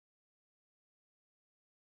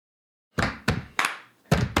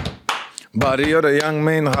Barrier, Young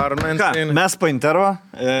Main, Harman. Mes po intervo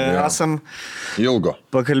esam. Ilgo.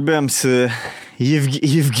 Pakalbėjom su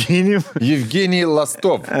Evgenijų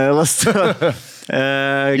Lastov.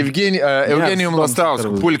 Eugenijum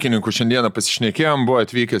Lastausku, pulkininku šiandieną pasišnekėjom, buvo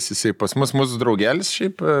atvykęs jisai pas mus, mūsų draugelis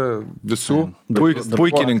šiaip visų.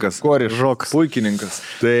 Puikininkas. Puikininkas.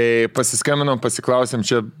 Tai pasiskambinom, pasiklausėm,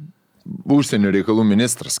 čia užsienio reikalų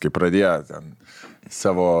ministras, kai pradėjo ten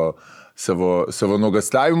savo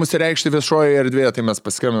nuogastavimus reikšti viešoje erdvėje, tai mes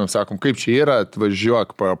paskambinam, sakom, kaip čia yra,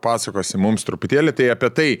 atvažiuok, papasakosi mums truputėlį, tai apie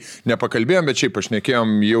tai nepakalbėjom, bet šiaip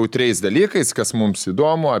pašnekėjom jautriais dalykais, kas mums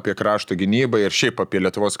įdomu, apie krašto gynybą ir šiaip apie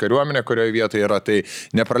Lietuvos kariuomenę, kurioje vietoje yra, tai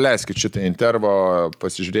nepraleiskit šitą intervo,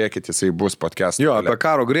 pasižiūrėkit, jisai bus podcast. Jo, apie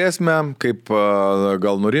karo grėsmę, kaip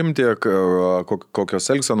gal nurimti, kokios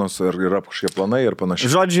elgsenos ir yra kažkokie planai ir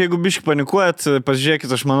panašiai. Žodžiu, jeigu biškai panikuojat,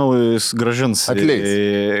 pasižiūrėkit, aš manau, jis gražins. Atleis.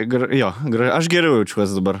 Jo, aš geriau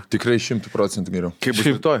jaučiuosi dabar. Tikrai 100% geriau. Kaip bus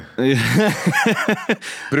rytoj?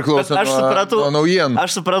 Priklauso nuo naujienų.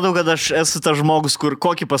 Aš supratau, kad aš esu tas žmogus, kur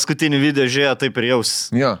kokį paskutinį video žiūrėjo, taip ir jaus.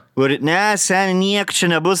 Jo. Kur, seniai, niek čia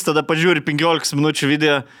nebus, tada pažiūri 15 minučių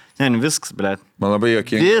video. Viskas, blėt. Man labai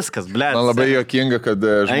juokinga. Viskas, blėt. Man labai juokinga, kad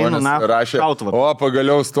žmonės rašė, o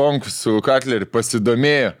pagaliau Stonkus su Katleri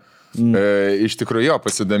pasidomėjo. Iš tikrųjų, jo,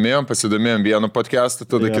 pasidomėjom vienu podcastu,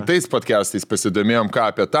 tada kitais podcastais pasidomėjom, ką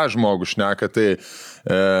apie tą žmogų šneka, tai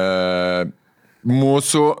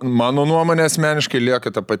mano nuomonė asmeniškai lieka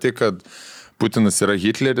ta pati, kad Putinas yra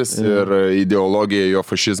Hitleris ir ideologija jo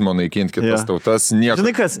fašizmo naikinti kitas tautas nieko.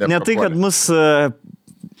 Žinai kas, ne tai,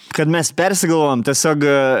 kad mes persigalvom, tiesiog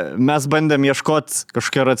mes bandėm ieškoti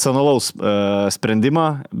kažkokio racionalaus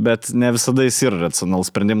sprendimo, bet ne visada jis yra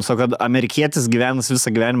racionalus sprendimas, o kad amerikietis gyvenus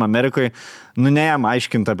visą gyvenimą Amerikoje, ne jam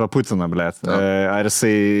aiškinti apie Putiną, blėt. Ar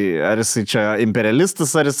jisai čia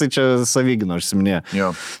imperialistas, ar jisai čia savigino,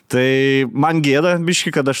 užsiminėjo. Tai man gėda,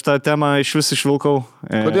 biški, kad aš tą temą iš vis išvilkau.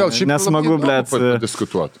 Kodėl? Šiaip nesmagu, blėt.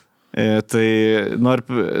 Diskutuoti. Tai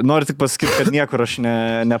noriu tik pasakyti, kad niekur aš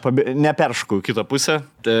neperškau kitą pusę.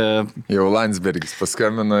 Jau Landsbergis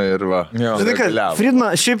paskambino ir va. Žinai, kad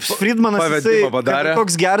Friedmanas jisai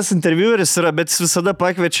koks geras interviueris yra, bet jis visada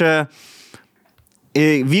pakviečia,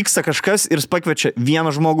 vyksta kažkas ir jis pakviečia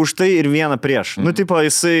vieną žmogų už tai ir vieną prieš. Tipo,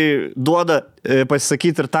 jisai duoda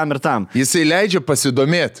pasisakyti ir tam. Jisai leidžia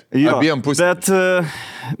pasidomėti abiem pusėm.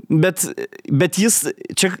 Bet jis,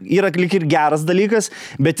 čia yra lyg ir geras dalykas,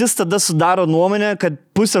 bet jis tada sudaro nuomonę, kad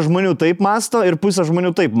pusė žmonių taip masto ir pusė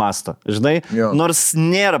žmonių taip masto. Žinai, nors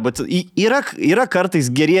nėra, bet yra kartais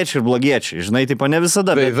geriečiai ir blogiečiai. Žinai, tipo, ne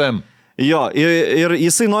visada. Jo, ir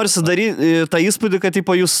jisai nori sudaryti tą įspūdį, kad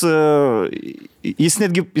tipo, jis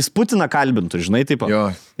netgi Putiną kalbintų, žinai, tipo.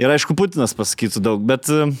 Ir aišku, Putinas pasakytų daug, bet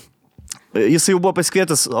jisai jau buvo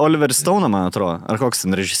pasikvietęs Oliver Stone, man atrodo, ar koks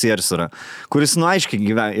ten režisierius yra, kuris aiškiai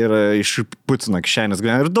gyvena, yra iš Putino kišenės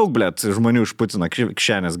gyvena ir daug, blėt, žmonių iš Putino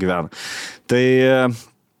kišenės gyvena. Tai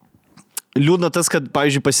liūdna tas, kad,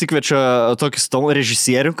 pavyzdžiui, pasikviečia tokį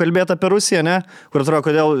režisierių kalbėti apie Rusiją, ne? Kur atrodo,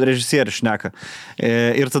 kodėl režisierius šneka.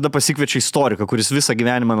 Ir tada pasikviečia istoriką, kuris visą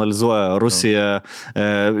gyvenimą analizuoja Rusiją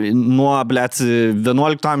nuo, blėt,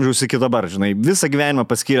 11 amžiaus iki dabar, žinai. Visą gyvenimą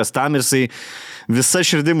paskyręs tam ir jisai visa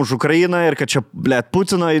širdim už Ukrainą ir kad čia, blėt,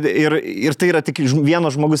 Putino ir tai yra tik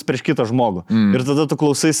vienas žmogus prieš kitą žmogų. Ir tada tu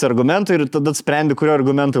klausaisi argumentų ir tada sprendi, kurio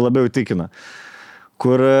argumentai labiau įtikina.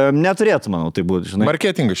 Kur neturėtų, manau, tai būti, žinai.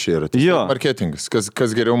 Marketingas čia yra. Jo. Marketingas.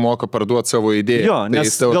 Kas geriau moka parduoti savo idėją. Jo,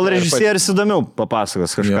 nes gal režisierius įdomiau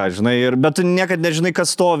papasakos kažką, žinai, bet tu niekad nežinai,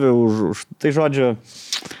 kas stovi už. Tai žodžiu,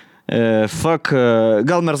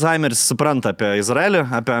 gal Merzheimeris supranta apie Izraelį,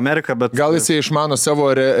 apie Ameriką, bet... Gal jisai išmano savo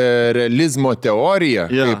realizmo teoriją,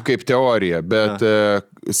 kaip teoriją, bet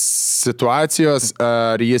situacijos,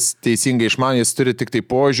 ar jis teisingai išmano, jis turi tik tai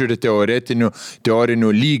požiūrį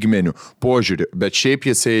teorinių lygmenių požiūrį, bet šiaip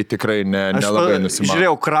jisai tikrai nelabai nusimano. Aš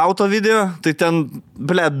žiūrėjau Krauto video, tai ten,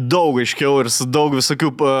 daug aiškiau ir su daug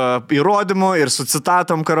visokių įrodymų ir su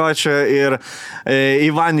citatom, karočią, ir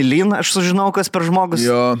Ivan Ilin, aš sužinau, kas per žmogus.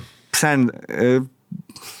 Jo.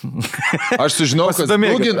 Aš sužinau, kad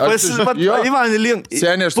Ivan Ilin,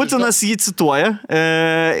 Putinas jį cituoja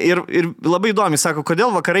ir labai įdomi, sako, kodėl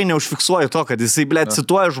vakarai neužfiksuoja to, kad jisai, blėt,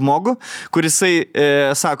 cituoja žmogų, kur jisai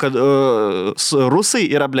sako, kad rusai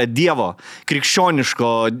yra, blėt, dievo, krikščioniško,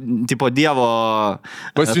 tipo, dievo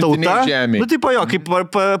tauta. Žemė. Tipo jo, kaip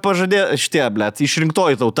pažadė šitie, blėt,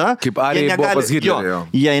 išrinktoji tauta. Kaip Arijai buvo pas Hitlerio.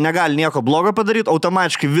 Jie negali nieko blogo padaryti,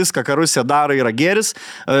 automatiškai viską, ką Rusija daro, yra geris.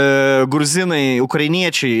 Gruzinai,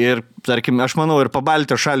 ukrainiečiai ir, tarkim, aš manau, ir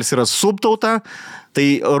Pabaltijos šalis yra subtauta,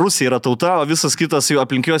 tai Rusija yra tauta, o visas kitas jų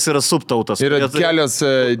aplink juos yra subtautas. Yra kelios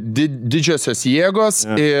didžiosios jėgos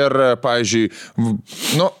ir, pavyzdžiui,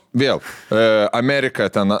 vėl, Amerika,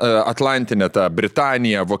 ten Atlantinė, ta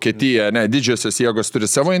Britanija, Vokietija, didžiosios jėgos turi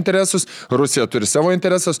savo interesus, Rusija turi savo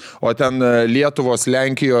interesus, o ten Lietuvos,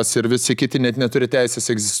 Lenkijos ir visi kiti net neturi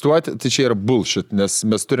teisės egzistuoti, tai čia yra bullshit, nes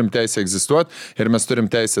mes turim teisę egzistuoti ir mes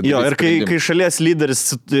turim teisę daryti. Jo, ir kai šalies lyderis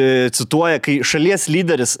cituoja, kai šalies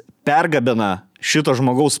lyderis pergabina šito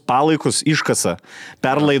žmogaus palaikus, iškasa,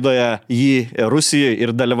 perlaidoja jį Rusijoje ir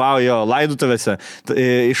dalyvauja laidutuvėse,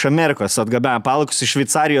 iš Amerikos atgabena palaikus, iš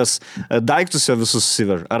Šveicarijos daiktus jo visus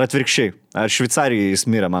susiveža. Ar atvirkščiai? Ar Šveicarijoje jis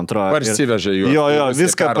mirė, man atrodo. Parsivežė juos. Jo,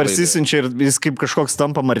 viską parsisinčia ir jis kaip kažkoks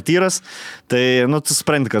tampa martyras. Tai, tu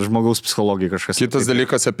supranti, kad žmogaus psichologija kažkas. Kitas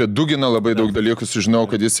dalykas apie Duginą, labai daug dalykų sužinau,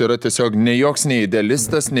 kad jis yra tiesiog ne joks ne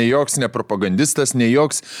idealistas, ne joks ne propagandistas, ne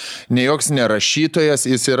joks nerašytojas,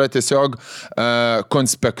 jis yra tiesiog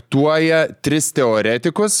konspektuoja 3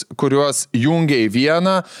 teoretikus, kuriuos jungia į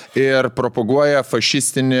vieną ir propaguoja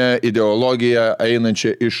fašistinę ideologiją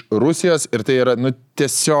einančią iš Rusijos ir tai yra,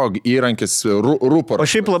 tiesiog įrankis rūporas. O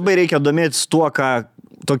šiaip labai reikia domėtis tuo, ką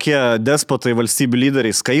tokie despotai valstybių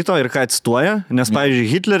lyderiai skaito ir ką cituoja, nes, pavyzdžiui,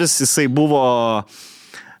 Hitleris, jisai buvo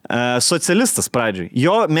socialistas pradžiai.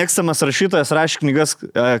 Jo mėgstamas rašytojas rašė knygas,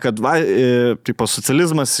 kad tipo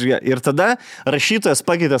socializmas ir tada rašytojas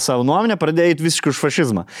pakeitė savo nuomonę, pradėjo eiti visiškai už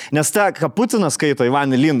fašizmą. Nes ką Putinas skaito,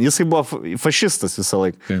 Ivan Ilin, jisai buvo fašistas visą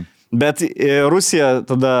laiką. Taip. Bet Rusija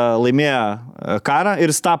tada laimėjo karą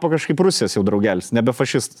ir jis tapo kažkaip Rusijos jau draugelis, nebe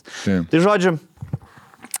fašistas. Taip. Tai žodžiu,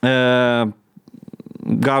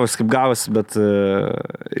 gavus kaip gavus, bet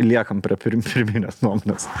liekam prie pirminės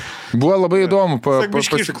nuomonės. Buvo labai įdomu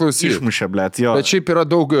pasiklausyti. Išmušė, blėt, jo. Bet šiaip yra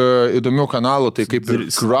daug įdomių kanalų, tai kaip ir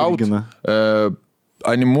Crowd,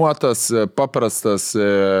 animuotas, paprastas,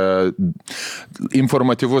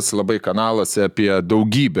 informatyvus labai kanalas apie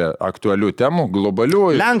daugybę aktualių temų, globalių.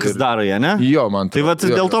 Lenkas daro jie, ne? Jo, man tai. Tai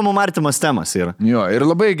dėl to mums artimas temas yra. Jo, ir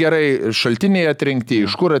labai gerai šaltiniai atrinkti,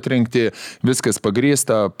 iš kur atrinkti, viskas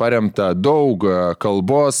pagrįsta, paremta daug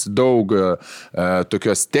kalbos, daug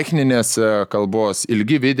tokios techninės kalbos,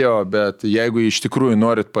 ilgi video, bet jeigu iš tikrųjų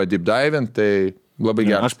norit padipdaivint, tai labai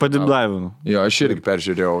gerai. Aš padipdaivinu. Jo, aš irgi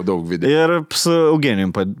peržiūrėjau daug video. Ir su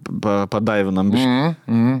Eugenijum padaivinam.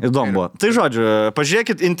 Įdomu buvo. Tai žodžiu,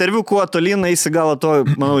 pažiūrėkit interviu, kuo tolyn eisi galą, to,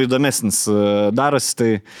 manau, įdomesnis darosi,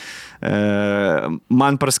 tai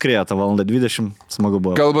man praskrėjo tą valandą 20, smagu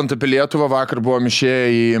buvo. Kalbant apie Lietuvą, vakar buvom išėję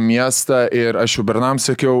į miestą ir aš jau Bernam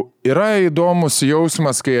sakiau, yra įdomus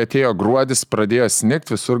jausmas, kai atėjo gruodis, pradėjo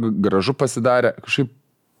snigt, visur gražu pasidarė, kažkaip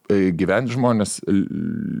gyventi žmonės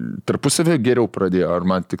tarpusavį geriau pradėjo, ar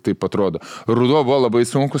man tik taip atrodo. Ruduo buvo labai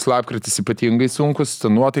sunkus, lapkritis ypatingai sunkus,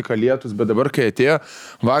 nuotaika lietus, bet dabar, kai atėjo,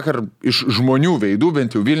 vakar iš žmonių veidų,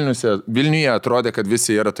 bent jau Vilniuje atrodė, kad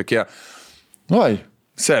visi yra tokie,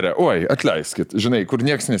 serė, atleiskit, žinai, kur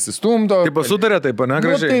nieks nesistumdo. Kaip sutarė, taip, ne,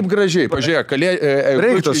 gražiai. Taip gražiai, pažiūrėk,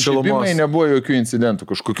 reiktos šilumos. Nebuvo jokių incidentų,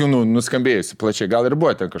 kažkokių nuskambėjusių plačiai, gal ir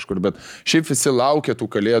buvo ten kažkur, bet šiaip visi laukia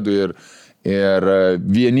tų kalėdų ir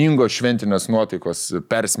vieningos šventinės nuotaikos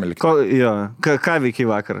persmelkti. Ką veikiai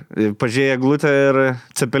vakar? Pažiūrėjai eglutę ir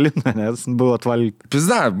cepeliną, nes buvo atvalgyti.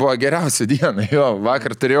 Pizda, buvo geriausia diena. Jo,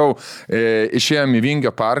 vakar išėjom į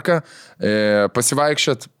Vingio parką,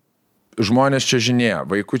 pasivaikščiot. Žmonės čia žinėja,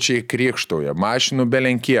 vaikučiai krikštauja, mašinų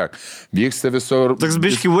belenkiek, vyksta visur. Toks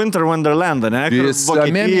biški Winter Wonderland, ne?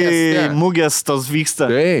 Vokietijai mugės tos vyksta.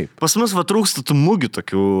 Taip. Pas mus trūksta tų mugių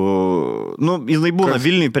tokių, jinai būna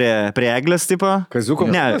Vilniui prie eglės tipo. Kaziuko?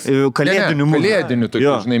 Ne, kalėdinių mugių. Kalėdinių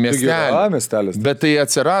tokių, žinai, miestelis. Bet tai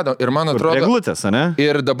atsirado ir man atrodo... Prie eglutės, ne?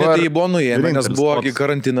 Ir dabar... Bet tai buvo nuėmė, nes buvo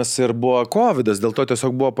karantinas ir buvo covidas, dėl to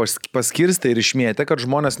tiesiog buvo paskirsta ir išmėtę, kad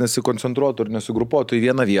žmonės nesikoncentruotų ir nesugrupuotų į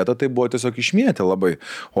vieną vietą, tai buvo tiesiog išmėtę labai.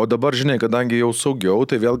 O dabar, žinai, kadangi jau saugiau,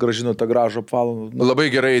 tai vėl grąžino tą gražų apvalą. Labai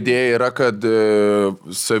gera idėja yra, kad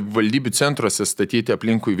savivaldybių centruose statyti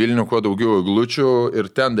aplinkui Vilnių kuo daugiau eglučių ir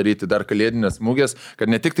ten daryti dar kalėdinės mugės,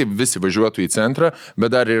 kad ne tik taip visi važiuotų į centrą,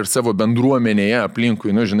 bet dar ir savo bendruomenėje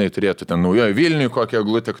aplinkui, žinai, turėtų ten naujoje Vilniui kokią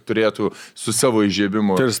eglutę turėtų su savo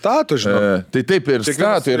įžiebimu. Tai ir stato, žinai. Tai taip ir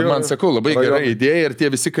stato ir man sakau, labai gera idėja ir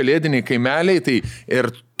tie visi kalėdiniai kaimeliai, tai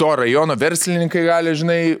ir to rajono verslininkai gali,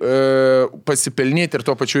 žinai, pasipelnyti ir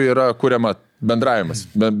tuo pačiu yra kuriama bendravimas,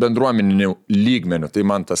 bendruomeninių lygmenių, tai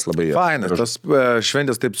man tas labai... Fainas, tas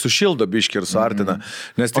šventės taip sušildo biškį ir suartina,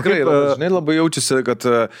 nes tikrai žinai, labai jaučiasi, kad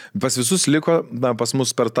pas visus liko, pas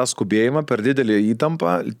mus per tą skubėjimą, per didelį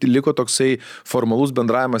įtampą, liko toksai formalus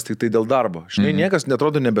bendravimas tik tai dėl darbo. Žinai, niekas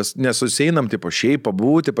netrodo, nesuseinam, tipo, šiaip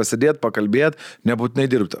pabūti, pasidėti, pakalbėti, nebūtinai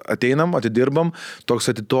dirbti. Ateinam, atidirbam,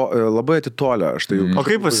 toks labai atitolę. O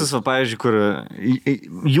kaip pas jūs, pavyzdžiui, kur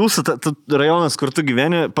jūsų rajonas, kur tu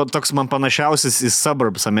gyveni, toks man panašiausias į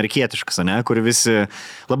suburbs amerikietiškas, ne, kur visi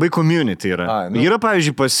labai community yra. Yra,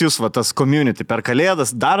 pavyzdžiui, pas jūs tas community per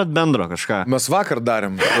kalėdas, darot bendro kažką. Mes vakar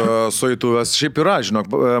darėm suituvės, šiaip yra, žinok,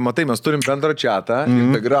 matai, mes turim bendrą chatą.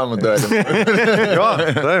 Instagramą darėm. Jo,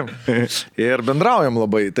 taip. Ir bendraujam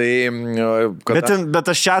labai. Tai, bet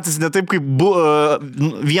tas chatas ne taip kaip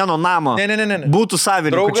vieno namo. Ne. Būtų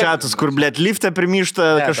savininkų chatas, kur, blėt, liftę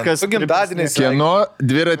primyšta kažkas. Kieno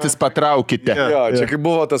dviratis patraukite. Jo, čia kaip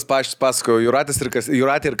buvo tas pasakojo,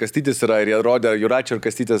 Jūratė ir Kastytis yra, ir jie rodė Jūračio ir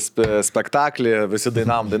Kastytis spektaklį, visi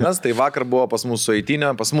dainavom dainas, tai vakar buvo pas mūsų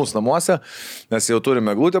eitinė, pas mūsų namuose, nes jau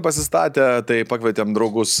turime eglutę pasistatę, tai pakvietėm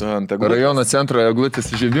draugus ant eglutės. Rajono centro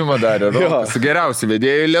eglutės įžiebimą darė, su geriausiu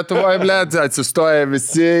vedėjų Lietuvoje, blėt, atsistoja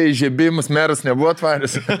visi įžiebimus, meras nebuvo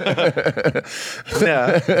tvaris. Ne,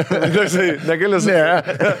 negali sakyti.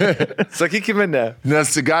 Sakykime ne.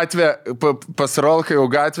 Nes gatvė, pasirolka jau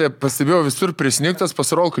gatvė, pastebėjau visur prisnigtas,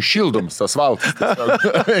 pasirolka šildomas asfaltas.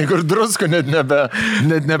 Kur drusko net nebe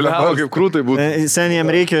kaip krūtai būtų. Sen jam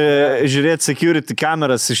reikia žiūrėti security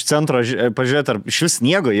kameras iš centro, pažiūrėti, ar iš vis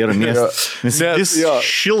sniego yra miestas. Nes vis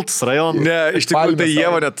šiltas rajonas. Ne, iš tikrųjų tai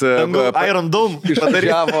Ieva net Iron Dome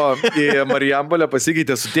išvažiavo į Marijampolę,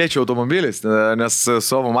 pasikeitė su tėčio automobilis, nes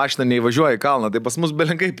savo mašiną neįvažiuoja į kalną. Tai pas mus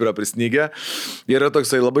belenkaip yra prisnygę. Yra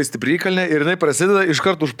toksai labai stipri kalnė ir jinai prasideda iš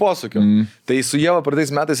karto už posūkio. Tai su Ieva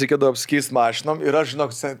pradais metais reikėdavo apsikeisti mašinom ir aš, žinok,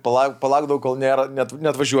 palaukdavau, kol nėra,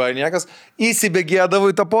 net važiuoja niekas,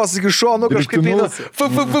 įsibėgėdavau į tą posūkį šonu kažkaip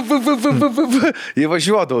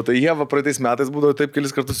įvažiuodavau. Tai Ieva praeitais metais būdavo taip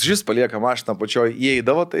kelis kartus šis palieka mašiną pačioj,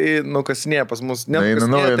 įeidavo, tai nukasinėja pas mus.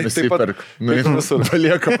 Taip pat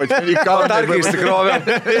palieka pačioj į kalną. Patarkiai išsikrovė.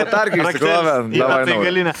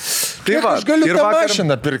 Tai va, aš galiu tą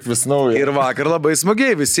mašiną pirkti vis naują. Ir vakar labai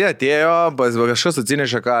smagiai visi atėjo, kažkas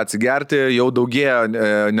atsinešė ką atsigerti, jau daugėjo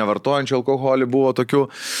nevartojančių alkoholį, buvo tokių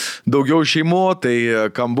daugiau šeimų, tai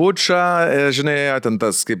kambuča, žinai, ten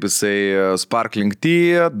tas, kaip jisai, sparkling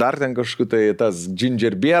tea, dar ten kažkur tai tas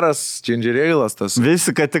ginger beeras, ginger ale'as, tas.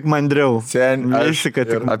 Visi, kad tik mandriau. Visi, kad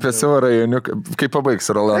tik. Apie savo rajoniuką, kaip pabaigs,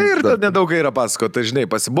 Roland. Ir nedaug yra pasako, tai žinai,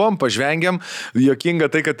 pasibuvom, pažvengiam, jokinga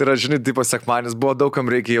tai, kad yra, žinai, tipo sekmanis buvo, daugam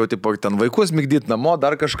reikia jau, tipo, ten vaikus migdyti namo,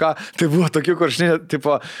 dar kažką, tai buvo tokių, kur, žinai,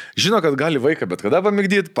 tipo, žino, kad gali vaiką, bet kada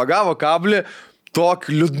pamigdyti, pagavo kablį, tok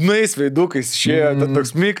liūdnais veidukais išėjo,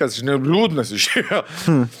 toks mikas, žinai, liūdnas išėjo.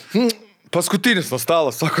 Paskutinis nuo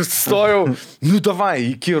stalas, sako, stojau, davai,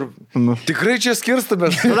 įkir. Tikrai čia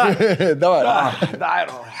skirstamės? Davai.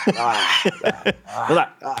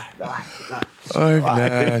 Oi,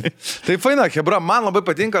 ble. Tai faina, hebra, man labai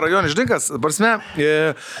patinka rajonis, žinai kas, prasme,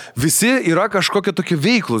 visi yra kažkokie tokie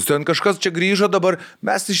veiklus, ten kažkas čia grįžo dabar,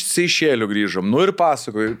 mes iš Seišelių grįžom, ir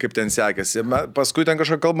pasakoju, kaip ten sekėsi, paskui ten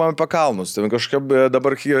kažką kalbame apie kalnus, ten kažkaip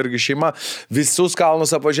dabar irgi šeima, visus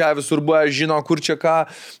kalnus apvažiavę, visur buvo, žino, kur čia ką,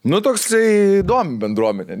 toksai įdomi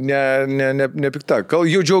bendruomenė, ne pikta,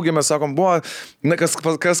 jau džiaugiamės, sakom, buvo,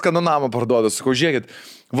 kas ką namą parduoda, sakau, žiūrėkit,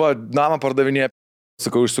 namą pardavinėja,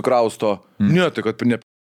 sakau, išsikrausto. Ne, tai kad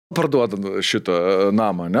parduoda šitą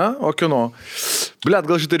namą, ne? O kino? Blet,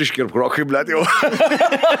 gal šitą ir iškirp krokai, blet, jau.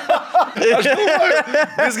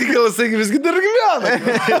 Aš galvoju, visgi dar gyvena.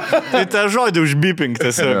 Tai tą žodį užbipink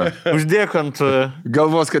tiesiog. Uždėk ant...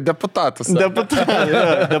 Galvos, kad deputatas.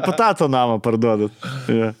 Deputato namą parduodat.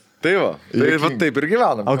 Tai va, taip ir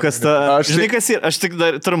gyvenam. O kas ta... Žinai, kas yra, aš tik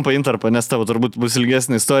dar trumpą intarpą, nes tavo turbūt bus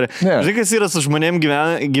ilgesnė istorija. Žinai, kas yra su žmonėm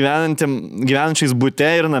gyvenančiais bute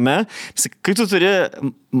ir name, kai tu turi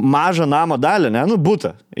mažą namo dalį,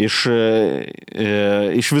 butą iš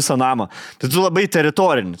viso namo, tai tu labai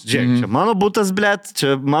teritorinis. Žiūrėk, čia mano butas, blet,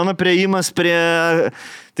 čia mano prieimas prie...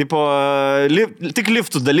 Tipo, tik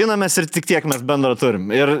liftų dalinamės ir tik tiek mes bendro turim.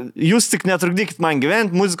 Ir jūs tik netrukdykit man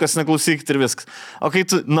gyventi, muzikos neklausykit ir viskas. O kai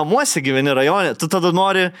tu namuose gyveni rajone, tu tada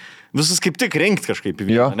nori visus kaip tik rinkti kažkaip į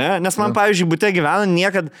vieną, ne? Nes man, pavyzdžiui, bute gyvenant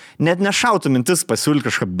niekad net nešautų mintis pasiūlyti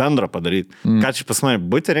kažką bendrą padaryti. Ką čia pas mane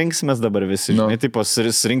bute rinksimės dabar visi, žinai, tipo,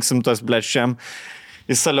 rinksim tos blečiam.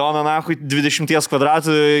 į salioną, nahui, 20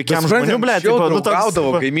 kvadratų, kiam žmonių, blėt.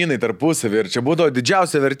 Draugaudavo kaimynai tarpusavį ir čia būdavo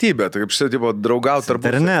didžiausia vertybė, tai kaip šitai, draugauti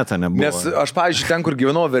tarpusavį. Internetą nebuvo. Nes aš, pavyzdžiui, ten, kur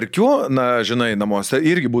gyvenau Verkiu, na, žinai, namuose,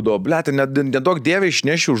 irgi būdavo, blėt, nedaug dievė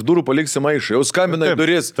išneši už durų paliksi maišą, jau skambina į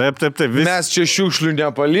duris. Taip. Mes čia šiukšlių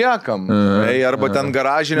nepaliekam. Arba ten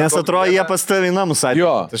garažinė. Nes atrodo, jie pas tavį namus atėjo.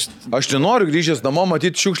 Jo, aš nenoriu grįžęs namo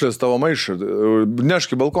matyti šiukšlės tavo maišą,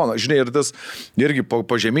 nešk į balkoną. Žinai, ir tas irgi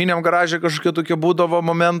po žeminiam garažė kažkokie tokie būdavo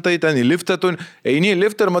momentai, ten į liftą, tu eini į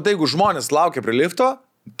liftą ir matai, jeigu žmonės laukia prie lifto,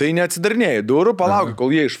 tai neatsidarnėjai durų, palaukia,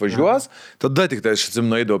 kol jie išvažiuos, tada tik tai aš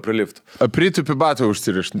atsimenu eidavau prie lifto. Pritūpi batą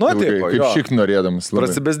užsirišti, kaip šik norėdamas.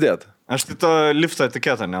 Prasibesdėt. Aš tai to lifto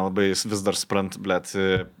etiketą nelabai vis dar suprantu, blėt.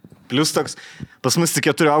 Plius toks, pas mus tik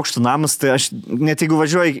 4 aukštų namas, tai aš net jeigu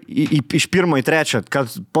važiuoju iš 1 į 3, kad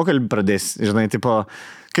pokalbį pradės, žinai, tipo,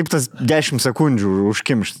 kaip tas 10 sekundžių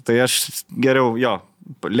užkimšti, tai aš geriau,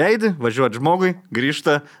 leidi, važiuoti žmogui,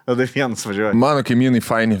 grįžta, tada vienas važiuoja. Mano kaimynai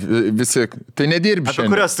faini, visi, tai nedirbi šiandien.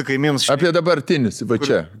 Apie kurias tu kaimynus? Apie dabartinis, va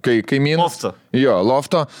čia, kaimynus. Lofto. Jo,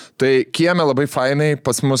 lofto. Tai kieme labai fainai,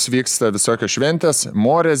 pas mus vyksta visokios šventės,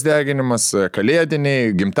 morės deginimas, kalėdiniai,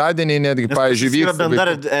 gimtadieniai netgi, pavyzdžiui, vyksta.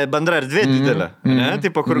 Yra bendra erdvė didelė, ne?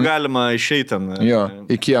 Tipo, kur galima išeiti ten. Jo,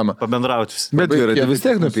 į kiemą. Pabendrautis. Bet tai vis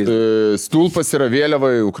tiek nupyti. Stulpas yra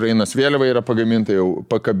vėliava, Ukrainos vėliava yra pagaminta, jau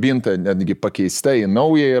pakabinta, netgi pakeista į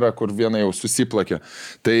nauja yra, kur viena jau susiplakė.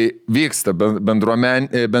 Tai vyksta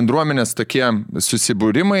bendruomenės tokie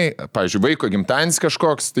susibūrimai, pavyzdžiui, vaiko gimtadienis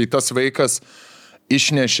kažkoks, tai tas vaikas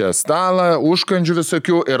išnešė stalą, užkandžių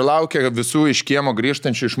visokių ir laukia visų iš kiemo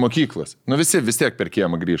grįžtančių iš mokyklos. Nu visi vis tiek per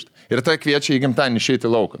kiemą grįžta. Ir tai kviečia į gimtadienį išeiti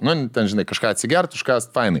lauką. Nu, ten, žinai, kažką atsigerti,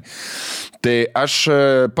 užkast fainai. Tai aš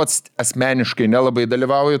pats asmeniškai nelabai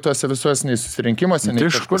dalyvauju tuose visuose nei susirinkimuose, nei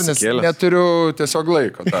kažkur, nes neturiu tiesiog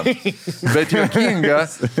laiko tam. Bet juokinga,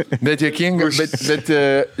 bet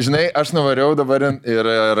žinai, aš nuvariau dabar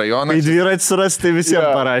ir rajoną. Kai dviratį surasti, tai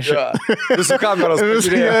visiems parašė. Visų kameros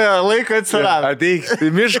pažiūrėjo. Laiko atsirado. Tai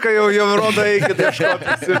mišką jau rodo eikit,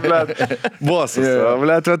 iškopisi, blėt. Bosas,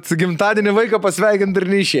 blėt, gimtadienį vaiką pasveikinti ir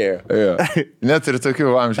neišėjo. Net ir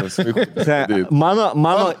tokių amžiaus vaikų. Mano...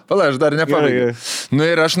 Pala, aš dar nepabaigiu. Nu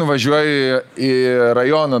ir aš nuvažiuoju į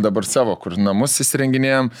rajoną dabar savo, kur namus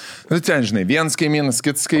įsirenginėjom. Nu ten, žinai, vienas kaimynas,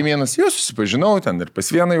 kitas kaimynas. Jau susipažinau ten ir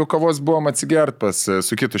pas vieną jau kavos buvom atsigert,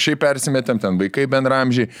 su kitu šiaip persimetėm, ten vaikai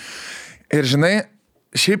bendramžiai. Ir žinai,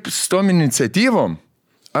 šiaip su tom iniciatyvom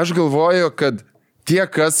aš galvoju, kad tie,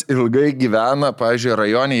 kas ilgai gyvena, pavyzdžiui,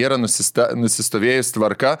 rajone yra nusistovėjus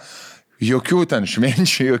tvarka, jokių ten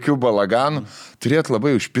švenčių, jokių balaganų, turėtų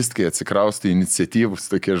labai užpist, kai atsikrausti iniciatyvus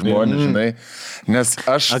tokie žmonės, žinai. Nes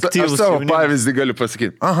aš savo pavyzdį galiu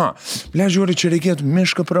pasakyti. Aha, žiūri, čia reikėtų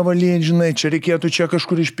mišką pravalyti, žinai, čia reikėtų čia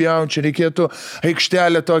kažkur išpjauti, čia reikėtų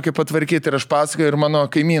aikštelę tokią patvarkyti. Ir aš pasakoju, ir mano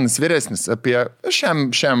kaimynas vyresnis apie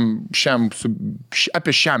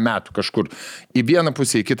apie šią metų kažkur. Į vieną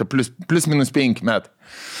pusę, į kitą, plus minus 5 metų.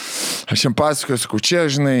 Aš jam pasakoju, sakau, čia,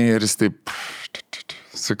 žinai, ir jis taip...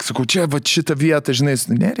 Sakau, čia, va šitą vietą, žinai,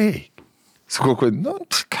 nereikia. Sakau,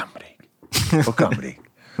 kam reikia? O kam reikia?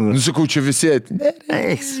 Sakau, čia visi,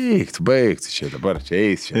 nereikia, baigti čia dabar, čia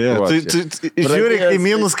eis. Žiūri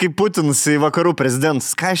kaimynus kaip Putinas į vakarų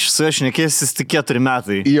prezidentus. Ką aš su juo šnekėsis tik 4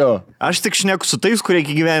 metai? Jo. Aš tik šneku su tais, kurie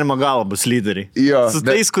iki gyvenimo galo bus lyderiai. Jo. Su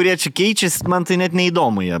tais, kurie čia keičiasi, man tai net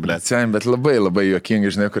neįdomu jie, blėt. Bet labai, labai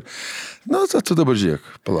juokingai, žinai, kur... Nu, tu dabar žiūrėk,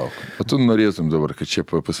 palauk. O tu norėtum dabar, kad čia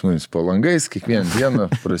pas mumis po langais kiekvieną dieną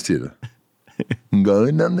prasideda. Gal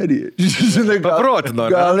ir nenorėjai. Žinai,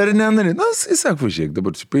 gal ir nenorėjai. Na, jis sako, žiūrėk,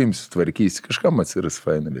 dabar čia paimsi, tvarkysi, kažkam atsiras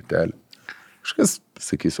faina lietelė. Kažkas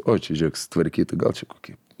sakys, o čia žiūrėk, tvarkyti, gal čia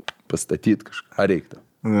kokį pastatyti kažką. Ar reikia?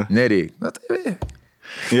 Nereikia. Na, tai vėjai.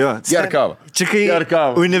 Jo. Ger kavą. Čia kai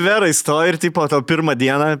univerai stoja ir tipo to pirmą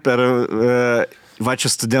dieną per... Va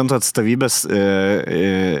čia studentų atstovybės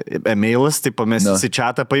e-mailas, tai mes į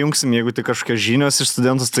chatą pajungsim, jeigu tai kažkokios žinios iš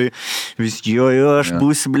studentus, tai vis aš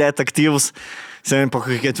būsiu, blėt, aktyvus. Sėmėm po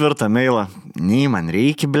 4 mailą. Nei, man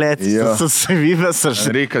reikia, blėt, atstovybės.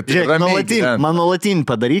 Reikia, man nuolatinį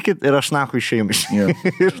padarykit ir aš nahu išėjim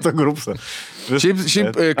iš to grupso.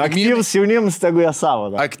 Aktyvus jaunimas, tegu jie savo.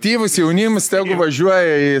 Aktyvus jaunimas, tegu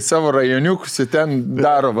važiuoja į savo rajoniukus ir ten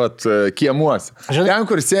daro kiemuose. Ten,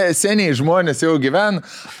 kur seniai žmonės jau gyvena,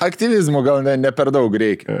 aktyvizmo gal ne per daug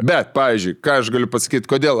reikia. Bet, pavyzdžiui, ką aš galiu pasakyti,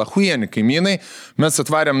 kodėl ahuieni kaimynai, mes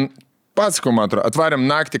atvarėm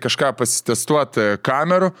naktį kažką pasitestuoti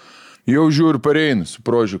kamerų, jau žiūri pareinu su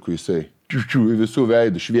prožiku jisai. Visų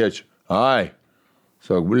veidų šviečia. Ai,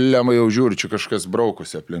 sako, blema jau žiūri, čia kažkas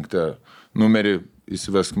braukosi aplink te. Numerį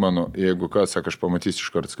įsivesk mano, jeigu ką, sako, aš pamatysiu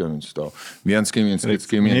iš karto skambinsiu tau. Vienas kaimynas, kitas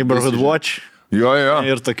kaimynas. Neighborhood watch. Jo.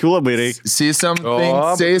 Ir tokių labai reikia. See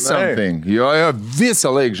something, say something. Jo, visą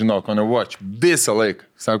laiką žinok, on a watch. Visą laiką.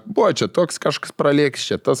 Sako, buvo čia toks kažkas pralėks,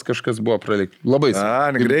 čia tas kažkas buvo pralėks. Labai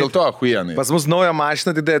dėl to achuienai. Pas mus nauja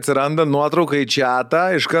mašina, tai atsiranda nuotrauka į čiatą,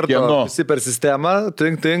 iš karto visi per sistemą,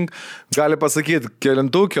 tink, gali pasakyti,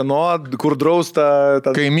 kelintų, kieno, kur drausta.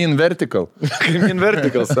 Kaimyn vertical. Kaimyn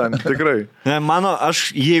vertical, tikrai.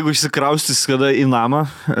 Aš jeigu išsikraustys kada į namą,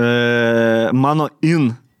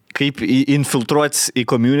 kaip infiltruotis į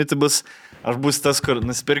community bus, aš bus tas, kur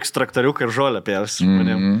nusipirksiu traktoriuką ir žolę pjausiu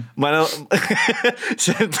žmonėm.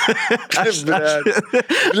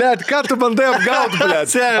 Blet, ką tu bandai apgauti,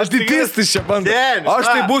 blet? Aš didistis čia bandai. Aš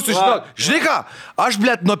tai būsiu, žinai ką, aš,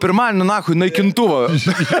 blet, nuo pirmadienio nahui naikintuvą.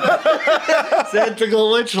 Tu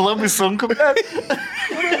galvoji, čia labai sunku, blet.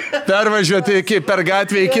 Pervažiuoti per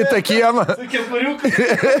gatvę į kitą kiemą. Su kepuriuku.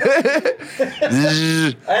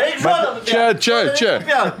 Čia.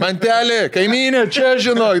 Mantelė, kaimynė, čia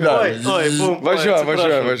žinok dar.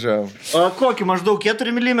 Važiuoju. O kokį, maždaug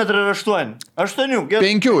 4 mm ir 8? 8, gerai.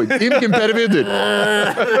 5, imkim per vidurį.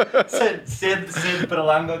 Sėdi prie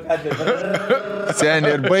lango, ką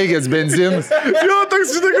Seniai ir baigęs benzinus. Jo,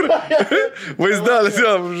 toks šitai. Vaizdelis,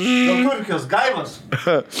 jo. Turkijos gaivas.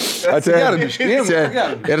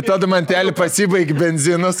 Ir tada mantelį pasibaigi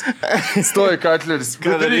benzinus. Stoji katleris.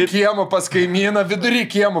 Vidury kiemo pas kaimyną, vidury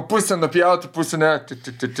kiemo pusę nupjauti, pusę ne.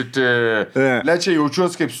 Lečia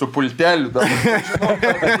jaučiuos kaip su pulteliu.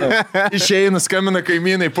 Išeina, skambina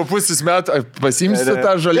kaimynai, po pusės metų pasimsiu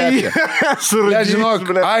tą žoliapį. Žinok,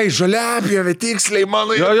 žoliapį, tiksliai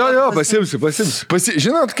mano. Jo, pasimsiu.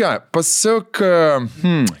 Žinot ką, pasuk,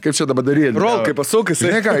 kaip čia dabar daryti? Rolkai, pasuk,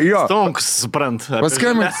 jisai. Ne ką, jo. Stonks, suprant.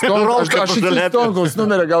 Paskambink Stonks, aš iki Stonkaus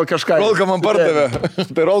numerį gal kažką. Rolka man pardavė.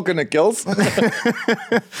 Tai Rolka nekels.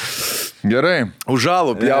 Gerai.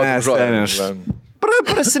 Užalų, pjauti žolę.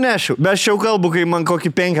 Prasinešiu. Bet aš jau kalbu, kai man kokį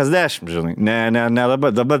 50, žinai. Ne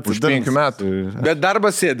dabar. Už 5 metų. Bet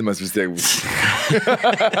darbas sėdimas vis tiek bus.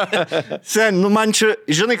 Man čia,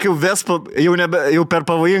 žinai, kai Vespa, jau per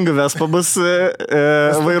pavojingą Vespa bus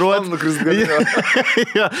vairuoti.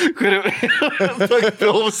 Tokį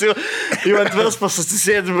pilvus jau ant Vespa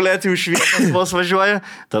susisėdi, blėt, jau švietas vos važiuoja.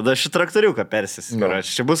 Tada šį traktoriuką persis.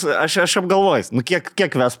 Čia bus, aš apgalvojęs,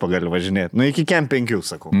 kiek Vespa gali važinėti. Iki kem 5,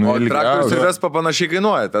 sakau. O traktorius ir Vespa panašiai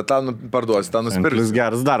kainuoja, tą parduosi, tą nusipirksi. Plius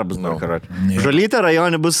geras darbas, Žolytė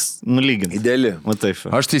rajone bus nulyginti. Ideali.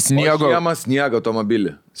 Aš tai sniego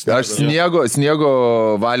automobilį. Aš sniego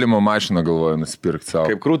valymo mašiną galvoju nusipirkti savo.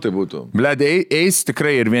 Kaip krūtai būtų. Bled, eis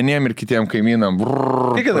tikrai ir vieniem, ir kitiem kaimynam.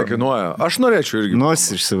 Kiek tai kainuoja? Aš norėčiau irgi.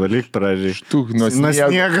 Nosi išsivalyk pradžiai. Štuk nuo sniego.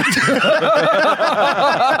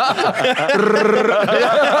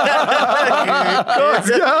 Koks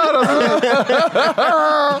geras.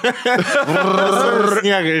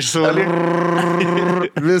 Sniegą išsivalyk.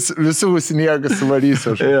 Visų sniegą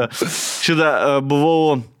suvarysiu. Šitą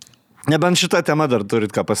buvau... Nebent šitą temą dar turit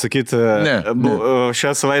ką pasakyti. Ne.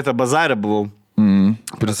 Šią savaitę bazarę buvau.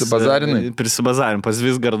 Prisibazarinai? Prisibazarin pas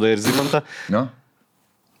Visgardą ir Zimantą. No.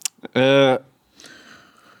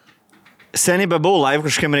 Seniai bebuvau live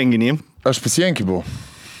kažkiam renginį. Aš pasienki buvau.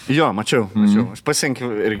 Jo, mačiau. Aš pasienkiu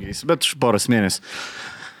irgi, bet iš poros mėnesių.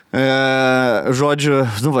 Žodžiu,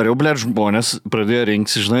 nuvariau, blėt, žmonės pradėjo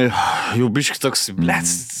rinkti, žinai, jau biški toks, blėt,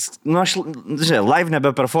 aš, žinai, live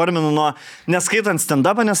nebeperforminu neskaitant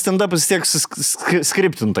stand-upą, nes stand-upas tiek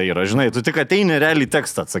skriptinta yra, žinai, tu tik ateini realiai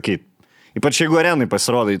tekstą atsakyti. Ypač jeigu arenai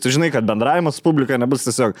pasirodai, tu žinai, kad bendravimas su publika nebus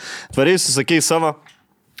tiesiog tvariai susakei savo,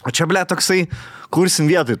 o čia, blėt, toksai kursim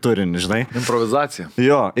vietoj turinį, žinai. Improvizacija.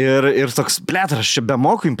 Jo, ir toks, blėt, aš čia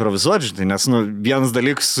bemoku improvizuoti, žinai, nes, vienas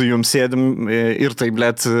dalykas su jums sėdim ir tai,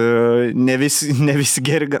 blėt, ne visi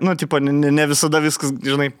geri, tipo, ne visada viskas,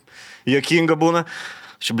 žinai, juokinga būna.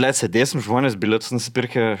 Čia, blėt, sėdėsim, žmonės bilietus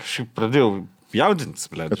nusipirkę, šiaip pradėjau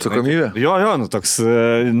jaudintis, blėt. Atsakomybė. Jo, toks,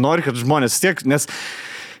 nori, kad žmonės tiek,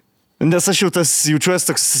 Nes aš jau jaučiuosi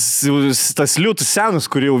toks, tas liūtus senus,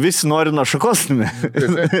 kur jau visi nori nuo šakos.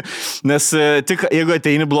 Nes tik jeigu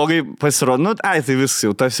ateini blogai pasirodo, tai viskas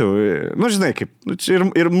jau tas jau, žinai, kaip,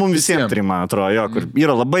 ir mums visiems trim, man atrodo, jo, kur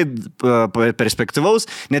yra labai perspektyvaus,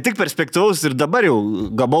 ne tik perspektyvaus ir dabar jau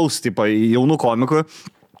gabaus, tipo, jaunų komikų.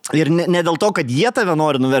 Ir ne dėl to, kad jie tave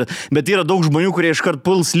nori nuverti, bet yra daug žmonių, kurie iškart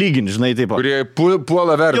puls lyginti, žinai, taip. Kurie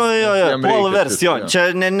puola versti. Jo, puola versti, jo. Čia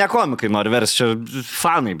ne komikai nori versti, čia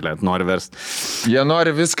fanai, blėt, nori versti. Jie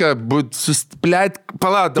nori viską būti blėt,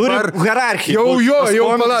 palauk, dabar... Turi hierarchiją. Jau,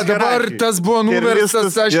 palauk, dabar tas buvo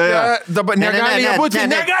nuverstas, dabar negali būti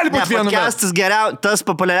vienu metu. Tas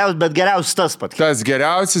populiariausias, bet geriausias tas pat. Tas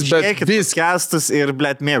geriausias, bet viskas. Kestas ir,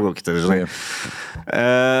 blėt, mėgaukite, žinai.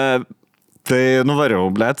 Tai nuvariau,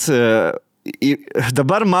 blėt,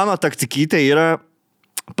 dabar mano taktikytė yra,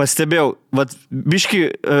 pastebėjau, vat, biški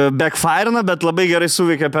backfire'na, bet labai gerai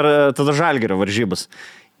suveikia per tada Žalgirio varžybas.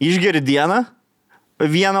 Išgeri dieną,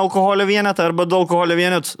 vieną alkoholio vienetą arba 2 alkoholio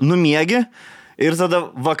vienetus, numiegi ir tada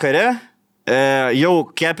vakare jau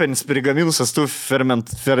kepenis prigaminusas tų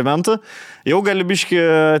fermentų, jau gali biški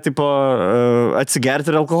tipo, atsigerti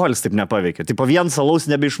ir alkoholis taip nepaveikia. Tipo, vien alaus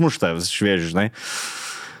nebeišmušta vis švieži, žinai.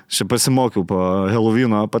 Čia pasimokiau po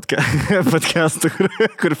Halloweeno podcast'ą,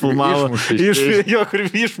 kur filmavo. Kur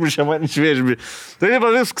išmušė man šviežbį. Tai tipo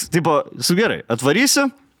viskas, tipo, su gerai, atvarysiu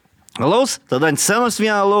alaus, tada ant scenos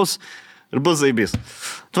vieną alaus ir bus zaibys.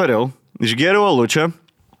 Tvariau, išgeriau alučią.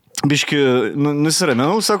 Biški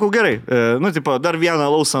nusiraminau, sakau, gerai, tipo, dar vieną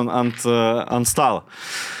alaus ant stalo.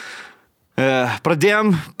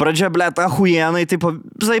 Pradžia, blėt, ahujenai, tipo,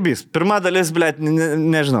 zaibys. Pirma dalis, blėt,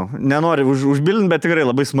 nežinau, nenori užbilinti, bet tikrai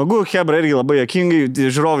labai smagu, hebra irgi labai jokingai,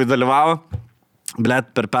 žiūrovai dalyvavo.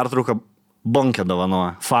 Blėt, per pertrauką bonkę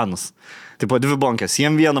dovanoja, fanus. Tipo, 2 bonkės,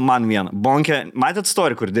 jiem vieną, man vieną. Bonkė, matėt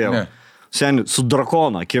story, kur dėjau? Ne. Seniai, su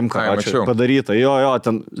drakono akimka padaryta. Jo,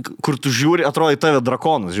 ten, kur tu žiūri, atrodo, į tave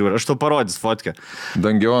drakonas žiūri. Aš to parodys fotkę.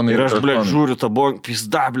 Dangionai. Ir aš, blėt, žiūriu tą bonkę,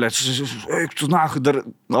 pizda, blėt, eik tu,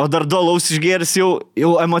 o dar 2 alaus išgeris jau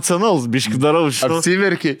emocionalus, biški darau.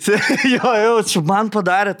 Apsiverki. Jo, čia man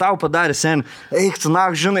padarė, tau padarė, seniai. Eik tu,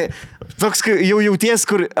 žinai, toks jau jauties,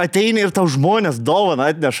 kur ateini ir tau žmonės dovaną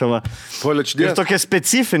atnešama. Ir tokia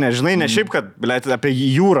specifinė, žinai, ne šiaip, kad, blėt, apie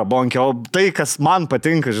jūrą bonkę, o tai, kas man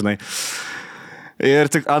patinka, žinai. Ir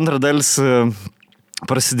tik antra dalis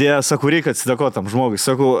prasidėjo, sakau, reikia atsidėkoti tam žmogui.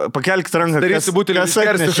 Sakau, pakelkit ranką,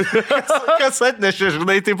 kas atnešė,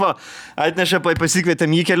 žinai, tipo, atnešė,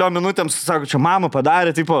 pasikvietėm jį keliom minutėms, sako, čia mama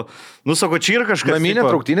padarė, tipo, sako, čia ir kažkas. Naminė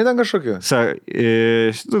trauktinė ten kažkokia?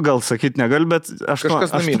 Gal sakyt negal, bet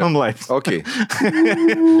 8 laipsnių. Ok.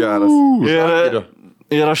 Geras.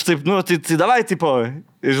 Ir aš taip, tai davai, tipo,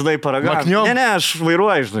 žinai, paragauju. Ne, aš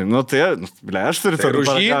vairuoju, žinai, tai, aš turiu tokį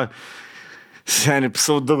paragauju. Seniai,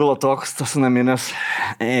 pseudogulo toks, tas naminės.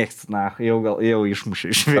 Eik, jau išmušė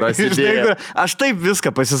iš vėliau. Aš taip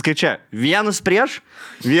viską pasiskaičiau. Vienas prieš,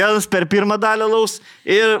 vienas per pirmą dalį laus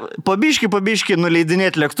ir pabiški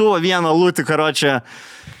nuleidinėti lėktuvą, vieną lūtį, karočią.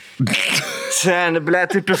 Seniai, blė,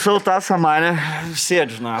 taip pisau tą samanę,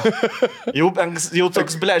 sėdžina. Jau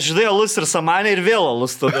toks, blė, žinai, alus ir samanė ir vėl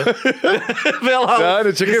alus tada. Vėl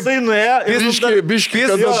alus. Jisai nuėjo. Biški,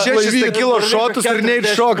 kad 6 kilo šotus ir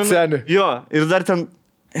neiššok, seniai. Jo, ir dar ten,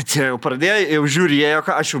 čia jau pradėjo, jau žiūrėjo,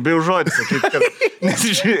 aš jau bėjau žodį sakyti. Nes,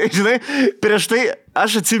 žinai, prieš tai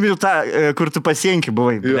aš atsimenu tą, kur tu pasienki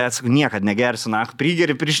buvai. Blė, sakau, niekad negersiu,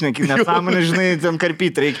 prigeri, prišneki, nesąmonė, žinai, ten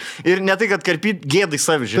karpyti reikia. Ir ne tai, kad karpyti, gėdai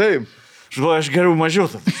savi, žinai. Taip. Žinau, aš geriau mažiau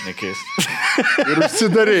tada šnekės. Ir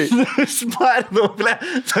užsidarai. Sparinau, ble,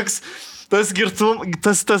 tas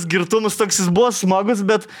girtumas toks jis buvo smagus,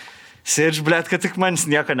 bet sėdžiu, ble, kad tik manis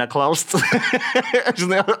nieko neklaustų.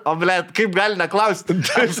 Žinai, o, ble, kaip gali neklausti?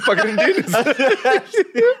 Taip, pagrindinis.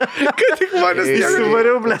 Kad tik manis nieko.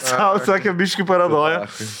 Įsivariau, ble, savo, tokia biški paradoja.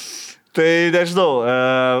 Tai nežinau,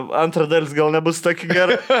 antra dalis gal nebus tokia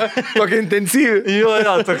gera. Tokia intensyvi. Jo,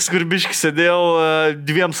 toks, kur biški sėdėjau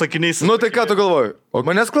 2 sakiniais. Tai ką tu galvoji? O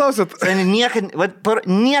manęs klausėt?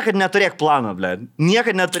 Niekad neturėk planą, ble.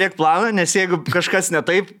 Niekad neturėk planą, nes jeigu kažkas ne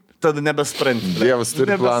taip, tada nebespranti. Dievas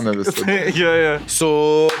turi planą visą. Jo.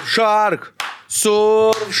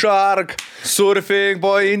 Surf shark, surfing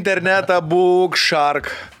po internetą, būk shark.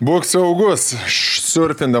 Būk saugus,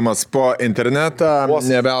 surfindamas po internetą.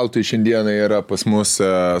 Neveltui šiandieną yra pas mus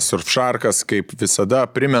surf sharkas, kaip visada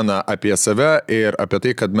primena apie save ir apie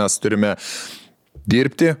tai, kad mes turime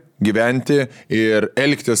dirbti, gyventi ir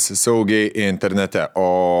elgtis saugiai internete.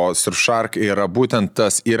 O Surfshark yra būtent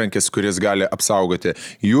tas įrankis, kuris gali apsaugoti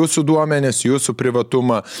jūsų duomenis, jūsų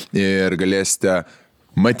privatumą ir galėsite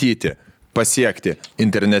matyti, pasiekti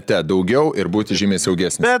internete daugiau ir būti žymiai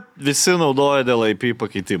saugesnis. Bet visi naudoja dėl IP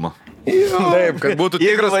pakeitimo. Taip, kad būtų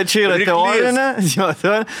tikras. Jeigu čia yra teorinė,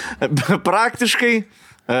 praktiškai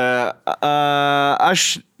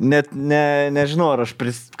aš net nežinau, ar aš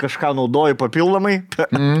kažką naudoju papildomai,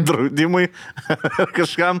 draudimui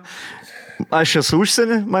kažkam. Aš esu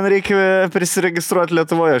užsienį, man reikia prisiregistruoti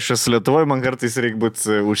Lietuvoje, aš esu Lietuvoje, man kartais reikia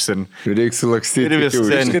būti užsienį. Reikia silakstyti.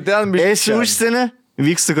 Esi užsienį,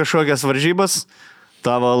 vyksta kažkokias varžybas,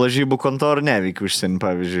 tavo lažybų kontorų neveikia užsienį,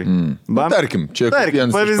 pavyzdžiui. Tarkim, čia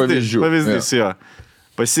vienas iš pavyzdžių. Pavyzdys, jo.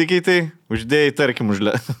 Pasikeitai, uždėjai, tarkim, už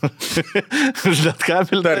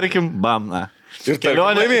lietkabelį, tarkim, bam, Ir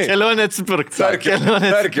kelionė atsipirka.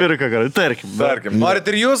 Tarkim. Norit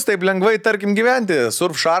ir jūs taip lengvai, tarkim, gyventi.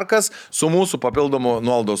 Surfsharkas su mūsų papildomu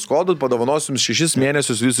nuolaidos kodu padovanos jums 6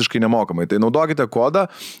 mėnesius visiškai nemokamai. Tai naudokite kodą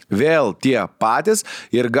Vėl Tie Patys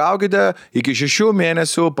ir gaukite iki 6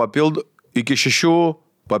 mėnesių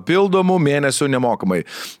papildomų mėnesių nemokamai.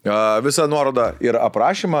 Visą nuorodą ir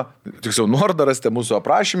aprašymą, tiksliau nuorodą rasite mūsų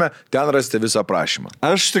aprašyme, ten rasite visą aprašymą.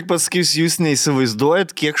 Aš tik pasakysiu, jūs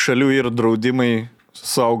neįsivaizduojat, kiek šalių yra draudimai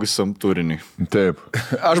suaugusiam turiniui. Taip.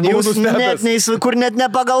 Aš buvau nustebęs. Kur net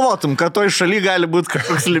nepagalvotum, kad toj šaly gali būti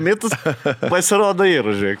kažkoks limitas, pasirodo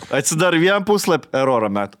yra, žiūrėk. Atsidar vieną puslapį, erorą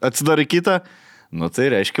met. Atsidar į kitą. Nu tai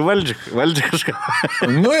reiškia valdžia kažką.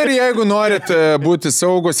 Nu ir jeigu norite būti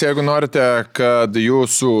saugus, jeigu norite, kad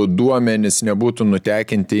jūsų duomenys nebūtų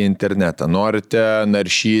nutekinti į internetą, norite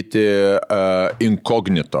naršyti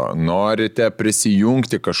inkognito, norite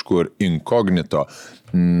prisijungti kažkur inkognito,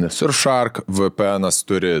 Surfshark VPN'as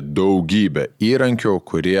turi daugybę įrankių,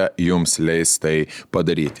 kurie jums leis tai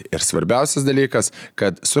padaryti. Ir svarbiausias dalykas,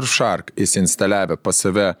 kad Surfshark įsinstaliavę pas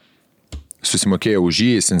save, susimokėję už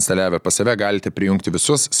jį, įsinstaliavę pas save, galite prijungti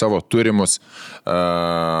visus savo turimus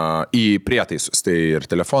į prietaisus. Tai ir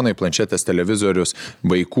telefonai, planšetės, televizorius,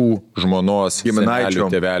 vaikų, žmonos, senelių,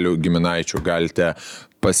 tėvelių, giminaičių galite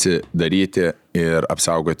pasidaryti ir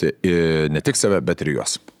apsaugoti ne tik save, bet ir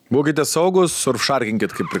juos. Būkite saugus,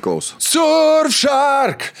 surfsharkinkit kaip priklauso.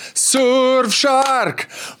 Surfshark,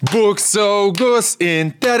 būk saugus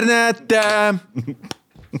internete.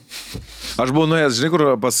 Aš buvau nuėjęs, žinai, kur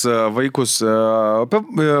pas vaikus, apie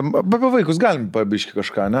vaikus galim pabiški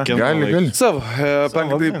kažką, ne? Gali. Savo,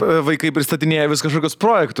 vaikai pristatinėja vis kažkokius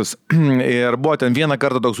projektus. Ir buvo ten vieną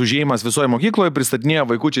kartą toks užėjimas visoje mokykloje, pristatinėja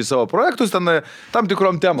vaikučiai savo projektus, ten tam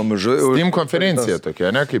tikrom temam. Steam konferencija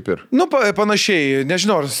tokia, ne, kaip ir? Nu, panašiai,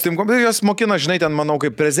 nežinau, Steam konferencija, jos mokina, žinai, ten, manau,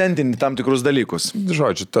 kaip prezentinti tam tikrus dalykus.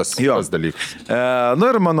 Žodžiu, tas dalykas. Nu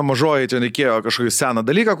ir mano mažoji, ten reikėjo kažkokį seną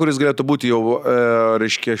dalyką, kuris galėtų būti jau,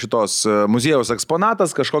 reiškia, šitos muziejaus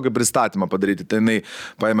eksponatas, kažkokį pristatymą padaryti. Tai jinai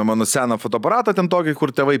paėmė mano seną fotoaparatą, ten tokį,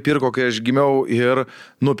 kur tėvai pirko, kai aš gimiau, ir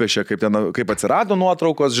nupiešė, kaip atsirado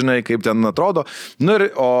nuotraukos, žinai, kaip ten atrodo. Nu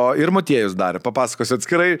ir motiejus darė, papasakosiu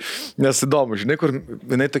atskirai, nes įdomu, žinai, kur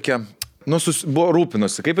jinai tokia... Nu, buvo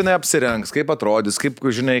rūpinosi, kaip jinai apsirengs, kaip atrodys, kaip,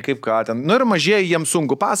 žinai, kaip ką ten. Nu, ir mažieji jiems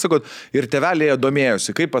sunku pasakot, ir tėveliai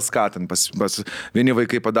domėjosi, kaip paskatin. Vieni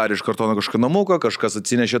vaikai padarė iš kartono kažkokį namuką, kažkas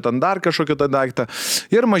atsinešė ten dar kažkokį tą daiktą.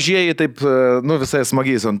 Ir mažieji taip, nu, visai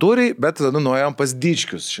smagiai santūriai, bet, nu, nuėjom pas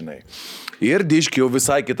dičkius, žinai. Ir dički jau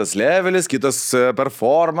visai kitas levelis, kitas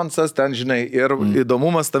performances, ten, žinai, ir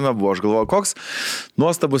įdomumas tame buvo. Aš galvoju, koks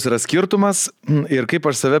nuostabus yra skirtumas ir kaip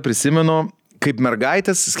aš save prisimenu, kaip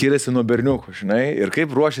mergaitės skiriasi nuo berniukų, žinai, ir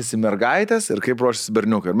kaip ruošiasi mergaitės, ir kaip ruošiasi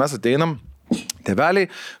berniukai. Ir mes ateinam,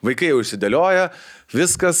 tėveliai, vaikai jau išsidėlioja,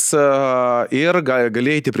 viskas, ir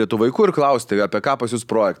gali eiti prie tų vaikų ir klausti, apie ką pas jūs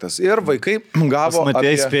projektas. Ir vaikai gavo...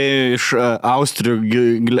 Matėjai spėjo iš Austrijų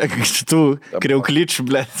šitų kriauklyčių,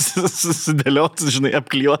 susidėliotus, žinai,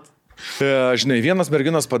 apklijuotus. Žinai, vienas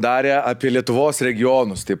merginos padarė apie Lietuvos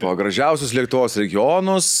regionus, taip, gražiausius Lietuvos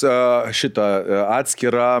regionus, šitą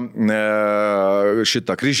atskirą,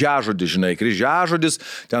 šitą kryžiažodį, žinai, kryžiažodis,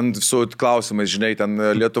 ten su klausimais, žinai, ten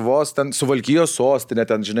Lietuvos, ten Suvalkijos sostinė,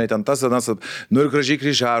 ten, žinai, ten tas, nu ir gražiai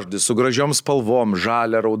kryžiažodis, su gražiom spalvom,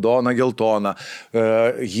 žalia, raudona, geltona,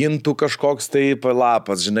 hintų kažkoks taip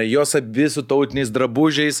lapas, žinai, jos abi su tautiniais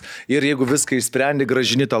drabužiais ir jeigu viską išsprendi,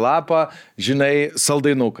 gražini tą lapą, žinai,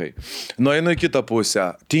 saldainukai. Nueinu į kitą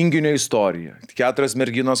pusę. Tinginio istorija. 4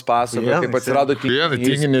 merginos pasakoja, kaip atsirado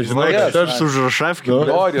tinginė. Žinai, aš užrašavkiu.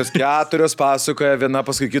 Jos 4 pasakoja, viena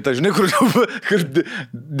paskui kitą. Žinai, kur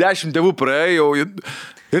 10 tėvų praėjo.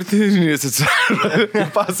 Ir tinginės atsirado.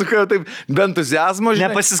 Pasakojo taip, be entuzijazmo.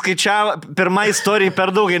 Nepasiskaičiavo, pirmą istoriją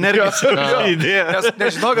per daug energijos įdėjo.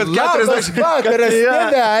 Nežinau,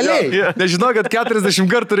 kad 40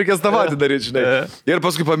 kartų reikės tą patį daryti, žinai. Ir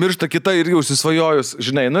paskui pamiršta kita ir jau užsisvajojus,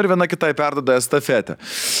 žinai. Nu ir viena kitai perduoda estafetę.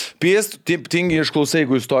 Tinginį išklausai,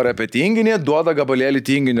 jeigu istorija apie tinginį, duoda gabalėlį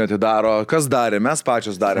tinginio, atidaro. Kas darė? Mes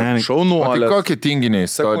pačios darėme. Šaunuolės. O tai kokį tinginį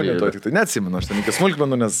istoriją? Neatsimenu, aš ten iki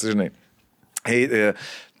smulkmenų, nes, žinai.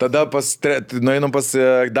 Tada nueinam pas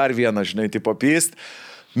dar vieną, žinai, tipo pyst.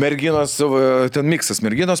 merginos, ten miksas,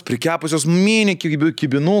 merginos prikepusios mini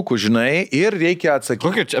kibinukų, žinai, ir reikia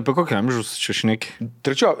atsakyti. Apie kokį amžius čia šneki?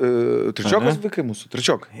 Trečiokas vaikai mūsų,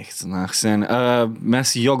 trečiokai. Mes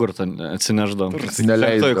jogurtą atsineždavom.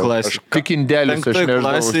 Neleidau. Aš tik indėlis, aš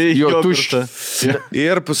nežinau. Jo tuščia.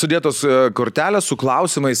 Ir sudėtos kortelės su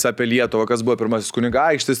klausimais apie Lietuvą, kas buvo pirmasis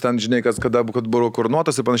kunigaikštis, ten, žinai, kada buvo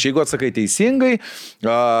kurnuotas ir panašiai. Jeigu atsakai teisingai,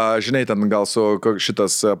 žinai, ten gal su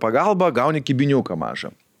šitas pagalba, gauni kibiniuką mažą.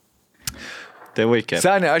 Tai vaikė.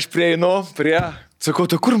 Senė, aš prieinu prie... Sakau,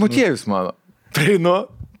 tai kur Motiejus mano? Prieinu,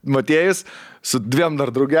 Motiejus su 2 dar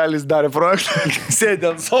draugeliais darė projektą. Sėdė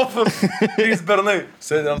ant sofos. 3 bernai.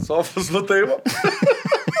 Sėdė ant sofos, nu taip.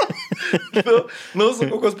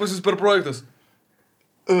 Sakau, kas pas jūs per projektas?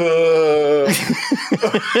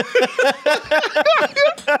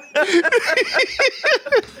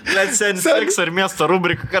 Let's send sex ar miesto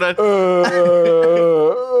rubrika, karat.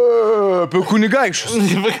 Apie kunigaikščius.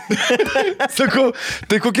 Sakau,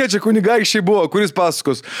 tai kokie čia kunigaikščiai buvo, kuris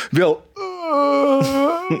pasakos? Vėl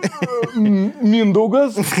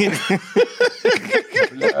Mindaugas.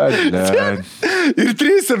 Ir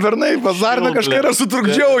 3 bernai pasarna kažką ir aš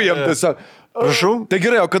sutrukdžiau jam tiesiog. Prašau. Tai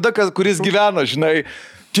gerai, o kada kuris gyvena, žinai,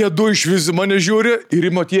 tie 2 iš vis mane žiūri ir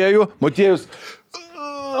į Motiejų. Motiejus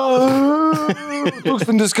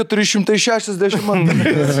 1460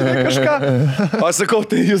 kažką. O sakau,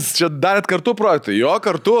 tai jūs čia darėt kartu projektą? Jo,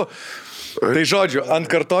 kartu. Tai žodžiu, ant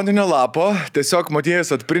kartoninio lapo tiesiog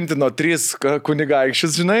Motiejus atprintino 3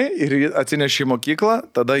 kunigaikščius, žinai, ir atsinešė į mokyklą,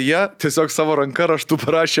 tada jie tiesiog savo ranka raštu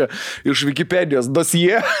parašė iš Wikipedijos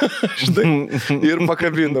dosie, žinai, ir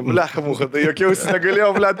pakabino. Blechamucha, tai jokiausi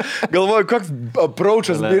negalėjau, blėt. Galvoju, koks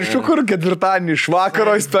approachas viršų, kur 4-dienį iš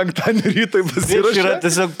vakaro, 5-dienį rytoj pasirašė. Yra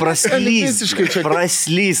tiesiog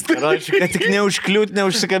praslyst, kad tik neužkliūt,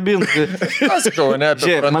 neužsikabint.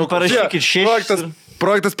 Man parašykit 6.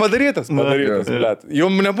 Projektas padarytas, blėt.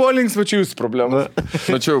 Jums nebuvo linksma, čia jūsų problema.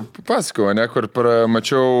 Mačiau, pasakau, ne, kur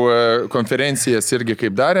mačiau konferencijas irgi kaip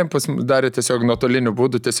darėm, darė tiesiog nuotoliniu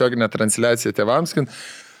būdu, tiesiog netransliaciją tėvams,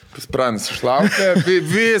 pas Pranas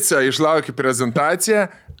išlaukė prezentaciją,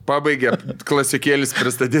 pabaigė klasikėlis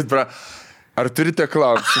pristatyti, ar turite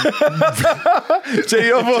klausimų? Čia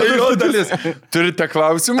jo dalis. Turite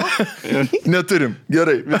klausimų? Neturim.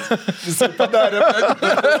 Gerai. Visi padarė.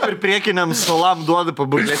 Ir priekiniam stolam duoda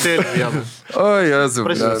pabuklėtėlį vieną. O, Jezu.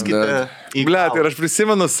 Blet, ir aš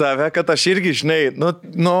prisimenu save, kad aš irgi, žinai,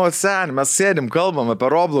 sen, mes sėdim, kalbam apie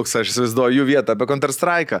Roblox, aš įsivaizduoju jų vietą, apie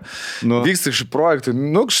Counter-Strike'ą. Vyksta iš projektų.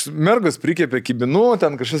 Mergos prikėpė kibinų,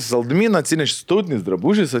 ten kažkas saldumyną, atsinešė tautinis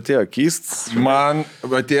drabužis, atėjo keistas. Man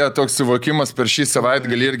atėjo toks suvokimas per šį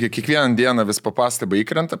savaitgalį irgi kiekvieną dieną vis papastaba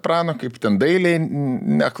įkrenta Prano, kaip ten dailiai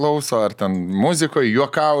neklauso, ar ten muzikoje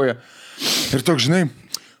juokauja. Ir toks, žinai,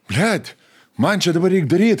 blet, man čia dabar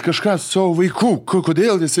reikia daryti kažką su savo vaiku,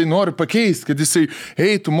 kodėl jisai nori pakeisti, kad jisai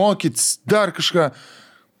eitų mokytis dar kažką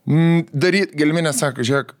daryti. Gelminė sako,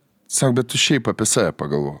 žiūrėk, bet tu šiaip apie save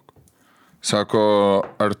pagalvok. Sako,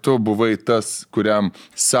 ar tu buvai tas, kuriam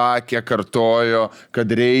sakė, kartojo, kad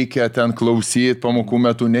reikia ten klausyti pamokų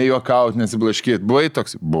metu, nejuokauti, nesiblaškyti. Buvai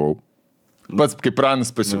toks? Buvau. Pats kaip Pranas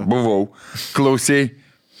buvau. Klausėjai?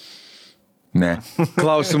 Ne.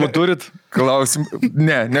 Klausimų turit?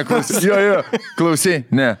 Neklausys. Jo. Klausėjai?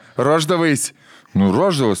 Ne. Ruoždavais?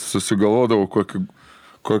 Ruoždavais, susigalvodavau kokią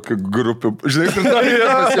grupę. Žinai,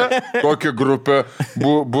 kokią grupę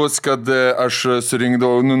bus, kad aš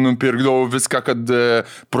surinkdavau, nupirkdavau viską, kad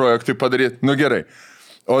projektui padaryti. Gerai.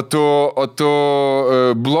 O tu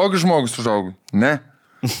blogas žmogus užaugai? Ne.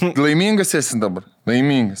 Laimingas esi dabar?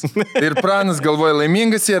 Laimingas. Ir Pranas galvoja,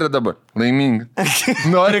 laimingas yra dabar? Laimingas.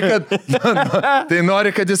 Nori,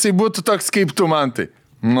 kad jisai būtų toks kaip tu man tai.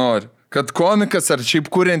 Nori. Kad komikas ar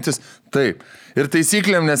šiaip kuriantis? Taip. Ir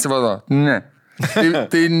taisyklėm nesivado? Ne.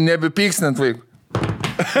 Tai nebepyksnant vaikų.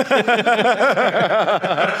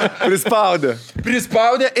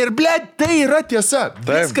 Prispaudė ir, blėt, tai yra tiesa.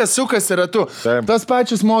 Taip. Viskas sukasi ratu. Taip. Tas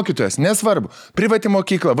pačius mokytojas, nesvarbu. Privati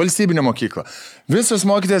mokykla, valstybinė mokykla. Visos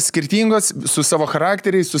mokytojas skirtingos, su savo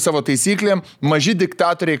charakteriais, su savo taisyklėm, maži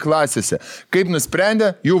diktatoriai klasėse. Kaip nusprendė,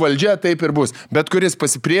 jų valdžia taip ir bus. Bet kuris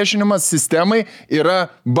pasipriešinimas sistemai yra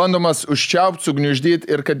bandomas užčiaupti, sugniuždyti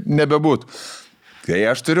ir kad nebebūtų. Kai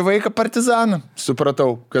aš turiu vaiką partizaną,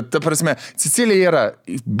 supratau, kad, ta prasme, Sicilija yra,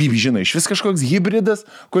 žinai, iš vis kažkoks hybridas,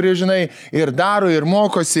 kurie, žinai, ir daro, ir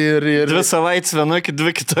mokosi, ir... 2 savaitės vienokie,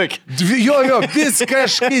 2 kitokie. Jo, vis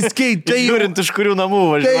kažkais keitai. Žiūrint, iš kurių namų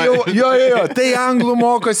važiuoja. Jo, tai anglų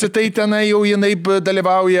mokosi, tai tenai jau jinai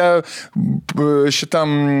dalyvauja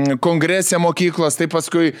šitam kongrese mokyklos, tai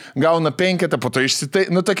paskui gauna 5, po to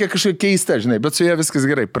išsitai, tokia kažkokia keista, žinai, bet su ja viskas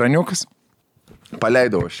gerai. Praniukas?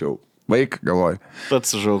 Paleidau aš jau. Vaik, galvoju.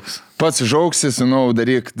 Pats žaugs. Pats žaugsis,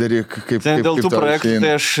 daryk, kaip... Ten dėl tų projektų,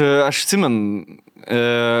 tai aš atsimenu,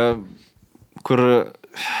 kur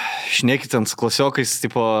šnekit ten su klasiokais,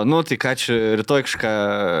 tipo, tai ką čia rytoj kažką,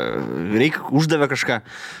 reikia, uždavė kažką.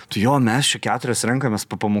 Tu jo, mes čia 4 renkamės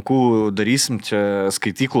po pamokų, darysim čia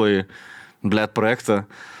skaitykloj, projektą.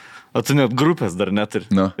 O tu net grupės dar neturi.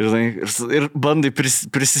 Ir bandai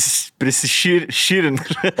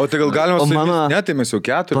prisišyrinti. O tai gal galima su tai mes jau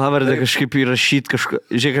 4. Pavardę kažkaip įrašyti kažką.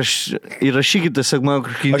 Žiūrėk, įrašykit tiesiog mano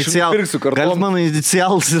kažkokį inicialą. Gal mano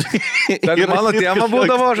inicialus. Tai mano tema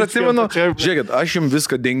būdavo, aš atsimenu. Žiūrėkit, aš jums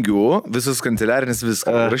viską dengiu, visas kanceliarinis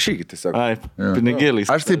viską. Rašykit tiesiog. Ai, pinigėliais.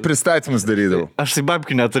 Aš tai pristatymus darydavau. Aš tai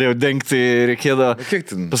babkių neturėjau dengti, reikėdavo.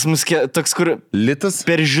 Pas mus toks, kur... Litas?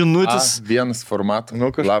 Per žinutės. Vienas formatas.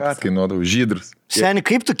 Lapas kainuodavau, žydrus. Seni,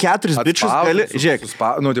 kaip tu 4 bičius gali... Žiūrėk,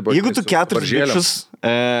 jeigu tu 4 bičius,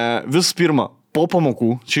 visų pirma, po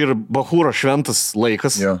pamokų, čia yra bachūro šventas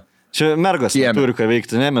laikas. Čia mergos turi ką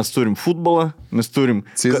veikti, ne? Mes turim futbolą, mes turim...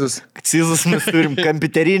 Cizas, mes turim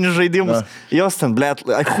kompiuterinius žaidimus. Jos ten,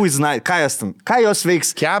 ką jos ten? Ką jos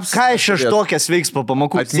veiks? Ką šeštokės veiks po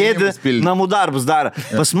pamokų? Sėdi, namų darbus daro.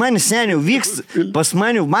 Pas mani seniau vyksta, pas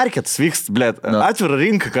mani marketas vyksta, atvira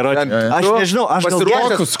rinka, karoči. Aš nežinau, aš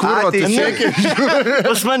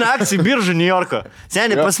pas mani akcijų biržų New Yorko.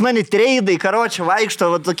 Seni, pas mani treidai, karoči,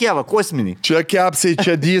 vaikšto, va tokie, va, kosminiai. Čia kepsai,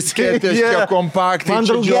 čia disketės, čia kompaktai,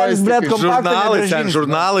 čia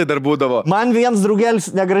žurnalai dar būdavo. Man vienas draugelis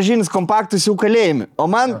negražinis kompaktus jau kalėjimi.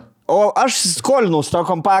 O aš skolinau tą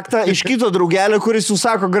kompaktą iš kito draugelio, kuris jau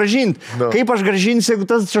sako gražinti. Kaip aš gražinsiu, jeigu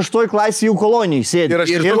tas 6 klasė jau kolonijai sėdi.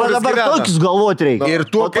 Ir dabar tokius galvoti reikia. Ir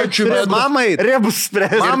tuo pačiu metu... Mamai. Rebus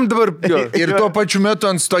spręs. Mam dabar... Ir tuo pačiu metu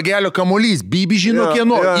ant stogelio kamuolys. Bibi žino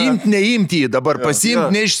kieno. Imt, neimti jį dabar. Pasiimt,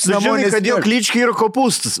 neišsinamonės. Žinai, kad jo kličkai yra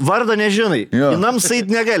kopūstas. Vardą nežinai. Įnam sait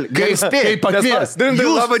negali. Gal spėj. Kaip pakvies.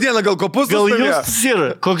 Labą dieną, gal kopūstas? Gal jūs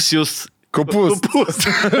yra. Koks jūs... Kopūstas.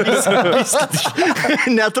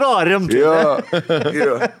 Neatrodo rimtai.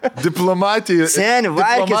 Jo.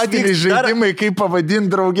 Diplomatiniai žaidimai, kaip pavadinti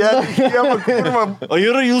draugelį. O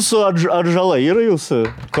yra jūsų atžala, yra jūsų?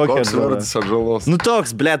 Koks vardas atžalos?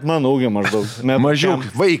 Toks, mano ūgio maždaug. Mažiuk,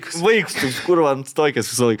 vaiks. Vaiks, kur ant tokias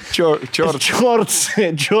visą laiką. Čiorts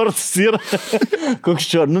yra. Koks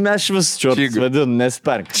čiorts? Mes vis čiorts vadinu,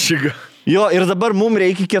 nesperk. Čiga. Jo, ir dabar mums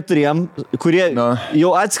reikia 4, kurie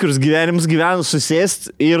jau atskirus gyvenimus gyvena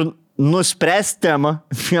susėsti ir nuspręsti temą,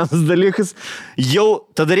 vienas dalykas. Jau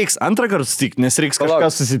tada reiks antrą kartą sutikti, nes reiks kažką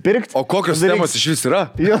susipirkti. O kokios temos iš vis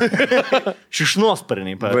yra?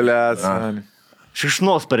 Šikšnosparniai, pavyzdžiui.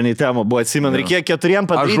 Šikšnosparniai tema buvo, atsimenu, reikėjo 4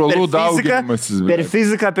 padaryti per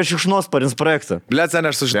fiziką apie šikšnosparnius projektą. Seni,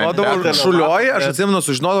 aš sužinodavau, aš atsimenu,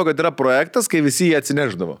 sužinodavau, kad yra projektas, kai visi jį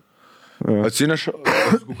atsineždavo. Atsineša,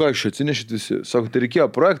 ką iš atsinešit visi? Sako, tai reikėjo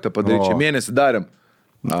projektą padaryti, čia mėnesį darėm.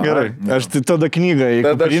 Gerai, aš tai tada knygą į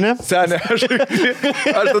kuprinę. Seni, aš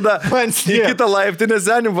tada į kitą laiptinę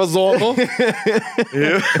senių vazonų.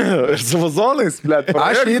 Ir su vazonais,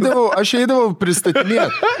 Aš eidavau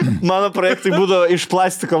pristatinėti. Mano projektai būdavo iš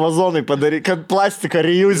plastiko vazonai padaryti, kad plastiką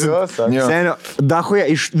reusint. Senio, dahoje,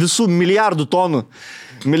 iš visų milijardų tonų,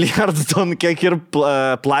 kiek ir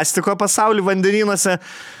plastiko pasaulį vandenynuose.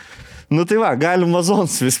 Tai va, galim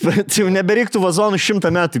vazonus vis, jau nebereiktų vazonų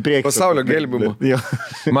 100 metų į priekį. Pasaulio gelbimo.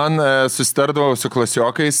 Man susitardavau su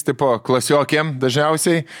klasiokais, klasiokėm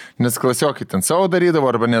dažniausiai, nes klasiokai ten savo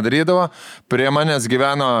darydavo arba nedarydavo. Prie manęs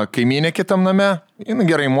gyveno kaimynė kitam name,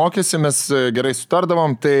 gerai mokėsi, mes gerai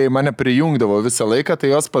sutardavom, tai mane prijungdavo visą laiką,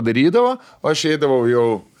 tai jos padarydavo, o aš eidavau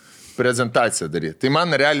jau prezentaciją daryti. Tai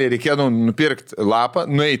man realiai reikėdavo nupirkti lapą,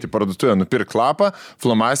 nueiti į parduotuvę, nupirkti lapą,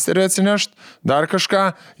 flomasterį atsinešti, dar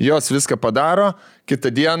kažką, jos viską padaro, kitą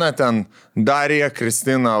dieną ten Darija,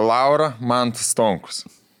 Kristina, Laura, Mantas Tonkus.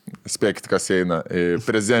 Spėkit, kas eina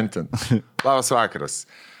prezentin. Labas vakaras.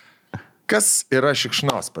 Kas yra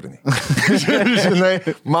šikšnosparniai?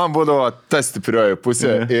 Žinai, man būdavo ta stiprioji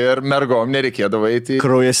pusė ir mergom nereikėdavo eiti.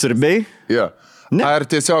 Kraujasiurbiai? Jo. Ar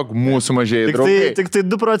tiesiog mūsų mažieji draugai? Tik tai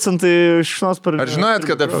 2% šikšnosparnių. Ar žinojat,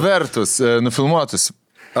 kad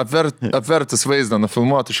apvertus vaizdą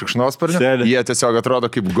nufilmuotų šikšnosparnių, jie tiesiog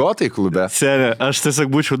atrodo kaip gotai klube? Seni, aš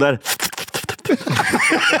tiesiog būčiau dar...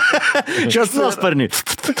 Šikšnosparniai.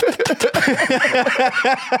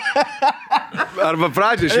 Arba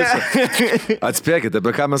pradžiai šis. Atspėkite,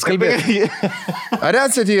 apie ką mes kalbėjome. Ar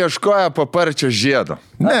esate ieškoję paparčio žiedo?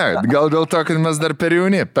 Ne, gal dėl to, kad mes dar per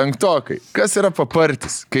jauni, 5-okai. Kas yra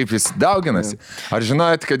papartis? Kaip jis dauginasi? Ar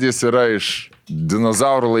žinojat, kad jis yra iš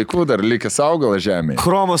dinozaurų laikų dar likęs augalas žemėje?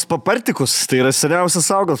 Chromos papartikus, tai yra seniausias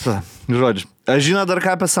augalas. Žodžiu. Aš žinau dar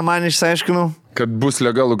ką apie samanį išsiaiškinau. Kad bus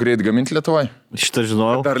legalų greit gaminti Lietuvoje? Šitą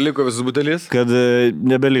žinojau. Dar liko visus butelis? Kad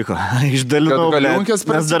nebeliko. Išdalinau, nes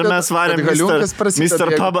dar mes varėm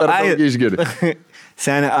Mr. Pubą.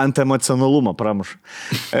 Seniai, ant emocionalumo pramuš.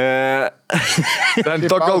 Ten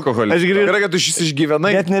tokio alkoholio. Aš grįžtu. Gerai, kad tu šis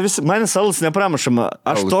išgyvenai. Bet ne visi, manis alus nepramušama.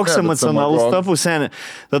 Aš toks emocionalus tapu, seniai.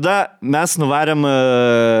 Tada mes nuvarėm,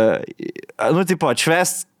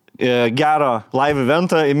 atšvest gero live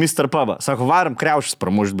eventą į Mr. Pubą. Sako, varam kriaušis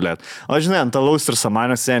pramušt, blėt. O žinai, ant alaus ir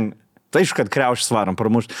samanės seniai. Tai iš kad kriaušis varam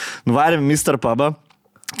pramušt. Nuvarėm Mr. Pubą.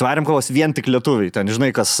 Tvarėm kovos vien tik lietuviai. Ten,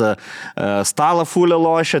 žinai, kas stalą fulę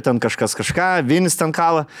lošia, ten kažkas kažką, vinis ten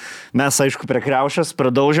kalą. Mes, aišku, prie kriaušės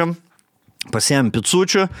pradaužiam, pasiėm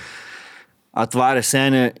picučių, atvarė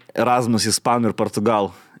senį Erasmus ispanų ir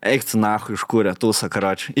portugalų. Eikti nahu iškūrė, tūsą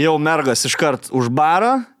karačią. Jau mergas iškart už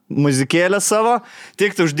barą, muzikėlę savo,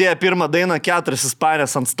 tik tai uždėjo pirmą dainą 4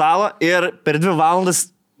 ispanės ant stalo ir per 2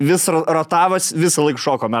 valandas vis rotavas, visą laiką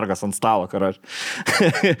šoko mergas ant stalo, karač.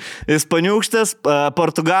 Ispaniūkštės,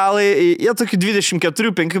 portugalai, jie tokių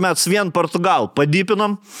 24-5 metus vien portugalų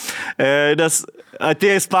padypinom, nes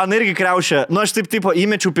atėjo ispanai irgi kriaušė. Nu, aš taip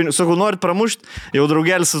įmečiau, sakau, norit pramušti, jau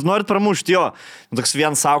draugelis, norit pramušti, jo. Toks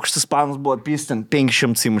vienas aukštas ispanas buvo pystin,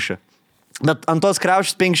 500 įmušė. Bet ant tos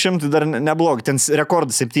kriaušės 500 dar neblogai, ten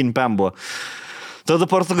rekordas 7 PM buvo. Tada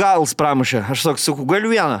portugalas pramušė, aš toks, sakau, galiu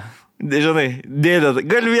vieną. Žinai, dėdė,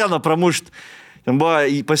 gal vieną pramušti. Ten buvo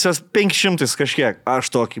pas jos 500 kažkiek. Aš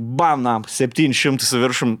tokį, bam, 700 su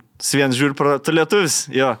viršum. Svien žiūri, tu lietuvis?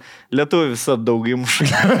 Jo, lietuvis visą daug įmuša.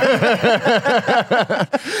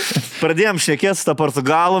 Pradėjom šnekėti su tą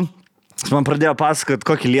portugalų. Man pradėjo pasakot,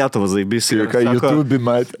 kokį Lietuvą zaibisi. Ką YouTube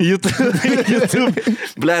matė. YouTube.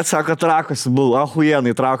 Blet, sako, trakosi buvau,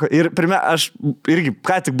 ahujenai trako. Ir pirmia, aš irgi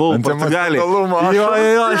ką tik buvau Portugalijai. Jo,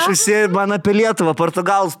 aš visieji, man apie Lietuvą,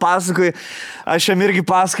 Portugalus pasakoj. Aš jam irgi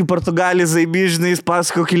pasakoj Portugalijai zaibižinai, jis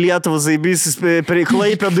pasakoj, kokį Lietuvą zaibisis, prie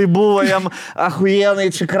Klaipėdai buvo jam,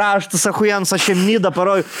 ahujenai, čia kraštas, ahujenas, aš jam Nidą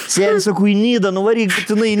paroju. Sėdė, sakau, į Nidą, nuvaryk,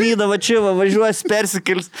 būtinai į Nidą, va čia, va, važiuosi,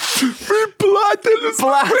 persikels. Platelis.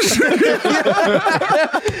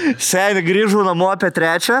 Seniai, grįžau namo apie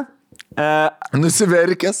 3.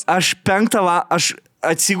 Nusiverkęs. Aš 5 aš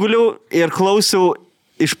atsiguliau ir klausiau,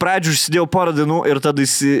 iš pradžių užsidėjau porą dienų ir tada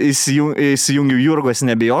įsijungiau Jurgos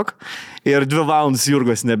nebijok. Ir 2 valandas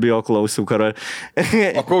Jurgos nebijok klausiau, karai.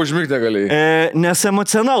 O ko užmigti galėjai? Nes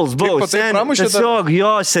emocionalus buvau. Tiesiog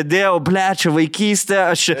jo, sėdėjau, blečia, vaikystė,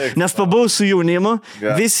 nes pabuvau su jaunimu,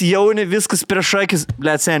 visi jauni, viskas prieš akis,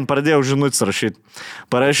 blečia, sen, pradėjau žinutis rašyti.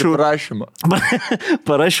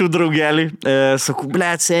 Parašiau draugelį, sakau,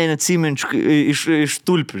 blečia, sen, atsiminčiu iš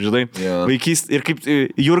tulpių, žinai, vaikystė. Ir kaip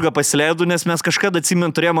Jurga pasileido, nes mes kažkada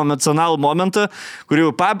atsimin turėjom emocionalų momentą,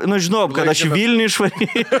 kurį, žinau, kad aš į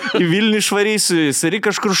Vilnių išvarysiu, jisai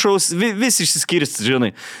kažkur šaus, visi išsiskirsti, žinai.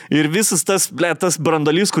 Ir visas tas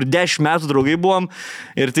brandolys, kur 10 metų draugai buvom,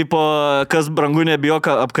 ir tipo, kas brangu nebijo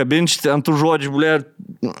apkabinti ant tų žodžių,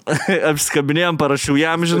 apskabinėjom, parašiau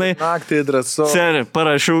jam, žinai. Naktį drąsu. Seniai,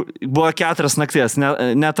 parašiau, buvo 4 nakties,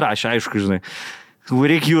 netrašė, aišku, žinai.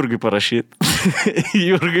 Reikia Jurgai parašyti.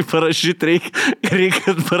 Jurgai parašyti,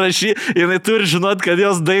 reikia parašyti. Jinai turi žinot, kad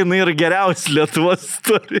jos daina yra geriausia Lietuvos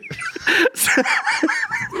istorija.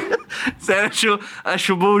 Seniai, aš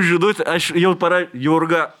jau buvau žinutė, aš jau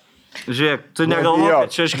Jurga, žiūrėk, tu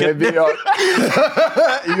negalvok, čia aš nebijok.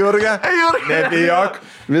 Jurga, nebijok.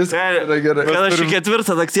 Viskas yra gerai. Kad aš į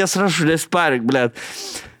 4 nakties rašau, nesparik, blėt.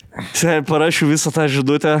 Seniai, parašiau visą tą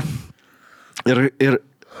žinutę ir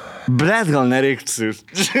blet, gal nereiktų.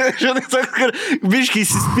 Žinai, toks, kur biškiai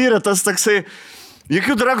įsispyrė tas toksai,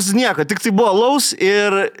 jokių dragus nieko, tik tai buvo laus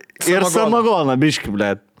ir samagona, biški,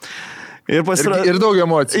 blet. Ir daug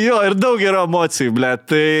emocijų. Jo, ir daug yra emocijų, blet.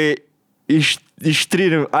 Tai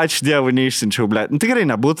ištryniau, ačiū Dievui, neišsinčiau, blet. Tikrai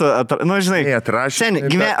nebūtų, žinai, seniai,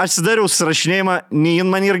 aš atsidariau susirašinėjimą,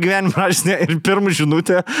 man yra gyvenimą rašinė ir pirmą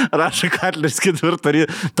žinutę rašo Katleris 4,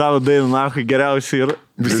 tavo daina, nahui, geriausiai ir...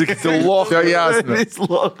 Visi kiti loko, jasna. Visi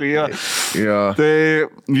loko, jo. Tai,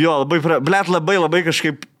 jo, labai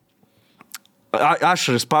kažkaip...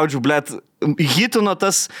 Aš spaudžiu, blet, hitino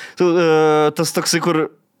tas toksai, kur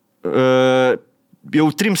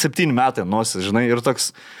jau 3-7 metai nosis, žinai, ir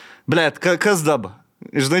toks... Blet, kas dabar?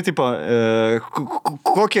 Žinai, tipo,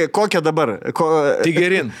 kokie dabar? Tik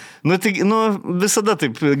gerin. Visada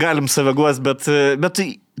taip galim save guos, bet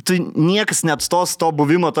tai niekas neatstos to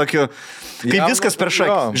buvimo tokio, kaip viskas per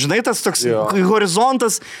šakį. Žinai, tas toks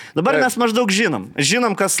horizontas, dabar mes maždaug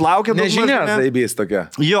žinom, kas laukia. Nežinia, zaibys tokia.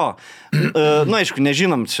 Jo, aišku,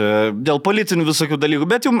 nežinom čia dėl politinių visokių dalykų,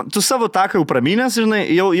 bet jau tu savo taką jau praminęs, žinai,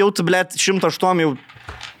 jau tu, blet, 108 jau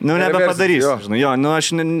Nebepadarysiu, žinai,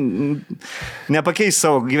 aš nepakeisiu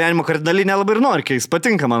savo gyvenimo kardinaliai, nelabai ir noriu keis,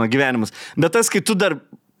 patinka mano gyvenimas, bet tas, kai tu dar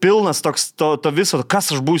pilnas toks to viso, kas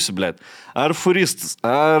aš būsiu, blėt. Ar furistas,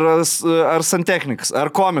 ar santechnikas, ar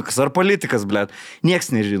komikas, ar politikas, blėt. Nieks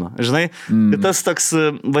nežino, žinai. Ir tas toks,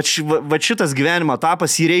 va šitas gyvenimo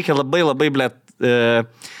etapas, jį reikia labai, blėt.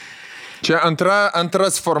 Čia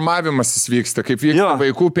antras formavimasis vyksta, kaip vyksta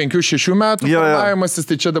vaikų 5-6 metų formavimasis,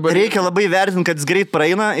 tai čia dabar... Reikia labai vertinti, kad jis greit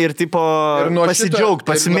praeina ir tipo pasidžiaugti,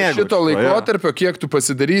 pasimėgauti. Ir nuo šito laikotarpio, kiek tu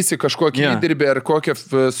pasidarysi kažkokį įdirbį ar kokią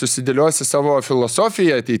susidėliosi savo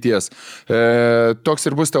filosofiją ateities, toks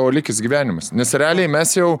ir bus tavo likis gyvenimas. Nes realiai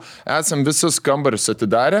mes jau esam visus kambarius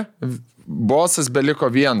atidarę, bosas beliko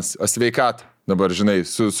vienas, sveikatą, dabar žinai,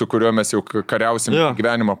 su kuriuo mes jau kariausim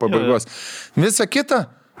gyvenimo pabaigos. Visa kita...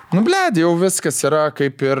 Blėd, jau viskas yra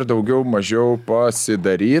kaip ir daugiau mažiau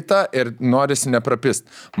pasidaryta ir norisi neprapist.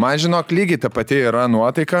 Man žinok, lygiai ta pati yra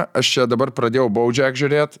nuotaika, aš čia dabar pradėjau Bojack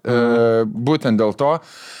žiūrėti, būtent dėl to.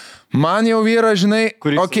 Man jau yra, žinai,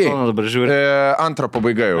 dabar žiūri? Antra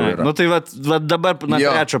pabaiga jau yra. Nu tai va dabar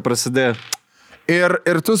trečio prasidėjo.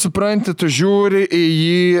 Ir tu supranti, tu žiūri į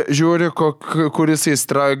jį, žiūri, kuris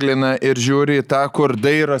įstraglina ir žiūri į tą, kur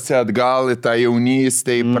dairosi atgal, į tą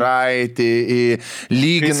jaunystę, į praeitį, į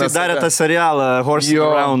lyginas. Jis darė tą serialą Horse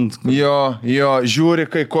Around. Jo, žiūri,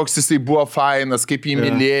 koks jisai buvo fainas, kaip jį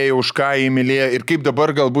mylėjo, už ką jį mylėjo ir kaip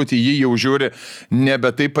dabar galbūt į jį jau žiūri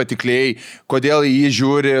nebe taip patikliai, kodėl į jį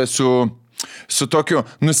žiūri su tokiu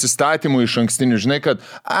nusistatymu iš ankstiniu, žinai, kad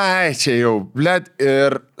čia jau, blėt,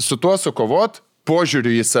 ir su tuo sukovot, požiūriu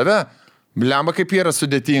į save, blemba kaip yra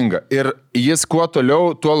sudėtinga. Ir jis kuo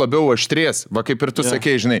toliau, tuo labiau aštrės. Va kaip ir tu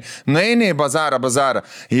sakei, žinai, nainiai bazarą.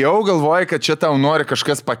 Jau galvoji, kad čia tau nori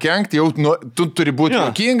kažkas pakenkti, jau tu turi būti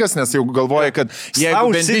juokingas, nes jau galvoji, kad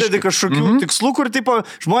jeigu užsidedi kažkokių tikslų, kur tipo,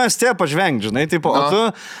 žmonės tie pažvengt, žinai, tipo, o tu,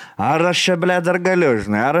 ar aš čia, blėt, dar galiu,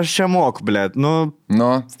 žinai, ar aš čia moku, blėt,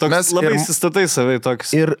 toks labai įsistatai savai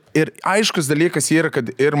toks. Ir aiškus dalykas yra,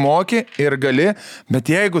 kad ir moki, ir gali,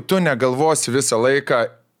 bet jeigu tu negalvosi visą laiką,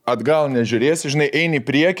 atgal nežiūrėsi, žinai, eini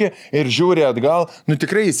prieki ir žiūri atgal,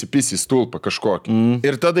 tikrai įsipisi stulpą kažkokį.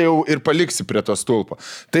 Ir tada jau ir paliksi prie to stulpo.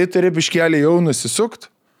 Tai turi biškelį jau nusisukt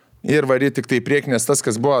ir varyti tik tai prieki, nes tas,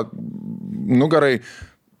 kas buvo nugarai,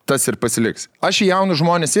 tas ir pasiliks. Aš į jaunus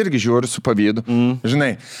žmonės irgi žiūriu su pavydu.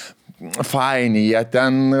 Žinai, faini, jie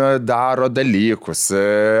ten daro dalykus.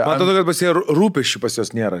 Man atrodo, kad pas jie rūpesčių pas jos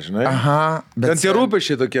nėra, žinai. Bet ten tie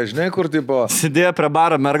rūpesčiai tokie, žinai, kur tipo... Sėdėjo prie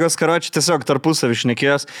baro mergos, karočiui, tiesiog tarpusavį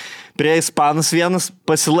šnekėjos. Prie ispanas vienas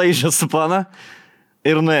pasilaižė su pana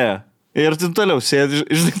ir nuėjo. Ir tu toliau sėdi,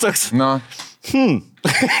 žinai, toks...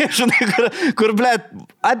 Žinai, kur blėt,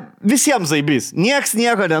 visiems zaibys. Nieks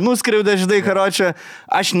nieko nenuskriaudė, žinai, karočią.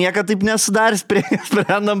 Aš niekad taip nesudaręs prie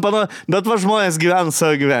pano, bet va žmonės gyvena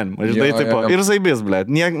savo gyvenimą, žinai, taip. Ir zaibys,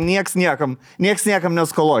 blėt. Nieks niekam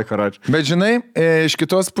neskoloj, karočią. Bet žinai, iš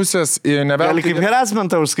kitos pusės neveltui... Gali kaip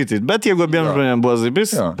harassmentą užskaityti, bet jeigu abiem žmonėm buvo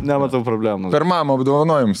zaibys, nematau problemų. Per mamą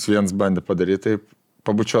apdovanojimus vienas bandė padaryti, taip.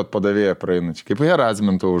 Pabučiuot padavėją praeinančiai. Kaip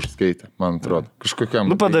harassmentą užskaitė, man atrodo. Kažkokiam.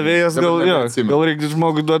 Padavėjas gal reikia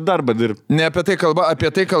žmogui duoti darbą dirbti. Ne apie tai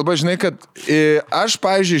kalba, žinai, kad aš,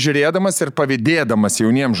 pavyzdžiui, žiūrėdamas ir pavydėdamas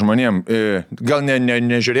jauniems žmonėm, gal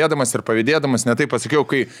nežiūrėdamas ir pavydėdamas, ne taip pasakiau,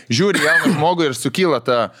 kai žiūri jauną žmogų ir sukyla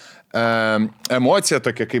ta emocija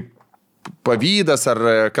tokia kaip pavydas ar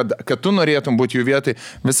kad tu norėtum būti jų vietai,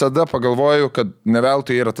 visada pagalvoju, kad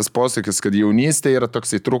neveltui yra tas posakis, kad jaunystė yra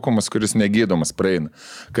toksai trūkumas, kuris negydomas praeina.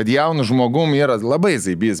 Kad jaunų žmogum yra labai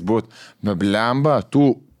zaibys būti, bet blemba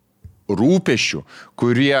tų rūpesčių,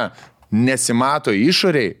 kurie nesimato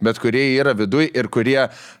išoriai, bet kurie yra viduj ir kurie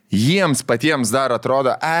jiems patiems dar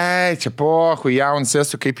atrodo, čia pohu, jaunas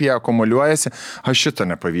esu, kaip jie akumuliuojasi, aš šito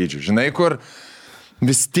nepavydžiu. Žinai, kur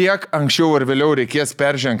vis tiek anksčiau ar vėliau reikės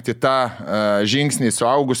peržengti tą žingsnį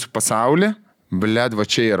suaugusių pasaulį, blėd, va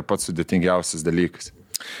čia yra pats sudėtingiausias dalykas.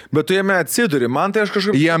 Bet tu jame atsiduri, man tai aš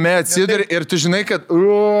kažkaip... Jame atsiduri ir tu žinai, kad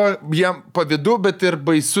jam pavydu, bet ir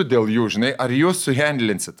baisu dėl jų, žinai, ar jūs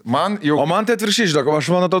suhandlinsit. O man tai atviršiai, žinok,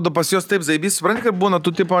 aš man atrodo pas jos taip zaibys, supranti, kad būna,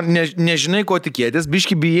 tu tipo nežinai, ko tikėtis,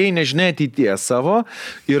 biški bijai, nežinai ateities savo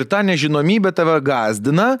ir ta nežinomybė tave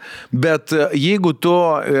gazdina, bet jeigu tu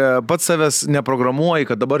pats savęs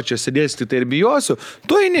neprogramuoji, kad dabar čia sėdėsi tai ir bijosiu,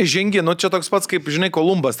 tu eini žengi, čia toks pats kaip, žinai,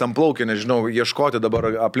 Kolumbas ten plaukė, nežinau, ieškoti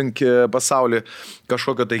dabar aplink pasaulį kažkokio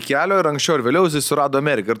tai kelio ir anksčiau ir vėliau jis surado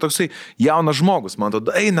Ameriką. Ir toksai jaunas žmogus, man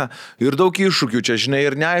atrodo, eina ir daug iššūkių čia, žinai,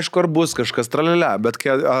 ir neaišku, ar bus kažkas tralelė, bet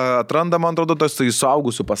kai atranda, man atrodo, tos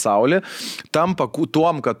suaugusių pasaulį, tampa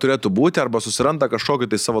tuom, kad turėtų būti, arba susiranda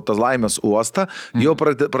kažkokį tai savo tas laimės uostą, jau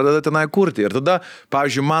pradeda tenai kurti. Ir tada,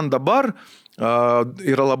 pavyzdžiui, man dabar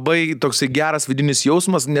yra labai toksai geras vidinis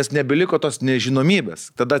jausmas, nes nebeliko tos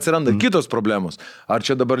nežinomybės. Tada atsiranda kitos problemos. Ar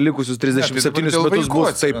čia dabar likusius 37 metus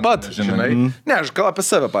bus taip pat, žinai? Ne, aš apie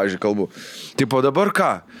save, pavyzdžiui, kalbu. Tipo, dabar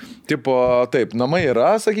ką? Tipo, taip, namai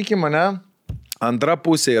yra, sakykime, ne? Antra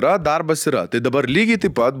pusė yra, darbas yra. Tai dabar lygiai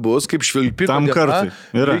taip pat bus, kaip švilpiko tam kartui.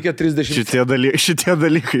 Reikia 30. Šitie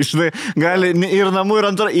dalykai, žinai, gali ir namų, ir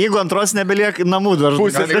jeigu antros nebelieka, namų dar.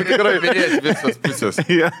 Gali tikrai vyrėti visas pusės.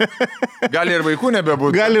 Gali ir vaikų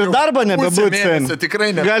nebebūti. Gali ir darbo nebebūti. Tikrai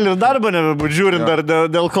ne. Gali ir darbo nebebūti, žiūrint dar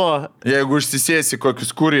dėl ko. Jeigu užsisėsi kokius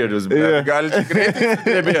kurjerius, gali tikrai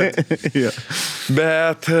nebėti.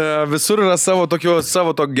 Bet visur yra savo to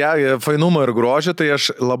fainumo ir grožio, tai aš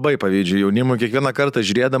labai pavydžiu jaunimui. Kiekvieną kartą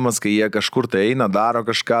žiūrėdamas, kai jie kažkur tai eina, daro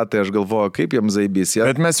kažką, tai aš galvoju, kaip jiems zaibys.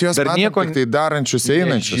 Bet mes juos dar nieko tik tai darančius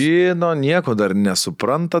einančius. Žino, nieko dar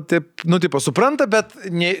nesupranta, taip, supranta, bet,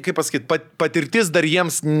 kaip pasakyti, patirtis dar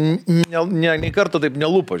jiems nei karto taip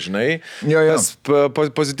nelūpo, žinai. Tas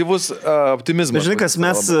pozityvus optimizmas. Žinai, kas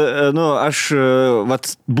mes, aš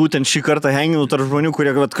būtent šį kartą henginu tarp žmonių,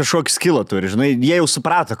 kurie kažkokį skilą turi, žinai, jie jau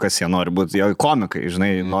suprato, kas jie nori būti, jie komikai,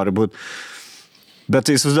 žinai, nori būti. Bet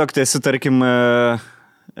tai įsivaizduok, tai esi, tarkim,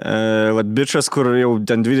 bičas, kur jau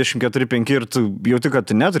ten 24-5 ir tu jauti, kad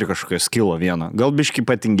tu neturi kažkokio skilo vieno. Gal biški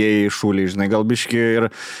patingėjai šūliai, žinai, gal biški ir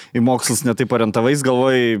į mokslus netaip orientavais,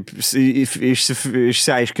 galvoji,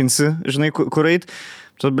 išsiaiškinsi, žinai, kur eit.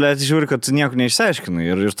 Tu, blėt, žiūri, kad tu nieko neišsiaiškinai.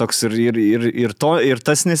 Ir toks, ir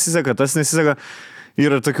tas nesiseka.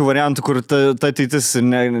 Yra tokių variantų, kur ta ateitis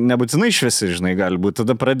nebūtinai šviesi, žinai, gali būti.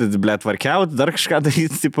 Tada pradedi, blėt, varkiauti, dar kažką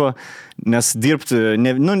daryti, tipo, nes dirbti,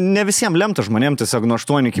 ne visiems lemta žmonėms tiesiog nuo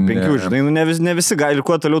 8 iki 5, žinai, ne visi gali,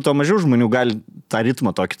 kuo toliau, to mažiau žmonių gali tą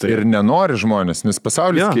ritmą tokį turėti. Ir nenori žmonės, nes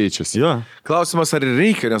pasaulis keičiasi. Jo. Klausimas, ar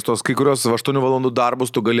reikia, nes tos kai kurios 8 valandų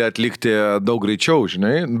darbus tu gali atlikti daug greičiau,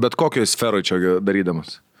 žinai, bet kokioje sferoje čia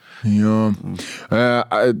darydamas. Jo.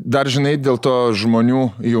 Dar, žinai, dėl to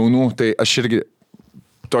žmonių jaunų, tai aš irgi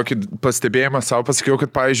tokį pastebėjimą savo pasakiau, kad,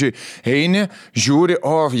 pavyzdžiui, eini, žiūri,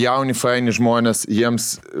 jauni, faini žmonės, jiems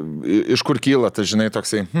iš kur kyla, tai, žinai,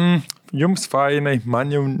 toksai, jums fainai, man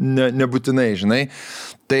jau nebūtinai, žinai.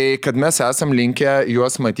 Tai, kad mes esam linkę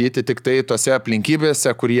juos matyti tik tai tose aplinkybėse,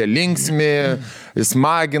 kur jie linksmi,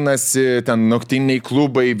 smaginasi, ten naktiniai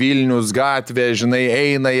klubai, Vilnius gatvė, žinai,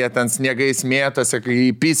 eina, jie ten sniegais mėtasi, kai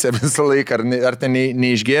įpysė visą laiką, ar ten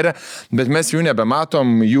neišgėrė, bet mes jų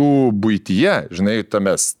nebematom jų buityje, žinai,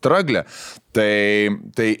 tame stragle.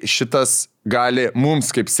 Tai šitas gali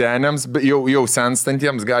mums kaip seniams, jau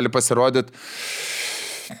senstantiems gali pasirodyti,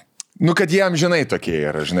 kad jie amžinai tokie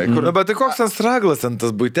yra, žinai. Bet tai koks ten straglas, ten tas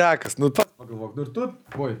buitekas, pats pagalvok, ir tu,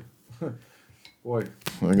 oi.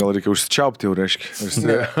 Gal reikia užsičiaupti jau, reiškia.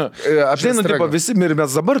 Žinai, tipo, visi ir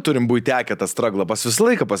mes dabar turim buitekę tą straglą, visą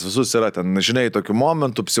laiką pas visus yra ten, žinai, tokių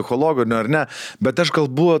momentų, psichologinių ar ne, bet aš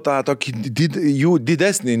kalbu tą tokį jų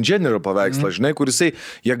didesnį inžinierių paveikslą, žinai, kur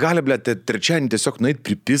jie gali, blėt, trečiąjį tiesiog nueit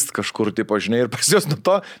pripist kažkur, tipo, žinai, ir pas juos nuo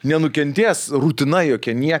to nenukentės rutina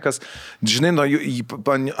jokia niekas, žinai,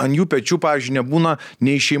 ant jų pečių, pavyzdžiui, nebūna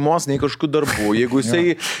nei šeimos, nei kažkokių darbų, jeigu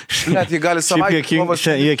blėt, jie gali savaitę.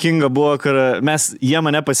 Juokinga buvo, kad jie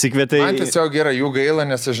mane pasikvietė. Man tiesiog yra jų gaila,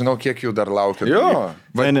 nes aš žinau, kiek jų dar laukia. Jo.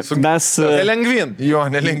 Nelengvin. Jo,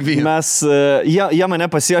 nelengvin. Jie mane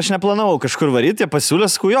aš neplanavau kažkur varyti, jie pasiūlė,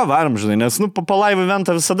 jo, varom, žinai, nes, po live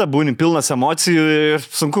eventą visada būni pilnas emocijų ir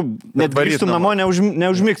sunku, net grįžtum namo,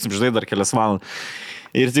 neužmigsim, žinai, dar kelias valandas.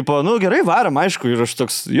 Ir tipo, gerai, varom, aišku, ir aš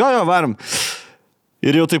toks, jo, varom.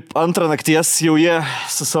 Ir jau taip antrą nakties jau jie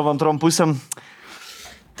su savo antrom pusėm.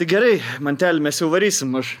 Tai gerai, mantelį, mes jau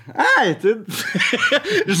varysim, tai...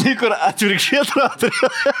 Žinai, kur atvirkščiai atrodo.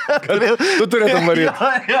 Tu turėtum varyti.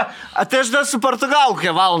 Tai aš dar su Portugalu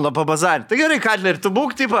kokią valandą pabazarį. Tai gerai, Katler, tu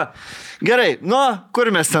būk, tipo. Gerai, kur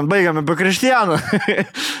mes ten baigame be Krištijanų.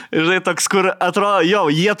 Žinai, toks, kur atrodo,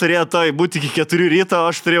 jie turėjo būti iki 4 ryto, o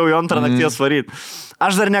aš turėjau jau antrą nakties varyti.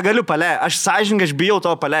 Aš dar negaliu paleisti, aš sąžininkai, aš bijau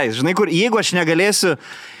to paleisti. Žinai, jeigu aš negalėsiu,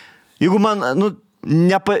 jeigu man,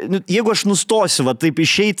 jeigu aš nustosiu, taip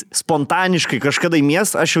išeit spontaniškai kažkada į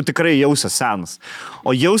miestą, aš jau tikrai jausiu senas.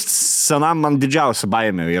 O jaust senam man didžiausia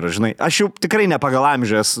baimė yra, žinai. Aš jau tikrai nepagal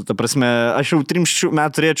amžius, ta prasme, aš jau 3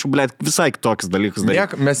 metų turėčiau, blėt, visai tokius dalykus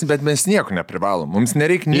daryti. Bet mes nieko neprivalom. Mums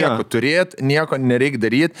nereikia nieko turėti, nieko nereikia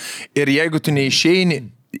daryti. Ir jeigu tu neišeini,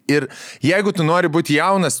 ir jeigu tu nori būti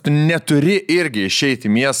jaunas, tu neturi irgi išeiti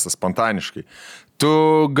į miestą spontaniškai. Tu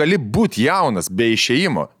gali būti jaunas be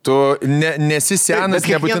išėjimo. tu nesi senas,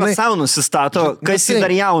 nebūtinai. Savo nusistato, kas jį dar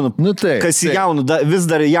jaunų, kas jį jaunų, vis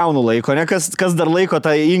dar jaunų laiko, ne, kas dar laiko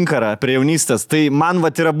tą inkarą prie jaunystės. Tai man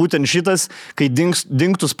yra būtent šitas, kai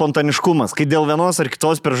dingtų spontaniškumas, kai dėl vienos ar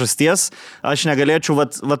kitos priežasties aš negalėčiau,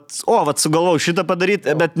 sugalvau šitą padaryti,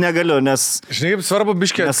 bet negaliu, nes... Žinai, kaip svarbu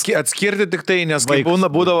biškai atskirti tik tai, nes kaip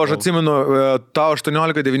būdavo, aš atsimenu, tau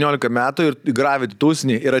 18-19 metų ir graviti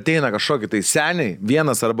tūsnį ir ateina kažkokį tai seniai,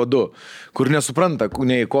 vienas arba du, kur nesupranta,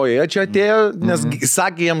 nei ko jie čia atėjo, nes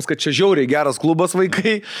sakė jiems, kad čia žiauriai geras klubas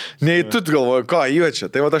vaikai, nei tu galvoji, ko jie čia.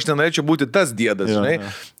 Tai aš nenorėčiau būti tas dėdas, žinai.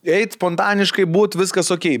 Eit spontaniškai, būt viskas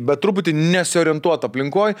okei, bet truputį nesiorientuot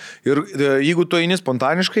aplinkoj ir jeigu tu eini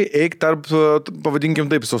spontaniškai, eik tarp, pavadinkim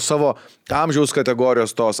taip, su savo amžiaus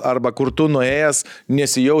kategorijos tos, arba kur tu nuėjęs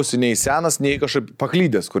nesijausi nei senas, nei kažkaip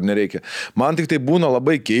paklydęs, kur nereikia. Man tik tai būna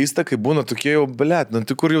labai keista, kai būna tokie jau, blet,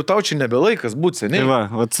 tai kur jau tau čia nebelaikas būt seniai.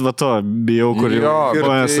 Va to bijau, kur jau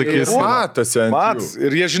sakys. Matas.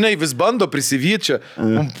 Ir jie, žinai, vis bando prisivyti čia.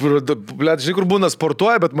 Blet, žinai, kur būna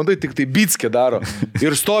sportuoja, bet matai, tik tai bitskė daro.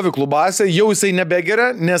 Ir stovi klubase, jau jisai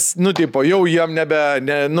nebegeria, nes, jau jam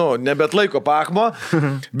nebeatlaiko pachmo,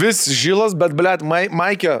 vis žilas, bet, blet,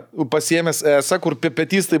 Maikė pasiėmęs esą, kur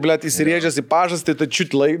petys, tai, blet, įsirėžęs į pažas, tai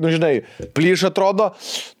čiut žinai, plyš atrodo,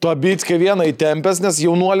 tu abitskė vieną įtempęs, nes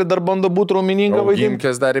jaunuolį dar bando būti raumeninga vaidinti.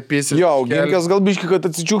 Gimkės dar įpysis. Jo, Gimkės gal biški, kad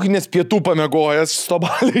atsičiūkinės pietų pamegojęs,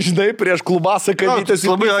 stobalį, žinai, prieš klubasą kavytės.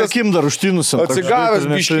 Labai akim dar užtinusiam. Atsigavęs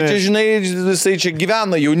biški, čia, žinai, jisai čia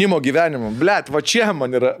gyvena jaunimo gyvenimą. Blet, va čia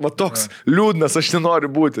man yra, va toks liūdnas, aš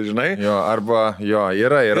nenoriu būti, žinai. Jo, arba, jo,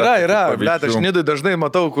 yra. Blet, aš Nidai dažnai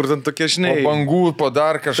matau, kur ten tokie, žinai. Po bangų, po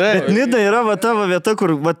dar kažką. Bet Nida yra va tavo vieta,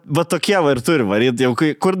 kur va tokie va ir turi varyti, jau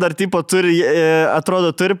kur dar tipo turi,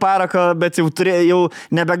 atrodo, turi paraką, bet jau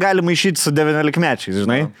nebegalima išyti su 19-mečiais,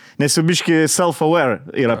 žinai, nes jau biški self-aware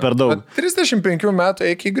yra per daug. 35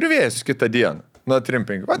 metų iki griuvėsius kitą dieną. Nuo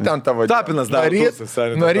 35. Va ten tavo... Tapinas dar. Norėt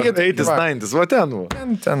 80-90, va ten.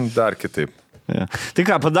 Ten dar kitaip. Ja. Tai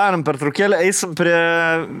ką, padarom pertraukėlę, eisim prie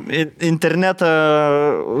internetą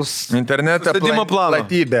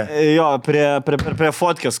platybę. Jo, prie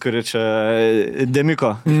fotkės, kuri čia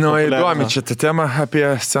Demiko. Įdomi čia ta tema apie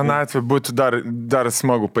senatvę būtų dar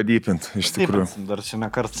smagu padypinti, iš tikrųjų. Dar čia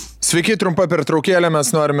nekart. Sveiki, trumpa pertraukėlė,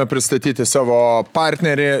 mes norime pristatyti savo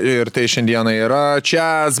partnerį ir tai šiandieną yra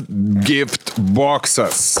Chaz Gift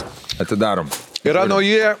Boxas. Atidarom. Yra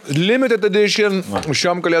nauji limited edition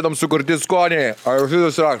šiom kalėdom sukurti skoniai.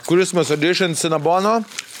 Šitas yra Christmas edition cinabono.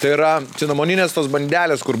 Tai yra cinamoninės tos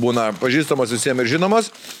bandelės, kur būna pažįstamos visiems ir žinomos.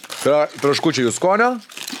 Tai yra traškučiai jų skonio.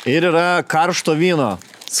 Ir yra karšto vyno.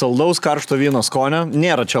 Saldaus karšto vyno skonio.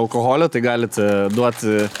 Nėra čia alkoholio, tai galite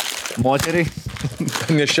duoti moteriai.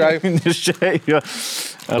 Neščiai, jo.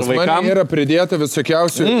 Ar vaikam? Yra pridėta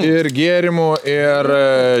visokiausių ir gėrimų, ir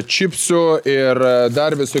čipsų, ir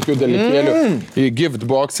dar visokių dalykėlių į gift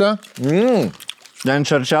boxą. Den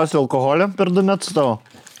čia arčiausiai alkoholio per 2 metus tavo.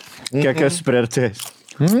 Kiek esi priartėjęs?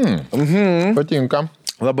 Patinka.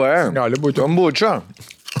 Labai. Gali būti. Kambučia.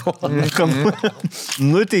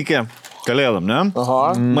 Nuteikė. Kalėdam, ne?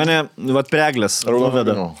 Aha. Mane, prie Eglės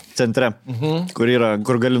nuveda centre,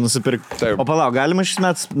 kur gali nusipirkti. Taip. O palauk, galima šis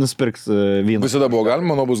metais nusipirkti vyną? Visada buvo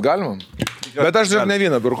galima, manau bus galima. Bet aš dar ne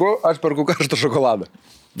vyną pirku, aš perku karštą šokoladą.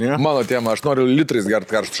 Ja. Mano tema, aš noriu litrais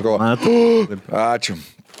gerti karštą šokoladą. Ačiū.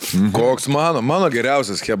 Koks mano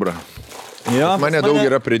geriausias hebra. Jo, mane daug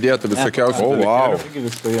yra pridėta visokiausių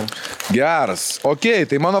dalykėlių. Geras. Ok,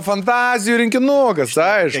 tai mano fantazijų rinkinukas,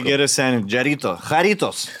 aišku. Geri seni,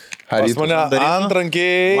 Haritos. Pas mane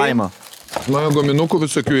antrankiai. Laima. Mano gominukų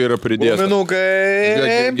visokių yra pridėta.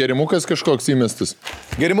 Gominukai. Gerimukas kažkoks įmestas.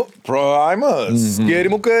 Primas.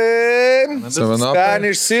 Gerimukai.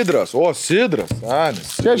 Spanish sidras. O, sidras.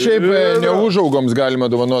 Čia šiaip neužaugoms galima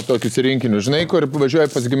dovanoti tokius rinkinius. Žinai, kur važiuoja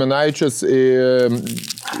pas giminaičius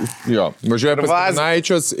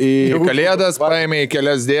į kalėdas, paėmė į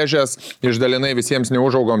kelias dėžes, išdalinai visiems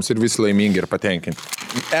neužaugoms ir visi laimingi ir patenkinti.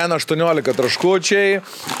 N18 traškučiai,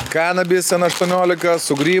 cannabis N18,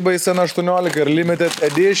 su grybais N18 ir limited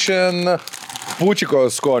edition pučiko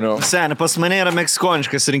skonio. Seni, pas mane yra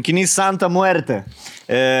meksikoniškas rinkinys Santa Muerte.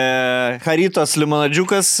 Haritos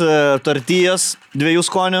limonadžiukas, tortillas 2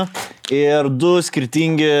 skonių ir 2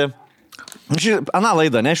 skirtingi... Ana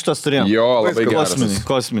laida, ne šitos turėjom? Jo, labai geras.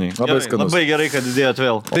 Kosminiai. Labai gerai, kad įdėjot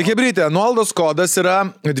vėl. Tai hebrytė, nuolaidos kodas yra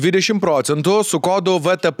 20%, su kodu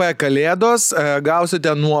VTP kalėdos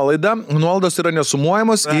gausite nuolaidą. Nuolaidos yra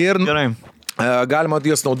nesumuojamos ir galima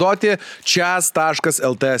jas naudoti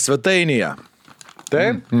chaz.lt svetainėje.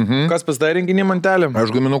 Taip? Kas pas tai rinkinį mantelį?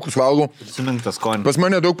 Aš guminukus valgau. Simintas skonį. Pas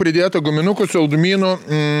mane daug pridėta guminukų, saldumynų,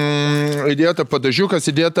 įdėta padažiukas,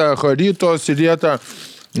 įdėta haritos, įdėta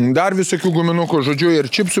dar visokių guminukų, žodžiu, ir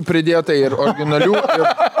čipsų pridėta, ir originalių.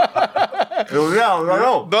 Vėl.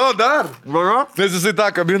 Dar. Nes jisai tą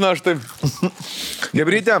kabiną, aš taip.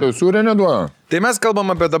 Gebrytė. Tai sūrė neduoja. Tai mes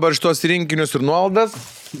kalbam apie dabar šitos rinkinius ir nuolaidas.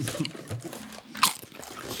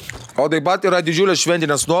 O taip pat yra didžiulės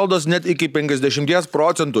šventinės nuolaidos, net iki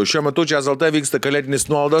 50%. Šiuo metu čia SLT vyksta kalėdinis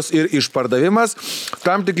nuolaidos ir išpardavimas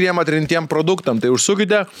tam tikriem atrintiem produktam. Tai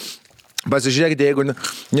užsukite, pasižiūrėkite, jeigu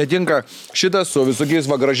netinka šitas su visokiais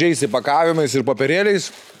gražiais įpakavimais ir papirėliais.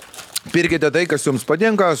 Pirkite tai, kas jums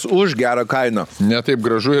patinka, už gerą kainą. Ne taip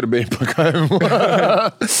gražu ir be įpakavimų.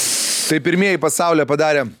 Tai pirmieji pasaulyje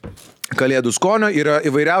padarė kalėdų skonio, yra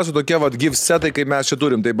įvairiausių tokie gift setai, kaip mes čia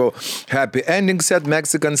turim. Tai buvo Happy Ending set,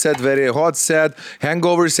 Mexican set, Very Hot set,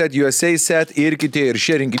 Hangover set, USA set ir kiti. Ir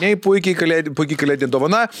šie rinkiniai puikiai kalėdinė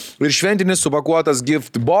dovana ir šventinis supakuotas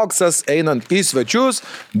gift boxas, einant į svečius,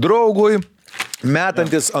 draugui,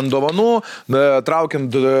 metantis ant dovanų,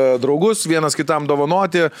 traukiant draugus, vienas kitam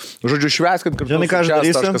dovanoti, žodžiu, švęskant kartu. Žinai, ką aš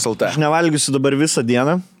darysiu? Aš nevalgysiu dabar visą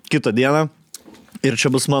dieną, kitą dieną ir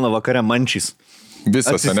čia bus mano vakare mančys.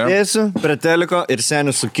 Visas, ne? Atsisėsiu prie teliko ir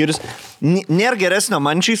senius sukirs. Nėra geresnio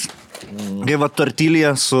mančys, kaip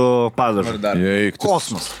tortilija su padažu.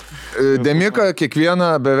 Kosmos. Demika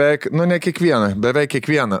kiekvieną beveik, ne kiekvieną, beveik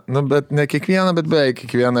kiekvieną, bet ne kiekvieną, bet beveik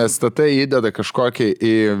kiekvieną STT įdeda kažkokį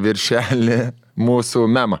į viršelį mūsų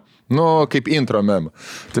memą. Kaip intro memą.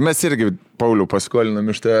 Tai mes irgi, Pauliau, paskolinam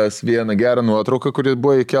iš tavęs vieną gerą nuotrauką, kuri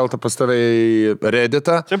buvo įkelta pas tave į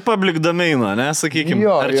Redditą. Čia public domain, ne, sakykim.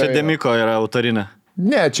 Ar čia Demiko yra autorinė?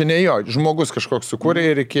 Ne, čia ne jo. Žmogus kažkoks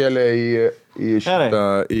sukūrė ir įkėlė į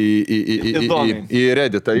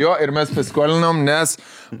Redditą. Jo, ir mes paskolinom, nes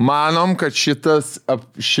manom, kad šita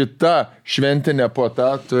šventinė puota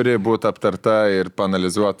turi būti aptarta ir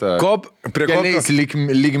panalizuota keliais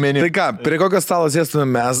lygmenimis. Tai ką, prie kokio stalo sėstume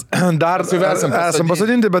mes? Dar esam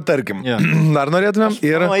pasodinti, bet tarkim. Dar norėtumėm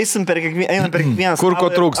ir... Einam per kiekvieną kur ko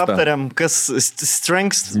trūksta. Aptariam, kas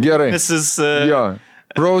strengths, gerai. Mrs. Jo.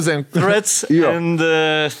 Pros and threats and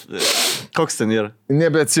koks ten yra?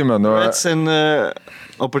 Nebeatsimenu. Threats and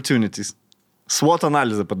opportunities. SWOT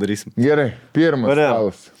analizę padarysim. Gerai, pirmas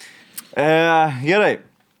stalas. Gerai.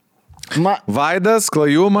 Vaidas,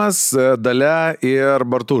 Klajumas, Dalia ir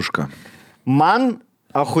Bartuška. Man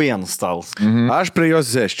ahujenus stalas. Aš prie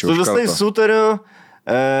jos sėsčiau. Su visais sutariu.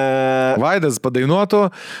 Vaidas padainuotų,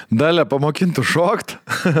 Dalia pamokintų šokt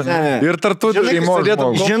ir tartu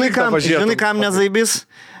žinai kam nezaibys?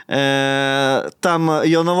 Tam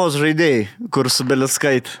Jonavos žaidėjai, kur su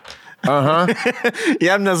Beliskait. Aha.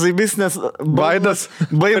 Jam nezaibys, nes Vaidas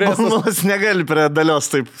Baibalnos negali prie Dalios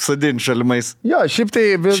taip sadinti šalimais. Jo, šiaip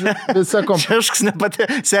tai visa Šešks nepatė,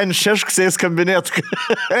 seniai Šešks eis skambinėti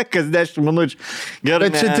kas 10 minučių. Gerai,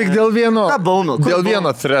 bet čia tik dėl vieno. Ką baunu? Dėl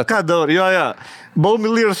vieno threat. Ką dabar? Jo.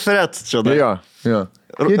 Baumil ir threat čia. Jo.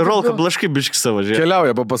 Rolka blaškai biški savo žiūrė.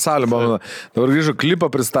 Keliauja po pasaulį, dabar grįžo klipą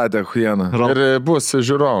pristatė Hujieną. Ir bus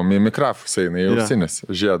žiūrovom, į mikrofus eina, į ausinės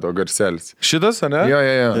žiedo garselis. Šitas, ne? Jo.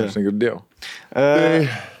 Aš negirdėjau.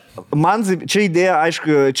 Man čia idėja,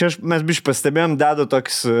 aišku, čia mes biškai pastebėjom, dedo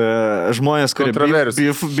toks žmonės, kurie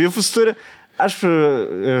bifus turi. Aš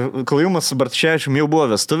Klajumas su Bartševičium jau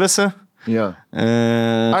buvo vestuvėse. Jo.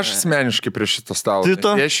 Aš asmeniškai prie šito stalo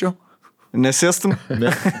sėšiu. Nesėstum? Ne.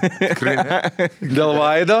 Tikrai ne. Dėl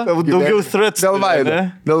Vaido? Daugiau threats. Dėl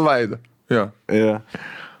Vaido. Jo.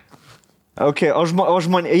 Okay, o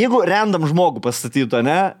jeigu random žmogų pastatytų,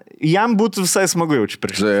 ne, jam būtų visai smagu jaučiu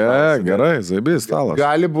prieš. Gerai, zaibys stalas.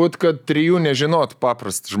 Gali būti, kad 3 nežinotų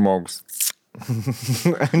paprastas žmogus.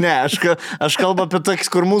 Ne, aš kalbu apie toks,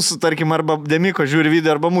 kur mūsų, tarkim, arba Demiko žiūri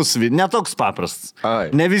video, arba mūsų video. Ne toks paprastas.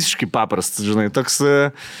 Ne visiškai paprastas, žinai, toks...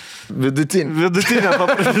 Vidutinė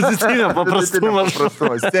paprastumas.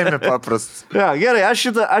 Semi paprastas. Ja, gerai,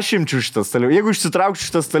 aš imčiau šitą staliuką. Jeigu išsitraukčiau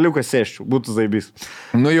šitą staliuką, sėščiau, būtų zaibys.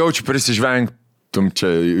 Jaučiu prisižvengtum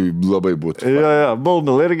čia labai būtų. Jo,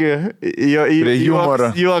 Baumil irgi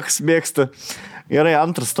juoks mėgsta. Gerai,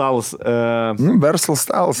 antras stalas. Verslo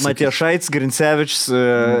stalas. Matijošaitis, Grincevičius,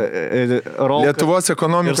 Lietuvos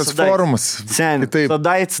ekonomikos forumas.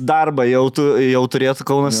 Sadaits darbą jau turėtų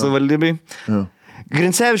Kaunas savivaldybei.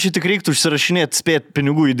 Grincevičiui tik reiktų užsirašinėti, spėti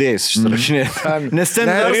pinigų idėjas užsirašinėti. Nes ten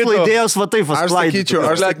verslo idėjos va taip pasklaidyti.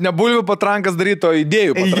 Aš ne bulvių patrankas daryto,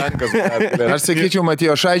 idėjų patrankas. Aš sakyčiau,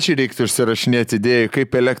 Matijošaičiui reiktų užsirašinėti idėjų,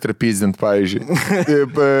 kaip elektrą pizdint, pavyzdžiui.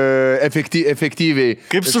 Efektyviai.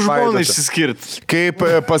 Kaip su žmona išsiskirti.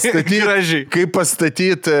 Kaip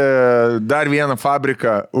pastatyti dar vieną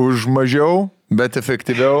fabriką už mažiau bet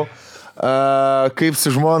efektyviau. Kaip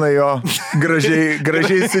su žmona jo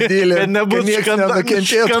gražiai sudėlė, kad nebūtų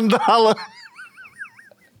skandalo.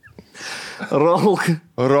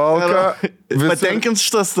 Rolka. Patenkins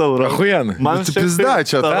šitas tau, Ahujen. Man tu pizda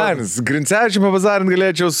čia tarnis. Grincevičių pabazarint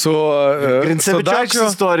galėčiau su Grincevičių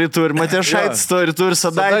istoriją turi, Matešait istoriją turi,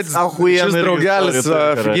 Sadaitis. Ahujen. Šis draugelis,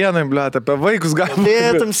 afigienai, blėt, apie vaikus galima.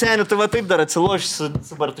 Tam seniu, tai va taip dar atsiloši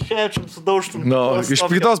su Bartuševičium, su Dauštum. Iš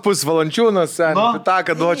kitos pusės Valančiūnas, seniu,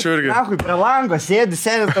 pitaką duočiau irgi. Ahui, prie lango sėdi,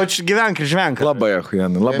 seniu, tau čia gyvenk ir žvenk. Labai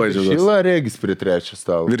ahujen, labai džiaugiuosi. Viršyla regis prie trečio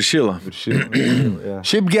stalo. Viršyla.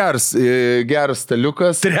 Šiaip geras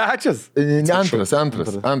staliukas. Trečias?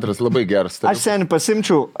 Antras labai geras. Aš seniai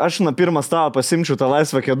pasimčiau, aš nuo pirmą stalą pasimčiau tą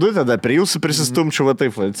laisvą kėdutę, tada prie jūsų prisistumčiau, va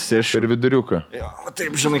taip, atsisėšiu. Per viduriuką. Jo,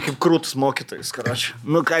 taip, žinai, kaip krūtus mokytojus, karočiui.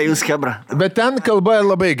 Nu ką jūs, hebra. Bet ten kalba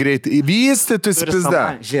labai greitai. Vystytus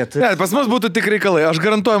pizda. Ne, pas mus būtų tik reikalai. Aš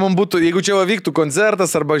garantuoju, man būtų, jeigu čia vyktų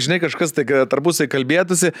koncertas arba, žinai, kažkas tai tarpusai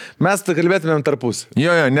kalbėtųsi, mes tai kalbėtumėm tarpusai.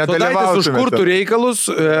 Jo, nedalyvautumėm. Užkurtų reikalus,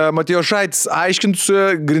 Matijošaitis aiškintųsi,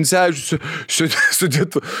 Grincevičius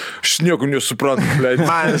sudėtų. Aš nieko nesuprantu, blėt.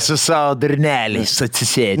 Man su savo durneliais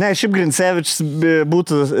atsisėdė. Ne, šiaip Grincevičius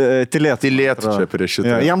būtų tylėtų. Tylėtų čia prie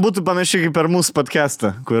šitą. Jam būtų panašiai kaip per mūsų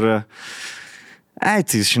podcastą, kur... Ai,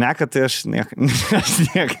 tai šneka, tai aš nieko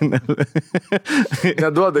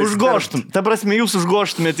neduoda. Užgoštum. Ta prasme, jūs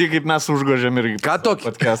užgoštumėte, kaip mes užgožėm irgi. Ką tokį?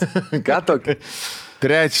 Podcastą. Ką tokį?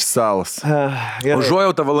 Trečias salas.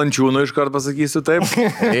 Užuojautą Valančiūnų iš karto pasakysiu taip.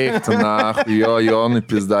 Eiktų, Jonui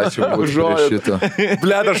pizdačiau būtų prie šito.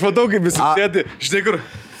 Blet, aš matau, kaip visi sėdi. Štai kur.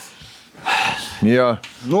 Jo.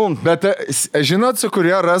 Bet žinot, su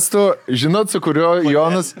kurio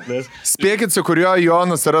Jonas, spėkit, su kurio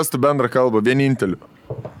Jonas rastų bendrą kalbą, vieninteliu.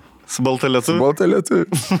 Su baltalietuviu? Su baltalietuviu.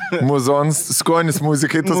 Muzons, skonis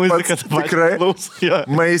muzikai tas pats. Tikrai.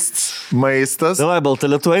 Maistas. Davai,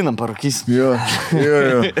 baltalietuviu einam, parūkys. Jo.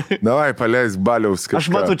 Davai, paleis baliaus kažką.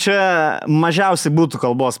 Aš matau, čia mažiausiai būtų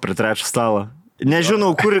kalbos prie trečio stalo.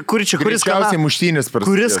 Nežinau, kuris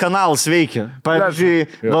kanalas veikia. Pavyzdžiui,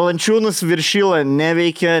 Valančiūnus Viršyla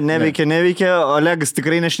neveikia, Olegas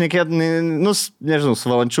tikrai nešnekėt, nežinau, su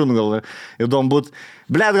Valančiūnu gal įdomu būt.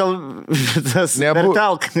 Blet, gal tas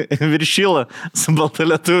Vertelk Viršyla su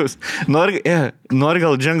baltalietuvis. Nori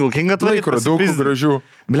gal Jungle King atvaryt? Daug gražių.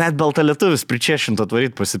 Blet, baltalietuvis pričiešint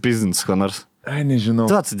atvaryt, pasipizdint su ko nors. Ai, nežinau.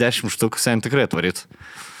 Duot 10 štukų, sen tikrai atvaryt.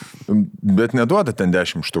 Bet neduoda ten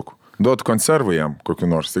 10 štukų. Duot konservų jam kokį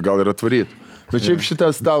nors, tai gal ir atvaryt. Bet šiaip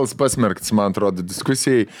šitas stalas pasmerktas, man atrodo,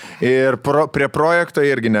 diskusijai. Ir prie projekto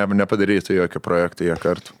irgi nepadarytų jokio projekto jie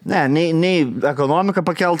kartu. Ne, nei ekonomiką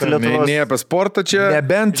pakeltų Lietuvos. Nei apie sportą čia.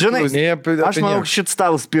 Nebent, žinai, aš manau, šit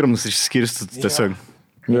stalas pirmas išskirstytų tiesiog.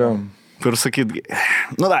 Jo. Kur sakyt,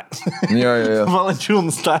 nu da. Jo.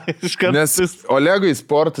 Valančiūnas tai iš karto. Nes Olegui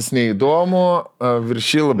sportas neįdomu,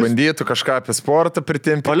 Viršyla bandytų kažką apie sportą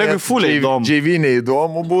pritempti. Olegui fuliai įdomu. JV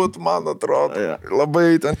neįdomu būtų, man atrodo.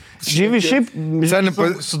 Labai ten. JV šiaip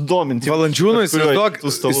sudominti. Valančiūnui,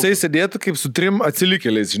 jisai sėdėtų kaip su 3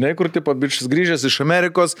 atsilikėliais, žinai, kur tipo bičas grįžęs iš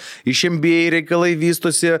Amerikos, iš MBA reikalai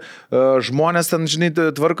vystosi, žmonės ten, žinai,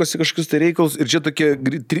 tvarkosi kažkokius tai reikalus ir čia tokie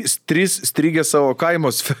 3 strigė savo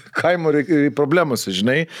kaimo problemose,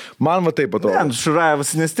 žinai. Man va taip atrodo. Ne, Šurajevas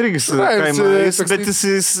nestrigis kaimą, bet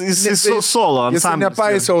jis solo ansamblis. Jis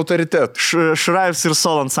nepaiso autoritetų. Šurajevas ir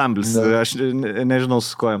solo ansamblis. Aš nežinau,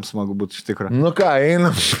 su ko jam smagu būti iš tikrųjų. Nu ką,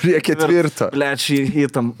 einam prie 4. Plečiai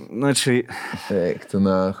įtam. Nu čia... Eiktų,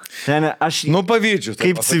 na. Aš... Nu pavydžiu.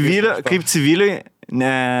 Kaip civiliai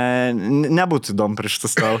nebūtų įdomu prieš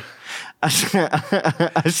tą stalą. Aš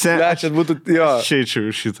būtų, jo.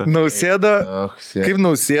 Šeičiau šitą. Nausėda, kaip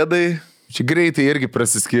Nausėdai. Čia greitai irgi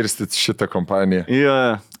prasiskirstyti šitą kompaniją. Jo,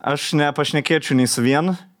 aš nepašnekėčiau nei su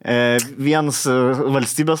vienu. Vienas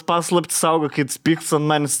valstybės paslapti saugo, kai spykts ant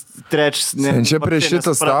manęs, trečias... Čia prie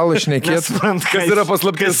šitą stalą šnekėtų... Kas yra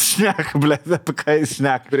paslaptis? Kas šneka, blėt, apie ką jis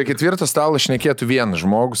šneka. Prie 4 stalą šnekėtų vienas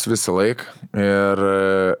žmogus visą laiką. Ir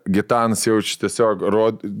Gitanas jaučia tiesiog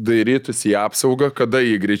dairytųsi į apsaugą, kada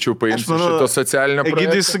jį greičiau paims šito socialinio projekto.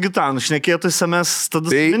 Egidijus su Gitanu šnekėtųsi, mes tada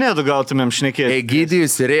minėtų gautumėm šnekėti.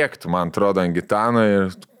 Egidijus rėktų, man atrodo, ant Gitano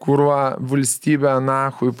ir... Kurva, valstybė,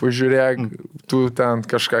 nahui, pažiūrėk, tu ten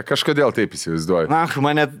kažkodėl taip įsivaizduoji. Nahui,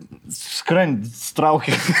 mane skrandis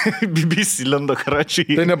traukė, BBC lendo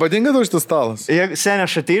karačiai. Tai nepatinka tau šitas stalas? Senė,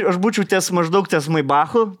 aš būčiau maždaug ties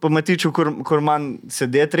Maibachu, pamatyčiau, kur man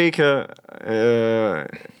sėdėti reikia,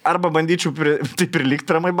 arba bandyčiau taip ir likti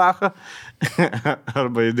prie Maibachą,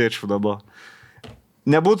 arba įdėčiau dabar.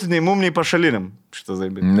 Nebūtų nei mum, nei pašaliniam šitas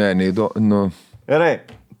daibė. Ne, neįdomu. Gerai,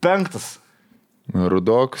 5.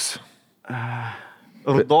 Rudoks.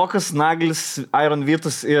 Rudokas, Naglis, Iron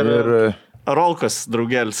Vytas ir Rolkas,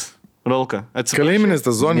 draugelis. Rolka, atsiprašau. Kalėjimis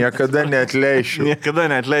tas zonė. Niekada neatleišiu. Niekada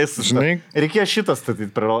neatleisiu. Žinai? Reikėjo šitą statyti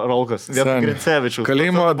prie Rolkas. Vietą Grincevičių.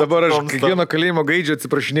 Kalėjimo, dabar aš kiekvieno kalėjimo gaidžio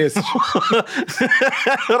atsiprašinėsiu.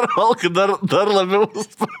 Rolka dar labiau.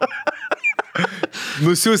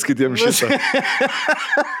 Nusiųskit jiem šitą.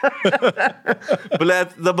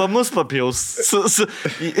 Blet, dabar mus papjaus.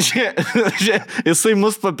 Jisai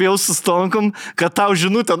mus papjaus su stonkom, kad tau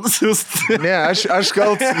žinutę nusiųst. Ne, aš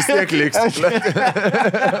kaltas vis tiek liksiu.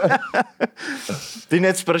 Tai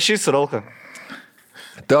neatsiprašysi, Rolka.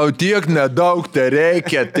 Tau tiek nedaug te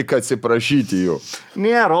reikia tik atsiprašyti jų.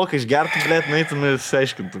 Ne, Rolka, išgertų, blet, naitum ir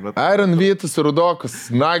išsiaiškintų. Iron Vytas,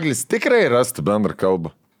 Rudokas, Naglis tikrai rastų bendrą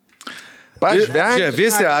kalbą. Čia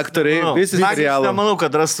visi aktoriai, visi serialai. Nemanau,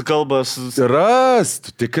 kad rastų kalbą.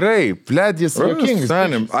 Rastų, tikrai. Blet, jis juokingas.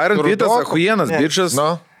 Iron Vytas, Ahujenas, bičas.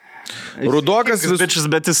 No. Rudokas bičas,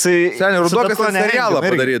 bet jisai... Seniai, Rudokas tą serialą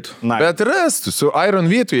padarytų. Bet rastų, su Iron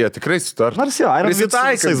Vytu jie tikrai sutartų. Nors jo, Iron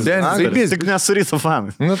Prisitaikas, Vytas. Tik nesu ryto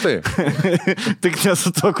fanai. Nu taip. Tik nesu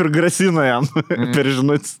to, kur grasino jam per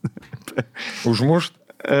žinutis. Užmušt.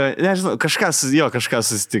 Nežinau, kažkas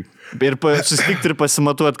susitik. Ir susitikti ir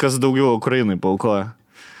pasimatuoti, kas daugiau Ukrainai paaukoja.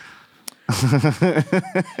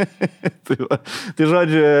 Tai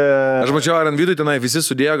žodžiu... Aš mačiau Iron Vytui tenai, visi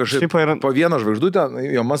sudėjo kažkaip po vieną žvaigždutę,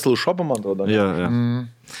 jo muscle shopą, man atrodo. Jo.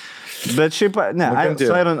 Bet šiaip, ne,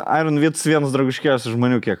 Iron Vytas vienas draugiškiausių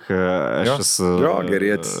žmonių, kiek aš esu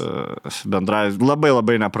gerėtis. Bendrai,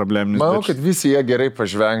 labai neprobleminis. Manau, kad visi jie gerai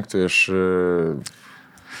pažvengtų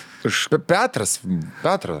iš Petras,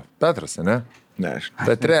 ne? Ne, aš.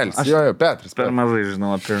 Petrelis, jo, Petras. Per mažai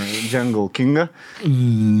žinau apie Jungle Kingą.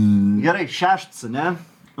 Gerai, šeštas, ne?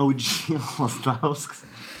 OG Lastauskas.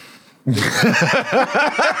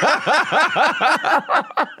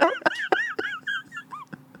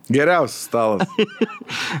 Geriausias stalas.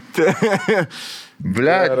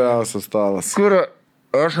 Geriausias stalas. Kur...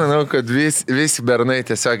 Aš manau, kad visi bernai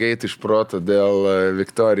tiesiog eitų iš proto dėl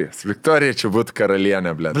Viktorijos. Viktorija čia būtų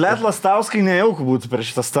karalienė, blet. Blet, Lastauskai nejauku būtų per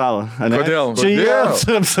šitą stalą. Kodėl? Čia jie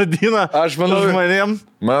apsadina žmonėm.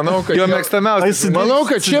 Manau, kad jo mėgstamiausias. Manau,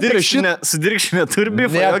 kad čia prieš šitą... Sudirkšinė turi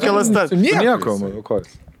bifą, jokia Lastauskas. Nieko, manau, ko.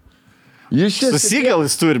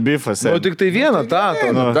 Susigalis turi bifas. Nu, tik tai vieną tą.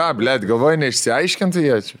 Da, blet, galvoju, neišsiaiškintų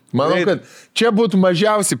jie čia. Manau, kad čia būtų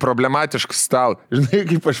mažiausiai problematiškas stalas. Žinai,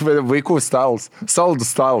 kaip aš vaikų stalas, saldų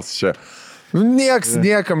stalas čia.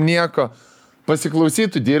 Niekam nieko.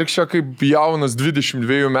 Pasiklausytų Dirkščio, kaip jaunas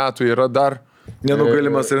 22 metų yra dar.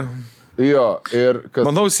 Nenugalimas ir... Jo, ir kas...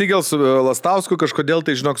 Manau, Sigel su Lastausku kažkodėl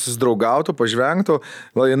tai, žinok, susidraugautų, pažvengtų.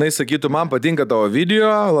 Jinai sakytų, man patinka tavo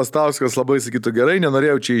video, Lastauskas labai sakytų gerai,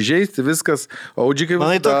 nenorėjau čia įžeisti, viskas. OG kaip...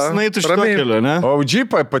 Manai, toks naitų šito kelio, ne? OG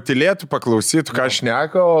patilėtų, paklausytų, ką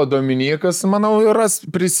šneka, o Dominikas, manau,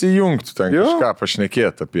 prisijungtų ten kažką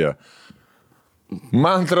pašnekėti apie...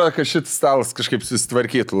 Man atrodo, kad šitas stalas kažkaip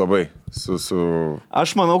susitvarkytų labai su...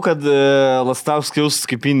 Aš manau, kad Lastauskas jaustų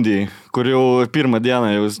kaip Indijai, kur jau pirmą dieną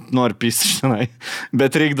jau nori pysti šiandien.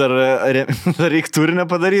 Bet reikia dar turinę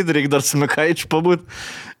padaryti, reikia dar su Mikaičiu pabūt.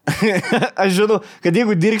 Aš žinau, kad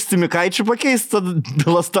jeigu dirksti Mikaičiu pakeist, tada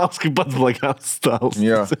Lastauskai pats blogiausias stalas.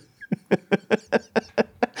 Jo.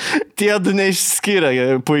 Tie du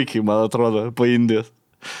neišskiria puikiai, man atrodo, po Indijos.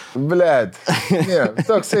 Blet, ne,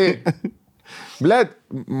 toksai... Blet,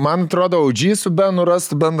 man atrodo, OG su Benu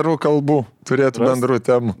rastų bendrų kalbų, turėtų bendrų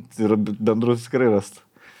temų. Ir bendrų tikrai rastų.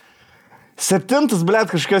 7, blet,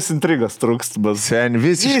 kažkokios intrigas trūkst. Sen,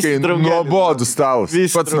 visiškai nuobodų stalas.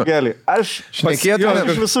 Visi draugeliai. Aš šnekėtume.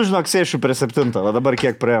 Aš visų žinok sėšiu prie 7, o dabar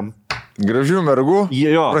kiek praėjom. Gražių mergų,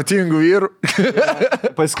 protingų vyrų.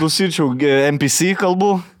 Pasiklausyčiau NPC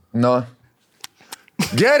kalbų. No.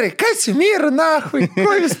 Gerai, kas įmyra, nahui?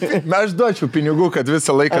 Aš duočiau pinigų, kad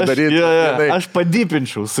visą laiką darytų. Aš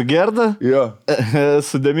padypinčiau su Gerda,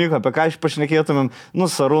 su Demiku, apie ką aš pašnekėtumėm. Nu,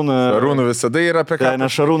 Sarūną. Sarūną visada yra apie ką. Ne,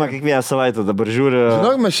 Šarūną kiekvieną savaitę dabar žiūri.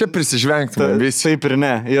 Žinok, mes čia prisižvengtumėm visi. Taip ir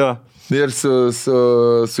ne, jo. Ir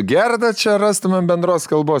su Gerda čia rastumėm bendros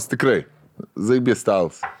kalbos, tikrai. Zaibės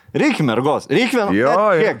stalas. Reikia mergos, reikia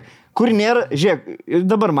vieną. Kur nėra, žiūrėk,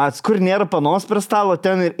 dabar mats, kur nėra panos prie stalo,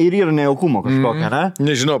 ten ir yra nejaukumo kažkokia, ne?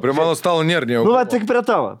 Nežinau, prie mano stalo nėra nejaukumo. Nu, va, tik prie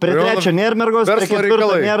tavo. Prie trečio nėra mergos, prie ketvirto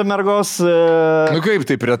nėra mergos. Nu, kaip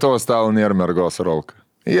tai prie tavo stalo nėra mergos, Rolka?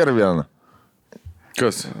 Yra viena.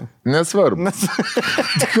 Kas? Nesvarbu.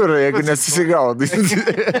 Kur, jeigu nesusigaudai.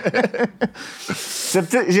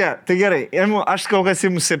 Žiūrėk, tai gerai, aš kol kas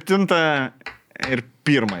imu 7 ir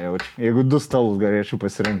 1 jaučiu. Jeigu 2 stalus galėčiau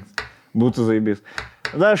pasirinkti, būtų zaibys.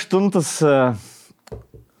 Da, 8.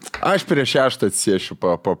 Aš prie 6 atsiešiu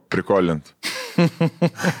paprikolint.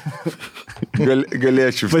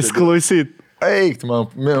 Galėčiau. Pasiklausyti. Eik,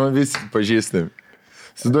 man visi pažįstami.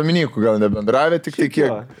 Su Dominiku gal nebendravė, tik tai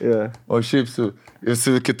kiek. Yeah. O šiaip su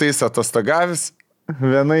kitais atostagavis.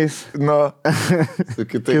 Vienais. Nu, su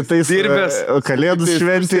kitais dirbęs. Kalėdų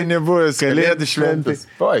šventė. Nebuvęs. Kalėdų šventės.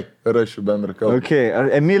 Oi, rašiu bendrą kalbą. Okay.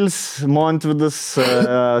 Emilis, Montvidas,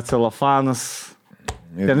 Celofanas.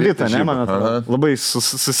 Ten Vita, ne, man atrodo. Labai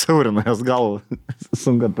susiaurina jos galvą.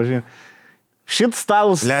 Sunku atpažinti. Šit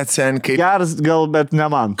stalas geras gal, bet ne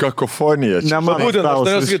man. Kakofonija. Ne man. Būtent, aš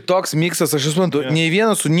norėjau sakyti, toks miksas, aš suprantu, nei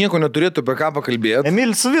vienas su nieko neturėtų apie ką pakalbėti.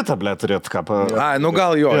 Emil su Vita, ble, turėtų ką pakalbėti. Ai, nu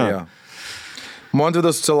gal jo.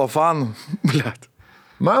 Montvidas su Celofanu, ble.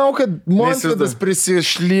 Manau, kad Montvidas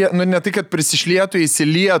ne tai, kad prisišlietų,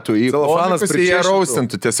 įsilietų į Celofanas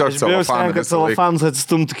prisijarausintų tiesiog Celofaną. Kad Celofanas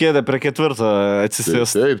atsistumtų kėdę prie 4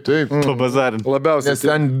 atsisės. Taip. Pabazarinti. Labiausiai. Nes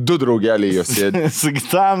ten 2 draugeliai jos sėdi. Su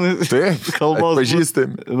gitanai. Taip, kalbos.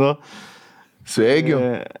 Pažįstami. No. Su Egiu.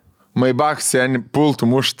 Maibach seni pultų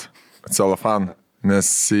mušt Celofaną,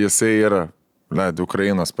 nes jisai yra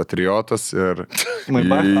Ukrainos patriotas ir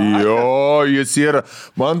jo, jis yra.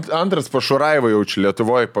 Man antras Pašuraiva jaučiu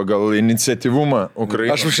Lietuvoje pagal iniciatyvumą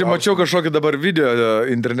Ukrainos. Aš mačiau kažkokį dabar video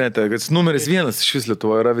internete, kad numeris 1 iš vis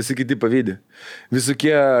Lietuvoje yra, visi kiti pavydi.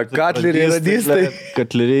 Visokie katleriai radistai.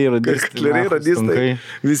 Katleriai radistai.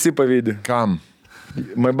 Visi pavydi. Kam?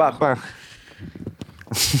 Maibach.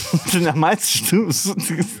 Tu nematys šitų.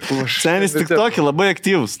 Senis tik tokį labai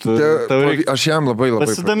aktyvus. Aš jam labai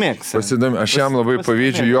pasidomėk. Aš jam labai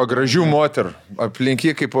pavydžiu jo gražių moterų.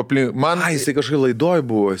 Aplinky kaip aplink. Jisai kažkai laidoj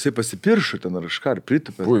buvo, jisai pasipiršo ten ar kažką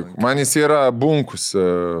pritupė. Man jis yra bunkus,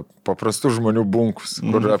 paprastų žmonių bunkus,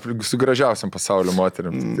 kur su gražiausiam pasaulio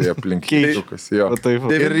moteriam. Tai aplinky sukas.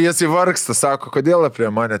 Ir jis įvargsta, sako, kodėl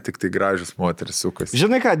prie mane tik tai gražius moteris sukas.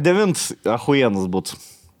 Žinai ką, 9 ahuienas būtų.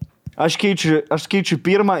 Aš keičiu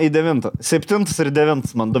 1 į 9. 7 ir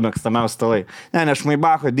 9 man 2 mėgstamiausi stalai. Ne, aš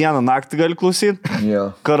Maibacho dieną naktį gali klausyti.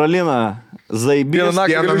 Karolina Zaibys.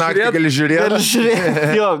 Dieną naktį gali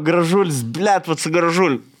žiūrėti. Jo, gražulis, blėt, vat su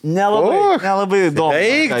gražuliu. Nelabai įdomu.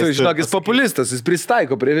 Eik, tu žinok, jis populistas, jis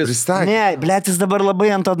pristaiko prie viso. Ne, blėt, jis dabar labai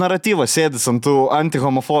ant to naratyvo sėdis, ant tų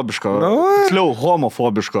antihomofobiško. Tiksliau,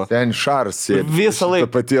 homofobiško. Ten Šaras sėdi. Visą laiką.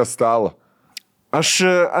 Paties stalo.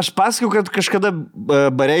 Aš pasakiau, kad kažkada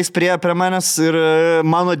bareis prie manęs ir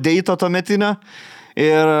mano deito to metinio.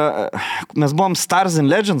 Ir mes buvom Stars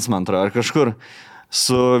and Legends, man atrodo, ar kažkur.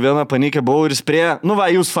 Su viena panikė buvau ir jis prie... Nu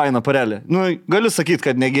va, jūs faina parelė. Nu, galiu sakyti,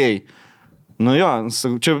 kad negėjai. Nu jo,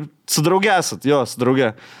 čia su drauge esat, jo, su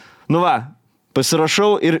drauge. Nu va,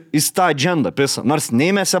 pasirašau ir jis tą agendą pisa. Nors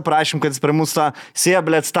nei mes aprašym, kad jis prie mūsų tą sėja,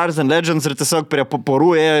 blėt, Stars and Legends ir tiesiog prie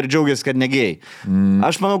porų ėjo ir džiaugiasi, kad negėjai.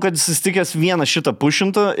 Aš manau, kad jis įstikęs vieną šitą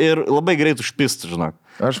pušintą ir labai greit užpistų, žinok.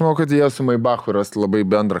 Aš manau, kad jie su Maibachu rasti labai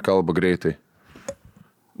bendrą kalbą greitai.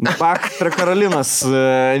 Maibach prie Karolinas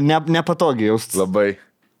nepatogiai jaustis. Labai.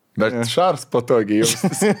 Bet Šars patogiai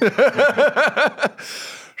jaustis.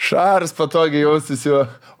 Šars patogiai jaustis jo,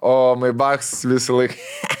 o Maibachs visą laiką...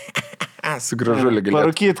 Su gražulį galėtų.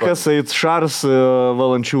 Parukyt, kas eit Šars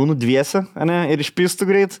Valančiūnų dviese, ne? Ir išpistų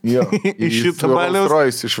greit. Jo. Iš šitą baliaus.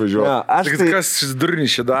 Rolls išvažiuoju. Kas šis durniai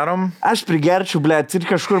šį darom? Aš prigerčiau, blėt, ir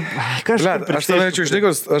kažkur... Aš norėčiau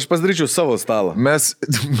išdėkos, aš pasidaryčiau savo stalą. Mes...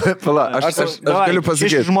 Aš galiu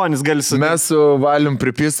pasakyti. Žmonės gali sakyti. Mes su Valium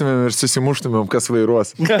pripistumėm ir susimuštumėm, kas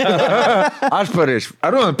vairuos. Aš parvešiu.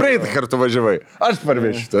 Arūnai, praeitą kartą važiavai. Aš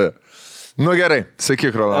parvešiu tave. Nu gerai,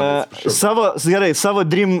 sakyk, Rolandas. Savo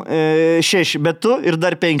Dream 6, bet tu ir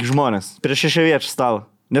dar 5 žmonės prie 6 viečių stalą.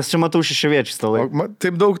 Nes čia matau 6 viečių stalai.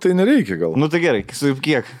 Taip daug tai nereikia gal. Nu tai gerai,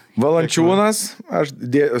 kiek? Valančiūnas, aš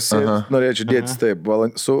norėčiau dėtis taip.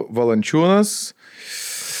 Su Valančiūnas,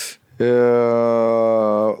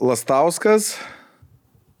 Lastauskas,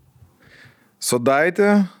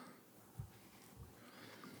 Sodaitė,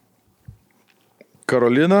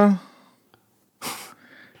 Karolina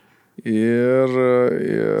ir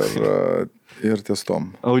ties tom.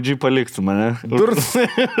 Audžiai paliktų mane.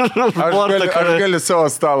 Aš galiu savo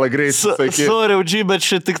stalą greit sakyti. Sorry, Audžiai, bet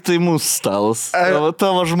čia tik tai mūsų stalas.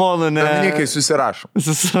 Tavo žmona ne... Dominikai, susirašom.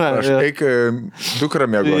 Aš eik dukrą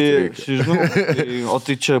mėgoti. O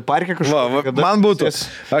tai čia parke kažką? Man būtų.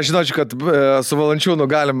 Aš žinočiau, kad su Valančiūnu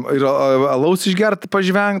galim ir alaus išgerti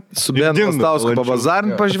pažvengti, su Lastausku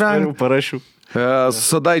pabazarinti pažvengti. Parašiau.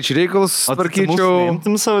 Sodaičių reikalus tvarkyčiau.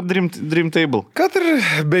 Imtum savo dream table. Kad ir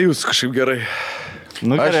be jūs kažkaip gerai.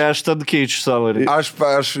 Nu gerai, aš tada keičiu savo.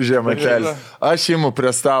 Aš žematelį. Aš imu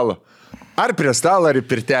prie stalo. Ar prie stalo, ar į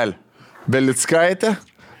pirtelį. Belickaitė,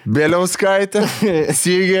 Bieliauskaitė,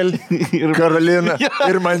 Sigel, Karolina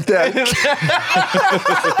ir Mantelė.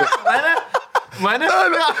 Mane?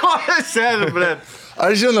 Seniai, ble.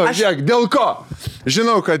 Aš žinau, žiūrėk, dėl ko?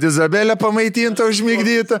 Žinau, kad Izabelė pamaitinta,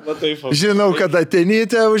 užmigdyta. Žinau, kad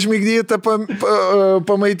Atenytė užmigdyta,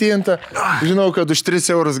 pamaitinta. Žinau, kad už 3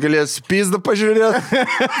 eurus galėsiu pizdą pažiūrėti.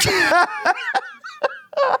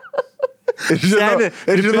 Ir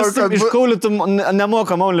žinau, kad iškaulytum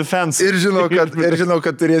nemokam OnlyFans. Ir žinau,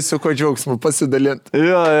 kad turėsiu ko džiaugsmų pasidalinti.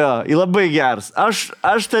 Jo, labai geras. Aš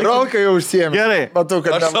Rolka jau užsiėmė. Gerai. Matau,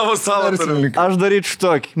 kad aš savo turiu. Aš daryčiau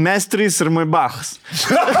tokį. Mes 3 ir Maibachas.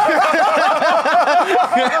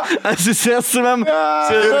 Atsisėstumėm.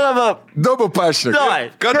 Dabu pašnek.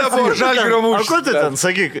 Kada buvo Žalgirio mūšis? O ko tu ten,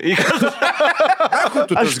 sakyk?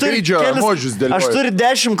 Tu tas gaidžio emožius dėlioji. Aš turiu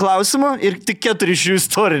 10 klausimų ir tik 4 iš jų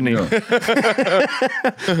istoriniai.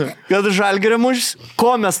 Kad Žalgirio mūšis,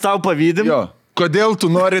 ko mes tau pavydim? Jo. Kodėl tu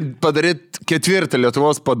nori padaryti 4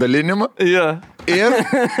 Lietuvos padalinimą? Jo. Ir?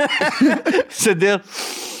 Sėdėt.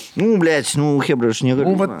 Blėč, hebra, aš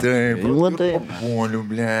negaliu. Va taip. Poliu,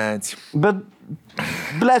 blėč. Bet,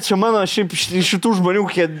 blėč, čia mano šiaip šitų žmonių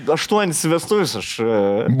 8 vestuvius aš...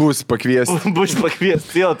 Bus pakviesti. Bus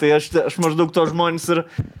pakviesti, jo, tai aš maždaug to žmonės ir...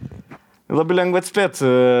 Labai lengva atspėti,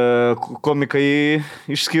 komikai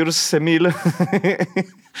išskyrus Emilį,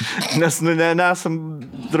 nes nesam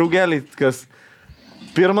draugeliai, kas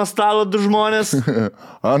pirmas stalo 2 žmonės,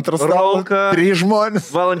 antras stalo 3 žmonės,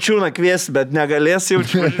 Valančiūną kvies, bet negalės jau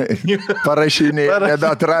čia. Parašiniai,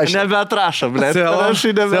 nebeatrašė. Nebeatrašo, blėt.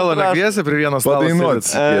 Selo nekviesi prie vienos stalo. Padainuot,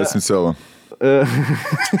 kviesim Selo.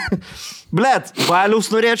 Blėt, baliaus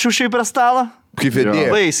norėčiau šiaip prie stalą? Kaip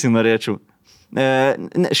vedėja. Baisiai norėčiau.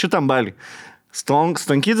 Šitam balį.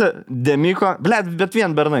 Stonkytė, Demiko, bet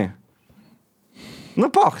vien bernai. Nu,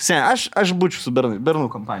 aš būčiau su bernų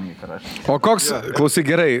kompanijai, karašė. O koks, klausyk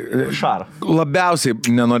gerai, Šar. Labiausiai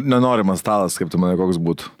nenorimas stalas, kaip tu manai, koks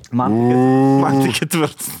būtų? Man tai 4.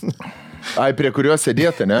 Ai, prie kurio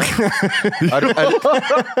sėdėti, ne?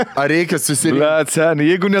 Ar reikia susirinkti? Blet, seniai,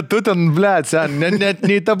 jeigu net tu ten, blet, seniai, net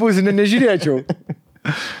nei tą pusę nežiūrėčiau.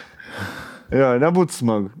 Jo, nebūtų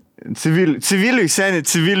smagu.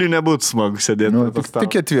 Civiliui nebūtų smagu sėdėti. Nu,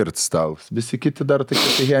 tik 4 stalas. Visi kiti dar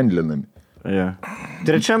tokie handlinami. Yeah.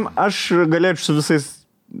 Trečiam, aš galėčiau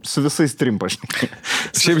su visais 3 pašnekėti.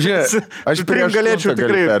 Šiaip žiūrėk, aš galėčiau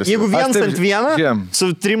tikrai. Jeigu vienas ant vieną,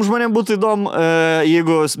 su 3 žmonėm būtų įdomu,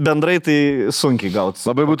 jeigu bendrai, tai sunkiai gautis.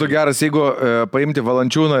 Labai būtų geras, jeigu paimti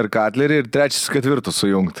Valančiūną ir Katlerį ir 3 su 4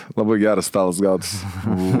 sujungti. Labai geras stalas gautis.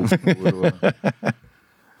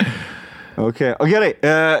 Okay. O gerai,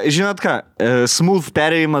 žinot ką, smooth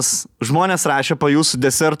perėjimas, žmonės rašė po jūsų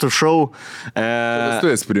desertų šou.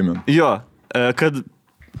 Vestuvės primint. Jo, kad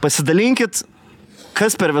pasidalinkit,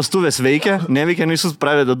 kas per vestuvės veikia, neveikia, nes jūs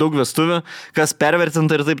praveda daug vestuvių, kas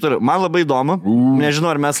pervertinta ir taip toliau. Man labai įdomu,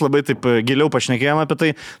 nežinau, ar mes labai taip giliau pašnekėjome apie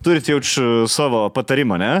tai, turite jaučiu savo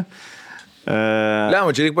patarimą, ne? Lema,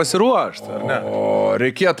 čia reikia pasiruošti, ar ne? O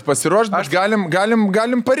reikėtų pasiruošti, bet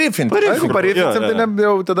galim parifinti. Jeigu parifinsim, tai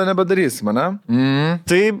jau tada nebedarysim, ne?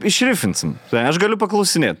 Tai išrifinsim. Tai aš galiu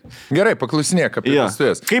paklausinėti. Gerai, paklausinėk apie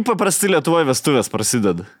vestuvės. Kaip paprastai Lietuvoje vestuvės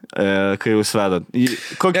prasideda, kai jūs vedat?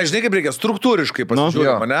 Nežinai, kaip reikia struktūriškai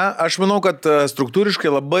pasižiūrėti, ne? Aš manau, kad struktūriškai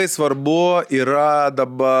labai svarbu yra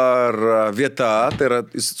dabar vieta, tai yra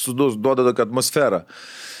duoda tokią atmosferą.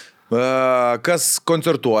 Kas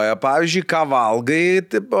koncertuoja, pavyzdžiui, ką valgai,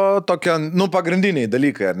 tokie, pagrindiniai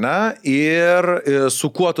dalykai, ar ne? Ir su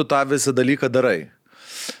kuo tu tą visą dalyką darai.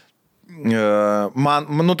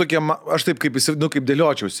 Tokie, aš taip kaip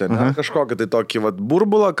dėliočiausi, ne? Kažkokį tai tokį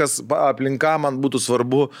burbulą, kas aplinka man būtų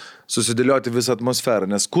svarbu susidėlioti visą atmosferą.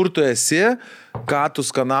 Nes kur tu esi, ką tu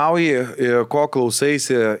skanauji, ko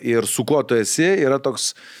klausaisi ir su kuo tu esi, yra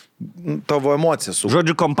toks tavo emocija.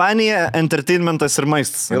 Žodžiu, kompanija, entertainmentas ir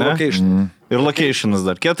maistas. Ir location. Ir locationas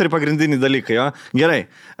dar. 4 pagrindiniai dalykai, jo. Gerai.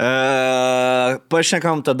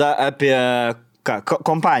 Pašnekam tada apie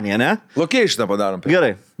kompaniją, ne? Locationą padarom.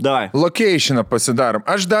 Gerai, davai. Locationą pasidarom.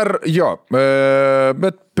 Aš dar,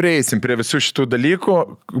 bet prieisim prie visų šitų dalykų,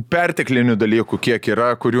 perteklinių dalykų, kiek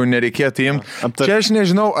yra, kurių nereikėtų imti. Čia aš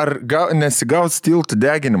nežinau, ar nesigaus tiltų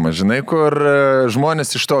deginimas, žinai, kur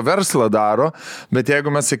žmonės iš to verslą daro, bet jeigu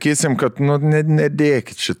mes sakysim, kad,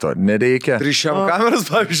 nedėkit šito, nereikia. 300 kameras,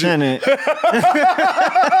 pavyzdžiui. Ne.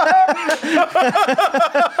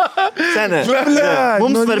 Seniai,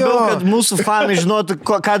 mums svarbiau, kad mūsų fanai žinotų,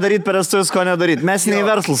 ką daryti per vestuves, ko nedaryti. Mes ne į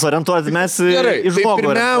verslą tikslus orientuoti, mes gerai, į žmogų. Tai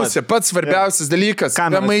pirmiausia, pats svarbiausias dalykas,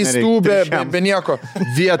 be maistų, be nieko,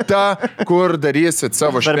 vieta, kur darysit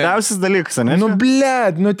savo šventę. Svarbiausias dalykas, ne? Nu,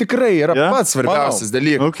 bled, nu tikrai yra pats svarbiausias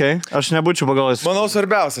dalykas. Okay. Aš nebūčiau pagalvojęs. Manau,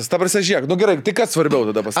 svarbiausias. Ta prasme, žiūrėk, nu gerai, tai kas svarbiau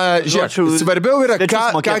tada pasakyti? Žiūrėk, svarbiau yra,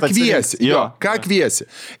 ką kviesi. Ką kviesi.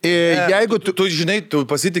 Jeigu tu žinai, tu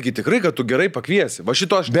pasitikį tikrai, kad tu gerai pakviesi. Va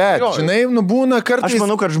šito aš... Bet, žinai, nu būna kartais... Aš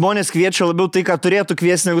manau, kad žmonės kviečia labiau tai, ką turėtų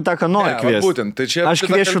kviesti, negu tą, ką nori kviesti. Būtent, tai čia aš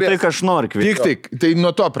kviečiu tai, ką aš noriu kviesti. Tik tai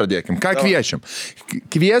nuo to pradėkim. Ką kviečiam?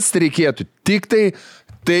 Kviesti reikėtų tik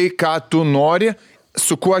tai, ką tu nori,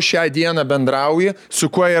 su kuo šią dieną bendrauji, su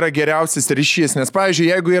kuo yra geriausias ryšys. Nes, pavyzdžiui,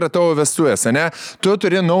 jeigu yra tavo vestuvės, ne, tu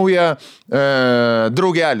turi naują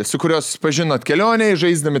draugelį, su kuriuo susipažinot kelionėje,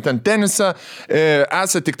 žaisdami ten tenisą,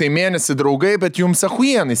 esate tik tai mėnesį draugai, bet jums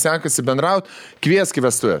ahuienai sekasi bendrauti, kvieski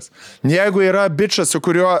vestuvės. Jeigu yra bičas, su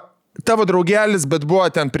kuriuo tavo draugelis, bet buvo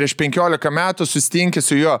ten prieš 15 metų, susitinki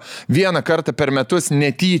su juo vieną kartą per metus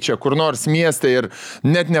netyčia, kur nors mieste ir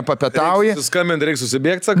net nepapetauji. Reikia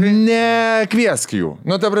susibėgti, sakai? Ne, kviesk jų.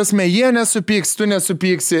 Nu, ta prasme, jie nesupyks, tu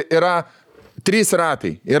nesupyksi, yra 3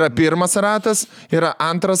 ratai. Yra pirmas ratas, yra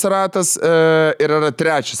antras ratas ir yra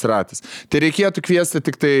trečias ratas. Tai reikėtų kviesti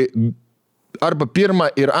tik tai arba pirmą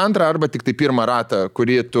ir antrą, arba tik tai pirmą ratą,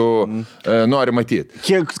 kurį tu nori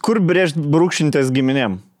matyti. Kur brėžt brūkšintės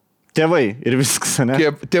giminėm? Tėvai ir viskas, ne?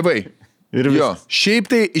 Tėvai. Ir viskas. Jo, šiaip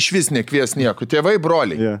tai iš vis nekvies nieko. Tėvai,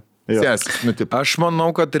 broliai. Sesis, Aš manau,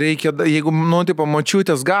 kad reikia, jeigu,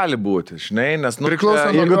 močiutės gali būti, žinai, nes...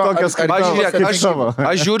 Priklauso jeigu tokias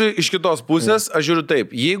aš žiūriu iš kitos pusės, aš žiūriu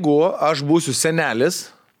taip, jeigu aš būsiu senelis,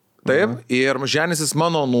 taip, ir ženysis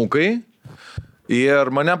mano anūkai, ir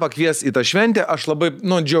mane pakvies į tą šventę, aš labai,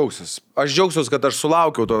 džiaugsiuos. Aš džiaugsiuos, kad aš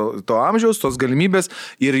sulaukiau to amžiaus, tos galimybės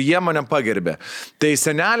ir jie mane pagerbė. Tai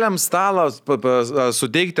seneliams stalą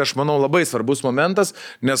suteikti, aš manau, labai svarbus momentas,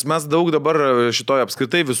 nes mes daug dabar šitoje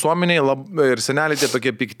apskritai visuomeniai ir seneliai tie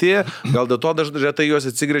tokie pikti, gal dėl to dažnai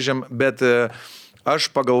juos atsigrėžiam, bet...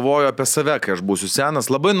 Aš pagalvoju apie save, kai aš būsiu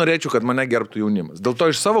senas, labai norėčiau, kad mane gerbtų jaunimas. Dėl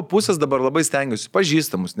to iš savo pusės dabar labai stengiuosi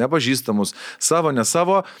pažįstamus, nepažįstamus, savo, ne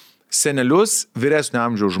savo, senelius, vyresnio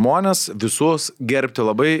amžiaus žmonės, visus gerbti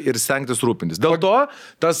labai ir stengtis rūpintis. Dėl to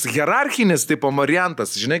tas hierarchinis tipo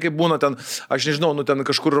variantas, žinai, kaip būna ten, aš nežinau, ten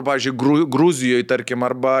kažkur, pavyzdžiui, Gruzijoje, tarkim,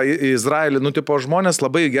 arba Izraelį, tipo žmonės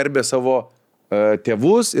labai gerbė savo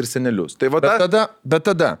tėvus ir senelius. Tai bet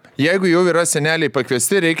tada, jeigu jau yra seneliai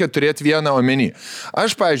pakviesti, reikia turėti vieną omeny.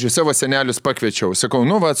 Aš, pavyzdžiui, savo senelius pakviečiau. Sakau,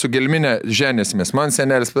 su gelminė ženėsimės. Man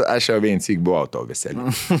senelis, aš jau viensyk buvau to veselį.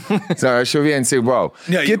 Aš jau viensyk buvau.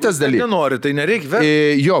 Kitas dalykas. Nenori, tai nereikia.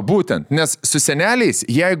 Jo, būtent. Nes su seneliais,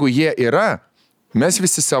 jeigu jie yra, mes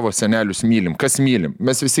visi savo senelius mylim. Kas mylim?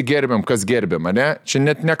 Mes visi gerbiam, kas gerbiam, ne? Čia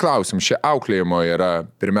net neklausim. Čia auklėjimo yra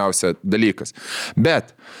pirmiausia dalykas.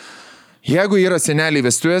 Bet jeigu yra seneliai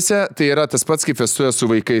vestuvėse, tai yra tas pats kaip vestuvės su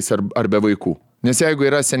vaikais ar be vaikų. Nes jeigu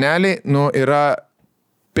yra seneliai, yra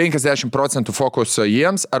 50% fokuso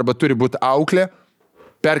jiems, arba turi būti auklė,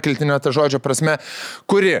 perkeltinio tą žodžio prasme,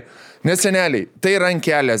 kuri, nes seneliai, tai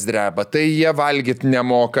rankelės dreba, tai jie valgyt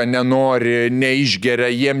nemoka, nenori, neišgeria,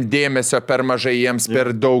 jiem dėmesio per mažai, jiems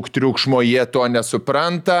per daug triukšmo, jie to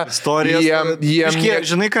nesupranta. Istorijas,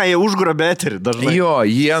 žinai ką, jie užgrobė eterį dažnai. Jo,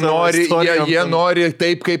 jie nori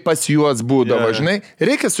taip, kaip pas juos būdavo, žinai,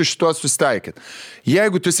 reikia su šituo susitaikyti.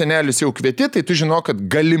 Jeigu tu senelius jau kvieti, tai tu žino, kad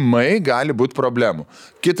galimai gali būti problemų.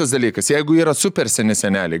 Kitas dalykas, jeigu yra super seni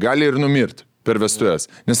seneliai, gali ir numirti per vestuvės,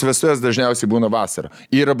 nes vestuvės dažniausiai būna vasarą.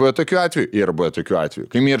 Yra buvę tokių atvejų,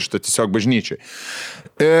 kai miršta tiesiog bažnyčiai.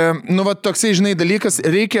 Toksai, žinai, dalykas,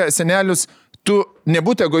 reikia senelius, tu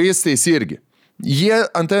nebūti egoistais irgi. Jie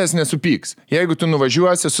ant tavęs nesupyks. Jeigu tu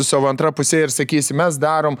nuvažiuosi su savo antra pusė ir sakysi, mes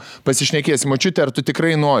darom, pasišnekėsi, močiutė, ar tu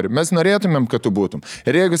tikrai nori, mes norėtumėm, kad tu būtum.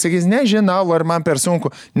 Ir jeigu sakysi, nežinau, ar man per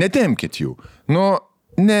sunku, netemkit jų.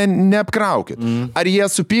 Neapkraukit. Ar jie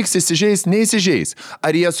supyks, įsižeis, neįsižeis.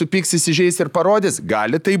 Ar jie supyks, įsižeis ir parodys,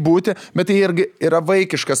 gali tai būti, bet tai irgi yra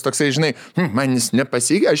vaikiškas toksai, žinai, man jis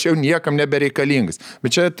nepasigė, aš jau niekam nebereikalingas.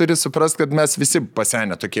 Bet čia turi suprast, kad mes visi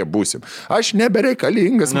pasenę tokie būsim. Aš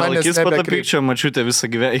nebereikalingas, manęs nebekreipčia mačiutė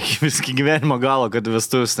visą gyvenimo galą, kad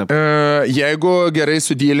vestuvės jeigu gerai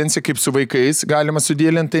sudylinsi, kaip su vaikais galima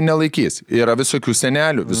sudylinti, tai nelaikys. Yra visokių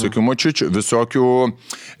senelių, visokių močiučių, visokių,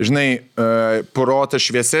 žinai, protas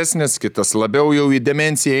šviesesnis, kitas labiau jau į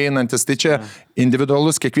demenciją einantis, tai čia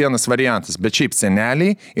individualus kiekvienas variantas, bet šiaip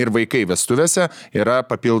seneliai ir vaikai vestuvėse yra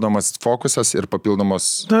papildomas fokusas ir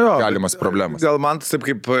papildomos galimas problemas. Gal man taip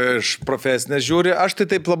kaip iš profesinės žiūri, aš tai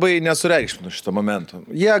taip labai nesureikšminu šito momento.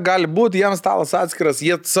 Jie gali būti, jiems stalas atskiras,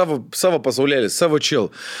 jie savo pasaulėlį, savo chill.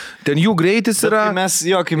 Ten jų greitis yra...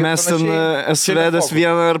 Kai mes ten esu vedęs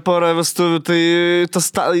vieną ar porą vestuvių, tai tas,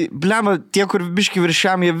 blema, tie, kur biški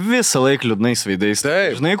viršiam, jie visą laiką liūdnais veidais.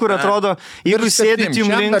 Taip. Žinai, kur atrodo, jeigu sėdit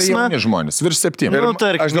jums linksma... Žmonės, virš 7. Nu,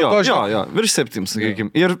 tarkim, virš 7,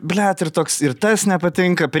 sakykime. Ir, blėt, ir tas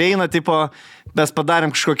nepatinka, prieina, tipo, mes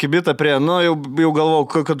padarėm kažkokį bitą prie, jau galvau,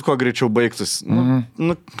 kad kuo greičiau baigtus.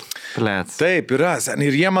 Blėt. Taip, yra,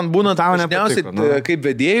 ir jie man būna dažniausiai, kaip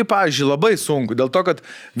vedėjai, pavyzdžiui, labai sunku, dėl to, kad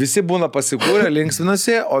visi būna pasikūrę,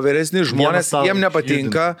 linksminasi, o vyresni žmonės, jiem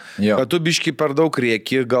nepatinka, kad tu biški per daug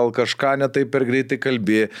rieki, gal kažką netaip per greitai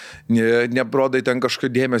kalbi, neprodai ten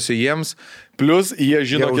kažkokio dėmesio jiems, plus jie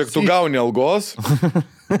žino, kiek tu gauni algos,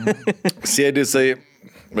 sėdi jisai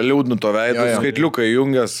liūdnu to veidu, skaitliukai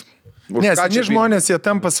jungęs. Nes žmonės, jie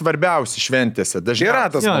tampa svarbiausi šventėse. Yra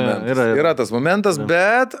tas momentas,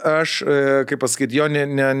 bet aš, kaip pasakyti, jo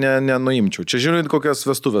nenuimčiau. Čia žiūrint, kokios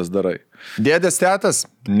vestuvės darai. Dėdės tetas?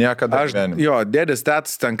 Niekada. Dėdės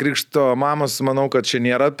tetas, ten krikšto mamos, manau, kad čia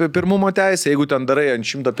nėra pirmumo teisė. Jeigu ten darai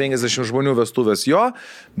ant 150 žmonių vestuvės,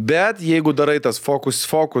 bet jeigu darai tas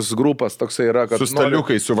fokus grupas, toksai yra, kad... Su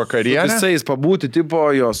staliukai, su vakarienė. Su visais pabūti,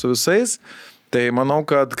 su visais. Tai manau,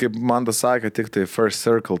 kad, kaip man tas sakė, tik tai first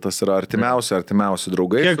circle, tas yra artimiausi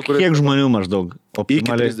draugai. Kiek žmonių maždaug? Iki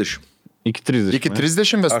 30. Iki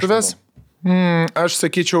 30 vestuvės? Aš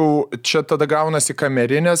sakyčiau, čia tada gaunasi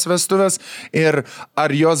kamerinės vestuvės ir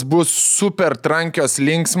ar jos bus super trankios,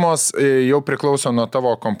 linksmos, jau priklauso nuo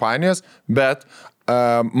tavo kompanijos, bet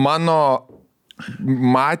mano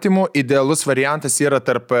matymu idealus variantas yra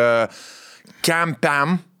tarp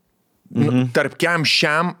kem-pam, tarp kem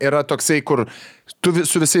šiam yra toksai, kur tu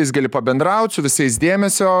su visais gali pabendrauti, su visais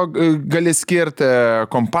dėmesio gali skirti,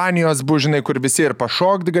 kompanijos bužinai, kur visi ir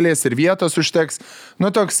pašokti galės, ir vietos užteks,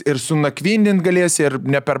 toks ir sunakvindint galės, ir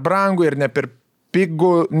ne per brangų, ir ne per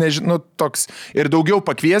pigų, nežinau, toks, ir daugiau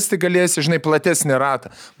pakviesti galėsi, žinai, platesnį ratą.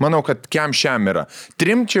 Manau, kad kem šiam yra.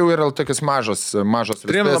 Trim čia jau yra tokias mažos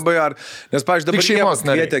Trim labai nes, pavyzdžiui, dabar jie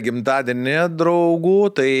kvietė gimtadienį draugų,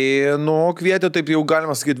 tai, kvietė taip jau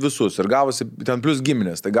galima sakyti visus, ir gavosi, ten plus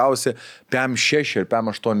giminės, tai gavosi PM 6 ir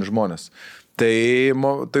PM 8 žmonės.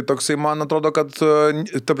 Tai toksai, man atrodo, kad,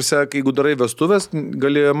 jeigu darai vestuvės,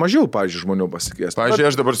 gali mažiau, pavyzdžiui, žmonių pasikviesti. Pavyzdžiui,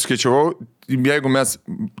 aš dabar skaičiavau, jeigu mes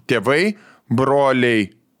tėvai, broliai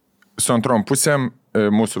su antrom pusėm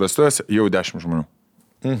mūsų vestuvės jau 10 žmonių.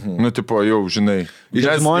 Tipo, jau, žinai.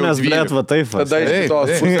 Žmonės, blėt, va taip. Tada iš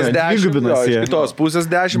kitos pusės 10. Iš kitos pusės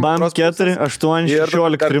 10. Bam 4, 8,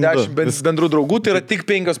 16, 10 bendrų draugų, tai yra tik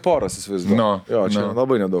 5 poras, įsivaizduoju. Čia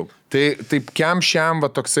labai nedaug. Tai taip, kem šiam,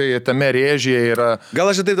 va toksai, tame rėžyje yra...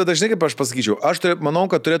 Gal aš taip tada, žinai, kaip aš pasakyčiau, aš manau,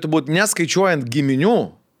 kad turėtų būti, neskaičiuojant giminių,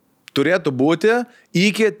 turėtų būti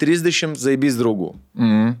iki 30 zaibys draugų.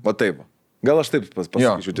 Va taip. Gal aš taip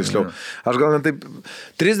pasakyčiau tiksliau. Aš gal net taip,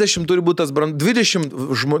 30 turi būti tas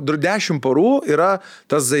 10 porų yra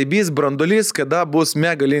tas zaibys brandolys, kada bus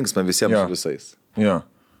mega linksma visiems visais.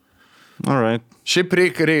 Alright. Šiaip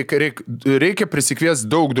reikia prisikviesti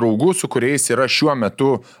daug draugų, su kuriais yra šiuo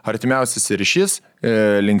metu artimiausias ryšys,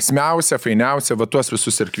 linksmiausia, fainiausia, va tuos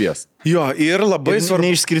visus ir kviesti. Ir labai svarbu. Ne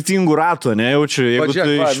iš skirtingų ratų, nejaučiu, jeigu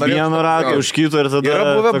tu iš vieno rato, iš kito ir tada...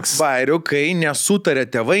 Yra buvę bairių, kai nesutarė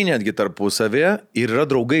tėvai netgi tarpusavį ir yra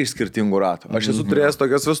draugai iš skirtingų ratų. Aš esu turėjęs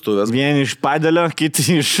tokias vestuvės. Vieni iš Padelio,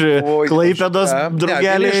 kiti iš Klaipėdos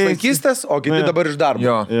draugeliai. Vieni iš vaikystės, o kiti dabar iš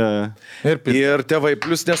darbo. Ir tėvai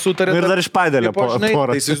plus nesutarė. Ir dar iš Padelio porą.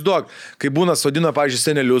 Tai įsivaizduok, kai būna sodina, pavyzdžiui,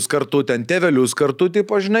 senelius kartu, ten tėvelius kartu,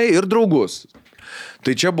 tipo, žinai, ir draugus.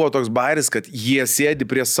 Tai čia buvo toks bairis, kad jie sėdi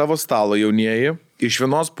prie savo stalo jaunieji, iš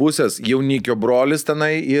vienos pusės jaunikio brolis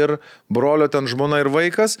tenai ir brolio ten žmona ir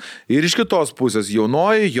vaikas, ir iš kitos pusės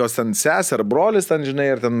jaunoji, jos ten sesė ar brolis ten, žinai,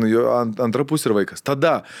 ir ten antra pusė ir vaikas.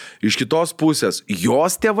 Tada iš kitos pusės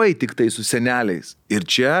jos tėvai tik tai su seneliais ir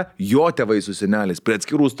čia jo tėvai su seneliais prie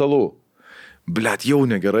atskirų stalų. Blet, jau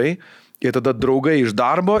negerai. Ir tada draugai iš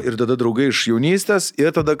darbo, ir tada draugai iš jaunystės,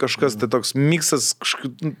 ir tada kažkas, tai toks miksas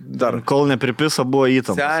dar. Kol nepripiso, buvo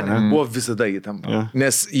įtampa. Seniai, buvo visada įtampa.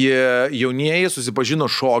 Nes jaunieji susipažino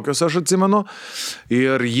šokius, aš atsimenu,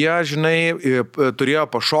 ir jie, žinai, turėjo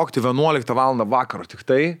pašokti 11 val. Vakaro tik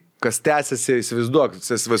tai. kas tęsiasi, įsivaizduok,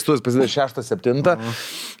 vestuvės prasideda 6-7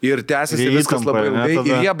 ir tęsiasi viskas labai ilgai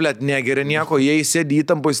ir jie, blėt, negeria nieko, jie įsėdi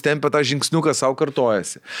įtampą, įstempia tą žingsniuką, savo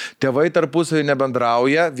kartojasi. Tėvai tarpusavį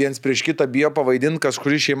nebendrauja, viens prieš kitą bijo pavaidinti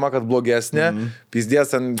kažkuri šeima, kad blogesnė,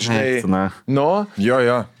 pizdės ant, žinai, Jo,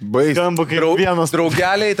 baig.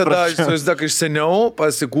 Draugeliai tada, įsivaizduok, iš seniau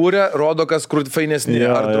pasikūrė, rodo, kas kur fainesni,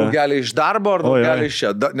 ar draugeliai iš darbo, ar draugeliai iš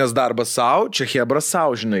čia, nes darbas savo, čia hebras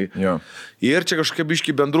savo, žinai. Ir čia kažkokie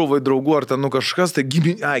biški bendrų draugų, ar ten kažkas, tai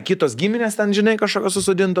kitos giminės ten, žinai, kažkokios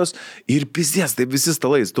susodintos ir pizdės, tai visi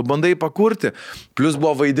stalais, tu bandai pakurti, plus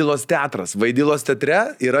buvo Vaidilos teatras. Vaidilos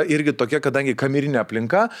teatre yra irgi tokia, kadangi kamerinė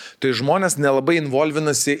aplinka, tai žmonės nelabai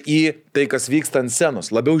involvinasi į tai, kas vyksta ant scenos,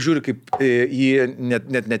 labiau žiūri kaip į net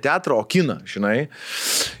ne teatrą, o kiną, žinai.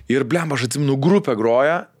 Ir blem, aš atsimenu, grupė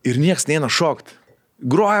groja ir nieks neina šokti.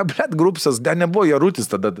 Groja, blėt, grupsas, nebuvo Jarutis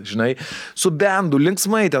tada, žinai, su bendu,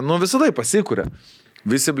 linksmai ten, visada pasikūrė.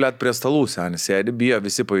 Visi, blėt, prie stalų senis sėdi, bijo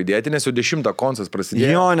visi pajudėti, nes jau 10 koncas prasidėjo.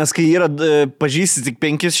 Jo, nes kai yra pažįsti tik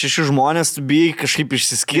 5-6 žmonės, tu bijai kažkaip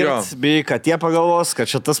išsiskirti, bijai, kad tie pagalvos, kad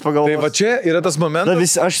čia tas pagalvos. Tai va čia yra tas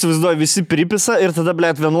momentas. Aš įsivaizduoju, visi pripisa ir tada,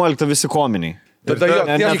 blėt, 11 visi kominiai. Tada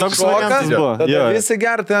toks šokas, tada visi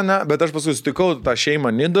gerti, ne, bet aš paskui sutikau tą šeimą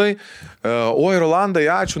Nidoj, oi, Rolandai,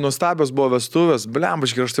 ačiū, nuostabios buvo vestuvės,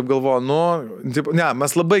 blembaškai, aš taip galvoju,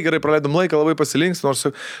 mes labai gerai praleidom laiką, labai pasilinks, nors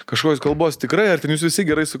kažkokios kalbos tikrai, ar ten jūs visi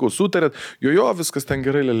gerai, sakau, sutarėt, jo, viskas ten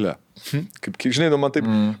gerai, lele. Kaip, žinai, man taip,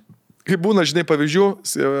 kaip būna, žinai, pavyzdžių,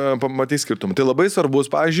 pamatys skirtumą. Tai labai svarbus,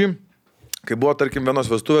 pavyzdžiui, kai buvo, tarkim, vienos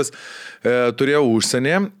vestuvės, turėjau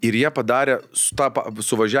užsienį ir jie padarė tą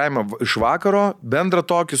suvažiavimą iš vakaro, bendrą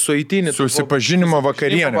tokį sueitinį. Susipažinimo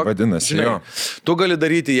vakarienę vadinasi. Žinai, tu gali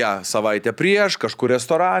daryti ją savaitę prieš, kažkur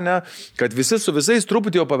restorane, kad visi su visais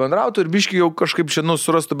truputį jau pabendrautų ir biški jau kažkaip šiandien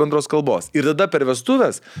surastų bendros kalbos. Ir tada per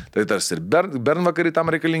vestuvės, tai tarsi ir bernvakariai tam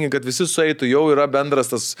reikalingi, kad visi sueitų, jau yra bendras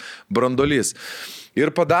tas brandolys. Ir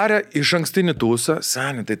padarė iš ankstinį tūsą,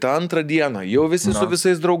 seniai, tai tą antrą dieną, jau visi su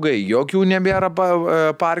visais draugai, jokių nebėra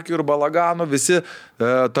parkių ir balaganų, visi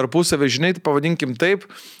tarpusavę, žinai, pavadinkim taip,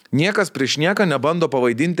 niekas prieš nieką nebando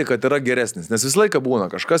pavaidinti, kad yra geresnis, nes visą laiką būna,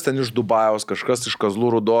 kažkas ten iš Dubajaus, kažkas iš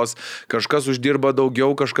Kazlų Rūdos, kažkas uždirba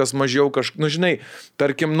daugiau, kažkas mažiau, žinai,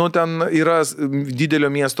 tarkim, ten yra didelio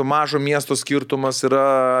miesto, mažo miesto skirtumas,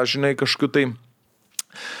 yra, žinai, kažkokiu tai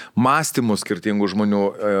mąstymų skirtingų žmonių,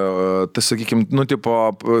 tai sakykim, tipo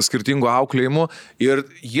skirtingų auklėjimų ir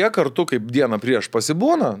jie kartu kaip dieną prieš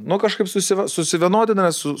pasibūna, kažkaip susivienodina,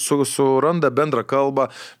 suranda bendrą kalbą,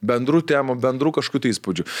 bendrų temų, bendrų kažkokių tai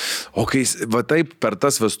įspūdžių. O kai va taip per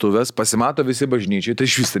tas vestuvės pasimato visi bažnyčiai, tai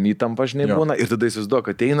iš vis ten įtampa, žinai, būna ir tada įsivaizduoju,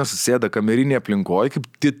 kad ateina, susėda kamerinėje aplinkoje,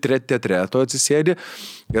 kaip teatre to atsisėdi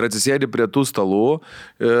ir atsisėdi prie tų stalų,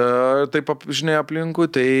 taip, žinai,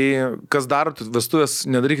 aplinkui, tai kas daro vestuvės,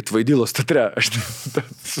 nedarykit Vaidilos teatre.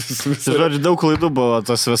 Žodžiu, daug klaidų buvo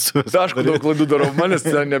tos vestuvės. Aš daug klaidų darau, manęs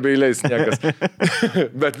ten nebeįleis niekas.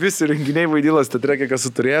 Bet visi renginiai Vaidilos teatre, kiek esu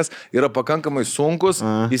turėjęs, yra pakankamai sunkus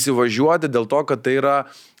įsivažiuoti dėl to, kad tai yra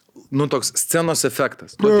toks scenos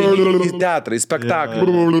efektas. Tu ateini į teatrą, į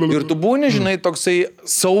spektaklį. Ir tu būni, žinai, toksai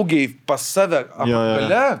saugiai pas save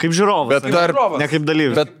apgale. Kaip žiūrovas, ne kaip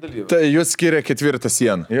dalyvis. Bet jūs skiria 4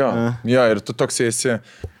 sieną. Jo, ir tu toksai esi...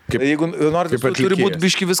 Jeigu norite, turi būti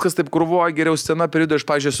biški viskas taip kurvoja, geriau scena periodo, aš,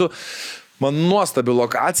 pažiūrėjau, esu man nuostabi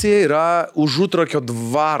lokacija yra Užutrakio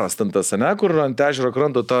dvaras, ten tas, ne, kur ant ežero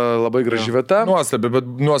kranto ta labai graži vieta. Nuostabi, bet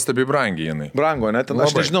nuostabi brangi jinai. Brango, ne, ten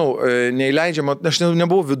aš nežinau, neįleidžiama, aš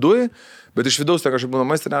nebuvau viduj, bet iš vidaus ten kažkaip būna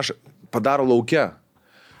maistą, aš padaro lauke.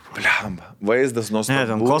 Bliamba, vaizdas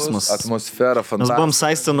nuostabus, kosmos, atmosfera fantastika. Mes buvom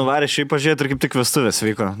Saistę nuvarę šiaip pažiūrėti ir kaip tik vestuvės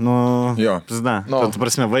vyko. Pizda. Tad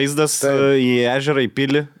prasme, vaizdas į ežerą, į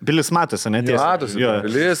pilį. Pilis matosi, ne tiesa. Matosi,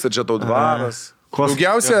 pilis ir čia tau dvaras.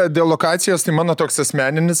 Daugiausia dėl lokacijos, tai mano toks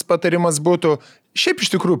asmeninis patarimas būtų, šiaip iš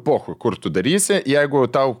tikrųjų pohu, kur tu darysi, jeigu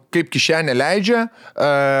tau kaip kišenė leidžia,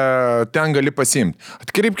 ten gali pasiimti.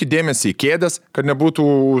 Atkreipkite dėmesį į kėdes, kad nebūtų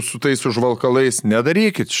su tais užvalkalais,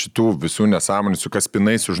 nedarykit šitų visų nesąmonių su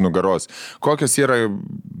kaspinais už nugaros. Kokios yra,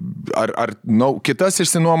 kitas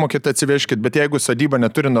išsinuomokit, atsiveškit, bet jeigu sodyba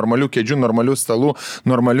neturi normalių kėdžių, normalių stalų,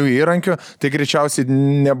 normalių įrankių, tai greičiausiai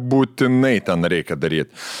nebūtinai ten reikia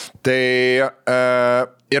daryti. Tai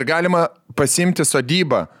ir galima pasiimti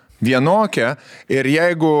sodybą vienokią ir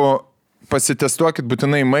jeigu pasitestuokit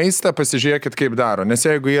būtinai maistą, pasižiūrėkit, kaip daro. Nes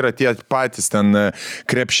jeigu yra tie patys ten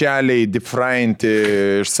krepšeliai, dipfrainti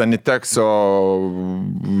iš Sanitexo,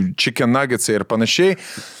 chicken nuggetsai ir panašiai,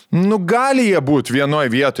 gali jie būti vienoje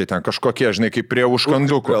vietoje, ten kažkokie, žinai, kaip prie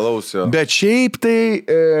užkandukų. Bet šiaip tai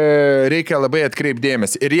reikia labai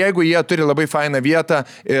atkreipdėmės. Ir jeigu jie turi labai fainą vietą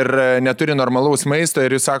ir neturi normalaus maisto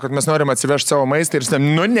ir jūs sakot, mes norim atsivežti savo maistą ir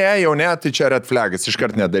ne, tai čia red flagas,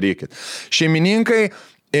 iškart nedarykit. Šeimininkai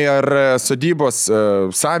ir sodybos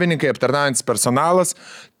savininkai, aptarnaujantis personalas,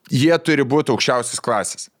 jie turi būti aukščiausios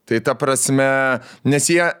klasės. Tai ta prasme, nes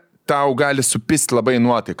jie tau gali supisti labai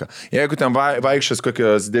nuotaiką. Jeigu ten vaikščias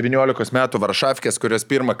kokios 19 metų varšafkės, kurios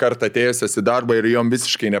pirmą kartą atėjusios į darbą ir jom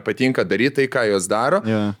visiškai nepatinka daryti tai, ką jos daro,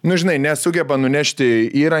 žinai, nesugeba nunešti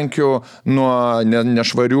įrankių nuo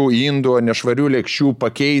nešvarių indų, nešvarių lėkščių,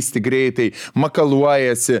 pakeisti greitai,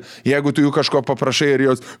 makaluojasi, jeigu tu jų kažko paprašai ir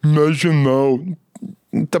jos, nežinau.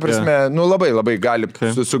 Ta prasme, labai gali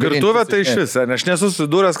sugarinti. Virtuvė tai šis, aš nesu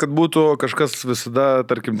susidūręs, kad būtų kažkas visada,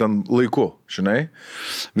 tarkim, ten laiku, žinai.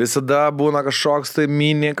 Visada būna kažkoks tai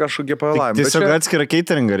mini kažkokie pavėlavimai. Tiesiog atskirą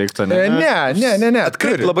cateringą reiktų, ne? Ne.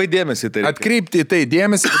 Atkreipti labai dėmesį į tai. Atkreipti į tai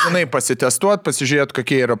dėmesį, būtinai pasitestuoti, pasižiūrėti,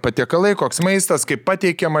 kokie yra patiekalai, koks maistas, kaip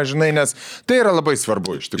pateikiama, žinai, nes tai yra labai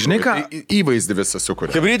svarbu iš tikrųjų. Žinai ką? Įvaizdį visą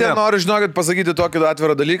sukuria. Hebrytė, noriu, žinokit, pasakyti tokį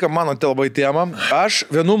atvirą dalyką, mano tai labai tema. Aš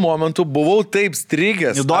vienu momentu buvau taip strigęs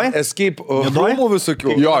ant escape rūmų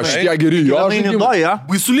visokių. Jo, aš tie geri, jo.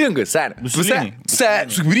 Baisulingai, seniai.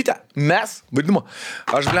 Su Hebrytė, mes, vadinimo.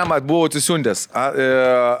 Aš, blema, buvau atsisiuntęs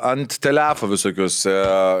ant telefo visokius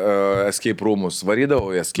escape rūmus. Varydavau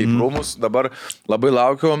escape rūmus. Dabar labai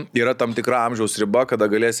laukiu, yra tam tikra amžiaus riba, kada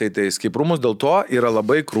galės eiti escape rūmus, dėl to yra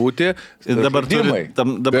labai krūti. Dabar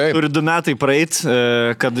turi 2 metai praeit,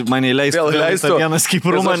 kad mane įleistų vieną escape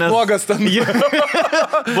rūmą, nes... Nuogas ten.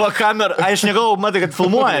 Buvo kamera, aš negalvau, matai, kad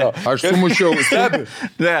filmuoja. Aš sumušiau. Aš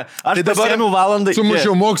pasiėmiau valandai.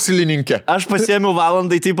 Sumušiau mokslininkę. Aš pasiėmiau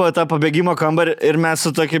valandai, tipo, tą pabėgimo kambarį ir mes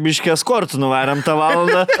su tokia biškė eskortu nuvarėm tą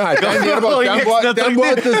valandą. Ten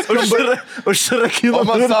buvo tas kambarį. Užsirakino. O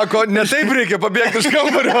man sako, ne taip reikia pabėgti iš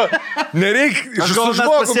kambario. Nereikia. Aš galvoju, mes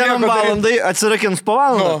pasiėmėm valandai, atsirakins po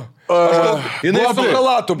valandą. Jinai su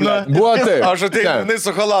halatu, ble. Buvo tai. Aš ateinu, jinai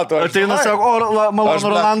su halatu. Ateinu, sako, malonu,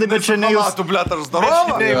 Rolandai, bet čia ne jūs. Halatu, ble, aš darau.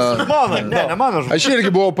 Ne mano žmonės. Aš irgi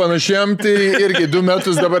buvau panašiam, tai irgi 2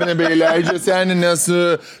 metus dabar nebeįleidžia senį, nes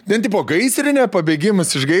ten tipo gaisrinė,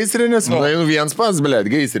 pabėgimas iš gaisrinės, einu viens pas, ble,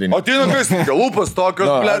 gaisrinė. Ateinu gaisrinė, lūpas tokios,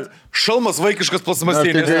 ble. Šalmas vaikiškas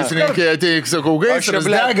plasmastinis. Tai gaisrininkė ateik, sakau, gaisras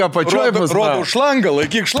dega pačioj pas. Rodau šlangą,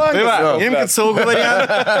 laikyk šlangą. Imkit saugų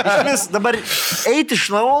variantą. Išvis dabar eiti iš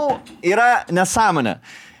namų yra nesąmonė.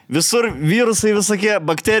 Visur virusai visokie,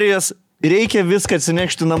 bakterijos. Reikia viską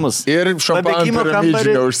atsinešti namus. Ir šampaną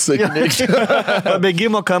piramidžinę užsakinėti.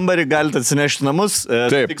 Pabėgimo kambarį galite atsinešti namus,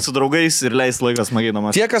 tik su draugais ir leisti laiką smagiai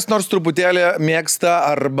namuose. Tie, kas nors truputėlį mėgsta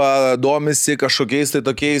arba domisi kažkokiais tai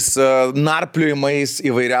tokiais narpliojimais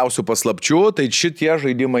įvairiausių paslapčių, tai šitie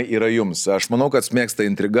žaidimai yra jums. Aš manau, kad mėgsta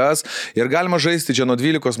intrigas ir galima žaisti čia nuo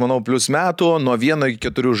 12, manau, plus metų, nuo 1 iki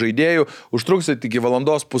 4 žaidėjų. Užtruksit iki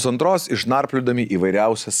 1.5 išnarpliodami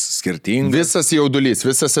įvairiausias skirtingas. Visas jaudulys,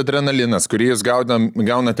 visas adrenalinas, kurį jūs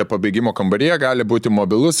gaunate pabėgimo kambaryje, gali būti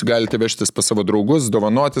mobilus, galite vežtis pas savo draugus,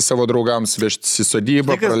 dovanoti savo draugams, vežtis į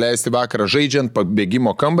sodybą, praleisti vakarą žaidžiant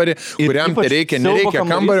pabėgimo kambarį, kuriam tai nereikia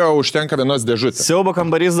kambario, užtenka vienos dėžutės. Siaubo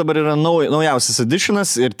kambarys dabar yra naujausias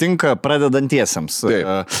editionas ir tinka pradedantiesiems.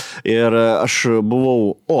 Ir aš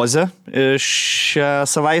buvau Oze šią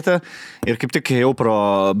savaitę ir kaip tik ėjau pro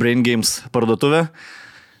Brain Games parduotuvę.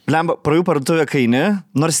 Lemba, pro jų parduotuvę kaini,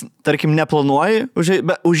 nors, tarkim, neplanuoji,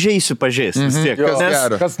 užeisiu pažiūrėti vis tiek.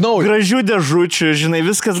 Kas naujo? Gražių dėžučių, žinai,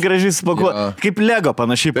 viskas gražiai supakuoja. Kaip Lego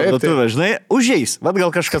panašiai parduotuvė, žinai, užeis, bet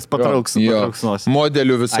gal kažkas patrauks nosį.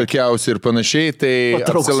 Modelių visokiausių ir panašiai, tai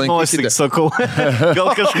apsilankykite. Sakau, gal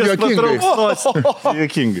kažkas patrauks nosį.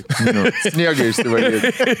 Jokingai. Sniegą išsivalyti.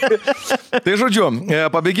 Tai žodžiu,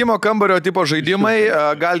 pabėgimo kambario tipo žaidimai,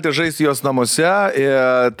 galite žaisti jos namuose,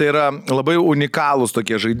 tai yra labai unikalūs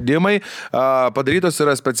tokie žaidimai. Padarytos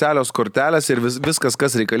yra specialios kortelės ir viskas,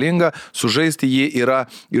 kas reikalinga, sužaisti jį yra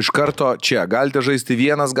iš karto čia. Galite žaisti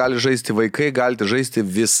vienas, gali žaisti vaikai, galite žaisti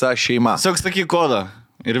visa šeima. Tiesiog sakyk kodą.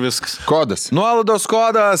 Ir viskas. Kodas. Nuolaidos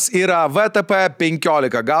kodas yra VTP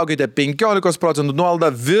 15. Gaukite 15%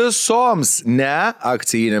 nuolaidą visoms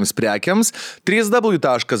neakcijinėms prekiams.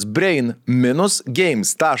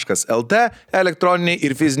 www.brain-games.lt elektroniniai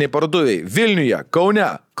ir fiziniai parduotuviai Vilniuje,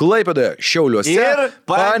 Kaune, Klaipėdoje, Šiauliuose ir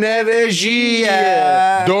Panevėžyje.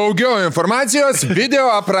 Daugiau informacijos video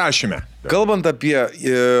aprašyme. Kalbant apie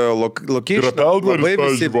location, labai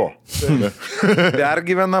visi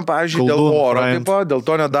pergyvena, pavyzdžiui, dėl oro, dėl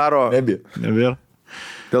to nedaro. Nebėra.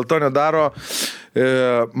 Dėl to nedaro.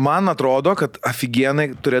 Man atrodo, kad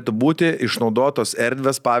aфиgenai turėtų būti išnaudotos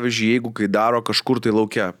erdvės, pavyzdžiui, jeigu kai daro kažkur tai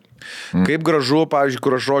laukia. Kaip gražu, pavyzdžiui,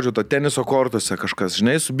 kur aš rodžiu, to teniso kortuose kažkas,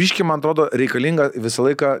 žinai, su biški, man atrodo, reikalinga visą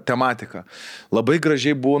laiką tematika. Labai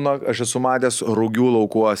gražiai būna, aš esu matęs Rūgių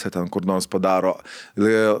laukuose, ten kur nors padaro.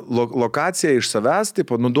 Lokacija iš savęs,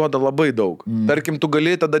 tipo, nuduoda labai daug. Tarkim, tu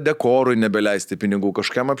gali tada dekorui nebeleisti pinigų,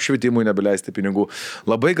 kažkam apšvietimui nebeleisti pinigų.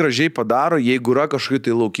 Labai gražiai padaro, jeigu yra kažkokie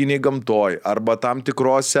tai laukiniai gamtoj, arba tam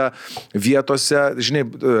tikrose vietose, žinai,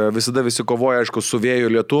 visada visi kovoja, aišku, su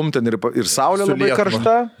vėjo lietum, ten ir saulė labai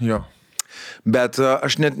karšta. Jo. Bet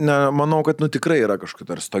aš net manau, kad tikrai yra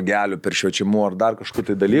kažkokių ar stogelių per šviečiamų ar dar kažkokių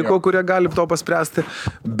tai dalykų, kurie gali to paspręsti,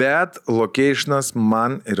 bet locationas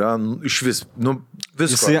man yra iš visko.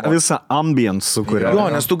 Visą ambience sukuria. Jo,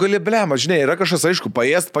 nes tu gali blema, žinai, yra kažkas, aišku,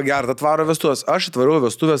 paėst, pagert, atvaro vestuvės. Aš atvariau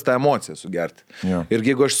vestuvės tą emociją sugerti. Jo. Ir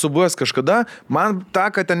jeigu aš subuvęs kažkada, man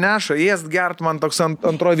tą, kad ten neša, ėst, gert, man toks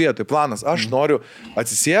antroje vietoje planas. Aš noriu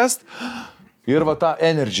atsisėst ir va tą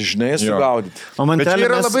energiją, žinai, sugaudyti. O man ten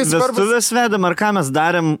yra labai vestuvės vedam, ar ką mes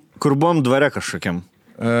darėm, kur buvom dvare kažkokiam.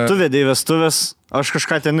 Tu vedėjai vestuvės, aš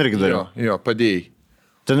kažką ten irgi dariau. Jo, padėjai.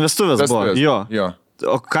 Ten vestuvės buvo, jo.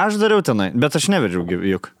 O ką aš dariau tenai? Bet aš nevedžiau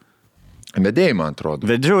juk. Vedėjai, man atrodo.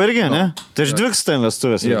 Vedžiau irgi, ne? Tai aš 2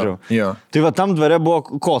 vestuvės vedžiau. Jo. Tai va tam dvare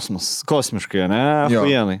buvo kosmiškai, ne?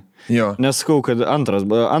 Achuienai. Jo. Nesakau, kad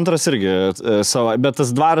antras irgi savo, bet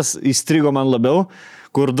tas dvaras įstrigo man labiau,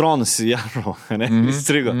 kur dronas jaro, ne?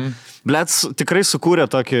 Įstrigo. Blet, tikrai sukūrė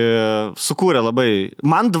labai.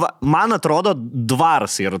 Man atrodo,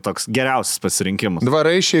 dvaras yra toks geriausias pasirinkimas.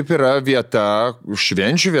 Dvarai šiaip yra vieta,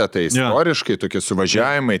 švenčių vieta, istoriškai, tokie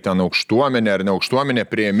suvažiavimai, ten aukštuomenė ar ne aukštuomenė,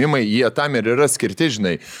 priėmimai, jie tam ir yra skirti,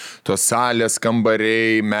 žinai, tos salės,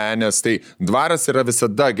 kambariai, menės, tai dvaras yra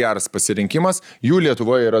visada geras pasirinkimas, jų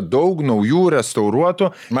Lietuvoje yra daug naujų, restauruotų,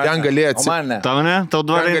 ten galėjo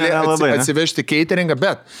atsivežti cateringą,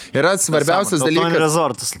 bet yra svarbiausias dalykas. Tony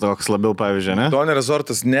Resortas toks labiau, pavyzdžiui, ne? Tony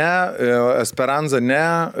Resortas ne, Esperanza ne,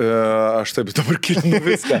 aš taip dabar kilinu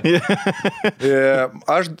viską.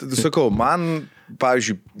 Aš sakau, man,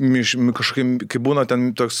 pavyzdžiui, kažkaip, kai būna ten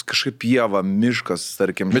toks kažkaip pieva, miškas,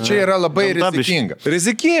 tarkim. Bet čia yra labai rizikinga.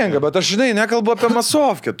 Rizikinga, bet aš, žinai, nekalbu apie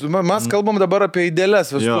masovkę. Mes kalbam dabar apie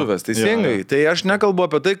idealias vestuvės, teisingai. Tai aš nekalbu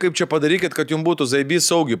apie tai, kaip čia padarykit, kad jums būtų zaibys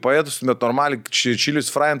saugiai, paėtustumėt normaliai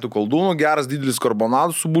čilius fraintų koldūnų, geras didelis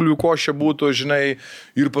karbonatų su bulvių košė būtų, žinai,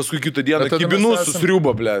 ir paskui kitą dieną kibinus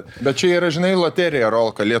susriuba, ble. Bet čia yra, žinai, loterija,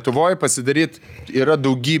 Rolka. Lietuvoje pasidaryti yra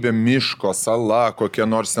daugybė miško, sala, kokie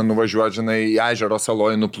nors ten nuvažiuoti, žinai, ežero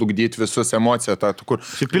saloje nuplukdyti visus emociją, kur...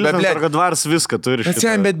 Bet dvaras viską turi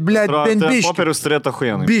šitą. Bet, blėt, bent biški. Popierius turėtų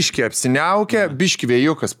huienai. Biški apsiniaukia, biški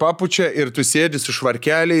vėjukas papučia ir tu sėdi su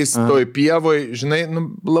švarkeliais, toj pievoj, žinai,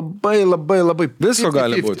 labai... Visko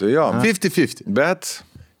gali būti, jo. 50-50. Bet...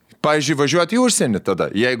 Pavyzdžiui, važiuoti į užsienį tada,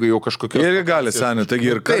 jeigu jau kažkokios... Ir gali, seniai,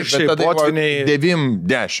 taigi ir karščiai, potviniai...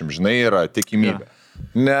 9-10, žinai, yra tikimybė.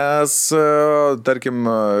 Nes, tarkim,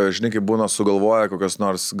 žinai, kaip būna sugalvoja kokios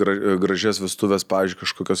nors gražias vestuvės, pavyzdžiui,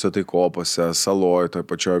 kažkokiose tai kopose, saloje, toj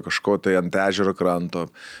pačioje kažko tai ant ežero kranto,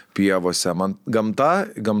 pievose. Man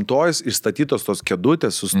gamtojus išstatytos tos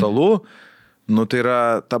kėdutės su stalu, tai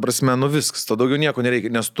yra, ta prasme, viskas, to daugiau nieko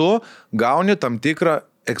nereikia, nes tu gauni tam tikrą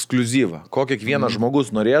ekskliuzyvą, ko kiekvienas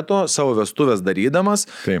žmogus norėtų savo vestuvės darydamas.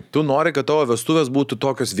 Taip. Tu nori, kad tavo vestuvės būtų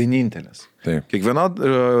tokios vienintelės. Taip. Kiekviena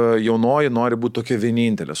jaunoji nori būti tokia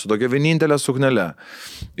vienintelė, su tokia vienintelė suknele.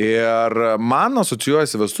 Ir man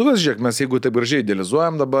asocijuojasi vestuvės, žiūrėk, mes jeigu taip gražiai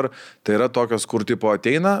idealizuojam dabar, tai yra tokios, kur tipo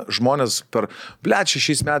ateina, žmonės per,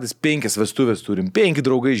 šiais metais 5 vestuvės turim, 5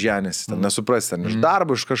 draugai ženėsi, ten nesuprasti, ten iš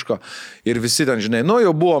darbo, iš kažko. Ir visi ten, žinai,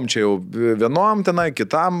 jau buvom čia jau vienom tenai,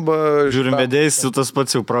 kitam. Žiūrim, vedėjais, tas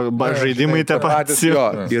pats jau žaidimai tie patys.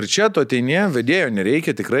 Ir čia to ateinė, vedėjo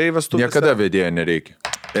nereikia, tikrai vestuvės. Niekada vedėjo nereikia.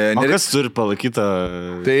 O kas turi palaikytą?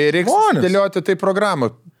 Tai reikia dėlioti tai programą.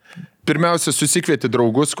 Pirmiausia, susikvieti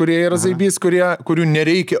draugus, kurie yra zaibys, kurių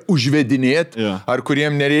nereikia užvedinėti, ar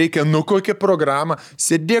kuriem nereikia, kokią programą.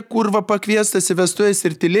 Sėdėk kurva pakviestas į vestuvės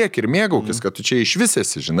ir tylėk ir mėgaukis, kad tu čia iš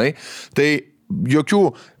visėsi, žinai. Tai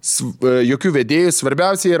jokių vedėjų,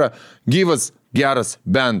 svarbiausia yra gyvas, geras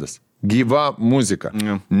bendas. Gyva muzika.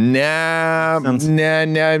 Ne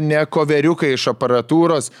koveriukai iš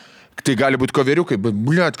aparatūros. Tai gali būti koveriukai, bet,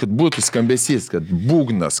 bliat, kad būtų skambesys, kad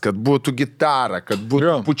būgnas, kad būtų gitara, kad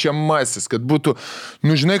būtų pučiamasis, kad būtų,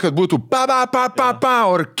 žinai, kad būtų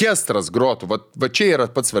orkestras grotų. Va čia yra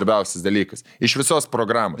pats svarbiausias dalykas. Iš visos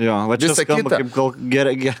programos. Jo, va čia skamba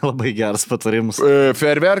kaip labai geras patarimas.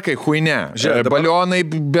 Fejerverkai, huine. Balionai,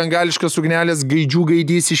 bengališkas ugnelės, gaidžių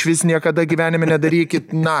gaidys iš vis niekada gyvenime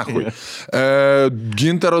nedarykit, nahui.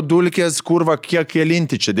 Gintaro dulkės, kurva, kiek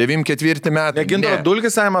kelinti čia, 94 metai. Gintaro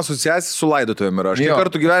dulkės sąjama asociacija su laidotuvėm yra. Aš kiek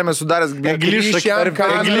kartų gyvenime sudaręs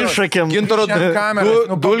eglišakėm. Gintaro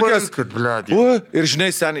dulkės. Ir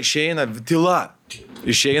žinai, sen, išeina tyla.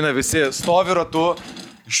 Išeina visi, stovi ratu,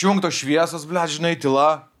 išjungtos šviesos, žinai,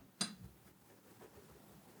 tyla.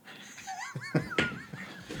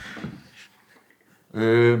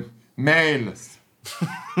 Meilės.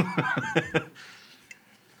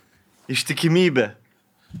 Ištikimybė.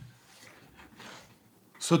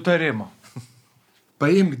 Sutarimo.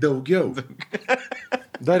 Paimk daugiau.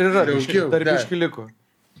 Dar yra, Daugiau, dar dar. biški liko.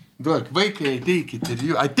 Duok, vaikai, ateikit ir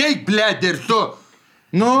jų. Ateik, blėd, ir tu.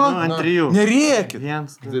 Ant 3. Nerėkit. 1,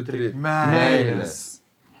 2, 3. Meilės.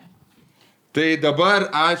 Tai dabar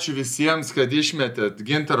ačiū visiems, kad išmetėt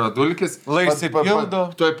Gintaro dulkis. Laisai pildo.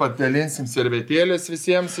 Tuoj padalinsim servetėlės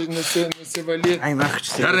visiems nusivalyti. Ai, na,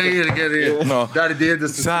 čia. Gerai. No. Dar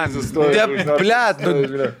dėdis.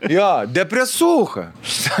 Depresūcha.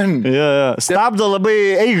 Stabdo labai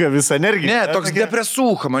eigą visą energiją. Ne, toks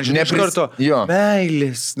depresūcha, man žinai, iš karto.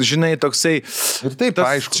 Meilės, žinai, toksai. Ir taip,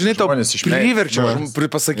 aišku, žinai, tau žmonės iš priverčia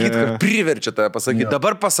pasakyti, kad priverčia tave pasakyti.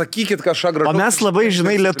 Dabar pasakykit kažką gražu. O mes labai,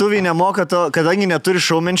 žinai, lietuviai nemoka to, kadangi neturi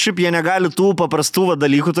showmanship, jie negali tų paprastų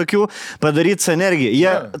dalykų tokių padaryti su energija.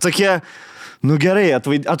 Jie tokie, gerai,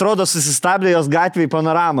 atrodo susistabdė jos gatvėje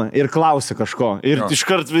panoramą ir klausia kažko. Ir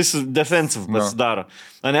iškart visi defensive pasidaro.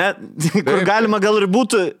 Ne? Kur galima gal ir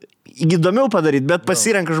būtų įdomiau padaryti, bet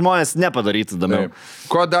pasirenka žmonės nepadaryti įdomiau.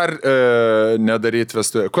 Ko dar nedaryti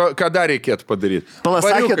vestuvė? Ką dar reikėtų padaryti?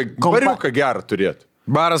 Bariuką gerą turėti.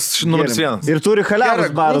 Baras numeris 1. Ir turi chaliavas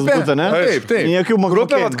baras būtų, ne? Taip. Jokių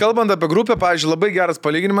grupė, kalbant apie grupę, pavyzdžiui, labai geras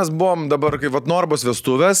palyginimas, buvom dabar kaip Norbos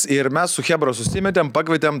vestuvės ir mes su Hebra susimetėm,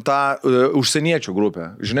 pakvietėm tą užsieniečių grupę.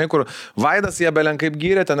 Žinai, kur Vaidas jie belen kaip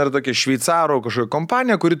gyrė, ten yra tokia šveicarų kažkokia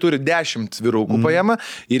kompanija, kuri turi 10 vyraukų paėmą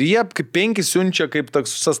ir jie kaip 5 siunčia kaip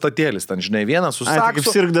toks sastatėlis, ten, žinai, vienas su saksu.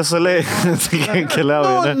 Kaip Cirque du Soleil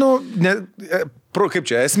keliauja, kaip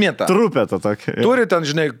čia, esmė ta. Trupė ta tokia. Turi ten,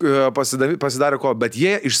 žinai, pasidarė ko, bet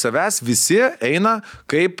jie iš savęs visi eina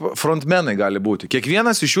kaip frontmenai gali būti.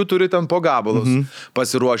 Kiekvienas iš jų turi ten po gabalus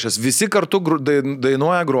pasiruošęs. Visi kartu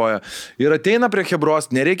dainuoja, groja. Ir ateina prie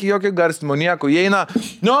Hebros, nereikia jokio garsimo, nieko. Jie eina,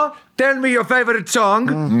 tell me your favorite song.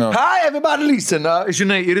 Hi, everybody listen.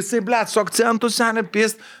 Žinai, ir jisai, blėt, su akcentu senė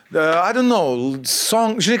pist. I don't know,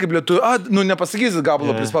 song, žinai, kaip lietuvių, nepasakysit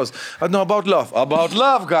gabalo prispaus. I don't know about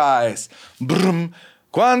love, guys. Brum.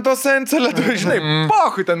 Quanto senso lietuvių, žinai,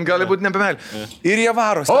 pochui, ten gali būti nepamėlį. Ir jie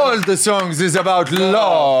varo. All the songs is about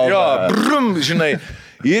love. Jo, brum, žinai.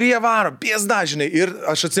 Ir jie varo, piesda, žinai. Ir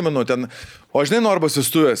aš atsimenu ten, o žinai, Norbos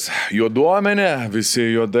vestuvės, juoduomenė, visi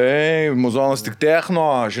juodai, muzonas tik techno,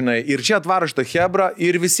 žinai. Ir čia atvaro šitą Hebrą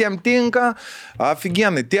ir visiems tinka,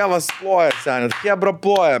 aфиgenai, tėvas ploja, senet, Hebra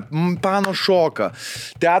ploja, pano šoka,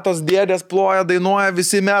 tetos dėdės ploja, dainuoja,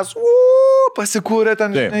 visi mes, pasikūrė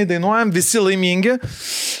ten, žinai, dainuojam, visi laimingi.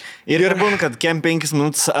 Ir būn, kad kem 5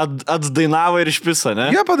 minutės atdainavo ir išpisa,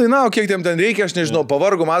 ne? Jie padainavo, kiek tiem ten reikia, aš nežinau,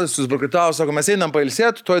 pavargo, matas, susbrakritavo, sako, mes einam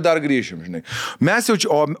pailsėti, toj dar grįšim, žinai. Mes jau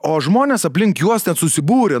čia, o žmonės aplink juos ten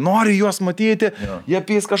susibūrė, nori juos matyti, jie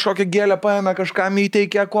pys kažkokią gėlę paėmė, kažkam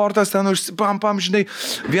įteikė kortas, ten užsipam, žinai,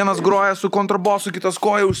 vienas groja su kontrabosu, kitas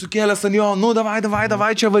koja užsikėlęs ant jo,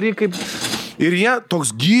 davai, čia varyk kaip. Ir jie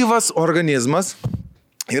toks gyvas organizmas,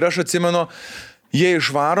 ir aš atsimenu, jie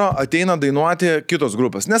išvaro, ateina dainuoti kitos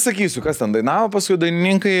grupės. Nesakysiu, kas ten dainavo, paskui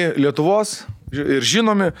dainininkai Lietuvos ir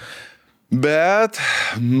žinomi, bet,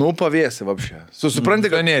 pavėsi vapšė.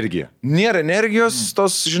 Supranti, kad energija. Nėra energijos,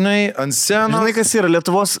 tos, žinai, ant scenos. Žinai, kas yra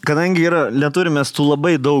Lietuvos, kadangi turime tų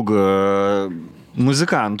labai daug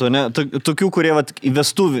muzikantų, ne? Tokių, kurie į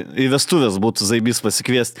vestuvės būtų zaibys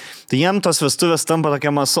pasikviesti. Tai jiem tos vestuvės tampa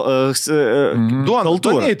tokia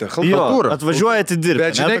Chaltūra. Atvažiuoja atidirbti.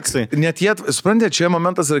 Bet žinai, net jie, suprantate, čia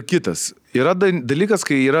momentas yra kitas. Yra dalykas,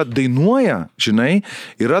 kai yra dainuoja, žinai,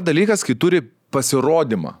 yra dalykas, kai turi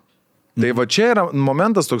pasirodymą. Tai va čia yra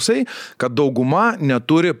momentas toksai, kad dauguma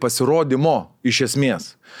neturi pasirodymo. iš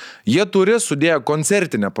esmės. Jie turi sudėję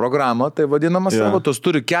koncertinę programą, tai vadinamas savo, tos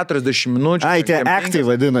turi 40 minučių. Ai, tie aktai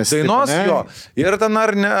vadinasi. Dainos jo. Ir ten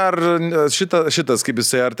ar šitas, kaip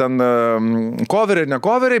jisai, ar ten coveriai, ne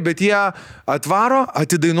coveriai, bet jie atvaro,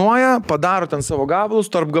 atidainuoja, padaro ten savo gabalus,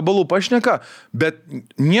 tarp gabalų pašneka, bet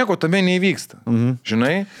nieko tame neįvyksta.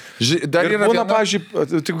 Žinai? Dar ir būna,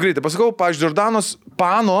 pavyzdžiui, tik greitai pasakau, pavyzdžiui, Jordanos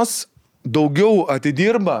Panos daugiau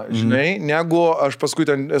atidirba, žinai, negu aš paskui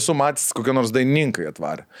ten esu matęs kokie nors dainininkai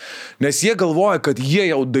atvarė. Nes jie galvoja, kad jie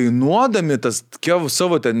jau dainuodami tas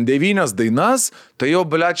savo ten 9 dainas, tai jau,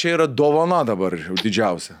 čia yra dovana dabar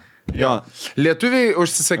didžiausia. Jo. Lietuviai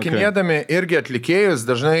užsisakinėdami irgi atlikėjus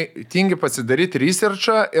dažnai tingi pasidaryti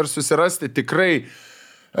researchą ir susirasti tikrai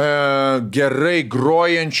gerai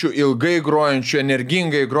grojančių, ilgai grojančių,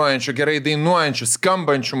 energingai grojančių, gerai dainuojančių,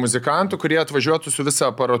 skambančių muzikantų, kurie atvažiuotų su visa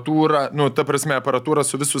aparatūra, ta prasme aparatūra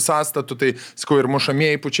su visų sąstatu, tai skau ir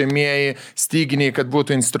mušamieji, pučiamieji, styginiai, kad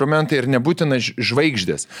būtų instrumentai ir nebūtina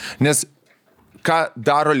žvaigždės. Nes ką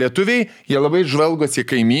daro lietuviai, jie labai žvalgosi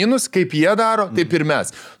kaimynus, kaip jie daro, taip ir mes.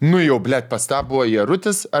 Jau, pas tą buvo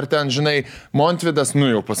Jarutis, ar ten, žinai, Montvidas,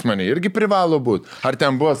 jau pas mane irgi privalo būti. Ar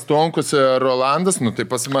ten buvo Stonkus Rolandas, tai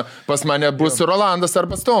pas mane bus Rolandas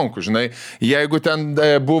arba Stonkus, žinai. Jeigu ten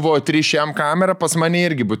buvo 3M kamera, pas mane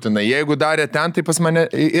irgi būtinai. Jeigu darė ten, tai pas mane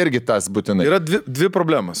irgi tas būtinai. Yra dvi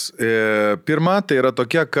problemos. Pirma, tai yra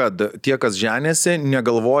tokia, kad tie, kas ženėsi,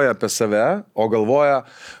 negalvoja apie save, o galvoja,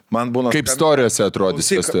 man būna... Kaip istorijose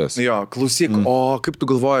atrodys vestuvės. Jo, klausyk, o kaip tu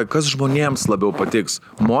galvoji, kas žmonėms labiau patiks?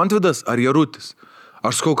 Montvidas ar Jarutis?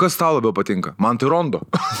 Aš sakau, kas tau labiau patinka? Man tai Rondo.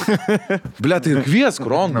 Tai ir kviesk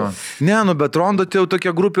Rondo. Ne, bet Rondo tai jau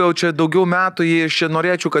tokia grupė, jau čia daugiau metų, jie čia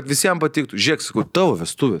norėčiau, kad visiems patiktų. Žiūrėk, sakau, tavo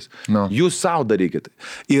vestuvės. Jūs savo darykite.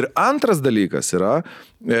 Ir antras dalykas yra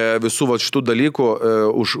visų šitų dalykų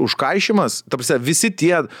užkaišimas. Tarsi visi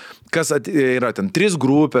tie, kas yra ten 3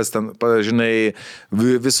 grupės, ten, žinai,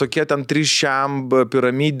 visokie ten 3 šiamb,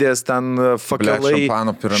 piramidės, ten fakelai,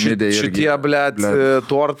 šitie,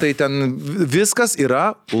 tortai, ten viskas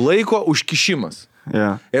yra laiko užkišimas.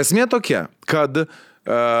 Esmė tokia, kad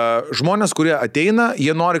žmonės, kurie ateina,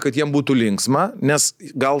 jie nori, kad jiem būtų linksma, nes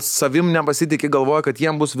gal savim nepasitikė, galvoja, kad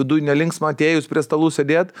jiem bus viduj nelinksma atėjus prie stalų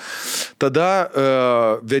sėdėti. Tada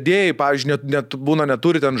vedėjai, pavyzdžiui, net būna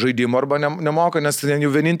neturi ten žaidimo arba nemoka, nes jų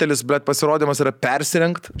vienintelis pasirodymas yra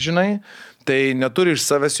persirengt, žinai, tai neturi iš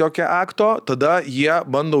savęs jokio akto, tada jie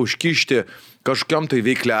bando užkišti kažkokiam tai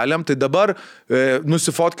veikleliam, tai dabar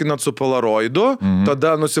nusifotkinat su polaroidu,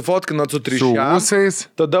 tada nusifotkinat su 3,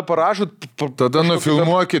 tada parašot, tada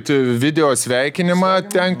nufilmuokit video sveikinimą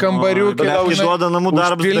ten kambarių, duoda namų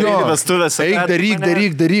darbus, daryti vestuvės.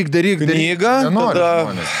 Daryk. Knygą,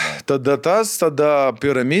 tada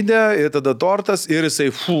piramidė, ir tada tortas, ir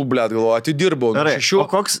jisai, galvoju, atidirbau nuo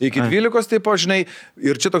 6 iki 12, taip, žinai,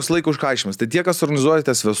 ir čia toks laiko užkaišimas. Tai tie, kas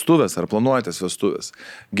organizuojatės vestuvės ar planuojatės vestuvės,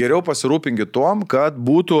 geriau pasirūpinkit tom, kad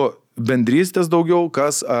būtų bendrystės daugiau,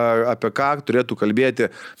 kas apie ką turėtų kalbėti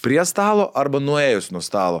prie stalo arba nuėjus nuo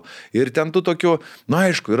stalo. Ir ten tų tokių,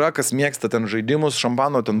 aišku, yra, kas mėgsta ten žaidimus,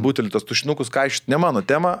 šampano, ten butelį, tos tušinukus kaišyti, ne mano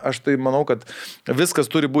tema, aš tai manau, kad viskas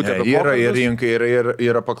turi būti apie yra ir rinkai,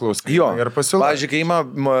 yra paklausa. Jo, pavyzdžiui, kai ima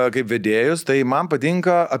kaip vedėjus, tai man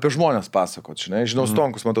patinka apie žmonės pasakot, žinai, žinau,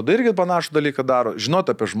 Stonkus, man tada irgi panašų dalyką daro, žinot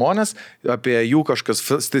apie žmonės, apie jų kažkas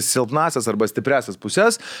silpnasias arba stipresias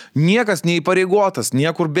pusės, niekas neįpareigotas,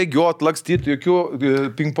 niekur bėgiot, lakstyti,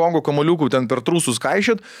 jokių pingpongo kamuoliukų ten per trūsus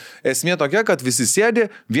kaišyt. Esmė tokia, kad visi sėdi,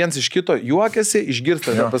 viens iš kito juokiasi,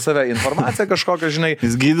 išgirsta apie save informaciją kažkokią, žinai.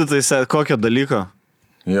 Jis gydytais kokio dalyko?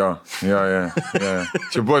 Jo.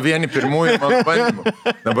 Čia buvo vieni pirmųjų mano bandymų.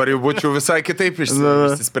 Dabar jau būčiau visai kitaip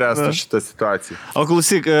išsispręsta šitą situaciją. O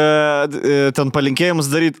klausyk, ten palinkėjimus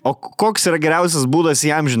daryti, o koks yra geriausias būdas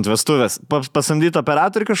įamžinti vestuvės? Pasamdyti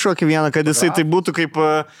operatorių kažkokį vieną, kad jisai tai būtų kaip...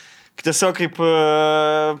 Tiesiog kaip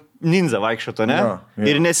ninja vaikščiotų, ne?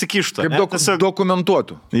 Ir nesikištų. Kaip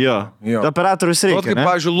dokumentuotų. Jo. Operatorius reikia, kaip,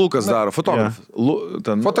 pavyzdžiui, Lukas daro, fotografas.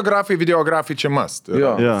 Fotografai, videografai čia mast.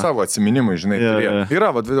 Savo atsiminimai, žinai, turėjo.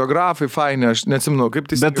 Yra, videografai, faini, aš neatsimenu, kaip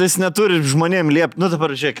tai... Bet jis neturi žmonėm liepti.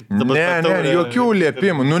 Dabar žiūrėkit. Ne, jokių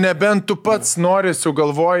liepimų. Nebent tu pats nori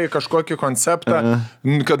sugalvoji kažkokį konceptą,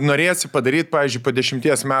 kad norėsi padaryti, pavyzdžiui, po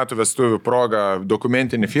 10 metų vestuvių progą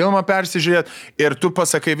dokumentinį filmą persižiūrėti ir tu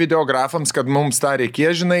pasakai videografams, kad mums tą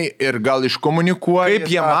reikės, žinai, ir gal iškomunikuoja. Kaip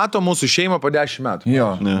jie mato mūsų šeimą po 10 metų. Jo.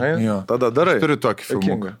 Tada darai. Turiu tokį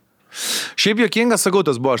filmuką. Šiaip juokingas, sakau,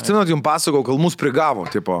 tas buvo. Aš jums pasakau, kol mus prigavo,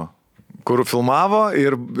 tipo, kur filmavo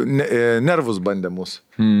ir nervus bandė mus.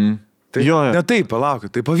 Tai, ne taip,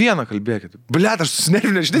 palaukit, tai po vieną kalbėkit. Blet, aš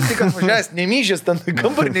susinervinęs, žinai, tik atvažiavęs, nemyžęs, ten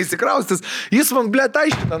kambarį neįsikraustis. Jis man, blet,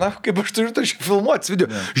 aiškina, na, kaip aš turiu filmuoti video.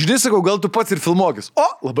 Žinai, sakau, gal tu pats ir filmuokis. O,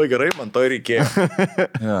 labai gerai, man to ir reikėjo.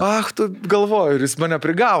 Tu galvoju, ir jis mane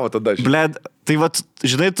prigavo tada. Blet, tai vat,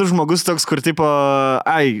 žinai, tu žmogus toks, kur tipo,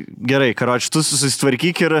 gerai, karoči, tu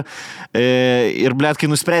susitvarkyk ir blet,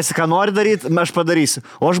 kai nuspręsi, ką nori daryti, aš padarysiu.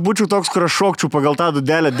 O aš būčiau toks, kur aš šokčiau pagal tą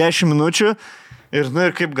dudelę 10 minučių. Ir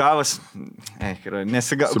kaip gavas,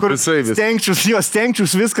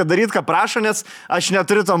 stengčius viską daryti, ką prašo, nes aš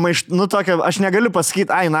neturiu to aš negaliu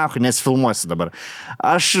pasakyti, nesifilmuosiu dabar.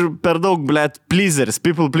 Aš per daug, blet,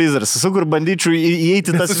 people pleasers, kur bandyčiau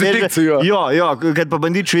įeiti tas vėžės. Kad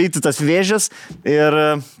pabandyčiau įeiti tas vėžės ir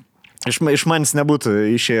iš manis nebūtų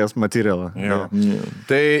išėjęs materialą.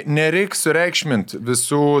 Tai nereik sureikšminti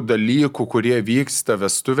visų dalykų, kurie vyksta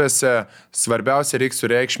vestuvėse. Svarbiausia, reik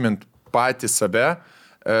sureikšminti patį save,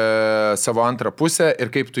 savo antrą pusę ir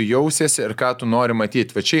kaip tu jausiesi ir ką tu nori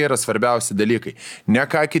matyti. Va čia yra svarbiausi dalykai. Ne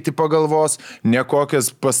ką kiti pagalvos, ne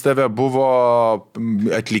kokios pas tave buvo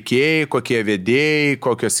atlikėjai, kokie vedėjai,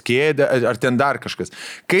 kokios kėdė, ar ten dar kažkas.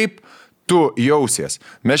 Kaip tu jausies.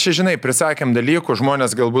 Mes čia, žinai, prisakėm dalykų,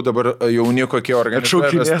 žmonės galbūt dabar jauni kokie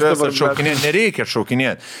atšaukinėti. Nereikia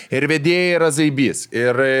atšaukinėti. Ir vedėjai yra zaibys,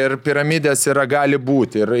 ir piramidės yra gali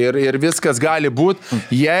būti, ir viskas gali būti,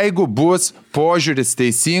 jeigu bus požiūris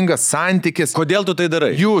teisingas, santykis. Kodėl tu tai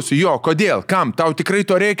darai? Kodėl? Kam? Tau tikrai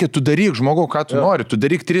to reikia, tu daryk, žmogau, ką tu nori. Tu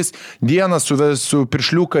daryk 3 dienas su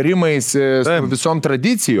piršlių karimais, su visom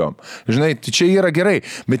tradicijom. Žinai, čia yra gerai.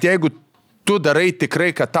 Bet jeigu tu darai tikrai,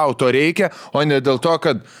 kad tau to reikia, o ne dėl to,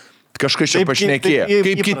 kad kažkas čia pašnekėjo.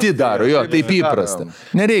 Kaip kiti daro, taip įprasta.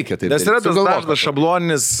 Nereikia taip. Nes yra tas dažnas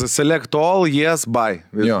šabloninis select all, yes, buy.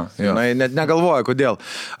 Net negalvoja, kodėl.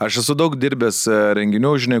 Aš esu daug dirbęs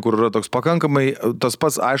renginių, žinai, kur yra toks pakankamai tas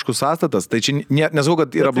pats aiškus sąstatas. Tai čia nesakau,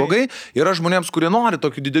 kad yra blogai. Yra žmonėms, kurie nori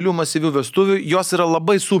tokių didelių masyvių vestuvių, jos yra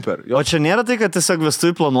labai super. O čia nėra tai, kad tiesiog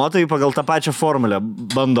vestuvių planuotojai pagal tą pačią formulę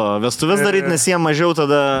bando vestuvės daryti, nes jie mažiau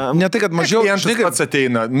tada... Ne tai, kad mažiau... Žinai, pats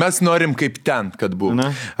ateina. Mes norim kaip ten, kad būtų.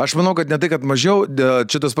 Aš manau, kad ne tai, kad mažiau,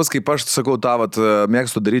 čia tas pats, kaip aš sakau,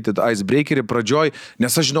 mėgstu daryti icebreakerį pradžioj,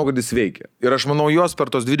 nes aš žinau, kad jis veikia. Ir aš manau, jos per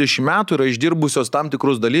tos 20 metų yra išdirbusios tam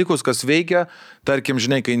tikrus dalykus, kas veikia, tarkim,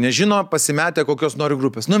 žinai, kai nežino, pasimetę kokios nori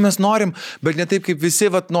grupės. Mes norim, bet ne taip, kaip visi,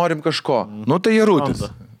 norim kažko. Tai jie rūtis.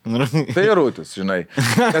 Tai rūtis, žinai.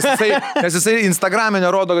 Nes jisai Instagram'e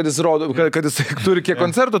nerodo, kad jis turi kiek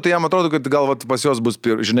koncertų, tai jam atrodo, kad gal pas jos bus,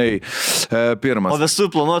 žinai, pirmas. O vestuvių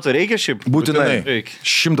planuotojų reikia šiaip? Būtinai.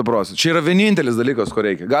 100%. Čia yra vienintelis dalykas, ko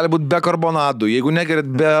reikia. Gali būti be karbonadų, jeigu negerit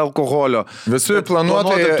be alkoholio. Vestuvių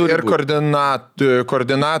planuotojai ir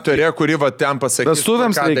koordinatorė, kuri ten pasakys,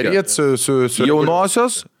 vestuvėms ką daryti su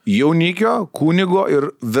jaunosios, jaunikio, kunigo ir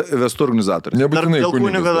vestų organizatorius. Nebūtinai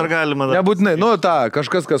kunigo dar galima. Nebūtinai,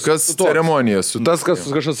 kažkas, kas ceremonijas. Tas, kas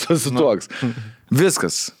kažkas susituoks.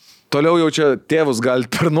 Viskas. Toliau jau čia tėvus galite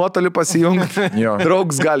per nuotolį pasijungti,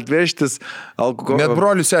 draugs galite vežtis. Net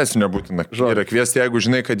brolių sesių nebūtina yra kviesti, jeigu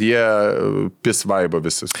žinai, kad jie pisvaiba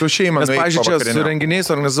visas. Tu šeimą nueik pavakarieniauti. Mes, pavyzdžiui, su renginiais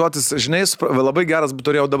organizuotis, žinai, labai geras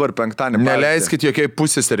turėjau dabar penktadienį. Neleiskit jokiai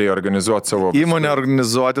pusėseriai organizuoti savo. Įmonė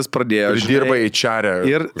organizuotis pradėjo. Ir dirba į čarę.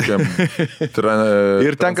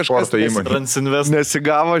 Ir ten kažkas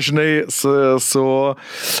nesigavo, žinai, su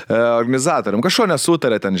organizatorium. Kažko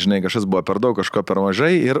nesutarė ten, žinai, kažkas buvo per daug, kažko per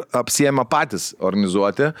mažai ir apsiėmė patys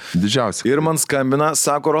organizuoti. Didžiausia. Ir man skambina,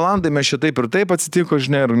 sako, Rolandai, mes čia taip ir taip atsitiko,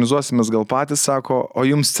 žinai, organizuosimės gal patys, sako, o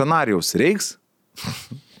jums scenarijaus reiks?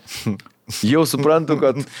 Jau suprantu,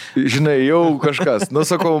 kad, žinai, jau kažkas.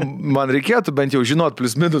 Sakau, man reikėtų bent jau žinot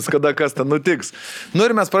plius minus, kada kas ten nutiks.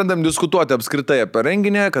 Ir mes pradedam diskutuoti apskritai apie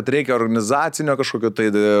renginį, kad reikia organizacinio kažkokio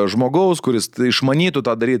tai žmogaus, kuris išmanytų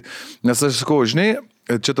tą daryti. Nes aš sakau, žinai,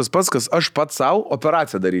 čia tas pats, kas aš pats savo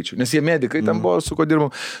operaciją daryčiau, nes jie medikai ten buvo, su ko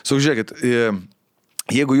dirbam. Žiūrėkit,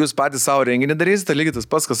 jeigu jūs patys savo renginį darysite, tai lygiai tas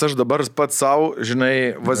pats, kas aš dabar pats savo,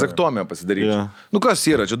 žinai, vazektomiją pasidaryčiau. Kas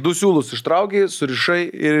yra? Čia 2 siūlus ištraukiai, surišai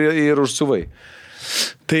ir užsiuvai.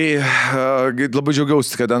 Tai labai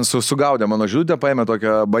džiaugiausi, kad ten sugaudė mano žinutę, paėmė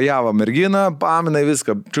tokią bajavą merginą, paminai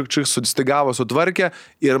viską, čik sustigavo, sutvarkė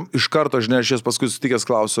ir iš karto, žinai, aš jas paskui sutikęs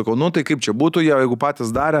klausiu, sakau, tai kaip čia būtų, jeigu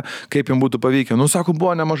patys darė, kaip jiems būtų pavykę. Sako,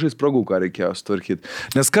 buvo nemažai spragų, ką reikėjo sutvarkyti.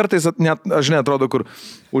 Nes kartais, žinai, atrodo, kur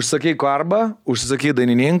užsakai karbą, užsakai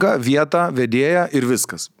dainininką, vietą, vedėją ir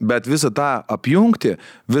viskas. Bet visą tą apjungti,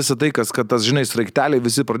 visą tai, kad tas, žinai, sraigteliai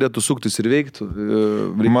visi pradėtų suktis ir veiktų.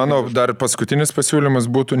 Mano dar paskutinis pasiūlymas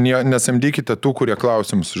būtų, nesamdykite tų, kurie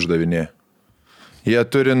klausimus uždavinėja. Jie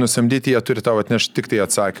turi nusamdyti, jie turi tau atnešti tik tai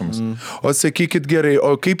atsakymus. O sakykit gerai,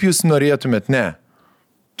 o kaip jūs norėtumėt? Ne.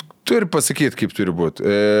 Turi pasakyti, kaip turi būti.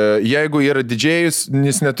 Jeigu yra didžėjus,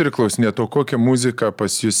 jis neturi klausinėti, o kokią muziką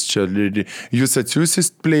pas jūs čia. Jūs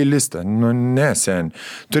atsiūsit playlistą? Nu, ne, sen.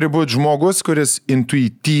 Turi būti žmogus, kuris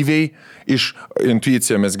intuityviai,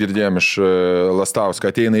 intuiciją mes girdėjom iš Lastausku,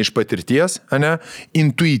 ateina iš patirties, ne?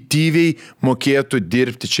 Intuityviai mokėtų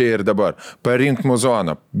dirbti čia ir dabar. Parink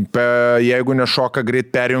muzoną. Jeigu nešoka,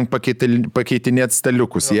 greit perjung pakeitinėti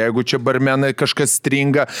staliukus. Jeigu čia barmenai kažkas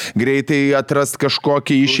stringa, greitai atrast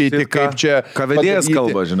kažkokį išeitį. Kaip čia ką vedėjas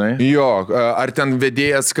kalba, žinai? Jo, ar ten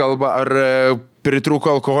vedėjas kalba, ar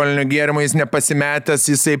pritrūko alkoholinio gėrimo, jis nepasimetęs,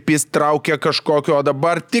 jisai traukia kažkokio, o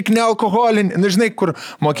dabar tik ne alkoholinį, žinai, kur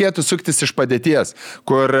mokėtų suktis iš padėties,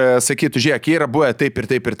 kur sakytų, žiūrėk, yra buvę taip ir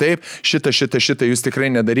taip ir taip, šitą jūs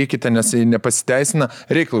tikrai nedarykite, nes nepasiteisina,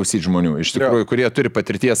 reikia klausyti žmonių, iš tikrųjų, kurie turi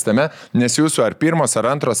patirties tame, nes jūsų ar pirmos,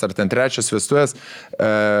 ar antros, ar ten trečios vestuvės,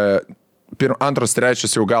 antros,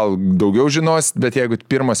 trečios jau gal daugiau žinos, bet jeigu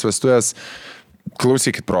pirmas vestuvės,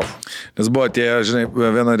 klausykit profų. Nes buvo tie, žinai,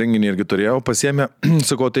 vieną renginį irgi turėjau, pasiėmė,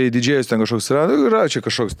 sakau, tai didžėjus ten kažkoks yra čia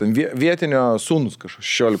kažkoks ten vietinio sūnus, kažkoks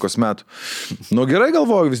 16 metų. Nu gerai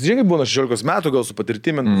galvoju, vis didžiai būna 16 metų, gal su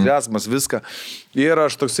patirtimi, entuziazmas, viską. Ir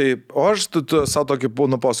aš toksai, o aš savo tokį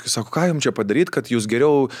nuposakį, sako, ką jums čia padaryti, kad jūs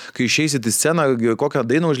geriau, kai išeisit į sceną, kokią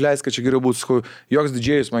dainą užleis, kad čia geriau būtų, sakau, joks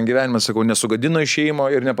didžėjus man gyvenimas, sakau, nesugadino išėjimo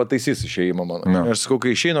ir nepataisys išėjimo mano. No. Aš sakau,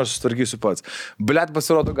 kai išeinu, aš sutvarkysiu pats. Blet,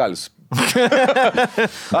 pasirodo, galis.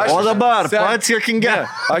 O dabar, pats jokingia.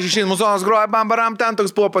 Aš išeinu, muzonas groja, bambaram, ten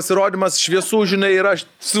toks buvo pasirodymas, šviesų, žinai, ir aš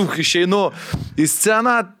išeinu į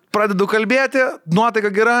sceną, pradedu kalbėti,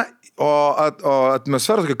 nuotaika gera, o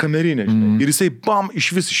atmosfera tokia kamerinė, žinai. Ir jisai,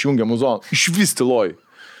 iš vis išjungia muzoną, iš vis tyloj.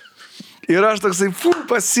 Ir aš toksai,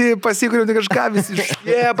 pasikuriu kažką, visi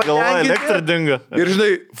išlėja, galvoja, elektra dinga. Ir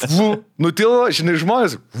žinai, nutilo, žinai,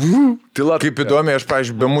 žmonės, tyla. Kaip įdomiai, aš,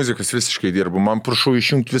 pavyzdžiui, be muzikos visiškai dirbu, man prašau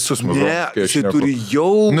išjungti visus muzikus. Ne, jisai turi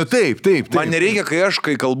jau... Nu taip. Man nereikia,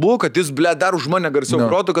 kai kalbu, kad jis, ble, dar už mane garsiau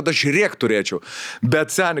grotų, kad aš rėk turėčiau.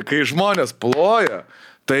 Bet, seni, kai žmonės ploja,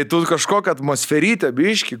 tai tu kažkokią atmosferytę,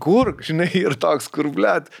 biški, kur, žinai, ir toks, kur,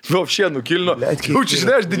 ble, vapšė nukilno. Jau čia,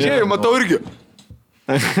 žinai, aš didžėjų matau irgi.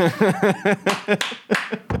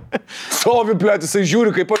 Stovi, blėt, jisai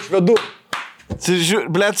žiūri, kaip aš vedu.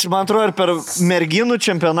 Blėt, man atrodo, ir per merginų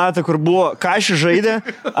čempionatą, kur buvo Kaši žaidė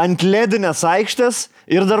ant ledinės aikštės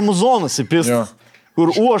ir dar muzonas įpistas.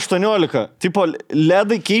 Kur U18. Tipo,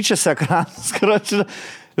 ledai keičiasi ekranas.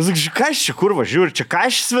 Kas čia kur važiuoju? Čia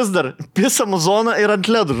Kašis vis dar pisa muzoną ir ant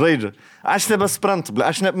ledų žaidžia. Aš nebesprantu,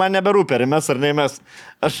 man neberūpia, ar mes ar ne mes.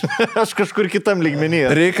 Aš kažkur kitam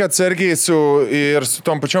lygmenyje. Reikia atsargiai su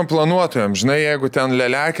tom pačiom planuotojom. Žinai, jeigu ten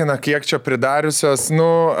lelekina, kiek čia pridariusios, nu,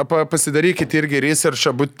 pasidarykit irgi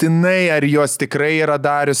researchą būtinai, ar jos tikrai yra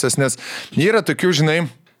dariusios, nes yra tokių, žinai,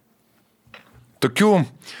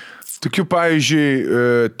 tokių, pavyzdžiui,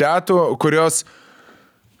 tetų, kurios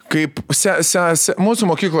kaip mūsų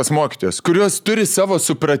mokyklos mokytojos, kurios turi savo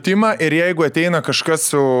supratimą ir jeigu ateina kažkas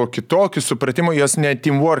su kitokiu supratimu, jos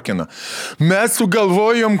neteamworkina. Mes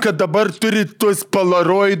sugalvojom, kad dabar turi tuos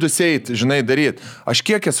polaroidus eiti, žinai, daryti. Aš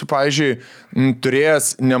kiek esu, pavyzdžiui,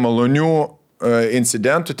 turėjęs nemalonių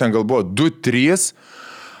incidentų, ten gal buvo 2-3,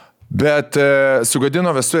 bet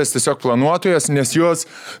sugadino vestuvės tiesiog planuotojas, nes jos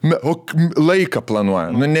laiką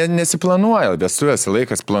planuoja. Nu, nesiplanuoja vestuvės,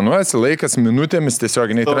 laikas minutėmis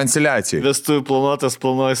tiesioginiai transliacijai. Vestuvių planuotojas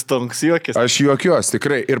planuoja stonks juokis. Aš juokiuos,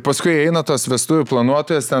 tikrai. Ir paskui eina tos vestuvių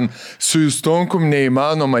planuotojas, ten su stonkum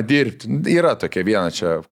neįmanoma dirbti. Yra tokia viena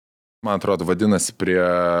čia. Man atrodo, vadinasi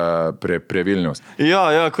prie Vilniaus. Jo,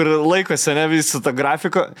 kur laikosi, ne visi tą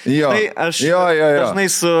grafiko. Jo, tai aš dažnai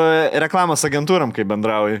su reklamos agentūram, kai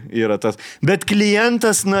bendrauju, yra tas. Bet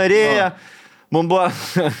klientas norėjo, man buvo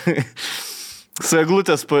su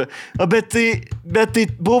eglutės, bet tai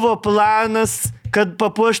buvo planas, kad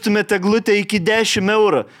papuoštumėte eglutę iki 10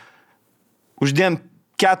 eurų. Uždėjom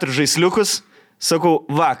 4 žaisliukus, sakau,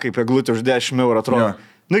 kaip eglutė už 10 eurų atrodo. Jo.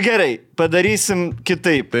 Nu gerai, padarysim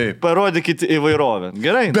kitaip. Taip. Parodykit įvairovę.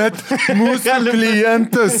 Gerai. Bet mūsų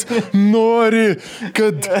klientas nori,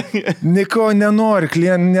 kad nieko nenori,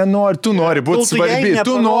 tu nori būti svarbi,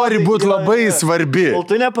 tu nori būti labai svarbi. Kol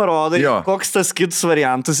tu neparodai, koks tas kitas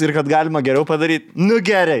variantas ir kad galima geriau padaryti. Nu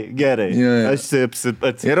gerai. Ja. Aš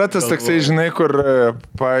yra tas toksai, žinai, kur,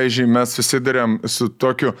 pavyzdžiui, mes susidurėm su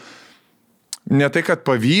tokiu, ne tai, kad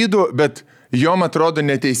pavydu, bet jom atrodo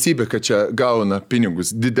neteisybė, kad čia gauna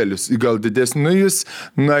pinigus didelius, gal didesnį. Nu, jūs,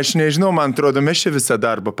 aš nežinau, man atrodo, mes čia visą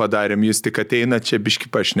darbą padarėm, jūs tik ateina čia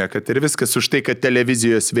biški pašnekat ir viskas už tai, kad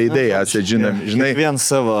televizijos veidai esate žinomi. Žinai, kiekvien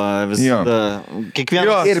savo visada.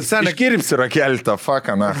 Kiekvienas kirps yra kelta,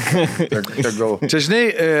 faka, na. Čia, žinai,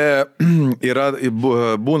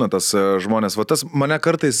 būna tas žmonės, va tas mane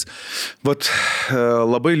kartais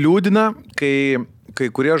labai liūdina, kai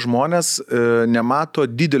kurie žmonės nemato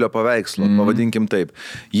didelio paveikslo, pavadinkim taip.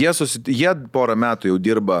 Jie porą metų jau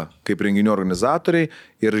dirba kaip renginių organizatoriai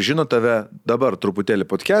ir žino tave dabar truputėlį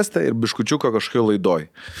podcast'e ir biškučiuką kažkokio laidoj.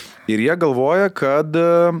 Ir jie galvoja, kad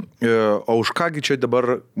o už kągi čia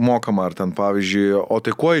dabar mokama, ar ten pavyzdžiui, o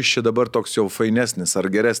tai kuo iš čia dabar toks jau fainesnis, ar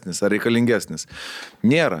geresnis, ar reikalingesnis.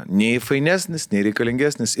 Nėra, nei fainesnis, nei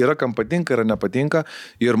reikalingesnis. Yra kam patinka, yra nepatinka.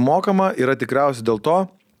 Ir mokama yra tikriausiai dėl to,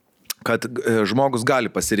 kad žmogus gali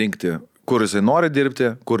pasirinkti, kur jisai nori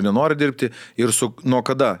dirbti, kur nenori dirbti ir nuo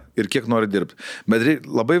kada ir kiek nori dirbti. Bet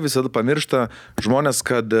labai visada pamiršta žmonės,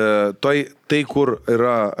 kad tai, kur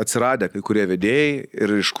yra atsiradę kai kurie vedėjai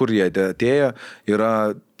ir iš kur jie atėjo, yra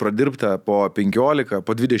pradirbta po 15,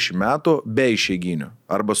 po 20 metų be išeiginių.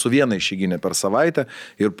 Arba su viena išeiginė per savaitę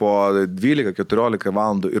ir po 12-14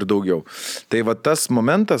 valandų ir daugiau. Tai va tas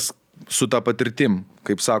momentas, su tą patirtim,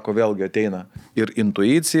 kaip sako, vėlgi ateina ir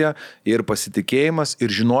intuicija, ir pasitikėjimas, ir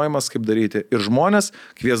žinojimas, kaip daryti. Ir žmonės,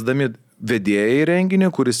 kviesdami vedėjai į renginį,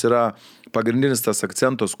 kuris yra pagrindinis tas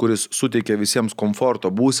akcentas, kuris suteikia visiems komforto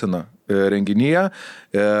būseną renginyje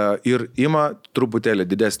ir ima truputėlį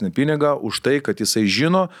didesnį pinigą už tai, kad jisai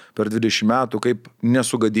žino per 20 metų, kaip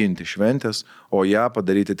nesugadinti šventės, o ją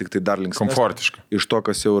padaryti tik tai dar linksmesnę. Komfortiškai. Iš to,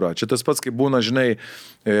 kas jau yra. Čia tas pats, kaip būna, žinai,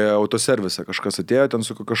 autoservise kažkas atėjo, ten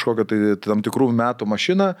su kažkokia tai tam tikrų metų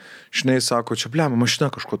mašina, žinai, sako, čia blema, mašina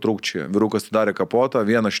kažko traukčia. Vyrukas darė kapotą,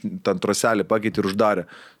 vieną ten troselį pakeitė ir uždarė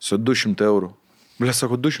su 200 eurų. Bля,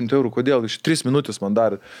 sako, 200 eurų, kodėl? Iš 3 minutės man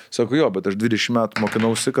darė. Sako, jo, bet aš 20 metų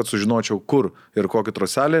mokinausi, kad sužinočiau, kur ir kokį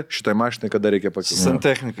troselį šitai mašinai, kada reikia pakeisti.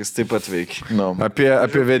 Santechnikas taip pat veikia. No. Apie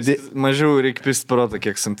vedėjus. Mažiau reikia pristprotą,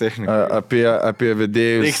 kiek santechnikai. Apie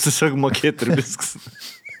vedėjus. Reikia tiesiog mokėti ir viskas.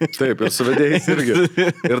 Taip, ir su vedėjais irgi.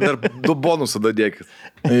 Ir dar 2 bonusą dadėkit.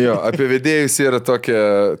 Jo, apie vedėjus yra tokia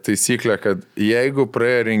taisyklė, kad jeigu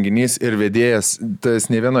praėjo renginys ir vedėjas, tas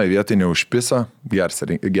ne vienoje vietoje neužpiso,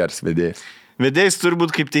 gers vedėjas. Vedėjas turi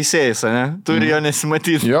būti kaip teisėjas, ne? Turi jo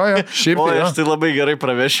nesimatyti. Jo, šiaip tai. Aš tai labai gerai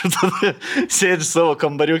pravešiu, tada sėdži savo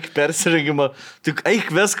kambariukį persirengimą. Tik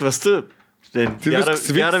eik vesk, tu.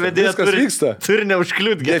 Gerą vedėją turi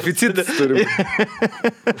neužkliūti. Deficitas turi.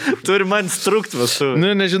 Turi man instrukt vasu.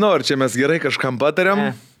 Nu, nežinau, ar čia mes gerai kažkam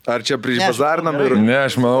patariam. Ar čia prižbazarinam ir... Ne,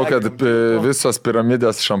 aš manau, kad visos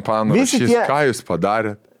piramidės šampano rašys, ką jūs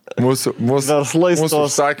padarėt. Mūsų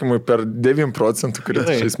užsakymui per 9% krito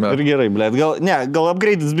šiais metais. Ir gerai, blėt. Gal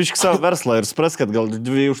upgrade'is biški savo verslą ir supras, kad gal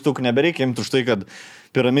 2 štukų nebereikia imti už tai, kad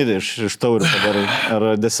piramidę iš taurių padarai ar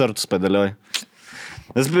desertus padėlioji.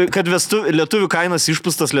 Nes kad lietuvių kainas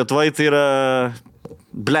išpūstas Lietuvoje, tai yra,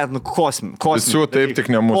 blėt, kosminė. Visų taip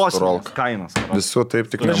tik ne mūsų rolka. Kainas. Visų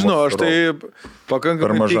taip tik ne mūsų rolka. Nežinau, aš tai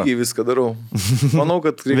pakankamai pigiai viską darau. Manau,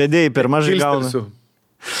 kad... Vedėjai per mažai gauna.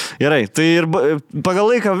 Gerai, tai ir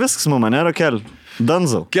pagal laiką viskas mama, nėra kelių.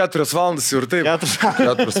 Danzau. 4 valandas ir taip.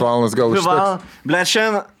 4 valandas gal užteks. Ble,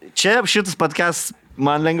 čia šitas podcast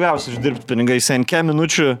man lengviausia uždirbti pinigais. 5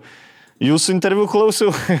 minučių jūsų interviu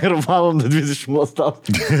klausiau ir valandą 20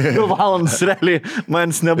 Lastausku. 2 valandas realiai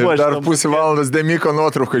manis nebuvo. Ir dar pusę valandas Demiko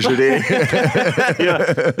nuotrauką žiūrėjai.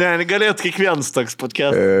 Galėtų kiekvienas toks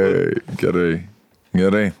podcast.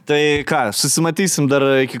 Gerai. Tai ką, susimatysim dar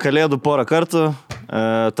iki kalėdų porą kartų.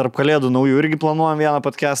 Tarp kalėdų naujų irgi planuojam vieną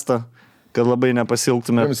podcastą, kad labai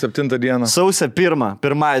nepasilgtume. 7 dieną. Sausio 1,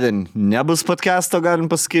 pirmadienį, nebus podcasto, galim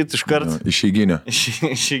pasakyti iš karto. Išeiginė.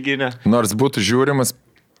 Išeiginė. Nors būtų žiūrimas.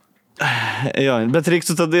 Jo, bet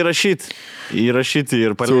reiktų tada įrašyti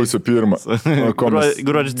ir paleisti. Sausio 1.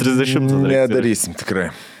 Gruodžio 30. Nedarysim tikrai.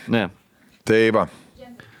 Ne. Tai va.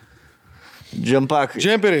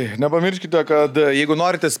 Džemperiai, nepamirškite, kad jeigu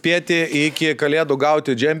norite spėti iki kalėdų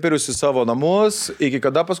gauti džemperius į savo namus, iki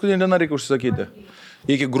kada paskutinį dieną reikia užsisakyti?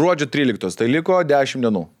 Iki gruodžio 13, tai liko 10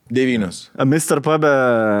 dienų, 9. Mr. Pube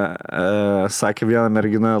sakė vieną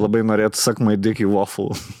merginą, labai norėtų sakmai dikį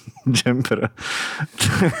waffle džemperą.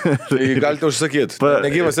 Tai galite užsakyti.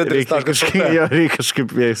 Negyvas Eteris. Reikia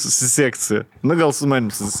kažkaip jai susisiekti. Nu gal su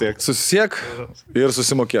manim susisiek. Susisiek ir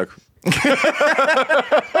susimokėk.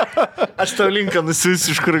 Aš tau linką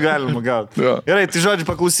nusiųsiu, iš kur galima gauti. Gerai, tai žodžiu,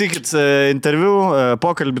 paklausykit interviu,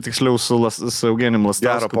 pokalbį tiksliau su Eugenijum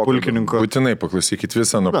Lastausku, pulkininku. Būtinai paklausykit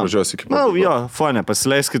visą nuo pradžios iki pabaigos. Jo, fone,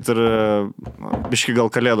 pasileiskit ir biški gal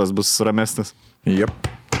kalėdos bus ramesnis. Jep.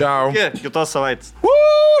 Čiau. Kitos savaitės.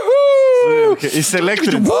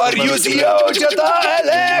 Įsielektrinti. Ar jūs jaučiate tą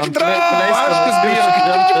elektrą?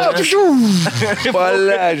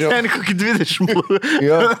 Paleidžiam. Ten kokį 20.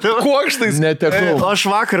 Kuokštais. Netekau. O aš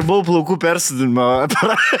vakar buvau plaukų persidinimo.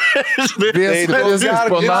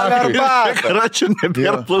 Kračiu,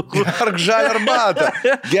 nebėra plaukų. Gerk žalią arbatą.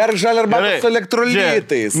 Gerk žalią arbatą su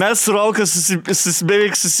elektrolitais. Mes su Rolkas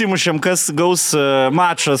beveik susimušėm, kas gaus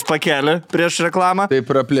mačas pakelį prieš reklamą. Tai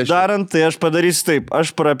praplėšiu. Darant, tai aš padarysiu taip.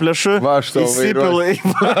 Aš praplėšiu. Įsipilai.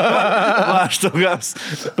 Aš tau gaus.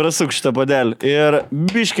 Prasuk šitą padelį. Ir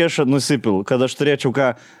biškį aš nusipilu, kad aš turėčiau ką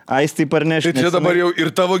aistai parnešti. Tai čia dabar jau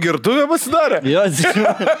ir tavo gertuvė pasidarė? Jo,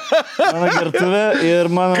 mano gertuvė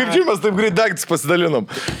ir mano... Kaip čia mes taip greit daiktus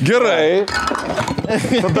pasidalinom? Gerai.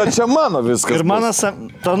 Tada čia mano viskas. Ir mano...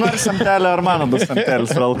 Tau nori samtelė ar mano bus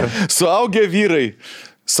samtelis, Rolka? Suaugę vyrai.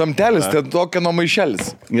 Samtelis, tai tokia nuo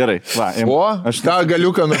maišelis. Gerai, va. O, aš tą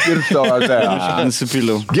galiuką nupirkto.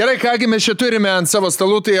 Nusipiliau. Gerai, kągi mes čia turime ant savo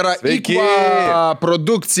stalų, tai yra IKVA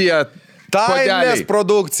produkcija. Tailės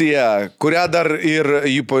produkcija, kurią dar ir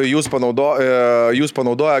jūs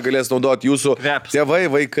panaudoja, galės naudoti jūsų tėvai,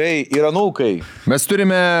 vaikai ir anūkai. Mes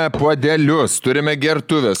turime puodelius, turime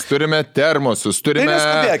gertuvės, turime termosus, turime... Tai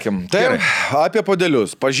neskubėkim. Taip, apie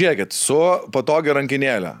puodelius. Pažiūrėkit, su patogia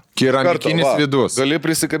rankinėlė. Keramikinis vidus. Gali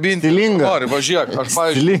prisikabinti. Stilinga. Nori, važiuok.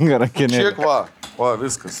 Stilinga rankinėlė. Šiek va. O,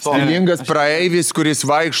 viskas. Stilingas praeivis, kuris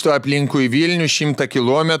vaikšto aplinkui Vilnių 100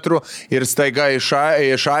 kilometrų ir staiga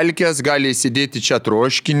išalkęs gali įsidėti čia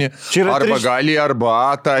troškinį, arba gali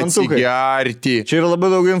arbatą atsigerti. Čia yra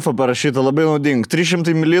labai daug info parašyta, labai naudinga.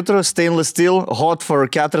 300 ml stainless steel, hot for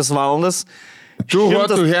 4 valandas. Too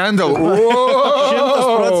hot to handle.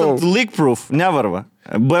 100% leak proof, nevarva.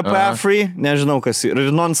 BPA free, nežinau kas yra,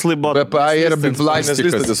 non-slip bottom. BPA yra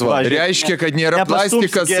plastikas. Reiškia, kad nėra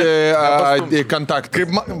plastikas kontaktas. Kaip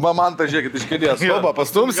man tą žiūrėkit iš kėdės. Oba,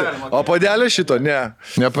 pastumsi? O padelė šito? Ne.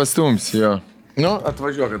 Nepastums, jo. Nu,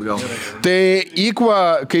 atvažiuok atgal. Tai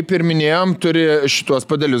IKVA, kaip ir minėjom, turi šitos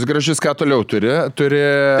padelius gražius, ką toliau turi.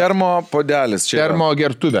 Termopodelis. Termo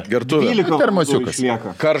gertuvė. Termosiukas.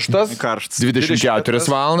 Karštas. 24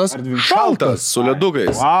 valandas. Šaltas, su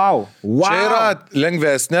ledukais. Wow. Čia yra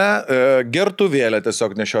lengvesnė gertuvėlė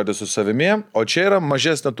tiesiog nešioti su savimi, o čia yra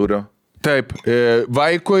mažesnė turio. Taip,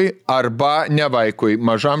 vaikui arba ne vaikui,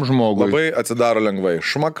 mažam žmogui. Labai atsidaro lengvai.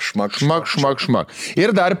 Šmak.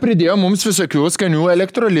 Ir dar pridėjo mums visokių skanių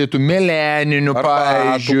elektrolitų, meleninių,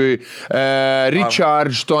 pavyzdžiui,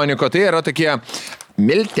 recharge toniko. Tai yra tokie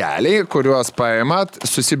milteliai, kuriuos paimat,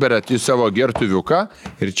 susiberat į savo gertuviuką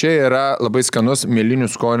ir čia yra labai skanus mėlynių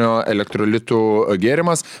skonio elektrolitų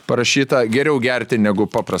gėrimas, parašyta geriau gerti negu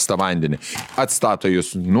paprastą vandenį. Atstato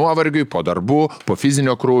jūs nuovargiui, po darbų, po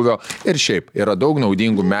fizinio krūvio ir šiaip yra daug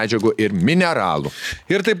naudingų medžiagų ir mineralų.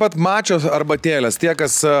 Ir taip pat mačios arbatėlės. Tie,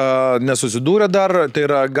 kas nesusidūrė dar, tai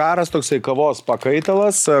yra garas toksai kavos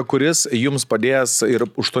pakaitalas, kuris jums padės ir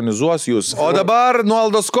užtonizuos jūs. O dabar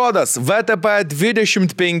nuolaidos kodas VTP 25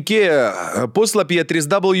 puslapyje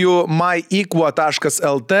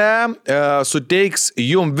www.myikva.lt suteiks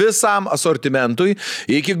jum visam asortimentui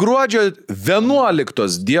iki gruodžio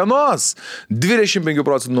 11 dienos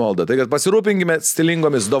 25% nuolaidą. Tai kad pasirūpinkime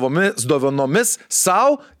stilingomis dovanomis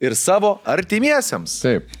sau ir savo artimiesiems.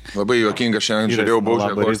 Taip, labai juokinga šiandien žiūrėjau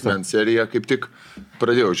Baudžią Horseman seriją, kaip tik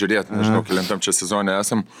pradėjau žiūrėti, nežinau, kelintam čia sezone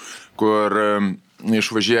esam, kur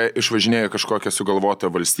išvažinėjo kažkokią sugalvotą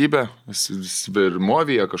valstybę,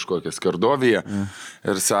 Svirmovija, kažkokią Skardovija,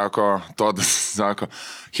 ir Todas sako,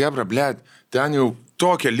 hebra, blėd, ten jau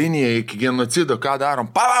tokia linija iki genocido, ką darom?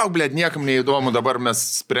 Palauk, blėd, niekam neįdomu, dabar mes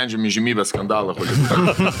sprendžiam įžymybės skandalą.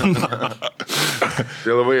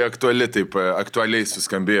 Tai labai aktualiai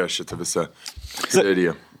suskambėjo šitą visą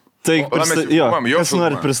seriją. Tai, kas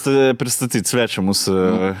nori pristatyti svečią mūsų...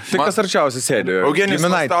 Tai kas arčiausiai sėdė? Eugenijus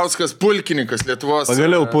Lastauskas, pulkininkas Lietuvos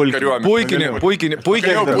Pagaliau kariuomenės.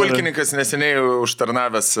 Pulkininkas neseniai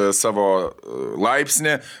užtarnavęs savo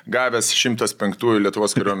laipsnį, gavęs 105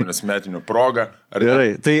 Lietuvos kariuomenės metinių progą.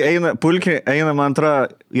 Gerai, tai eina man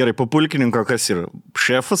antra, gerai, po pulkininko kas yra?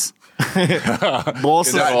 Šefas?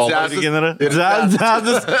 Bosas,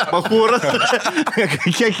 Džadas, Bahūras.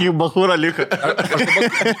 Kiek jų Bahūra liko?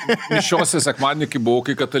 mišiose sekmadienį, kai buvau,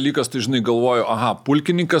 kai katalikas, tai žinai galvoju,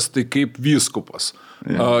 pulkininkas tai kaip vyskupas,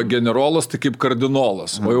 generolas tai kaip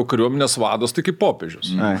kardinolas, o jau kariuomenės vadas tai kaip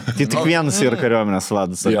popiežius. Tai tik vienas yra kariuomenės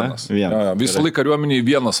vadas. Vienas. Visą laiką kariuomeniai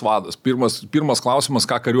vienas vadas. Pirmas klausimas,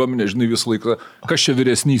 ką kariuomenė, žinai, visą laiką, kas čia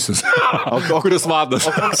vyresnysis, kuris vadas.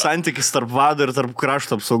 O koks santykis tarp vado ir tarp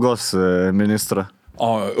krašto apsaugos ministro?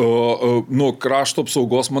 Krašto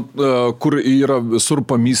apsaugos, kur yra visur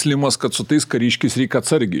pamyslimas, kad su tais kariškiais reikia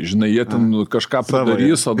atsargiai, žinai, jie ten kažką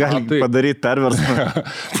padarys, o gali padaryti perversmą.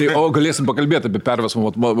 Tai, galėsim pakalbėti apie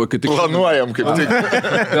perversmą, kai tik planuojam, kaip tik.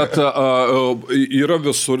 Bet yra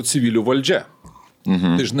visur civilių valdžia.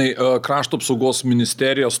 Tai žinai, krašto apsaugos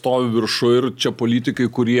ministerija stovi viršu ir čia politikai,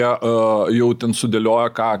 kurie jau ten sudėlioja,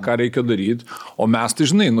 ką reikia daryti, o mes tai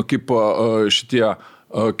žinai, kaip šitie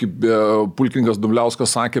kaip pulkininkas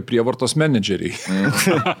Dumbliauskas sakė, prievartos menedžeriai.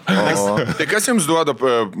 Tai kas jums duoda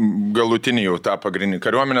galutinį jau tą pagrindinį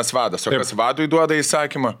kariuomenės vadas? O kas vadui duoda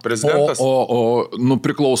įsakymą? Prezidentas?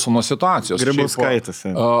 Priklauso nuo situacijos. Grybauskaitas.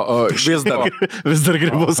 Vis dar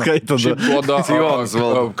Grybauskaitas.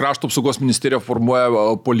 Krašto apsaugos ministerija formuoja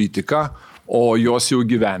politiką, o jos jau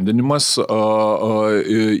gyvendinimas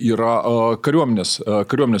yra kariuomenės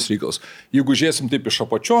reikalas. Jeigu žiūrėsim taip iš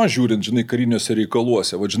apačio, žiūrint, žinai, kariniuose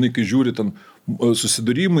reikaluose, žinai, kai žiūri ten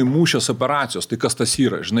susidūrimai, mūšės operacijos, tai kas tas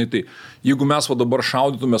yra, žinai, tai jeigu mes dabar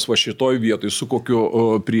šaudytumės šitoj vietoj su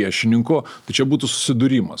kokiu priešininku, tai čia būtų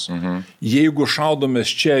susidūrimas. Jeigu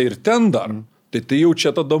šaudomės čia ir ten dar, tai jau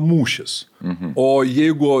čia tada mūšis. O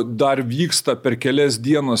jeigu dar vyksta per kelias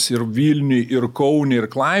dienas ir Vilniui, ir Kaunui, ir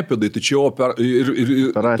Klaipėdai, tai čia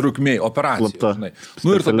trukmė, operacija. Žinai.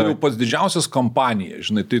 Ir tada jau pats didžiausias kampanija,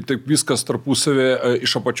 žinai, tai taip viskas tarpusavė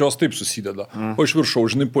iš apačios taip susideda. O iš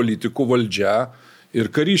viršaus, žinai, politikų valdžia ir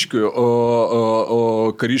kariškių.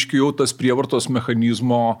 Kariškių jau tas prievartos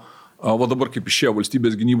mechanizmo, dabar kaip išėjo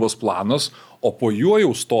valstybės gynybos planas, o po juo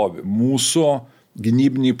jau stovi mūsų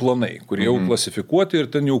gynybiniai planai, kurie jau klasifikuoti ir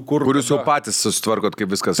ten jau kur... Kur jūs jau patys susitvarkot, kaip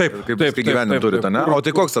viskas, kaip gyvenimą turite, ne? O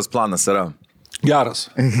tai koks tas planas yra? Geras.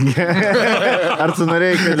 Ar tu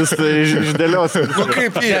norėjai, kad jis išdėlios?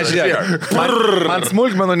 Kaip jie, žiūrėk. Man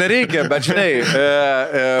smulkmenų nereikia, bet žinai,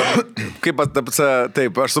 kaip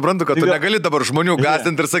taip, aš suprantu, kad tu negali dabar žmonių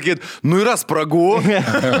gąsdinti ir sakyti, yra spragų.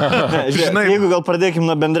 Žinai, jeigu gal pradėkim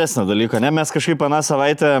nuo bendresnio dalyko, ne? Mes kažkaip aną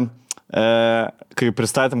savaitę, kai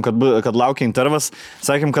pristatėm, kad laukia intervas,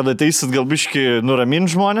 sakėm, kad ateisit gal biškį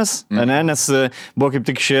nuramint žmonės, ne? Nes buvo kaip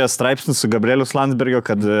tik išėjęs straipsnis su Gabrielius Landsbergio,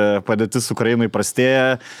 kad padėtis Ukrainai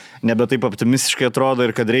prastėja, nebe taip optimistiškai atrodo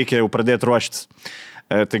ir kad reikia jau pradėti ruoštis.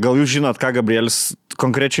 Tai gal jūs žinot, ką Gabrielis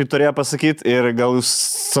konkrečiai turėjo pasakyti ir gal jūs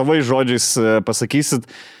savai žodžiais pasakysit,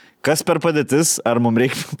 kas per padėtis, ar mums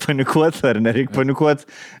reikia panikuoti, ar nereikia panikuoti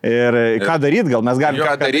ir ką daryti, gal mes galime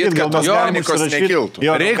ką daryti, gal mes panikos nekiltų.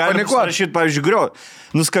 Reikia panikuoti. Rašyti, pavyzdžiui,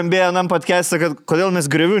 nuskambėjo nam podcast'e, kad kodėl mes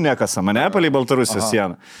griovių nekasam, ne, palei Baltarusijos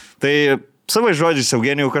sieną. Tai savai žodžiais,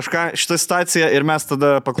 Eugenijau, kažką šitą situaciją ir mes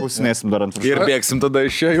tada paklausinėsim dar ant viršų. Ir bėgsim tada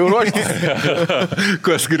iš čia jau ruoštis.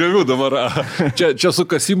 Kas griovių dabar? Čia su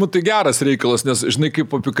kasimu tai geras reikalas, nes, žinai,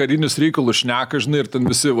 kaip apie karinius reikalus šneka, žinai, ir ten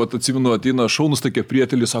visi, atsimenu, ateina šaunus tokie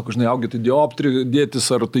prieteliai, sako, žinai, augi tai dioptrį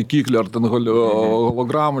dėtis, ar taikiklį, ar ten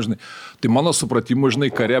hologramą, žinai. Tai mano supratimu,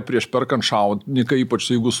 žinai, kare prieš perkant šaudininką,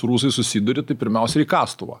 ypač jeigu su rusai susiduri, tai pirmiausia į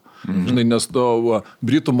kastuvą. Žinai, nes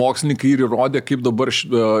britų mokslininkai ir įrodė, kaip dabar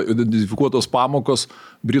identifikuotos pamokos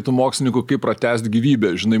britų mokslininkų, kaip pratęsti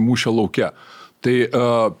gyvybę, žinai, mūšio lauke. Tai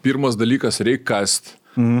pirmas dalykas reikia kast.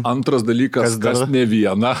 Antras dalykas, kas ne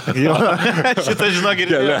vieną. Šitą žinok ir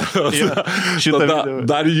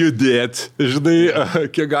dar judėti, žinai,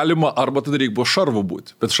 kiek galima, arba tada reikia buvo šarvo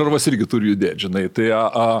būti. Bet šarvas irgi turi judėti, žinai. Tai,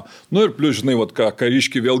 ir plius, žinai,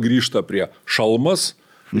 kariškiai vėl grįžta prie šalmas,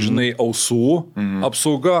 žinai, ausų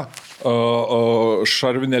apsauga,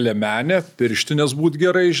 šarvinė liemenė, pirštinės būt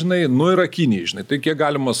gerai, žinai, ir akiniai, žinai. Tai kiek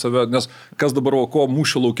galima save, nes kas dabar, ko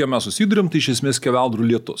mūšio laukia mes susidurim, tai iš esmės keveldrų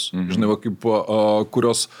lietus. Žinai, kaip,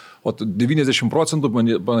 kurios 90%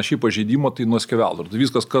 panašiai pažeidimo, tai nuo skeveldrų. Tai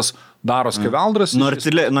viskas, kas daro skeveldras.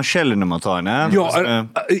 Nuo šelinimo to, ne? Jo,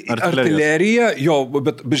 artilerija,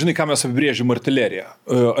 bet žinai, ką mes apibrėžim artileriją.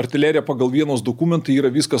 Artilerija pagal vienos dokumentai yra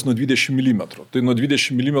viskas nuo 20 mm. Tai nuo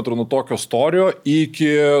 20 mm nuo tokio storio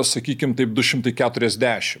iki, sakykim, taip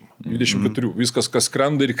 240, 24. Viskas, kas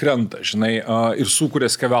krenta ir krenta, žinai, ir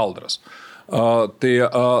sukuria skeveldras.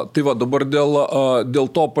 Tai va, dabar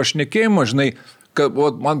dėl to pašnekėjimo, žinai, kad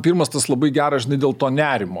man pirmas tas labai geras, žinai, dėl to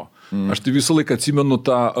nerimo. Aš tai visą laiką atsimenu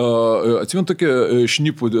tokį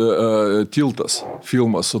šnipų tiltas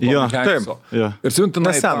filmas su Tom Hankso. Ir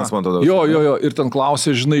senas, man atrodo. Jo, ir ten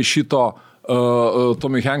klausė, žinai, šito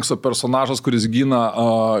Tommy Hankso personažas, kuris gina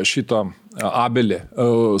šitą Abelį,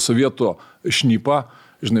 sovietų šnipą.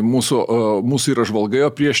 Žinai, mūsų yra žvalgai,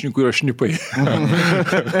 o priešininkų yra šnipai.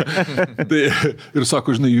 Tai, ir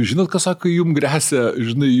sako, žinai, jūs žinot, ką sako, jums gresia,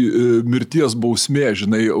 žinai, mirties bausmė,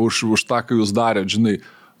 žinai, už tą, ką jūs darėt, žinai.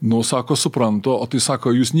 Nu, sako, suprantu, o tai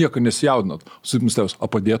sako, jūs nieko nesijaudinat. Supimstėjus,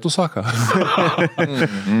 padėtų, sako?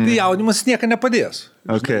 Tai jaudinimas nieko nepadės.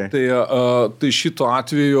 Okay. Tai šito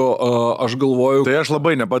atveju aš galvoju... Tai aš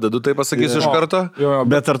labai nepadedu, tai pasakysiu iš karto.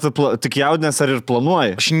 Bet ar tu tik jaudinės, ar ir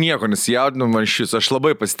planuoji? Aš nieko nesijaudinu, man šis, aš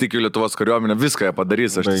labai pasitikiu Lietuvos kariuomenę, viską jie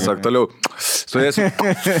padarys, aš tiesiog toliau stovėsiu.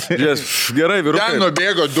 Gerai, vyrukai. Ten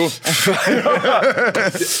nubėgo 2.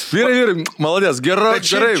 Vyrai, maladės, gerai.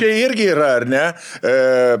 Čia irgi yra, ar ne?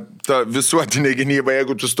 Ta visuotinė gynyba,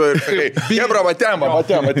 jeigu tu stoji ir sakai, jebra, matėm.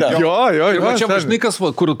 Jo. Čia žinai, kas,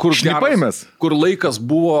 kur laikas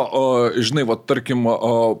buvo, žinai, tarkim,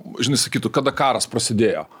 žinai, sakytų, kada karas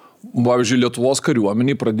prasidėjo. Pavyzdžiui, Lietuvos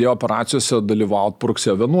kariuomeniai pradėjo operacijose dalyvauti po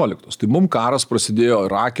rugsėjo 11. Tai mums karas prasidėjo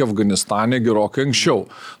Irake, Afganistane gerokai anksčiau.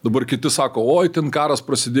 Dabar kiti sako, oi, ten karas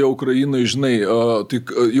prasidėjo Ukrainai, žinai, tai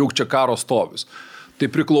jau čia karo stovis. Tai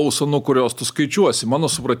priklauso, nuo kurios tu skaičiuosi. Mano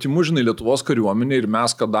supratimu, žinai, Lietuvos kariuomenė ir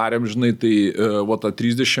mes, ką darėm, žinai, tai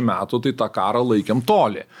 30 metų, tai tą karą laikėm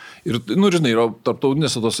toli. Ir, žinai, yra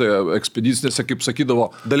tarptautinėse tose ekspedicinėse, kaip sakydavo...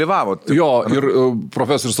 Dalyvavot. Jo, ir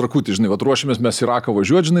profesorius Rakutis, žinai, ruošėmės mes į Iraką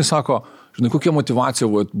važiuoti, žinai, sako, žinai, kokia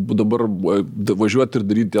motyvacija dabar važiuoti ir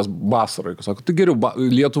daryti ties Basrą. Sako, tai geriau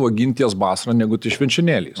Lietuvą ginti ties Basrą, negu ties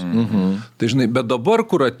Švenčionėliais. Tai, žinai, bet dabar,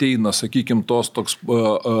 kur ateina, sakykim, tos toks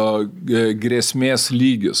grėsmės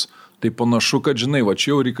lygis, tai panašu, kad, žinai, va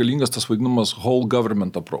čia jau reikalingas tas vadinamas whole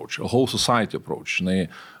government approach, whole society approach, žinai,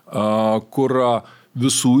 kur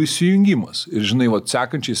visų įsijungimas. Ir, žinai, va,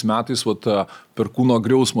 sekančiais metais va, Perkūno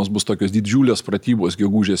griausmas bus tokios didžiulės pratybos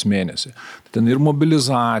gegužės mėnesį. Ten ir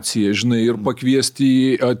mobilizacija, žinai, ir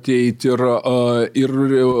pakviesti ateiti, ir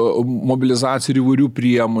mobilizacija ir įvairių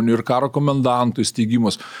priemonių, ir karo komendantų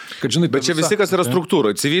įsteigimas. Kad, žinai, bet čia visi, kas yra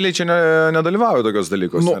struktūra. Civiliai čia nedalyvauja tokios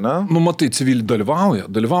dalykos, ne? Nu, matai, civiliai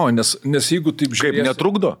dalyvauja, nes jeigu taip žiūrėsi... Kaip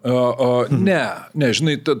netrukdo? Ne,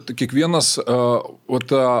 žinai, kiekvienas,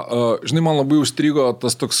 žinai, man labai užstrigo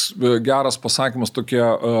tas toks geras pasakymas, tokie,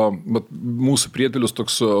 mūsų prietelius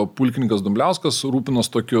toks pulkininkas Dumbliauskas rūpinos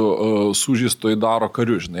tokiu sužeisto į daro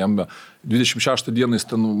kariu, žinai, jam 26 dieną jis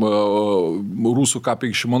ten rusų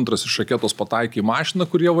K-52 iš raketos pataikė į mašiną,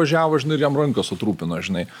 kur jie važiavo, žinai, ir jam rankas sutrūpino,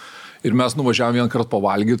 žinai. Ir mes nuvažiavom vieną kartą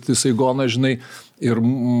pavalgyti į Saigoną, žinai, ir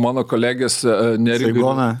mano kolegės nerigai...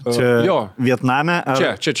 Saigoną? Čia Vietname?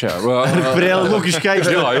 Čia. Ar prie Lukiškių aikštės?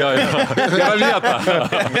 Jo. Yra vieta.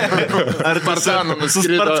 Ar Spartanu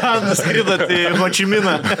skridot į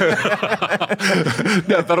Hočiminą?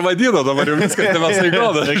 Ne, per Vadiną dabar jau viskas, tai mes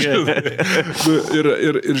Saigoną.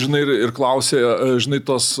 Ir, žinai, ir klausė, žinai,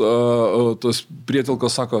 tos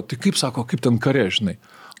prietilkos sako, tai kaip ten kare, žinai?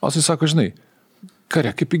 O jis sako, žinai,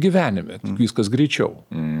 kare kaip į gyvenime, viskas greičiau.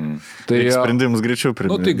 Tai sprendimus greičiau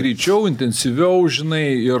priimti. Nu, tai greičiau, intensyviau,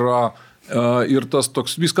 žinai, ir tas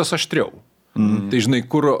toks viskas aštriau. Tai, žinai,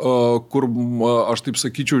 kur aš taip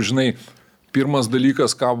sakyčiau, žinai, pirmas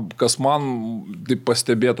dalykas, kas man taip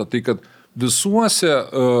pastebėta, tai kad visuose,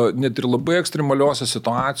 net ir labai ekstremaliuose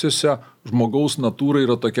situacijose, žmogaus natūra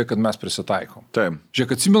yra tokia, kad mes prisitaikom. Taip.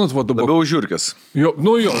 Žiūrėk, atsimenat, va dabar... Labiau žiūrkės. Jo.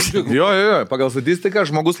 Pagal statistiką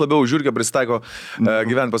žmogus labiau žiūrkė prisitaiko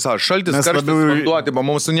gyventi pasaulyje. Šaltis, karštis, vanduoti,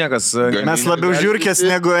 mums niekas... Mes labiau žiūrkės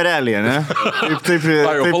negu erelė, ne? Taip.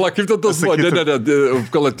 Pala, kaip tas buvo,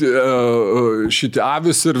 šitie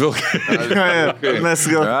avis ir vilkai.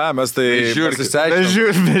 Mes tai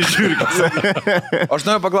žiūrkės. Aš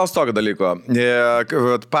noriu paklausti tokio dalyko.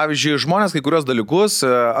 Pavyzdžiui, žmonės kai kurios dalykus,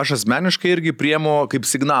 aš asmeniškai irgi priemu kaip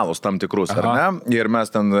signalus tam tikrus, ar ne? Ir mes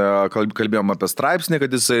ten kalbėjom apie straipsnį,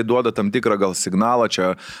 kad jisai duoda tam tikrą gal signalą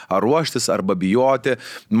čia ar ruoštis, arba bijoti.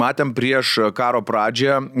 Matėm prieš karo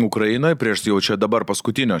pradžią Ukrainoje, prieš jau čia dabar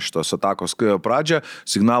paskutinio šitos atakos pradžią,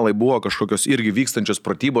 signalai buvo kažkokios irgi vykstančios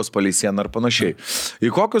pratybos palei sieną ar panašiai.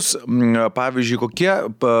 Į kokius, pavyzdžiui, kokie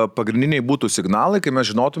pagrindiniai būtų signalai, kai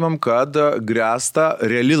mes žinotumėm, kad grėsta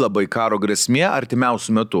reali labai karo grėsmė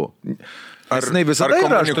artimiausių metų? Ar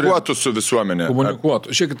komunikuotų su visuomenė?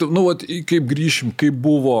 Komunikuotų. Žiūrėkit, kaip grįšim, kaip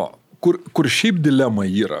buvo, kur šiaip dilema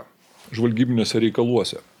yra žvalgybinėse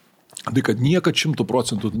reikaluose. Tai kad niekad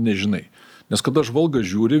 100% nežinai. Nes kada žvalgas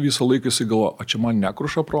žiūri, visą laiką jisai galvo, o čia man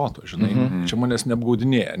nekruša proto, žinai, čia manęs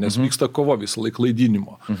neapgaudinėja, nes vyksta kova visą laiką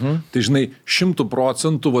klaidinimo. Tai, žinai,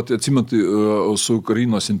 100%, atsimentai su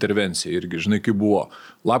Ukrainos intervencija irgi, žinai, kaip buvo.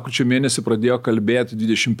 Lapkričio mėnesį pradėjo kalbėti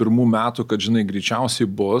 21 metų, kad, žinai, greičiausiai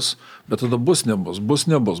bus, bet tada bus,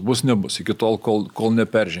 nebus, iki tol, kol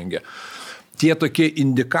neperžengė. Tie tokie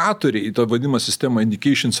indikatoriai, to vadinama sistema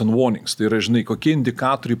indications and warnings, tai yra, žinai, kokie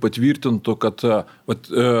indikatoriai patvirtintų, kad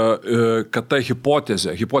ta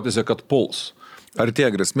hipotezė, kad puls. Ar tie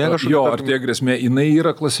grėsmė kažkokia? Jo, ar tie grėsmė, jinai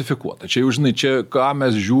yra klasifikuota. Čia jau, žinai, čia ką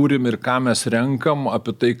mes žiūrim ir ką mes renkam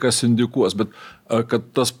apie tai, kas indikuos, bet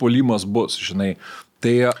kad tas puolimas bus, žinai.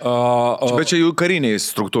 Tai, bet čia jų kariniai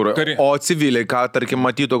struktūra. O civiliai, ką, tarkim,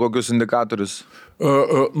 matytų kokius indikatorius?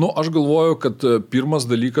 Aš galvoju, kad pirmas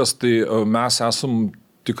dalykas, tai mes esam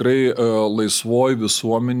tikrai laisvoj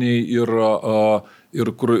visuomeniai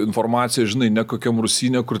ir kur informacija, žinai, ne kokiam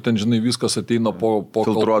Rusinė, kur ten, žinai, viskas ateina po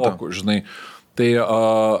kalpoku, žinai. Tai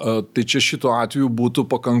čia šito atveju būtų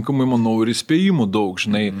pakankamai, manau, ir įspėjimų daug,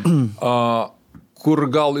 žinai. Kur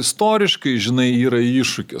gal istoriškai, žinai, yra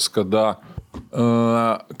iššūkis, kad,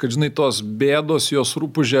 žinai, tos bėdos, jos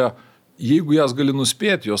rūpužė, jeigu jas gali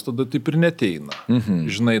nuspėti, jos tada taip ir neteina.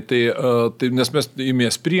 Žinai, tai nes mes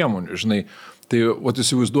įmės priemonių, žinai. Tai,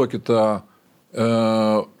 įsivaizduokite,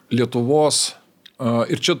 Lietuvos,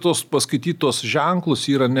 ir čia tos paskaitytos ženklus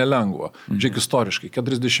yra nelengva. Žiūrėk, istoriškai,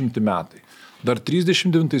 40 metai. Dar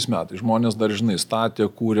 39 metais žmonės dar, žinai, statė,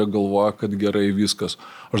 kūrė, galvoja, kad gerai viskas.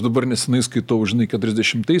 Aš dabar nesenai skaitau, žinai,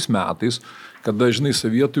 40 metais, kada, žinai,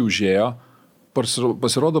 sovietai užėjo,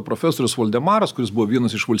 pasirodo profesorius Valdemaras, kuris buvo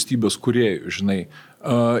vienas iš valstybės kūrėjų, žinai,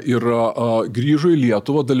 ir grįžo į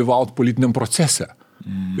Lietuvą dalyvauti politiniam procese.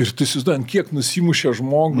 Ir tu įsivaizduojant, kiek nusimušė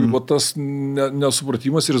žmogui, tas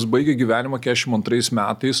nesupratimas ir jis baigė gyvenimą 42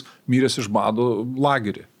 metais, miręs iš bado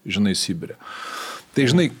lagerį, žinai, Sibire. Tai,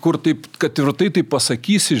 žinai, kur taip, kad ir tai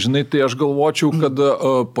pasakysi, žinai, tai aš galvočiau, kad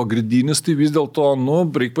pagrindinis tai vis dėlto,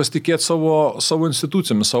 reikia pasitikėti savo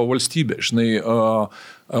institucijomis, savo valstybę, žinai,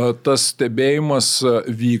 tas stebėjimas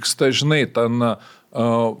vyksta, žinai,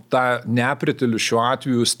 tą nepritelių šiuo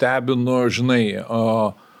atveju stebino, žinai,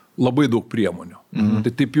 labai daug priemonių.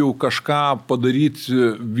 Tai taip jau kažką padaryti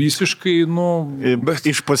visiškai,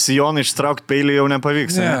 Iš pasijono ištraukti peilį jau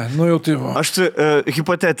nepavyks. Ne, jau tai va. Aš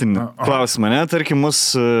hipotetinį klausimą, ne? Tarkim, mus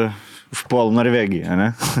užpuol Norvegija, ne?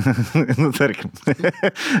 Tarkim.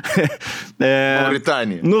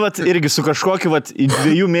 Mauritanija. Irgi su kažkokiu,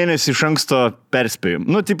 2 mėnesių iš anksto perspėjim.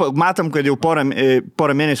 Matom, kad jau porą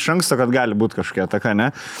mėnesių iš anksto, kad gali būti kažkokia ataka,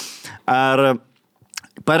 ne? Ar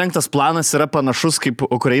parengtas planas yra panašus kaip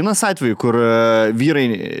Ukrainos atveju, kur vyrai,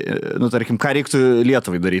 tarkim, ką reiktų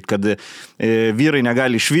Lietuvai daryti, kad vyrai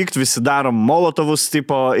negali išvykti, visi darom molotovus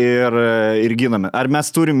tipo ir giname. Ar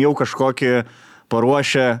mes turim jau kažkokį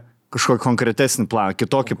paruošę kažkokį konkretesnį planą,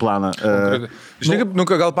 kitokį planą? Žinai,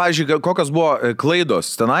 gal, pavyzdžiui, kokios buvo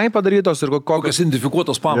klaidos tenai padarytos ir kokios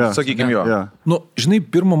identifikuotos pamokos, sakykime jo. Žinai,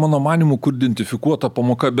 pirma mano manimu, kur identifikuota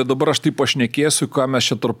pamoka, bet dabar aš taip pašnekėsiu, ką mes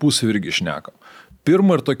čia tarpusavy irgi šnekam.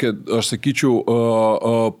 Pirma ir tokia, aš sakyčiau,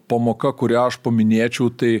 pamoka, kurią aš paminėčiau,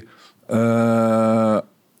 tai,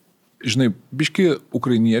 žinai, biški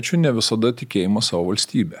ukrainiečių ne visada tikėjimo savo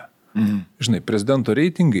valstybę. Žinai, prezidento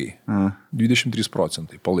reitingai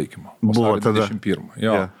 23% palaikymo. Buvo tada. 21.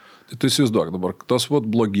 Jo. Tai tu įsivaizduok dabar, tas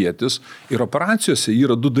blogietis ir operacijose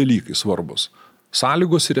yra 2 dalykai svarbus.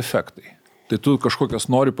 Sąlygos ir efektai. Tai tu kažkokias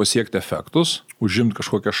nori pasiekti efektus, užimti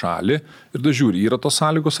kažkokią šalį ir da žiūri, yra tos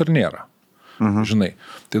sąlygos ar nėra. Žinai,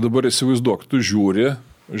 tai dabar įsivaizduok, tu žiūri,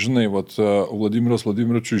 žinai, Vladimiras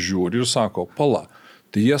Vladimiročius žiūri ir sako, pala,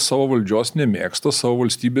 tai jie savo valdžios nemėgsta, savo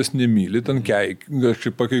valstybės nemyli, ten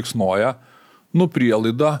kažkaip pakeiksnoja,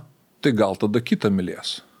 prielaida, tai gal tada kitą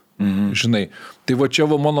mylės. Žinai, tai va čia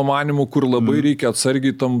mano manimu, kur labai reikia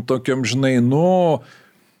atsargiai tam tokiam, žinai,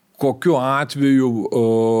 kokiu atveju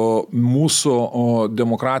mūsų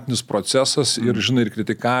demokratinis procesas ir, žinai, ir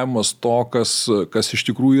kritikavimas to, kas iš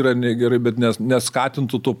tikrųjų yra negerai, bet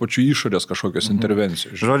neskatintų to pačiu išorės kažkokios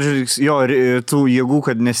intervencijos. Žodžiu, jo, tų jėgų,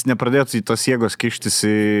 kad nepradėtų į tos jėgos kištis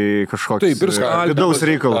į kažkokius vidaus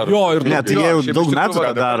reikalus. Ne, tai jie jau daug metų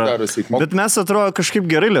tą daro. Bet mes atrodo kažkaip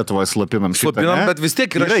gerai Lietuvoje slapinam šitą. Slapinam, bet vis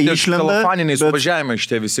tiek yra išlendaniniai suvažiavimai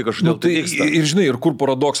šitie visi kažkodėl tai vyksta. Ir, žinai, ir kur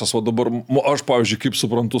paradoksas, o dabar aš, pavyzdžiui, kaip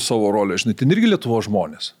suprantu savo rolę. Žinai, ten irgi Lietuvos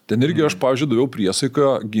žmonės. Ten irgi aš, pavyzdžiui, daviau priesaiką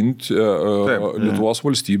ginti Lietuvos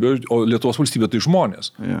valstybę, o Lietuvos valstybė tai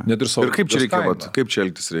žmonės. Net ir savo. Ir kaip čia reikia, kaip čia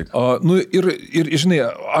elgtis reikia? Ir, žinai,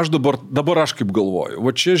 dabar aš kaip galvoju.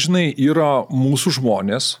 Va čia, žinai, yra mūsų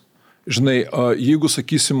žmonės žinai, jeigu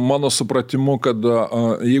sakysim mano supratimu, kad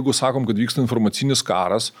jeigu sakom, kad vyksta informacinis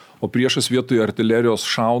karas, o priešas vietoj artilerijos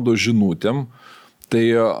šaudo žinutėm, tai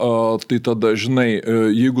tada, žinai,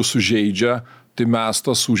 jeigu sužeidžia, tai mes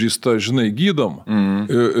tą sužeistą, žinai, gydom.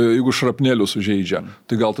 Jeigu šrapnelių sužeidžia,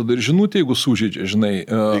 tai gal tada ir žinutė, jeigu sužeidžia, žinai.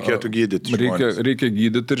 Reikėtų gydyti. Reikia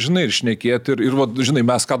gydyti ir, žinai, ir šnekėti. Ir žinai,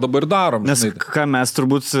 mes ką dabar darom. Nes žinai. Ką mes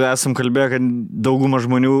turbūt esam kalbėję, kad dauguma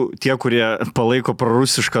žmonių, tie, kurie palaiko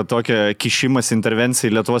prorusišką tokią kišimas intervenciją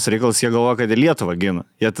į Lietuvos reikalus, jie galvoja, kad Lietuvą gina.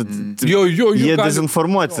 Jie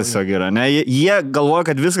dezinformuoti tiesiog yra. Ne? Jie galvoja,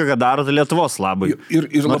 kad viską, ką daro, tai Lietuvos labai.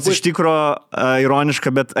 Nors iš tikro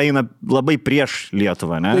ironiška, bet eina labai prieš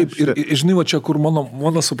Lietuvą, ne? Taip, ir žinai, va čia, kur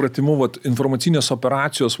mano supratimu, va, informacinės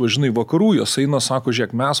operacijos, va, žinai, vakarų, jos eina, sako,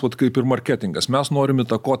 žiūrėk, mes, va, kaip ir marketingas, mes norim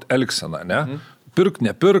įtakoti elgseną, ne? Pirk,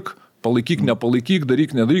 nepirk, palaikyk, nepalaikyk,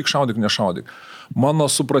 daryk, nedaryk, šaudyk, nešaudyk. Mano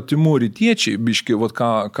supratimu, rytiečiai, biški, va,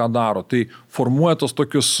 ką daro, tai formuoja tos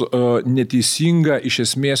tokius neteisingą iš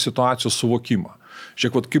esmės situacijos suvokimą.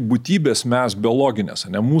 Žiūrėk, va, kaip būtybės mes biologinės,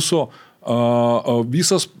 ne? Mūsų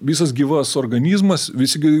visas gyvas organizmas,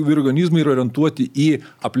 visi gyvi organizmai yra orientuoti į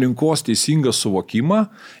aplinkos teisingą suvokimą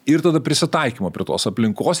ir tada prisitaikymą prie tos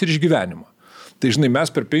aplinkos ir išgyvenimą. Tai, žinai,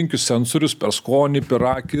 mes per 5 sensorius, per skonį, per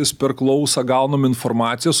akis, per klausą gaunam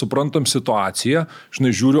informaciją, suprantam situaciją,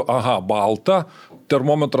 žinai, žiūriu, aha, balta,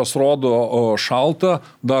 termometras rodo šalta,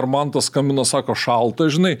 dar man tas skambina, sako šalta,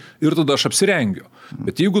 žinai, ir tada aš apsirengiu.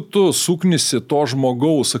 Bet jeigu tu suknisi to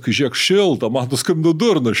žmogaus, sakai, žiūrėk, šilta, man tas skambina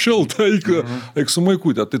durna, šilta, eik su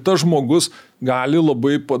maikutė, tai tas žmogus gali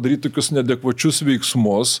labai padaryti tokius neadekvačius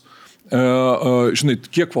veiksmus, žinai,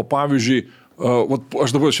 kiek, pavyzdžiui,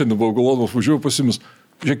 aš dabar šiandien buvau galvodamas, važiuoju pas jumis,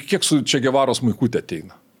 žiūrėk, kiek su Che Guevaros maikutė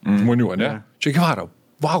ateina žmonių, ne? Che Guevara,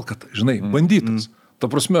 valkata, žinai, bandytas. Ta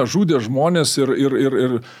prasme, žudė žmonės ir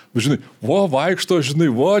žinai, vaikšto, žinai,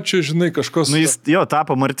 čia, žinai, kažkas... Nu, jis jo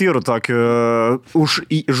tapo martyru tokiu,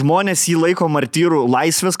 žmonės jį laiko martyru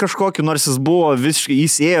laisvės kažkokiu, nors jis buvo visiškai,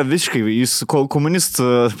 jis ėjo visiškai, jis komunistų,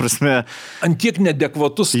 prasme... Antiek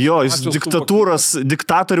neadekvatus... Jo, jis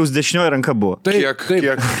diktatoriaus dešinioji ranka buvo.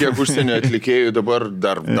 Kiek užsienio atlikėjų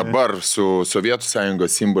dabar su Sovietų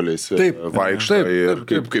Sąjungos simboliais vaikšto ir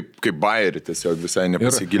kaip bairį tiesiog visai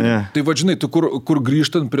nepasigilinę. Tai va, žinai, tu kur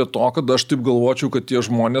grįžtant prie to, kad aš taip galvočiau, kad tie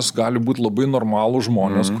žmonės gali būti labai normalų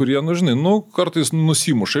žmonės, kurie, žinai, kartais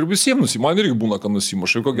nusimuša ir visiems nusimuša. Man irgi būna, kad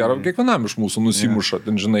nusimuša ir ko gero kiekvienam iš mūsų nusimuša,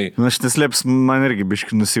 ten, žinai. Aš neslėps, man irgi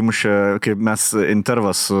biškai nusimuša, kaip mes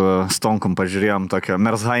intervą su Stonkom pažiūrėjom tokio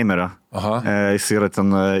Merzheimerio. Jis yra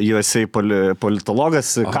ten USA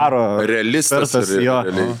politologas, karo realistas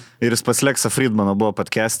ir jis pas Lexa Friedmano buvo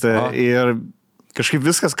podcast'e ir kažkaip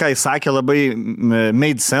viskas, ką jis sakė, labai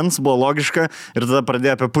made sense, buvo logiška ir tada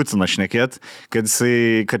pradėjo apie Putiną šnekėti,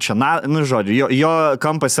 kad čia, žodžiu, jo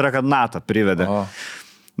kampas yra, kad NATO privedė.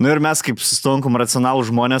 Ir mes kaip sustonkom racionalų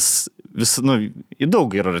žmonės,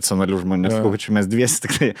 daug yra racionalių žmonės, kokį čia mes dviesi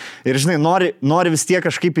tikrai. Ir žinai, nori vis tiek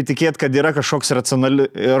kažkaip įtikėti, kad yra kažkoks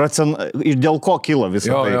dėl ko kilo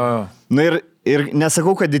visą tai. Ir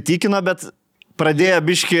nesakau, kad įtikino, bet pradėjo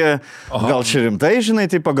biški, gal čia rimtai, žinai,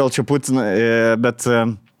 taip, gal čia Putiną, bet...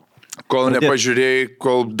 Kol nepažiūrėjai,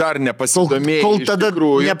 kol dar nepasidomėjai. Kol tada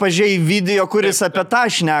nepažiūrėjai video, kuris apie tą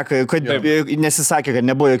šneka, nesisakė, kad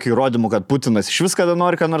nebuvo jokių įrodymų, kad Putinas iš viską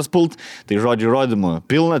nori ką nors pult, tai žodžiu įrodymų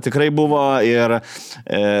pilna tikrai buvo ir,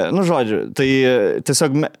 žodžiu, tai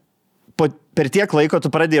tiesiog per tiek laiko tu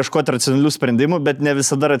pradėjai ieškoti racionalių sprendimų, bet ne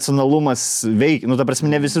visada racionalumas veikia, ta prasme,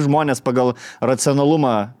 ne visi žmonės pagal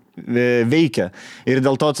racionalumą veikia. Ir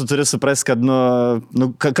dėl to tu turi suprasti, kad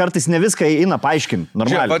kartais ne viską eina paaiškinti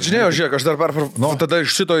normaliai. Žiūrėk, aš dar tada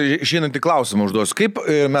iš šito išeinantį klausimą užduosiu. Kaip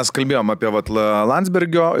mes kalbėjom apie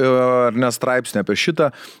Landsbergio straipsnį apie šitą,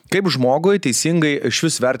 kaip žmogui teisingai iš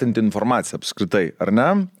vis vertinti informaciją apskritai, ar ne?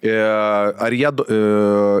 Ar jie,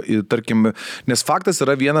 tarkim, nes faktas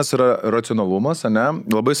yra vienas yra racionalumas, ne?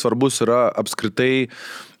 Labai svarbus yra apskritai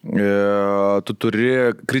tu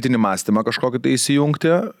turi kritinį mąstymą kažkokį tai įsijungti,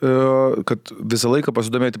 kad visą laiką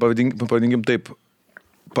pasidomėti, pavadinkim taip,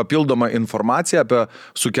 papildomą informaciją apie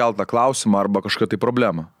sukeltą klausimą arba kažkokią tai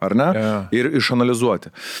problemą, ar ne? Ir išanalizuoti.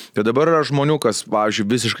 Tai dabar yra žmonių, kas, pavyzdžiui,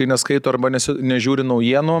 visiškai neskaito arba nežiūri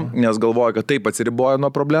naujienų, nes galvoja, kad taip atsiriboja nuo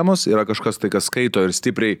problemos, yra kažkas tai, kas skaito ir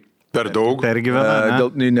stipriai per daug pergyvena,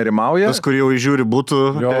 nerimauja. Tas, kur jau žiūri, būtų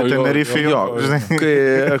Tenerifė.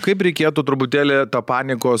 Kaip reikėtų truputėlį tą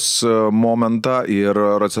panikos momentą ir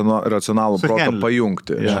racionalų protą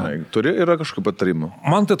pajungti? Yra kažkokių patarimų?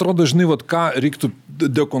 Man tai atrodo, žinai, ką reiktų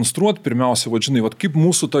dekonstruoti pirmiausia, žinai, kaip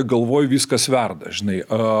mūsų tai galvoj viskas verda. Žinai,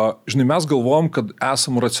 mes galvojam, kad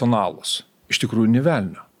esam racionalūs. Iš tikrųjų, nė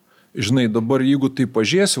velnio. žinai, dabar jeigu tai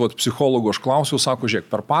pažiūrėsi, vat psichologų aš klausiau, sako, žiūrėk,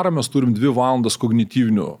 per parą mes turim 2 valandas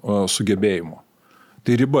kognityvinių sugebėjimų.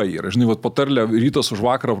 Tai riba yra, žinai, vat patarlė rytas už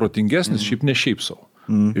vakarą protingesnis, šiaip ne šiaip savo.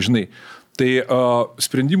 Žinai, tai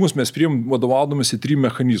sprendimus mes priėm vadovaudomasi 3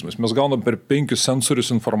 mechanizmus. Mes gaunam per 5 sensorius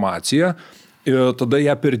informaciją, tada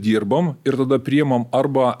ją perdirbam ir tada priimam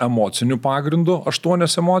arba emocinių pagrindų,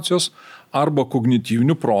 8 emocijos, arba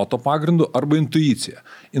kognityvinių proto pagrindų, arba intuicija.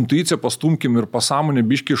 Intuicija pastumkim ir pasąmonę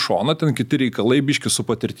biški šoną, ten kiti reikalai biški su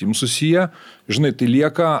patirtim susiję, žinai, tai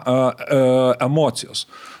lieka emocijos.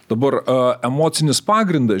 Dabar emocinis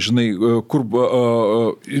pagrindas, žinai, kur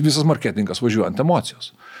visas marketingas važiuoja ant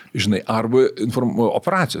emocijos. Žinai, arba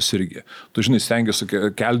operacijos irgi. Tu, žinai, stengiasi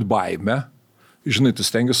kelti baimę, žinai, tu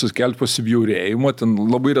stengiasi sukelti pasibjaurėjimą, ten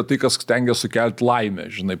labai retai kas stengiasi sukelti laimę,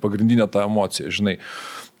 žinai, pagrindinė ta emocija, žinai.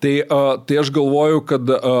 Tai aš galvoju, kad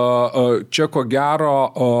čia ko gero,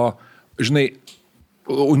 žinai,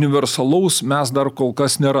 universalaus mes dar kol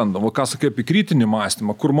kas nerandam. O ką sakai apie kritinį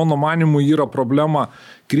mąstymą, kur mano manimu yra problema,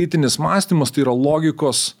 kritinis mąstymas tai yra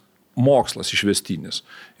logikos mokslas išvestinis.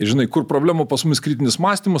 Ir žinai, kur problema pas mus kritinis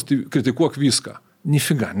mąstymas, tai kritikuok viską.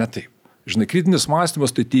 Nifiga, ne taip. Žinai, kritinis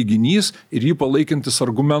mąstymas tai teiginys ir jį palaikantis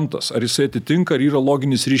argumentas, ar jisai atitinka, ar yra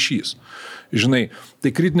loginis ryšys. Žinai,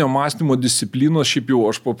 tai kritinio mąstymo disciplinos, šiaip jau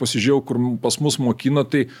aš pasižiūrėjau, kur pas mus mokina,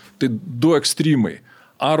 tai 2 ekstremai.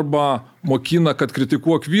 Arba mokina, kad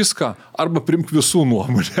kritikuok viską, arba primk visų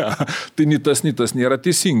nuomonę. Tai nei tas nėra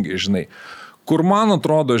teisingai, žinai. Kur man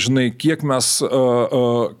atrodo, žinai, kiek mes,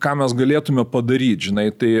 ką mes galėtume padaryti,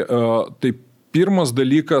 žinai, tai pirmas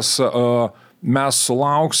dalykas, mes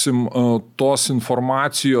sulauksim tos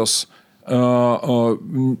informacijos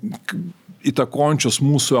įtakojančios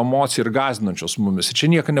mūsų emociją ir gąsdinančios mumis. Ir čia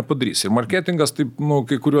nieko nepadarys. Ir marketingas taip,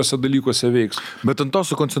 kai kuriuose dalykuose veiks. Bet ant to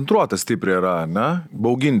sukoncentruotas stipriai yra, ne?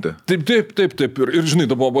 Bauginti. Taip. Ir žinai,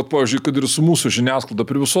 dabar, pavyzdžiui, kad ir su mūsų žiniasklaida,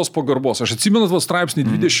 prie visos pagarbos. Aš atsimenu straipsnį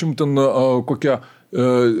 20 ten kokią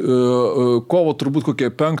kovo turbūt kokie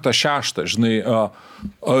 5-6, žinai,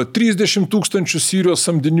 30 000 Sirijos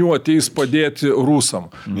samdinių ateis padėti rusam.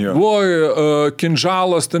 Buvo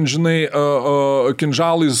kinžalas, ten, žinai,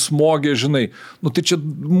 kinžalai smogė, žinai. Nu, tai čia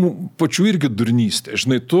pačių irgi durnystė.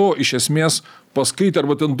 Žinai, tu iš esmės paskaitė,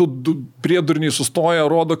 arba ten 2 priedurniai sustoja,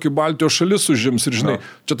 rodo, kaip Baltijos šalis užims. Ir, žinai,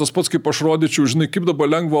 čia tas pats, kaip aš rodyčiau, žinai, kaip dabar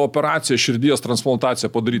lengva operacija, širdies transplantaciją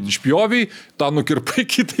padaryti. Išpjoviai, tą nukirpai,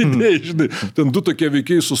 kitai idėjai, žinai. Ten 2 tokie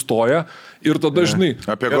veikiai sustoja ir tada, žinai...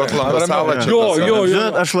 Apie Gotlando salą čia. Jo.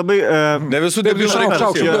 Aš labai... Ne visų dėbį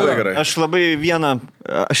Aš labai vieną...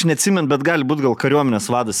 Aš neatsimenu, bet gali būti gal kariuomenės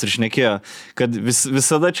vadas ir šnekėjo, kad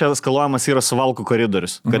visada čia eskaluojamas yra Suvalkų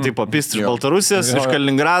koridorius. Kad taip papisti iš Baltarusijos, iš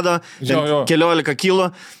Kaliningrado, keliolika kilo.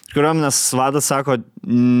 Kariuomenės vadas sako,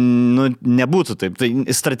 nebūtų taip. Tai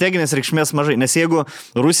strateginės reikšmės mažai. Nes jeigu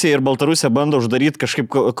Rusija ir Baltarusija bando uždaryti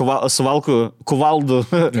kažkaip Suvalkų kuvaldų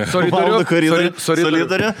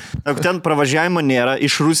koridorių, ten pravažiavimo nėra,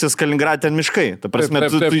 iš Rusijos Kaliningrado ten miškai. Ta prasme,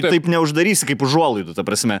 tu taip neuždarysi kaip užuolaidų, ta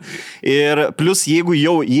prasme. Ir plus, jeigu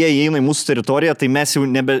jau jie įeina į mūsų teritoriją, tai mes jau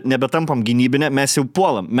nebetampam gynybinę, mes jau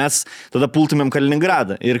puolam. Mes tada pultumėm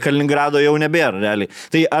Kaliningradą. Ir Kaliningrado jau nebėra, realiai.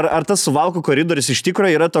 Tai ar tas Suvalkų koridorius iš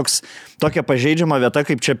tikrųjų yra tokia pažeidžiama vieta,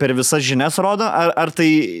 kaip čia per visas žinias rodo, ar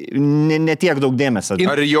tai ne tiek daug dėmesio?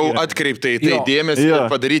 Ar jau atkreiptai tai dėmesį ir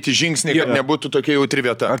padaryti žingsnį, kad nebūtų tokia jautri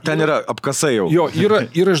vieta? Ar ten yra apkasai jau? Jo,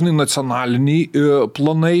 yra žinai, nacionaliniai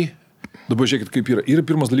planai. Dabar žiūrėkit, kaip yra. Yra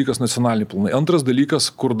pirmas dalykas nacionaliniai planai. Antras dalykas,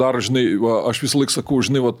 kur dar, žinai, aš visą laiką sakau,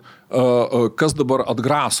 žinai, kas dabar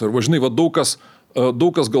atgraso. Ir, žinai, daug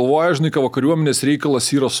kas galvoja, žinai, kad kariuomenės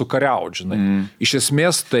reikalas yra sukariauti, žinai. Iš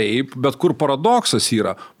esmės taip, bet kur paradoksas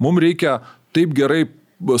yra, mums reikia taip gerai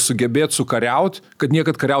sugebėti sukariauti, kad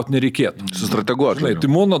niekad kariauti nereikėtų. Sustrateguoti. Tai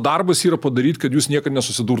mano darbas yra padaryti, kad jūs niekad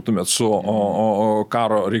nesusidurtumėt su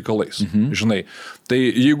karo reikalais. Žinai. Tai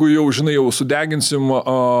jeigu jau, žinai, jau sudeginsim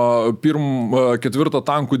 4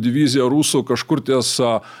 tankų diviziją rusų kažkur ties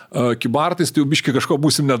Kybartais, tai jau biškai kažko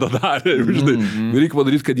būsim nedadarę. Žinai. Reikia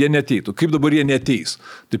padaryti, kad jie neteitų. Kaip dabar jie neteis?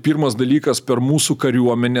 Tai pirmas dalykas per mūsų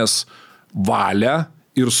kariuomenės valią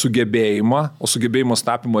ir sugebėjimą, o sugebėjimas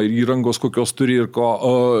tapimą ir įrangos, kokios turi ir ko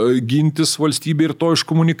gintis valstybė ir to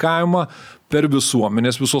iškomunikavimą per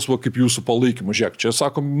visuomenės visos, kaip jūsų palaikymų. Žiūrėk, čia,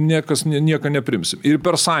 sakom, nieką neprimsim. Ir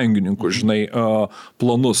per sąjungininkų, žinai,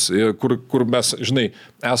 planus, kur mes, žinai,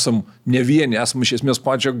 esam ne vieni, esam iš esmės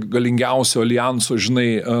pačio galingiausio alijanso,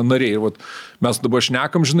 žinai, nariai. Ir mes dabar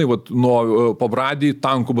šnekam, žinai, nuo Pabradį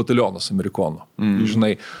tankų batalionas amerikonų.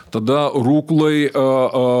 Žinai, tada Rūklai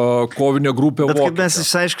kovinė grupė vokiečių. Bet kaip mes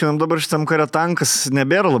išsiaiškinam, dabar šitam kare tankas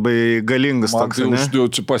nebėra labai galingas. Man tai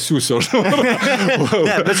čia pasiūsiu.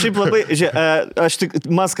 Ne, bet šiaip labai, aš tik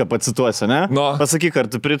Maską pacituosiu, ne? No. Pasakyk, ar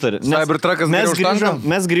tu pritari.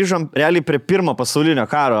 Mes grįžom realiai prie pirmo pasaulinio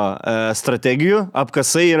karo strategijų,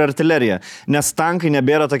 apkasai ir artilerija. Nes tankai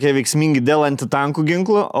nebėra tokie veiksmingi dėl antitankų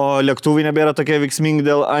ginklų, o lėktuvai nebėra tokie veiksmingi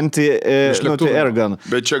dėl anti-airgun.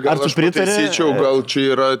 Bet čia gal aš pataisyčiau, gal čia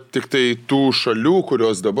yra tik tai tų šalių,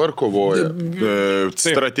 kurios dabar kovoja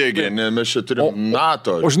strategija, ne, mes čia turim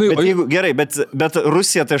NATO. Gerai, bet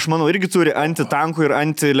Rusija, tai aš manau, irgi turi antitankų ir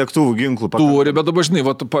antilėktuvų ginklų. Turi, bet dabar žinai,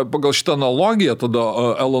 pagal šitą analogiją tada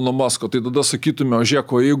Elono Musko, tai tada sakytume,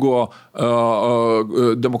 žiūrėk, jeigu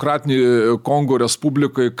Demokratinį Kongo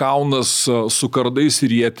Respublikai kaunas su kardais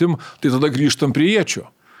ir ietim, tai tada grįžtam prie iečių.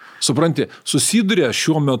 Supranti, susiduria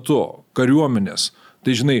šiuo metu kariuomenės.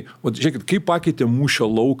 Tai žinai, žiūrėkit, kaip pakeitė mūšio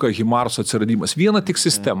lauką Himarso atsiradimas. Viena tik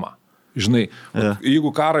sistema. Žinai, jeigu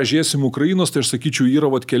karą žiūrėsim Ukrainos, tai aš sakyčiau, yra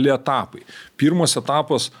keli etapai. Pirmas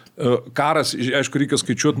etapas, karas, aišku, reikia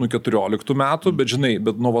skaičiuoti nuo 14 metų, bet žinai,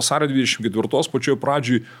 nuo vasario 24 pačioje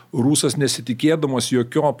pradžioj rusas nesitikėdamas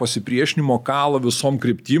jokio pasipriešinimo kala visom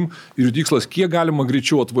kryptim ir tikslas, kiek galima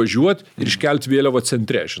greičiau atvažiuoti ir iškelti vėliavą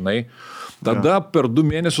centre, žinai. Tada per 2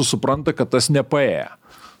 mėnesius supranta, kad tas nepaėjo.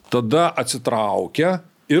 Tada atsitraukia.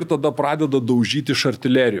 Ir tada pradeda daužyti iš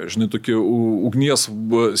artilerijos, žinai, tokia ugnies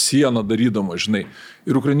sieną darydama, žinai.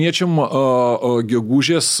 Ir ukrainiečiam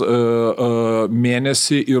gegužės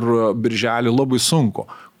mėnesį ir birželį labai sunku,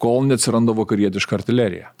 kol neatsiranda vakarietiška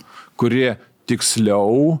artilerija, kuri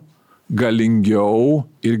tiksliau, galingiau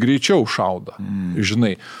ir greičiau šauda,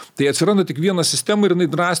 žinai. Tai atsiranda tik viena sistema ir jinai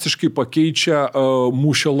drastiškai pakeičia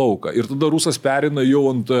mūšio lauką. Ir tada rusas perina jau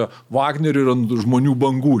ant Wagnerio ir ant žmonių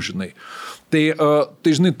bangų, žinai. Tai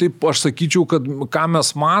žinai, taip aš sakyčiau, kad ką mes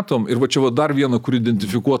matom, ir čia dar viena, kur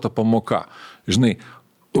identifikuota pamoka, žinai,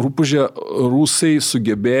 rūpužė rusai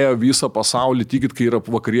sugebėjo visą pasaulį tikit, kai yra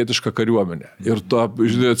vakarietiška kariuomenė. Ir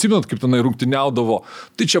žinai, atsimenat, kaip tenai rungtyniaudavo,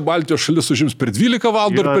 tai čia Baltijos šalis užims per 12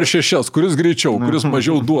 valandų ir per 6, kuris greičiau, kuris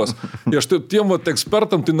mažiau duos. Ir aš tiem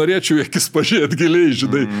ekspertam tai norėčiau akis pažiūrėti giliai,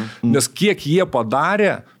 žinai, nes kiek jie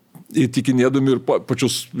padarė, įtikinėdami ir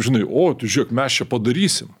pačius, žinai, tu žiūrėk, mes čia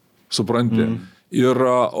padarysim. Supranti. Ir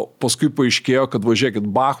paskui paaiškėjo, kad važiuokit,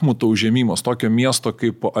 Bachmuto užėmimas, tokio miesto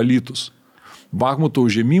kaip Alytus. Bachmuto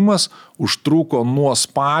užėmimas užtruko nuo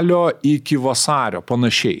spalio iki vasario,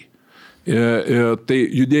 panašiai. Tai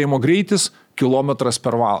judėjimo greitis kilometras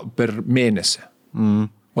per mėnesį.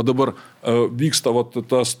 O dabar vyksta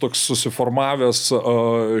tas toks susiformavęs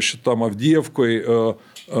šitam Avdijevkoj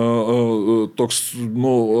toks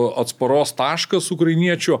atsparos taškas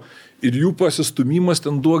ukrainiečio ir jų pasistumimas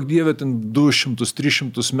ten duok dievė, ten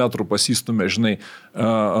 200-300 metrų pasistumė, žinai,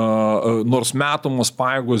 nors metomos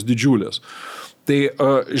pajėgos didžiulės. Tai,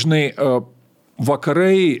 žinai,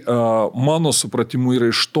 vakarai, mano supratimu, yra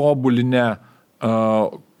ištobulinę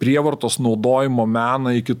prievartos naudojimo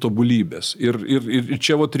meną iki tobulybės. Ir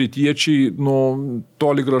čia rytiečiai,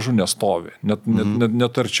 toli gražu nestovi,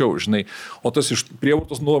 net arčiau, žinai. O tas iš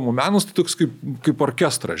prievartos naudojimo menas, tai toks kaip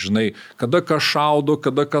orkestras, žinai. Kada kas šaudo,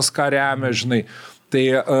 kada kas ką remia, žinai.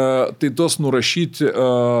 Tai tos nurašyti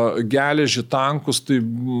geležį tankus, tai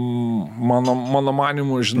mano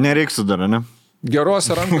manimu, žinai. Nereiks dar, ne?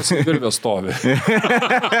 Gerose rankose virvė stovi.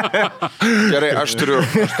 Gerai, aš turiu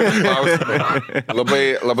klausimą.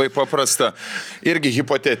 Labai paprasta. Irgi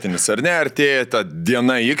hipotetinis, ar ne? Artėja ta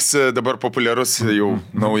diena X, dabar populiarus jau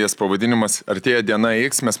naujas pavadinimas. Artėja diena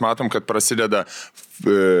X, mes matom, kad prasideda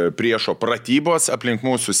priešo pratybos aplink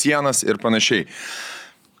mūsų sienas ir panašiai.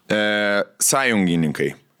 Sąjungininkai,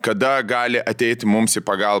 kada gali ateiti mums į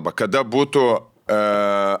pagalbą, kada būtų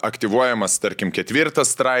aktyvuojamas, tarkim, 4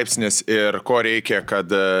 straipsnis ir ko reikia, kad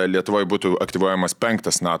Lietuvoje būtų aktyvuojamas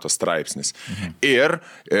 5 NATO straipsnis. Ir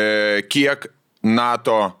kiek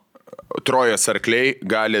NATO trojos arkliai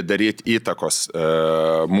gali daryti įtakos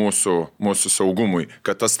mūsų saugumui,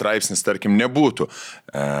 kad tas straipsnis, tarkim, nebūtų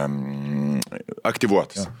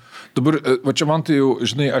aktyvuotas. Ja. Dabar, čia man tai jau,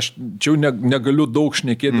 žinai, aš čia jau negaliu daug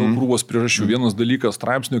šnekėti dėl krūvos priežasčių. Vienas dalykas,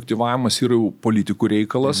 straipsnių aktyvavimas yra jau politikų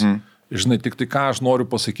reikalas. Žinai, tik tai ką aš noriu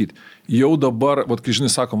pasakyti. Jau dabar, kai žinai,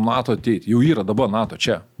 sakom, NATO ateiti, jau yra dabar NATO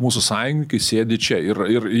čia. Mūsų sąjungininkai sėdi čia.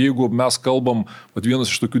 Ir jeigu mes kalbam,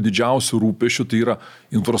 vienas iš tokių didžiausių rūpešių, tai yra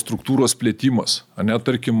infrastruktūros plėtimas. Ne,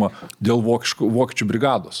 tarkim, dėl vokiečių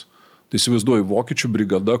brigados. Tai įsivaizduoju, vokiečių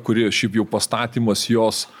brigada, kuri šiaip jau pastatymas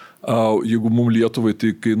jos, jeigu mums Lietuvai,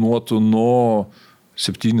 tai kainuotų nuo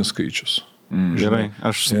 7 skaičius. Gerai,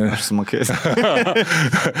 aš sumokėsiu.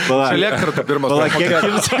 Čia lėktarta pirmas. Pala, kiek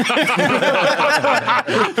jums?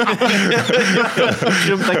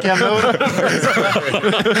 100 eurų.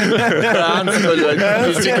 Antstolio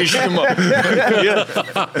įsikišimo.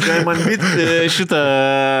 Tai man šitą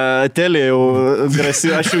telį jau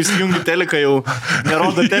grasi, aš jau įsijungiu teliką, jau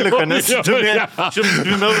nerodo teliko, nes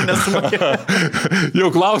 102 eurų nesumokėjau.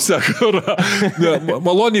 Jau klausia, kur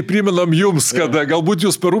maloniai priminam jums, kad galbūt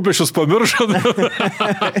jūs per rūpešius pamiršote.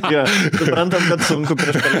 Ja, suprantam, kad sunku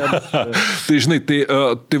prieš kalėdas. Tai žinai,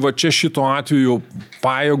 tai va čia šito atveju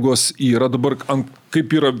pajėgos yra dabar, kaip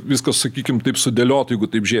yra viskas, sakykime, taip sudėliota, jeigu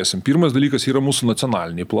taip žiūrėsim. Pirmas dalykas yra mūsų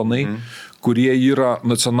nacionaliniai planai, kurie yra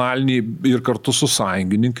nacionaliniai ir kartu su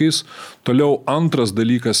sąjungininkais. Toliau antras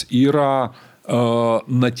dalykas yra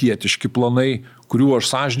natietiški planai, kurių aš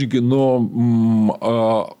sąžininkai nuo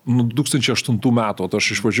 2008 metų, aš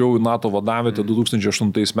išvažiavau į NATO vadavietę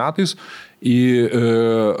 2008 metais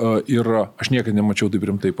ir aš niekada nemačiau taip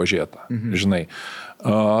rimtai pažiūrėta, žinai.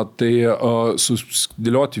 Tai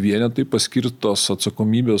susidėlioti vienetai, paskirtos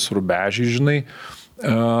atsakomybės rubežiai, žinai.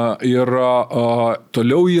 Ir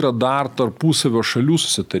toliau yra dar tarpusavio šalių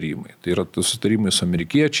susitarimai. Tai yra susitarimai su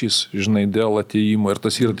amerikiečiais, žinai, dėl atėjimo. Ir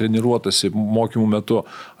tas yra treniruotasi mokymų metu.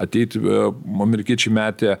 Ateiti, amerikiečiai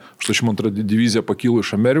metė 82 diviziją pakilo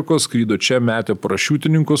iš Amerikos, skrydo čia, metė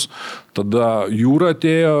parašiutininkus. Tada jūra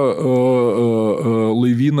atėjo,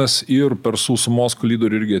 laivynas ir per sausumos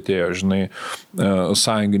koridorių irgi atėjo, žinai,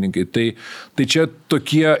 sąjungininkai. Tai čia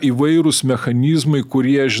tokie įvairūs mechanizmai,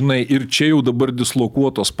 kurie, žinai, ir čia jau dabar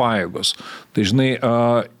dislokuotos pajėgos. Tai, žinai,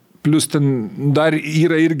 plus ten dar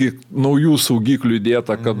yra irgi naujų saugiklių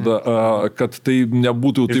įdėta, kad tai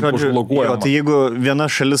nebūtų taip užblokuojama. Tai jeigu viena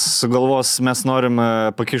šalis sugalvos, mes norim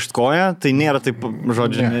pakišti koją, tai nėra taip,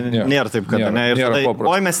 žodžiu, nėra taip, kad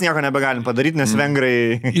oi, mes nieko nebegalim padaryti, nes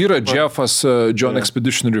vengrai... Yra JEF-as, Joint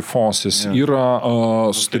Expeditionary Forces, yra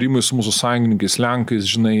sustarimai su mūsų sąjungininkais, Lenkais,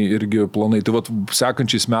 žinai, irgi planai. Tai vat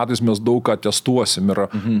sekančiais metais mes daug ką testuosim. Yra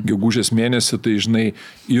gegužės mėnesį, tai, žinai,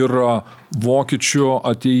 yra vokiečių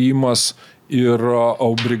atėjimas ir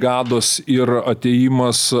brigados ir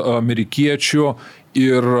atėjimas amerikiečių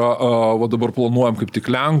ir va dabar planuojam kaip tik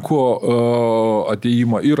Lenkų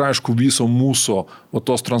atėjimą ir aišku viso mūsų va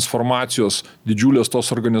tos transformacijos, didžiulės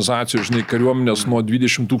tos organizacijos, žinai, kariuomenės nuo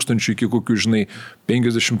 20 000 iki kokių, žinai,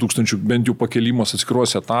 50 000 bent jau pakelimas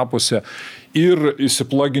atskiruose etapuose ir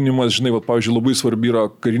įsiplaginimas, žinai, va, pavyzdžiui, labai svarbi yra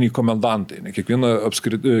kariniai komendantai.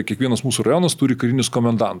 Kiekvienas mūsų rajonas turi karinius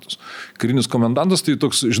komendantus. Karinis komendantas tai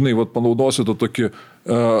toks, žinai, va, panaudosiu to tokį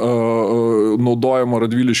naudojamą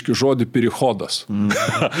radviliškį žodį perichodas.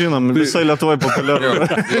 Žinom, visai Lietuvoje populiaru.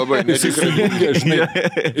 Labai nesijungia, žinai,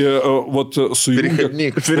 sujungia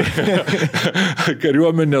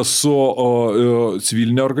kariuomenę su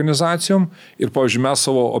civilinė organizacijom ir, pavyzdžiui, mes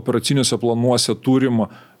savo operaciniuose planuose turim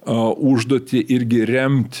užduotį irgi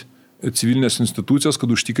remti civilinės institucijas, kad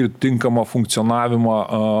užtikrinti tinkamą funkcionavimą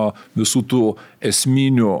visų tų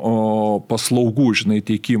esminių paslaugų, žinai,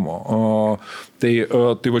 teikimo.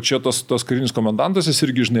 Tai va čia tas karinis komendantas, jis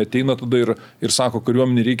irgi, žinai, ateina tada ir sako,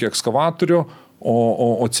 kariuomenė reikia ekskavatorių,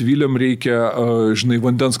 o civiliam reikia, žinai,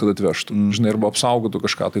 vandens, kad atvežtų, žinai, arba apsaugotų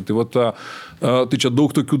kažką. Tai čia daug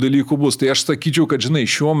tokių dalykų bus. Tai aš sakyčiau, kad, žinai,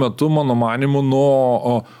 šiuo metu, mano manimu,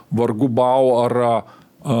 nuo vargu bau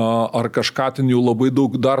ar kažką ten jau labai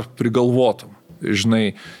daug dar prigalvotum.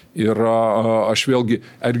 Žinai, ir aš vėlgi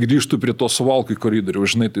grįžtu prie to Suvalkų koridorių.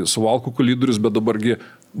 Žinai, tai Suvalkų koridorius, bet dabargi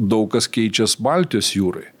daug kas keičias Baltijos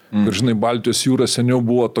jūrai. Ir, žinai, Baltijos jūra seniau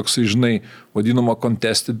buvo toksai, žinai, vadinama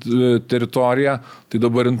contested teritorija, tai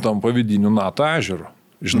dabar tampa vidiniu NATO ežeru.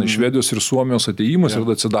 Žinai, Švedijos ir Suomijos atėjimas ir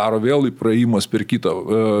atsidaro vėl į praėjimas per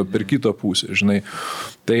kitą pusę, žinai.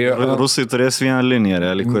 Tai, Rusai turės vieną liniją,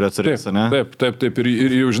 realiai, kurią turės, ne? Taip,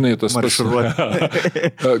 ir jau, žinai, tas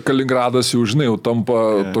Kaliningradas jau, žinai, jau tampa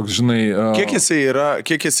toks, žinai... Kiek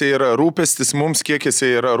jisai yra rūpestis mums, kiek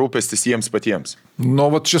jisai yra rūpestis jiems patiems? Nu,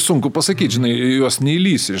 va, čia sunku pasakyti, žinai, juos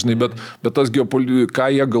neįlysi, žinai, bet tas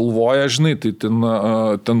ką jie galvoja, žinai, tai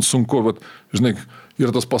ten sunku, bet, žinai,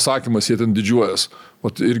 ir tas pasakymas, jie ten didžiuojas.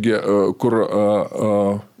 Vat irgi, kur,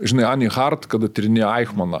 žinai, Annie Hart, kada tyrinėjo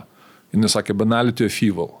Eichmaną, jis sakė, banality of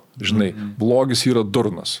evil. Žinai, blogis yra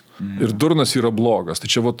durnas. ir durnas yra blogas. Tai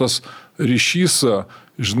čia va tas ryšys,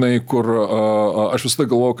 žinai, kur aš visada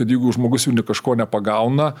galvoju, kad jeigu žmogus jau kažko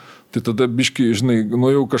nepagauna, tai tada biški, žinai,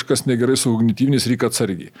 jau kažkas negerai su kognityviniais, reikia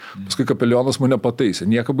atsargiai. Paskui kapelionas mane pataisė.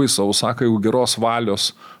 Nieko baisaus, sako, jeigu geros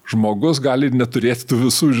valios žmogus gali neturėti tų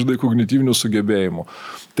visų, žinai, kognityvinių sugebėjimų.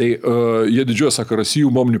 Tai jie didžiuoja, sako,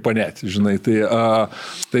 rasijų momni panėti, žinai. Tai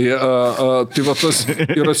va tas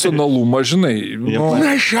iracionalumas, žinai.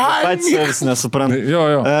 Pats savęs nesupranta.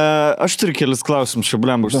 Jo. Aš turiu kelis klausimus, čia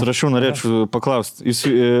blemba, užsirašiau, norėčiau paklausti.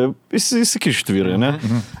 Įsikišti vyrai, ne?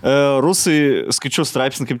 Rusai, skaičiau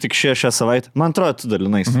straipsnį kaip tik šią savaitę. Man atrodo, tu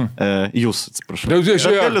dalinais. Jūs, atsiprašau.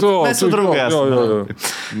 Mes jau draugai esame.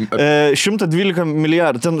 112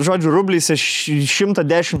 milijardų. Ten, žodžiu, rubliais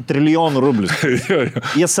 110 trilijonų rublių.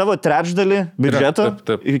 Jie savo trečdalį biudžeto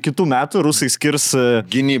kitų metų rusai skirs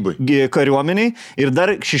gynybai, kariuomeniai ir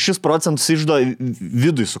dar 6% išdo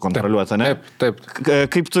vidui sukontroliuota, ne? Taip.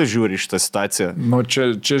 Kaip tu žiūri šitą situaciją? Nu,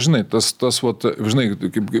 čia žinai, tas žinai,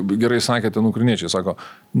 kaip gerai sakėte, ukrainiečiai sako,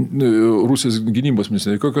 Rusijos gynybos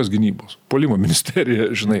ministerija, kokios gynybos? Polimo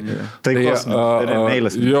ministerija, žinai. Taikos ministerija,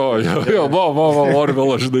 meilas. Jo,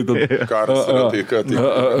 Orvelo, žinai, karas yra taika.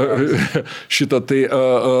 Šitą tai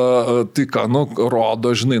ką,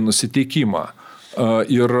 rodo, žinai, nusiteikimą.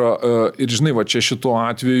 Ir žinai, va čia šituo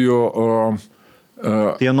atveju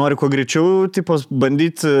Jie nori kuo greičiau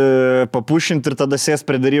bandyti papušinti ir tada sės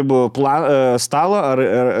prie darybų stalo?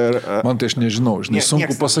 Man tai aš nežinau, žinai,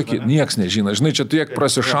 sunku pasakyti, nieks nežino. Žinai, čia tiek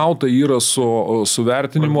prasišauta yra su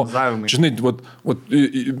vertinimu. Žinai,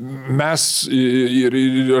 mes ir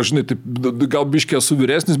žinai, gal biškiai esu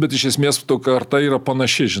vyresnis, bet iš esmės to karta yra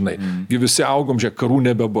panaši, žinai. Visi augom, žiūrėk, karų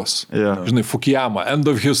nebebus. Žinai, Fukuyama, end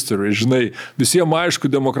of history, žinai, visiems aišku,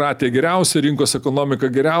 demokratija geriausia, rinkos ekonomika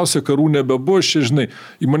geriausia, karų nebebus, žinai,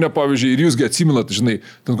 į mane, pavyzdžiui, ir jūsgi atsiminat, žinai,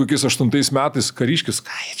 ten kokiais 8 metais kariškis,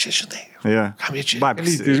 ką jie čia, žinai, kam jie čia?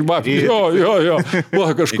 Babys. Jo,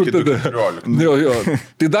 va, kažkur tada. Jo.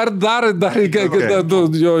 Tai dar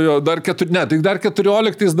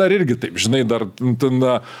 14 dar irgi taip, žinai, dar ten,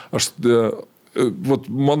 aš... Vat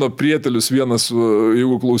mano prietelius vienas,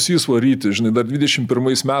 jeigu klausys varyti, žinai, dar 21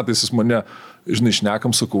 metais jis mane, žinai,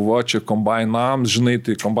 šnekam, sakau, va, čia kombinams, žinai,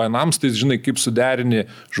 tai kombinams, tai, žinai, kaip suderini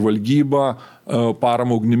žvalgybą,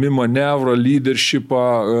 paramą ugnimi, manevrą, leadershipą,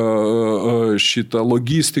 šitą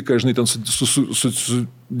logistiką, žinai, ten su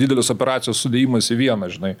didelės operacijos sudėjimas į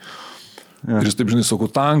vieną, žinai. Ir jis taip, žinai, sakau,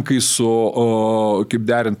 tankai su, kaip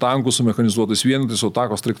derint tankų su mechanizuotais vienetais, su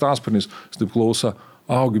atakos striktasparniais, jis taip klauso,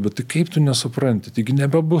 augi, bet tai kaip tu nesupranti, taigi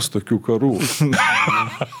nebebus tokių karų.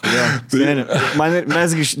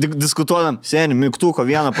 Mes diskutuodam, seni, mygtuko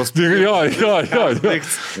vieną paspirį. Jo,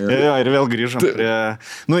 ir vėl grįžom prie...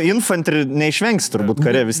 Infantry neišvengs turbūt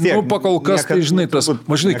kare vis tiek. Pakol kas, tai, žinai, tas,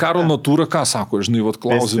 žinai, karo natūra, ką sako, žinai, vat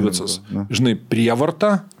Klausevicas, žinai,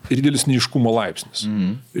 prievarta ir didelis neiškumo laipsnis.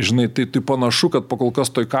 Žinai, tai panašu, kad pakol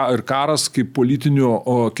kas tai ir karas kaip politinių,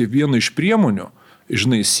 kaip viena iš priemonių,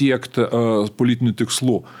 žinai, siekti politinių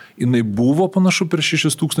tikslų. Jinai buvo panašu per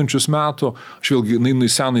 6000 metų, aš vėlgi, jinai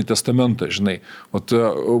Senąjį testamentą, žinai.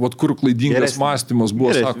 Vat kur klaidingas mąstymas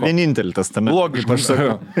buvo, sako... Vienintelį testamentą. Logiškai, aš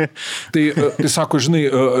sakau. Tai sako, žinai,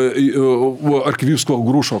 arkivyskupo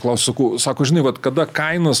Grušo klausiu, sako, žinai, vat kada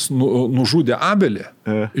Kainas nužudė Abelį,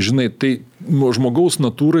 žinai, tai žmogaus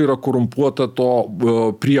natūra yra korumpuota to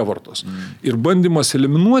prievartos. Ir bandymas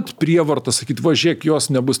eliminuoti prievartą, sakyti, va, žiūrėk,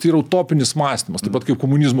 jos nebus, tai yra utopinis mąstymas, taip pat kaip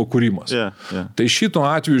komunizmo kūrimas. Tai šito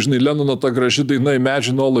atveju, žinai, Lenono ta graži daina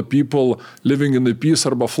Imagine all the people living in the peace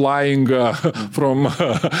arba flying from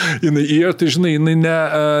in the air, tai, žinai, jinai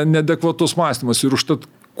neadekvatus mąstymas. Ir užtat,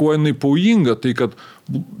 kuo jinai pavojinga, tai kad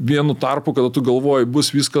vienu tarpu, kada tu galvoji,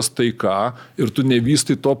 bus viskas taika ir tu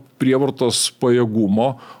nevystai to prievartos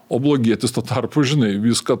pajėgumo, o blogietis to tarpu, žinai,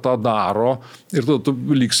 viską tą daro ir tada tu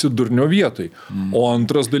liksi durnio vietai. O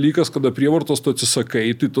antras dalykas, kada prievartos tu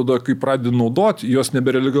atsisakai, tai tada, kai pradedi naudoti, jos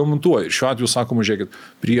nebereglamentuoja. Ir šiuo atveju sakoma, žiūrėkit,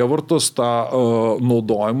 prievartos tą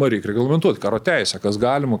naudojimą reikia reglamentuoti. Karo teisė, kas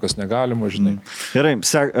galima, kas negalima, žinai. Gerai,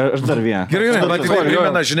 aš dar vieną.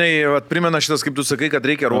 Gerai, primena šitas, kaip tu sakai, kad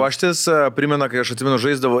reikia ruoštis, primena, kai aš atsimenu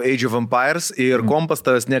žaisdavo Age of Empires ir kompas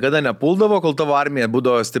tavęs niekada nepuldavo, kol tavo armija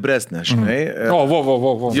būdavo stipresnė, žinai.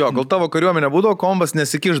 Jo, kol tavo kariuomenė būdavo, kompas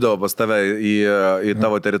nesikiždavo pas tave į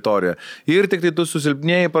tavo teritoriją. Ir tik tai tu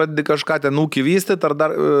susilpnėjai, pradedi kažką ten ūkį vystyti ar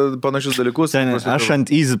dar panašius dalykus. Aš ant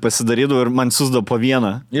easy pasidarydavau ir man susdavo po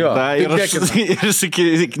vieną. Jo, ir jis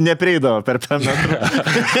neprieidavo per metrą.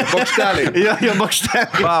 Bokšteliai. Jo,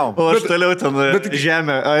 bokšteliai. Wow. O aš toliau ten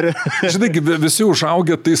žemę. Žinai, visi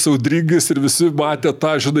užaugę tais audringais ir visi matė kad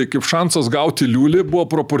ta, žinai, kaip šansas gauti liulį buvo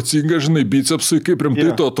proporcinga, žinai, bicepsui, kaip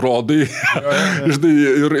rimtai tu atrodai, žinai,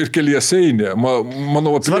 ir keliese eini.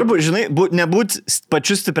 Manau, svarbu, žinai, nebūt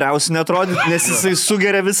pačiu stipriausiu netrodyti, nes jisai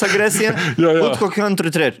sugeria visą agresiją, būt kokiu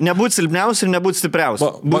antru trečiu. Nebūt silpniausiu ir nebūt stipriausiu.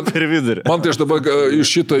 Būt per vidurį. Man tai aš dabar iš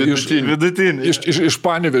šito, iš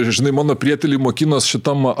Panevėžio, žinai, mano prieteliai mokinos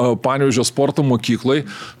šitam Panevėžio sporto mokyklai,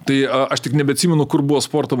 tai aš tik nebeatsimenu, kur buvo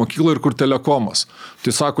sporto mokykla ir kur telekomas.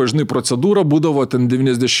 Tai sako, žinai, procedūra būdavo ten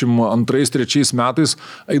 92-3 metais,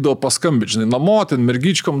 eidavo paskambinti, žinai, namo, ten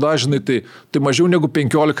mergyčkom dažnai, tai mažiau negu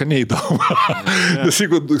 15 neįdavo. Nes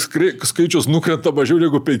jeigu skaičius nukrenta mažiau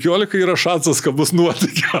negu 15, yra šansas, kad bus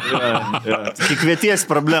nuotykė. Kiekvieties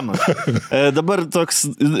problemas. Dabar toks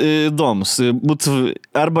įdomus.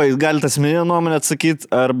 Arba galite asmeninę nuomonę atsakyti,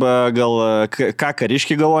 arba gal ką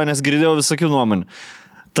kariškiai galvoja, nes girdėjau visokių nuomonių.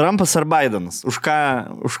 Trumpas ar Bidenas? Už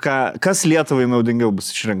ką, kas Lietuvai naudingiau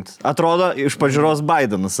bus išrinktas? Atrodo, iš pažiūros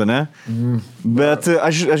Bidenas, ne? Bet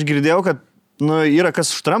aš girdėjau, kad yra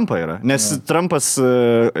kas už Trumpą yra. Nes Trumpas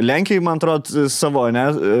Lenkijai, man atrodo, savo, ne,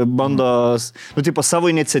 bando, savo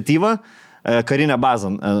iniciatyvą karinę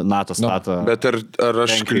bazą NATO stato. Bet ar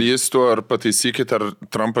aš klystu, ar pataisykit, ar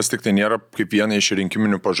Trumpas tik tai nėra kaip vieną iš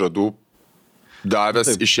rinkiminių pažadų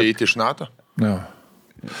davęs išeiti iš NATO? Ne.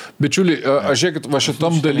 Bičiuliai, aš žiūrėkit, va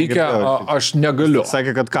šitam dalyke aš negaliu.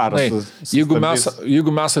 Sakė, kad karas. Jeigu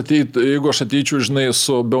aš ateičiau, žinai,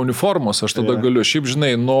 be uniformos, aš tada galiu. Šiaip,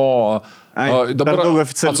 žinai,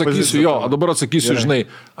 dabar atsakysiu, žinai,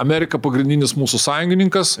 Amerika pagrindinis mūsų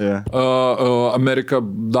sąjungininkas, Amerika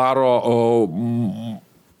daro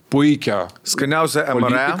puikia. Skaniausia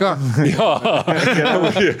MRE.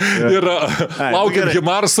 Ir laukiam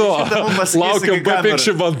Himarso, laukiam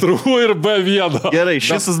B52 ir B1. Gerai,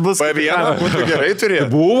 šis bus B1, būtų gerai turėti.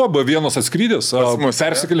 Buvo B1 atskridęs.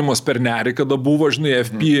 Persikėlimas per nerį, kada buvo, žinai,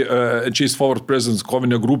 FP, Chase Forward Presence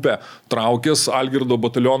kovinė grupė, traukės, Algirdo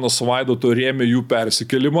batalionas su Vaidotu rėmė jų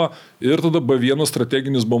persikėlimą ir tada B1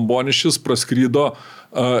 strateginis bombonišis praskrydo,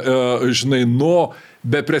 žinai,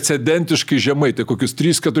 beprecedentiškai žemai, tai kokius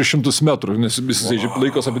 300-400 metrų, nes jisai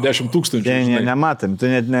laikos apie 10 000. Nematėm, tu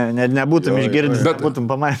net nebūtum išgirdęs, bet būtum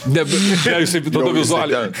pamatęs. Jisai tada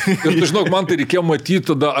vizualiai. Ir tu žinok, man tai reikėjo matyti,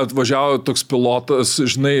 tada atvažiavo toks pilotas,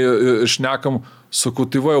 žinai, šnekam, sakau,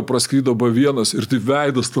 tai va jau praskrydo B1 ir tai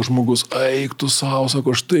veidas tas žmogus, eik tu savo,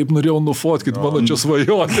 sako, aš taip norėjau nufotkit, mano čia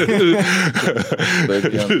svajoti.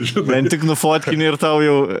 Bent tik nufotkini ir tau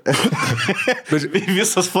jau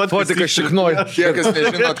visas fotkikas šiknoja. Tie, kas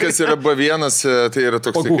nežinot, kas yra B1, tai yra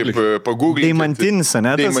toks kaip pagūglinti. Deimantinis,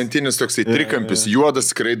 ne? Deimantinis toksai trikampis,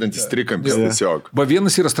 juodas skraidantis trikampis tiesiog.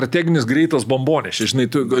 B1 yra strateginis greitas bombonešis,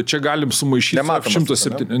 žinai, čia galim sumaišyti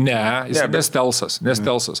 107. Ne, jis nestelsas.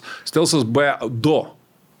 Stelsas B2.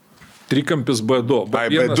 Trikampis B2.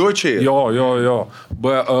 B2 čia? Jo.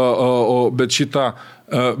 Bet šitą,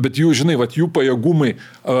 bet jų, žinai, jų pajėgumai,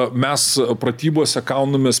 mes pratybose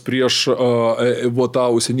kaunamės prieš tą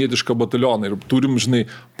užsienietišką batalioną ir turim, žinai,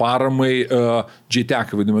 paramai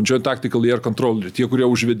JTAC, vadinamą, Joint Tactical Air Controller, tie, kurie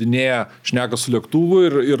užvedinėja, šneka su lėktuvu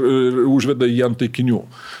ir užveda jį ant taikinių,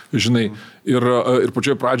 žinai. Ir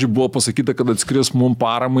pačioje pradžioje buvo pasakyta, kad atskris mum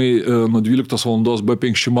paramai nuo 12 valandos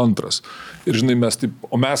B52. Ir, žinai,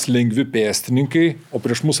 mes lengvi pėstininkai, o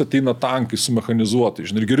prieš mus ateina tankai sumechanizuotai,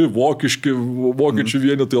 žinai, ir geri vokiečių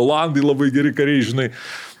vienetai, olandai labai geri kariai, žinai.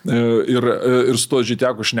 Ir su to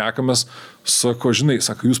žyteku šnekamės, sako,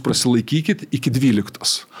 jūs prasilaikykit iki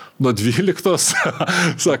 12. Nuo 12,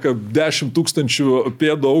 sako, 10 000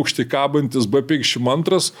 pėdų aukštį kabantis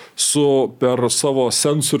B52 per savo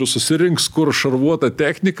sensorių susirinks, kur šarvuota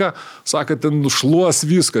technika, sako, ten šluos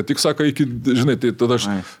viską, tik sako, žinai, tai tada aš,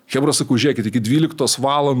 Hebra, sakau, žiūrėkit, iki 12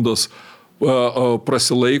 valandos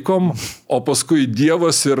prasilaikom, o paskui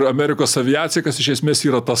Dievas ir Amerikos aviacija, kas iš esmės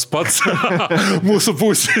yra tas pats mūsų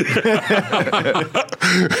pusėje.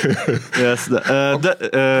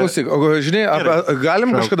 Klausyk, žinai,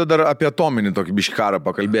 galim kažkada dar apie atominį tokį biškarą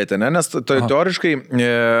pakalbėti, ne? Nes teoriškai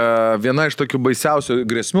viena iš tokių baisiausių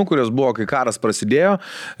grėsmių, kurios buvo, kai karas prasidėjo,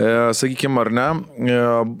 sakykime, ar ne,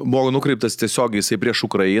 buvo nukreiptas tiesiogiai jisai prieš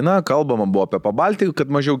Ukrainą, kalbama buvo apie Pabaltį, kad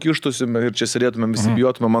mažiau kištusi ir čia sėdėtumėm visi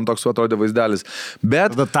bijotumėm, man toks atrodė vaizdelis.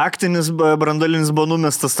 Bet taktinis brandolinis buvo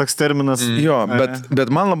numestas toks terminas. Jo, bet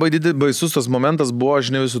man labai baisus tas momentas buvo,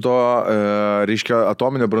 žinai, visų to, reiškia,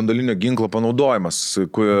 atominio brandolinio ginklo panaudojimas,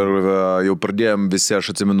 kur jau pradėjom visi,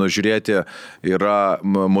 aš atsimenu, žiūrėti, yra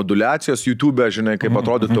modulacijos YouTube, žinai, kaip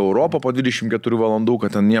atrodytų Europą po 24 valandų,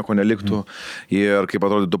 kad ten nieko neliktų ir kaip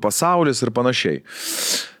atrodytų pasaulis ir panašiai.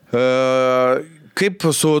 Kaip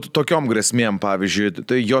su tokiom grėsmėm, pavyzdžiui,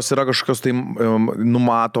 tai jos yra kažkokios tai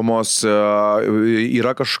numatomos,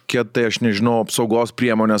 yra kažkokie tai, aš nežinau, apsaugos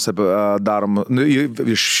priemonės darom,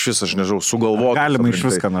 iš vis, aš nežinau, sugalvoti. Galima iš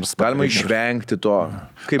viską nors. Galima išvengti to.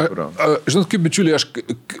 Kaip yra? Žinot, kaip bičiuliai, aš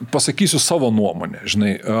pasakysiu savo nuomonę,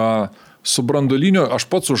 žinai. Su branduolinio, aš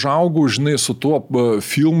pats užaugau, žinai, su tuo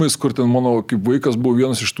filmais, kur ten mano kaip vaikas buvo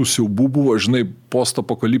vienas iš tų siaubų buvo, žinai,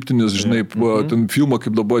 postapokaliptinis, žinai, ten filmą,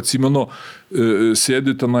 kaip dabar atsimenu,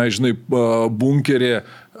 sėdi tenai, žinai, bunkerė,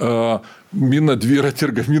 mina dviratį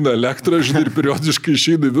ir gamina elektrą, žinai, ir periodiškai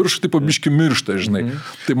išeina į viršų, tai pabiški miršta, žinai.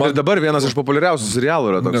 Tai man, ir dabar vienas iš populiariausių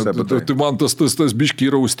serialų yra toks apie tai. Tai man tas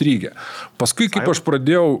biški yra užstrygę. Paskui, kaip aš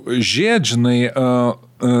pradėjau žiūrėti, žinai,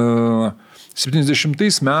 70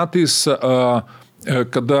 metais,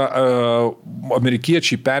 kada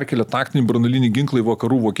amerikiečiai perkelė taktinį branduolinį ginklą į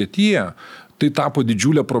vakarų Vokietiją, tai tapo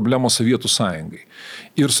didžiulė problema Sovietų sąjungai.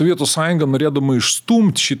 Ir Sovietų sąjunga, norėdama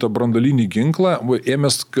išstumti šitą branduolinį ginklą,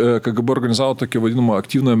 ėmės KGB organizavo tokį vadinamą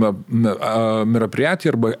aktyvną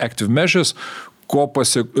meraprijatį arba active measures,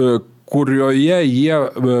 kurioje jie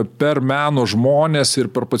per meno žmonės ir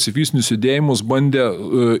per pacifistinius judėjimus bandė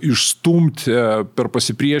išstumti per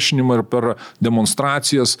pasipriešinimą ir per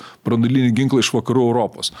demonstracijas branduolinį ginklą iš vakarų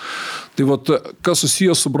Europos. Tai vat, kas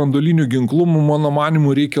susijęs su branduoliniu ginklu, mano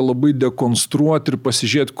manimu, reikia labai dekonstruoti ir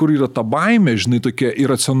pasižiūrėti, kur yra ta baimė, žinai, tokia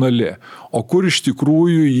iracionali, o kur iš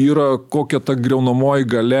tikrųjų yra kokia ta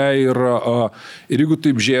griaunamoji galia ir jeigu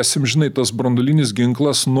taip žiūrėsim, žinai, tas branduolinis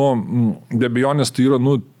ginklas, be abejonės tai yra,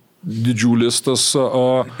 didžiulis tas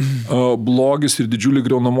blogis ir didžiulį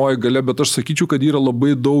griaunamoji galia, bet aš sakyčiau, kad yra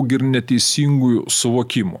labai daug ir neteisingų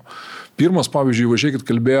suvokimų. Pirmas, pavyzdžiui, važiuokit,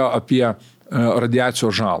 kalbėjo apie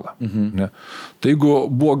radiacijos žalą. Ne? Tai jeigu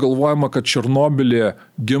buvo galvojama, kad Černobylyje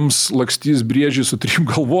gims lakstys briežiai su 3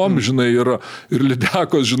 galvom, žinai, ir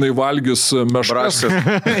lydekos, žinai, valgys meškas.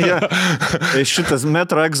 Šitas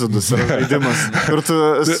Metro Exodus yra žaidimas, kur tu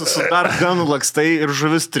su dar ganu lakstai ir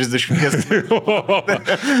žuvis 30.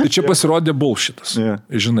 Tai čia pasirodė bullshitas,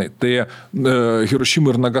 žinai. Tai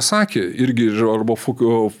Hirošima ir Nagasaki, irgi, arba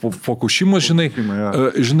Fukushima, žinai,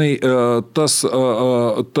 tas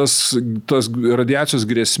radiacijos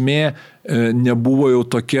grėsmė nebuvo jau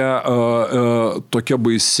tokia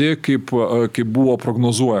baisi, kaip buvo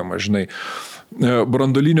prognozuojama, žinai.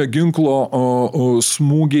 Branduolinio ginklo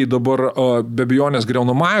smūgiai dabar be abejonės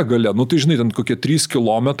griaunamąją galia, tai žinai, ten kokie 3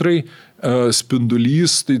 kilometrai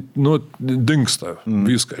spindulys, tai, dingsta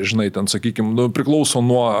viską, žinai, ten, sakykime, priklauso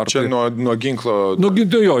nuo... Čia nuo ginklo...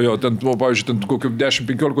 Jo, ten, pavyzdžiui, ten kokio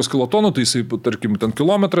 10-15 kilotonų, tai jisai, tarkim, ten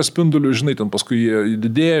kilometrą spindulių, žinai, ten paskui jie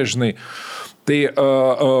didėja, žinai.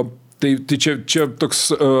 Tai čia toks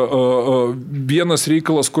vienas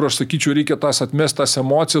reikalas, kur aš sakyčiau, reikia atmesti tas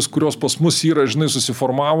emocijas, kurios pas mus yra, žinai,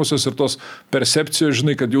 susiformavusios ir tos percepcijos,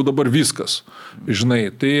 žinai, kad jau dabar viskas, žinai.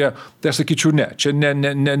 Tai aš sakyčiau, čia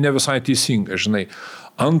ne visai teisinga, žinai.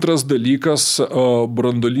 Antras dalykas,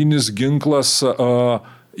 branduolinis ginklas,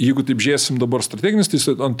 jeigu taip žiūrėsim dabar strateginis, tai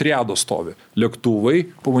ant triado stovi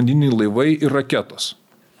lėktuvai, povandeniniai laivai ir raketos.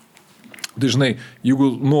 Tai žinai, jeigu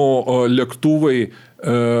lėktuvai,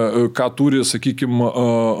 ką turi, sakykime,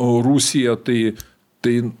 Rusija,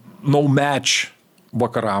 tai no match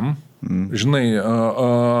vakaram, žinai,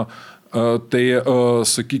 tai,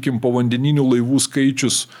 sakykime, povandeninių laivų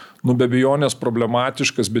skaičius, be abejonės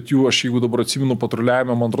problematiškas, bet jų, aš jeigu dabar atsimenu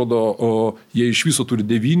patruliavimą, man atrodo, jie iš viso turi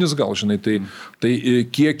 9, gal, žinai, tai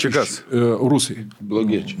kiek... Čia kas? Rusai.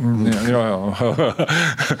 Blogiečiai. Jo.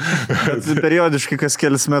 Bet periodiškai kas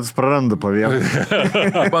kelis metus praranda po vieną.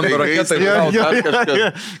 Bando raketai,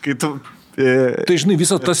 kai tu... Tai, žinai,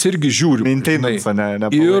 visą tas irgi žiūriu. Maintenance,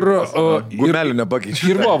 ir gumelių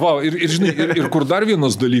nepakeičia. Ir kur dar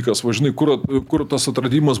vienas dalykas, žinai, kur tas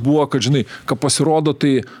atradimas buvo, kad, žinai, kad pasirodo,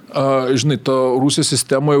 tai, žinai, ta Rusijos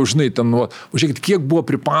sistema jau, žinai, ten, žiūrėkit, kiek buvo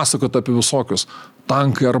pripasakota apie visokius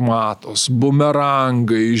tankai armatos,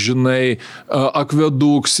 bumerangai, žinai,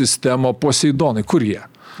 akveduk sistema, Poseidonai, kur jie?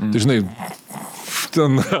 Tai, žinai,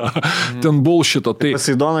 ten bullshito.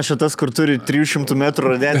 Poseidonas šitas, kur turi 300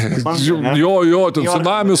 metrų radiaciją. Jo, ten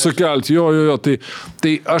tsunami sukelti, jo.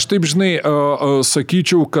 Tai aš taip, žinai,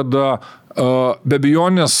 sakyčiau, kad be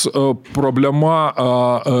abejonės problema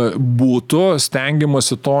būtų,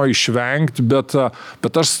 stengiamasi to išvengti, bet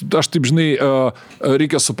aš taip, žinai,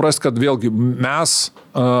 reikia suprasti, kad vėlgi mes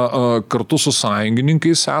kartu su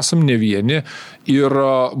sąjungininkais esam ne vieni ir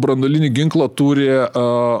branduolinį ginklą turi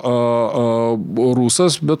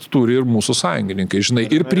rusas, bet turi ir mūsų sąjungininkai, žinai,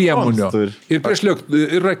 ir priemonių, ir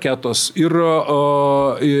ir raketos,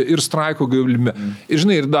 ir straiko galimybė. Ir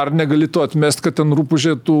žinai, ir dar negali to atmest, kad ten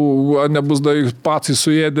rūpužėtų nebus dar patsai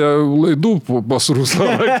suėdė laidų pas rusą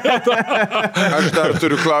raketą. Aš dar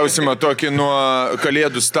turiu klausimą tokį nuo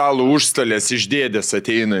kalėdų stalo užstalės iš dėdės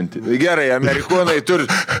ateinantį. Gerai, amerikonai turi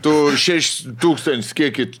tų 6000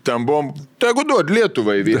 kiek ten buvom. Tegu duod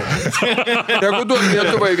Lietuvai vieną. Tegu duod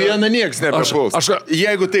Lietuvai vieną, nieks nebepuls.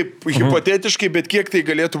 Jeigu taip hipotetiškai, bet kiek tai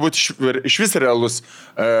galėtų būti iš vis realus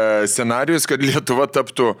scenarijus, kad Lietuva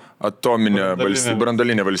taptų atominė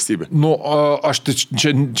branduolinė valstybė. Nu, aš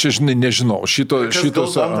čia žinai, nežinau.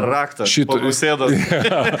 Šitos raktą. Pagusėdas.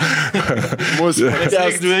 Mūsų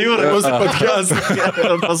podcast.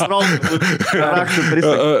 Raktą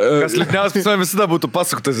prisakė. Kas liūdniausias, visada būtų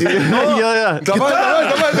pasuktas. Davai.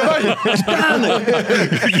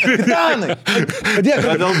 Gitanai. Dėl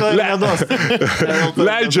to nedos.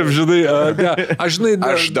 Leidžiam, žinai.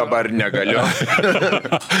 Aš dabar negaliu.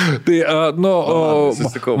 Tai,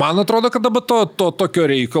 man atrodo, kad dabar to tokio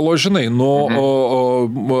reikalo, žinai,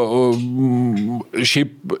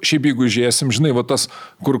 šiaip jeigu žiūrėsim, žinai, va tas,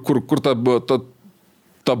 kur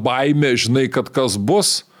ta baimė, žinai, kad kas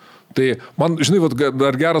bus, tai man, žinai, va,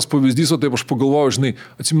 dar geras pavyzdys, o taip aš pagalvojau, žinai,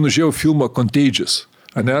 atsimenu, žiūrėjau filmą Contagious,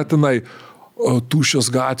 ane, tenai,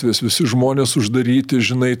 tuščios gatvės, visi žmonės uždaryti,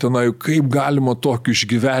 žinai, tenai, kaip galima tokį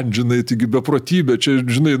išgyventi, žinai, taigi beprotybė, čia,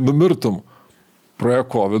 žinai, numirtum. Praėjo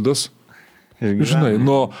COVIDas, žinai,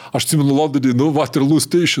 aš atsimenu Londonį, Waterloo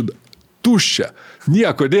Station, tuščia,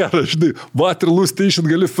 nieko nėra, žinai, Waterloo Station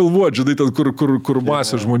gali filmuoti, žinai, ten, kur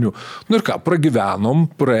masė žmonių. Ir ką, pragyvenom,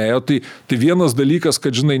 praėjo, tai vienas dalykas,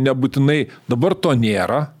 kad, žinai, nebūtinai, dabar to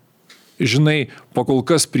nėra, žinai, pakol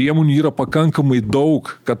kas priemonių yra pakankamai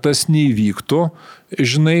daug, kad tas neįvyktų,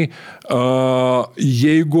 žinai,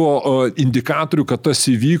 jeigu indikatorių, kad tas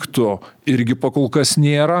įvyktų, irgi pakol kas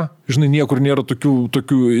nėra, žinai, niekur nėra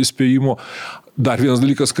tokių įspėjimų. Dar vienas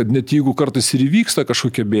dalykas, kad net jeigu kartais ir įvyksta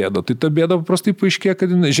kažkokia bėda, tai ta bėda paprastai paaiškėja, kad,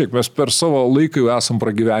 žiūrėk, mes per savo laiką jau esam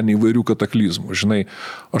pragyvenę įvairių kataklizmų. Žinai,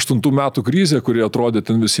 8 metų krizė, kuri atrodė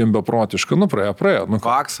ten visiems beprotiška, praėjo.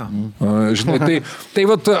 Paksa. Žinai, tai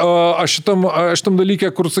vat, aš šitam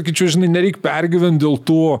dalykė, kur, sakyčiau, žinai, nereik pergyventi dėl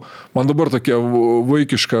to, man dabar tokia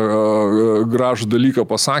vaikiška gražų dalyką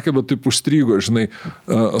pasakė, bet taip užstrygo, žinai,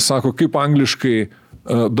 sako, kaip angliškai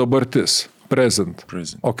dabartis. Present.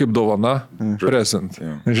 O kaip dovana? Present.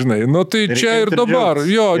 Žinai, tai čia ir dabar.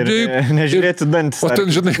 Nežiūrėti dantis. O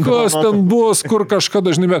ten, žinai, kas ten bus, kur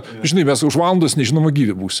kažkada, žinai, mes už valandos nežinoma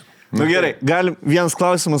gyvi būsim. Gerai, galim vienas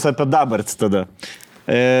klausimas apie dabartį tada.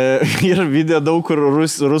 Yra video daug, kur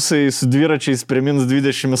rusai su dviračiais prie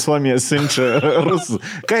 -20 Suomiją siunčia rusų.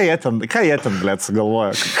 Ką jie ten, blėt,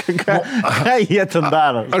 sugalvoja? Ką jie ten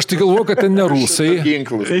daro? Aš tai galvoju, kad ten ne rusai.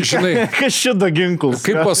 Žinai, kas šito ginklus?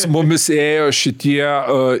 Kaip pas mumis ėjo šitie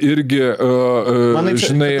irgi,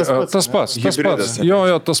 žinai, tas pats.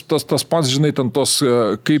 Jo, tas pats, žinai, ten tos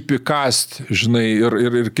kaip įkast, žinai,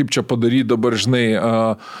 ir kaip čia padaryti dabar, žinai,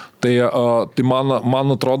 tai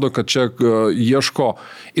man atrodo, kad čia ieško,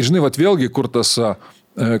 ir žinai, vat vėlgi, kur tas,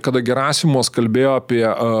 kada Gerasimos kalbėjo apie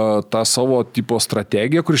tą savo tipo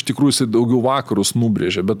strategiją, kur iš tikrųjų jis daugiau vakarus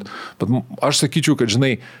nubrėžė, bet aš sakyčiau, kad,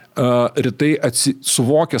 žinai, rytai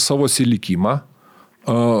suvokė savo atsilikimą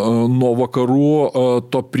nuo vakarų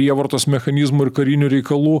to prievartos mechanizmų ir karinių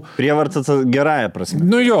reikalų. Prievarta gerąją prasme.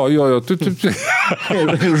 Jo.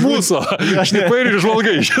 Mūsų. Šnipai ir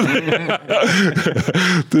žvalgai.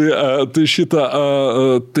 Tai šitą,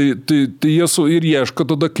 tai jie ir ieško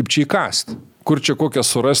tada, kaip čia įkasti. Kur čia kokią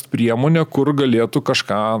surast priemonę, kur galėtų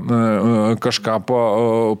kažką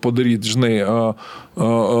padaryti, žinai,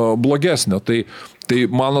 blogesnio. Tai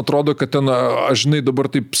man atrodo, kad ten, aš, žinai, dabar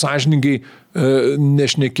taip sąžiningai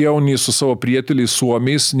nešnekėjau nei su savo prieteliais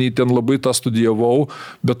suomiais, nei ten labai tą studijavau,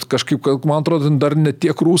 bet kažkaip, man atrodo, dar ne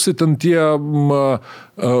tiek rusai, ten tie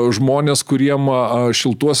žmonės, kuriem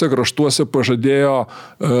šiltuose kraštuose pažadėjo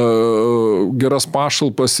geras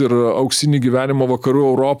pašalpas ir auksinį gyvenimą vakarų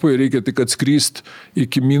Europoje, reikia tik atskrysti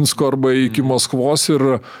iki Minsko arba iki Maskvos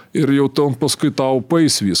ir jau ten paskui tau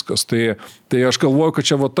pais viskas. Tai aš galvoju, kad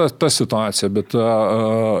čia va ta situacija, bet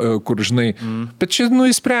kur, žinai, bet čia,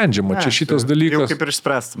 įsprendžiama, čia šitas dalykas. Jau kaip ir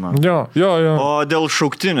išspręstama. Jo. O dėl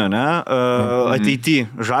šauktinio, ne, ateityje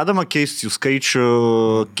žadama keisti jų skaičių,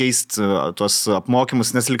 keisti tuos apmokymus,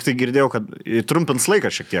 nes liktai girdėjau, kad trumpins laiką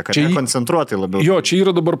šiek tiek, kad koncentruotai labiau. Jo, čia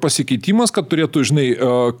yra dabar pasikeitimas, kad turėtų, žinai,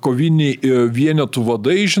 koviniai vienetų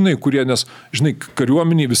vadai, žinai, kurie, nes, žinai,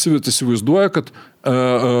 kariuomeniai visi įsivaizduoja, kad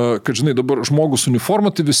kad, žinai, dabar žmogus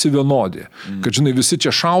uniforma, tai visi vienodi. Kad, žinai, visi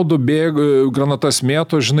čia šaudo, bėga, granatas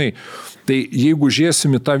mėto, žinai. Tai jeigu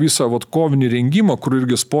žiūrėsim į tą visą kovinį rengimą, kur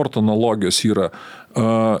irgi sporto analogijos yra,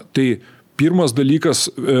 tai pirmas dalykas,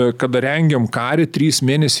 kada rengiam karį, 3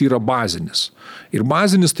 mėnesiai yra bazinis. Ir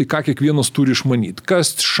bazinis tai ką kiekvienas turi išmanyti.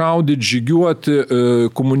 Kas šaudyti, žygiuoti,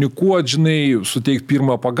 komunikuoti, žinai, suteikti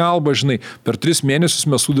pirmą pagalbą, žinai. Per 3 mėnesius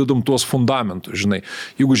mes sudedam tuos fundamentus, žinai.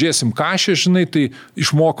 Jeigu žiūrėsim kašę, žinai, tai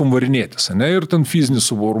išmokom varinėtis, ne, ir ten fizinį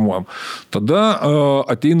suformuojam. Tada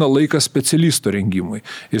ateina laikas specialisto rengimui.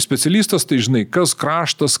 Ir specialistas, tai, žinai, kas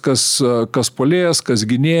kraštas, kas polėjas, kas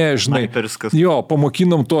gynėjas, žinai. Snaiperis, jo,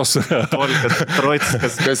 pamokinam tuos...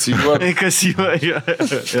 Kas juo.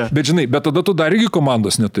 Bet, žinai, bet tada tu dar irgi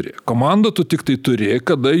komandos neturi. Komandą tu tik tai turi,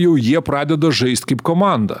 kada jau jie pradeda žaisti kaip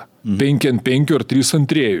komanda. 5 ant 5 ar 3 ant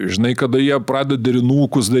 3, žinai, kada jie pradeda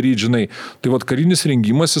derinukus daryti, žinai. Tai vat karinis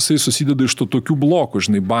rengimas, jisai susideda iš tų tokių blokų,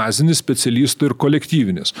 žinai, bazinis, specialistų ir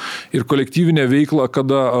kolektyvinis. Ir kolektyvinė veikla,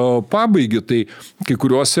 kada pabaigi, tai kai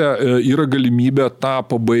kuriuose yra galimybė tą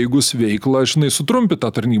pabaigus veiklą, žinai, sutrumpinti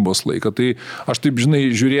tą tarnybos laiką. Tai aš taip,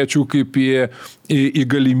 žinai, žiūrėčiau kaip į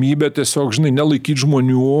galimybę tiesiog, žinai, nelaikyti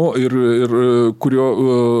žmonių ir kurio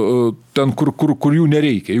ten, kur jų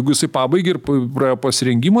nereikia. Jeigu jisai pabaigė ir praėjo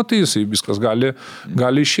pasirengimą, tai jisai viskas gali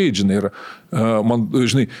išeiti, žinai. Ir man,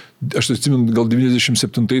 žinai, aš atsimenu, gal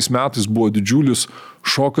 97 metais buvo didžiulis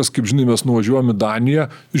šokas, kaip, žinai, mes nuvažiuojame į Daniją,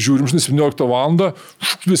 žiūrim, žinai, 17 valandą,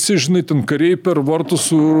 visi, žinai, ten kariai per vartus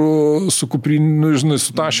su kupriniu, žinai,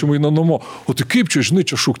 su tašymu eina namo. O tai kaip čia, žinai,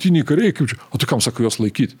 čia šauktiniai kariai, kaip čia? O tai kam sako juos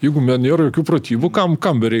laikyti? Jeigu man nėra jokių pratybų,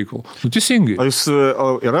 kam be reikalo? Nu, teisingai.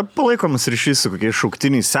 O yra palaikomas ryšys su kokiais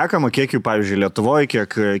šauktiniais sekama, kiek jų, pavyzdžiui, Lietuvoje,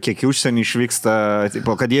 kiek į užsienį išvyksta,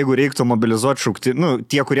 kad jeigu reiktų mobilizuoti šauktinių,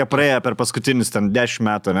 tie, kurie praėjo per paskutinius ten 10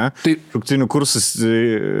 metų, ne? Tai šauktinių kursus,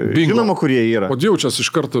 žinoma, kurie yra. O jaučias iš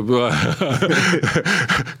karto,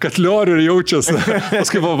 kad liorių ir jaučias.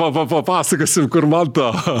 Paskui papasakosim, kur man to.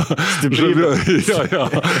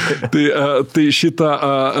 Tai šitą,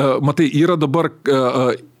 matai, yra dabar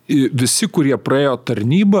visi, kurie praėjo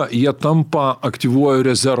tarnybą, jie tampa aktyvuoju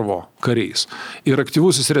rezervo kariais. Ir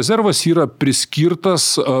aktyvusis rezervas yra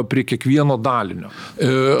priskirtas prie kiekvieno dalinio.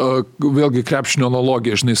 Vėlgi krepšinio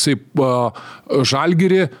analogija, žinai, jisai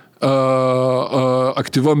Žalgirį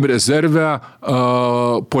aktyvam rezerve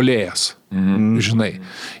polėjas, žinai.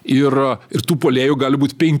 Ir tų polėjų gali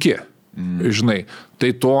būti 5. Žinai, tai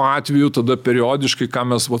tuo atveju tada periodiškai, ką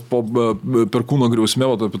mes per kūno griausmę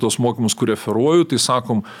apie tos mokymus, kur referuoju, tai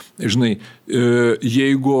sakom, žinai,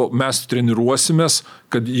 jeigu mes treniruosimės,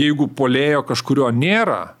 kad jeigu polėjo kažkurio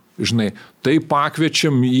nėra, žinai, tai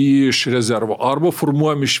pakviečiam jį iš rezervo arba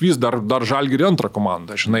formuojam iš vis dar Žalgirį antrą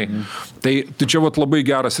komandą, žinai. Tai čia labai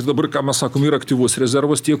geras. Ir dabar, ką mes sakom, yra aktyvus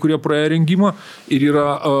rezervas, tie, kurie praėjo rengimą, ir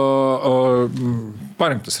yra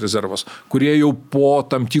parengtas rezervas, kurie jau po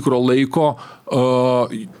tam tikro laiko,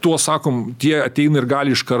 tuo sakom, tie ateina ir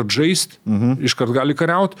gali iškart žaisti, iškart gali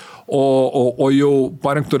kariauti, o jau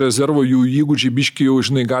parengto rezervo jų įgūdžiai biški jau,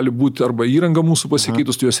 žinai, gali būti arba įranga mūsų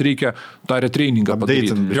pasikeitus, tai juos reikia tą retrainingą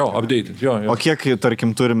padaryti. Jo, updating. Jo. O kiek,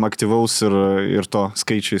 tarkim, turim aktyvaus ir to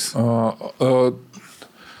skaičiais?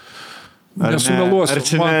 Nesumeluosiu. Ar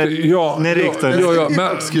čia nereiktų? Jo.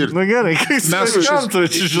 Nu gerai, kaip mes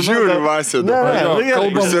žiūri Vasė.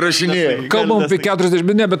 Kalbam apie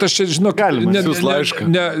 40, bet aš čia, žinau,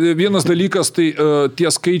 vienas dalykas, tai tie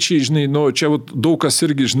skaičiai, žinai, čia daug kas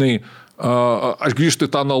irgi, žinai, aš grįžtu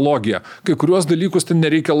į tą analogiją. Kai kuriuos dalykus ten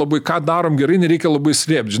nereikia labai, ką darom gerai, nereikia labai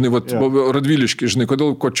slėpti. Žinai, Radviliški, žinai,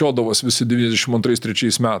 kodėl Kočiodavas visi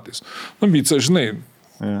 92-3 metais. Bica, žinai,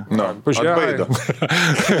 Na, atbaido.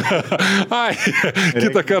 Ai,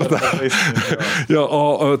 kitą kartą.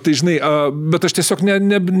 Tai, žinai, bet aš tiesiog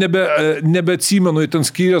nebeatsimenu, ten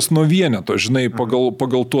skyrės nuo vieneto, žinai,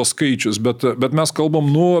 pagal tuos skaičius, bet mes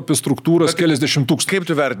kalbam apie struktūras keliasdešimt tūkstančių. Kaip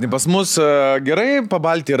tu vertini? Pas mus gerai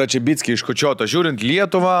pabalti yra čia Bitskiai iš Kočiota, žiūrint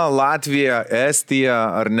Lietuvą, Latviją, Estiją,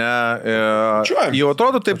 ar ne? Jau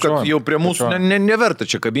atrodo taip, kad jau prie mūsų neverta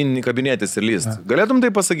čia kabinėtis ir lyst. Galėtum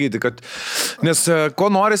tai pasakyti, kad, nes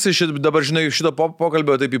ko norisi dabar, žinai, šito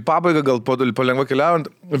pokalbio taip į pabaigą, gal palengva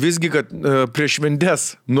keliaujant, visgi, kad prieš šventės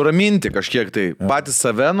nuraminti kažkiek tai patys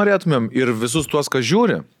save norėtumėm ir visus tuos, kas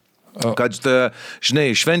žiūri. Kad,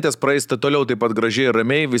 žinai, šventės praeista toliau taip pat gražiai ir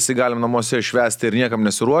ramiai, visi galim namuose švęsti ir niekam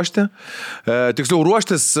nesiruošti. Tiksliau,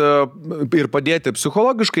 ruoštis ir padėti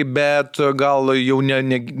psichologiškai, bet gal jau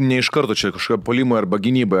ne iš karto čia kažkokia puolimo arba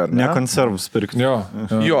gynybai, ar ne? Ne konservus pirkti.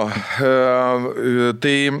 Jo.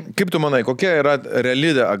 Tai kaip tu manai, kokia yra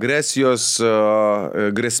reali agresijos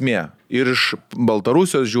grėsmė? Ir iš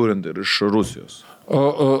Baltarusijos žiūrint, ir iš Rusijos.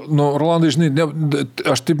 Rolandai, žinai,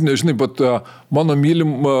 aš taip nežinai, bet mano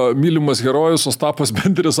mylimas herojus Ostapas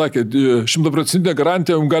Benderis sakė, 100%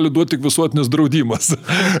 garantija jums gali duoti tik visuotinis draudimas.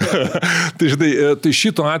 Tai, žinai, tai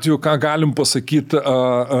šito atveju, ką galim pasakyti,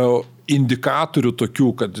 indikatorių tokių,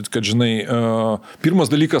 kad žinai, pirmas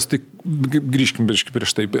dalykas, tai grįžkim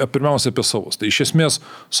prieš tai, pirmiausia apie savus. Tai iš esmės,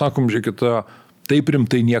 sakom, žiūrėkit, taip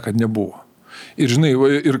rimtai niekad nebuvo. Ir žinai,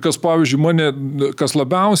 ir kas, pavyzdžiui, mane, kas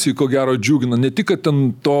labiausiai, ko gero, džiugina, ne tik, kad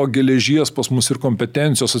ten to geležies pas mus ir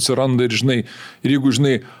kompetencijos atsiranda, ir žinai, ir jeigu,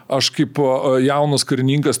 žinai, aš kaip jaunas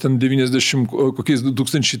karininkas ten 2002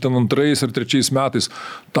 ar 2003 metais,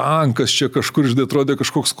 tankas čia kažkur, žinai, atrodė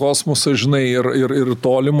kažkoks kosmosas, žinai, ir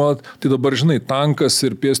tolima, tai dabar, žinai, tankas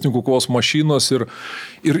ir pėstininkų kovos mašinos ir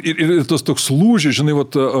tas toks lūžis, žinai,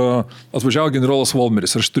 atvažiavo generolas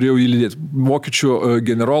Volmeris, aš turėjau jį lydėti, vokiečių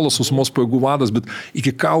generolas, sausumos pajėgų vadas, bet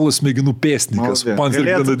iki kaulo smegenų pėstininkas,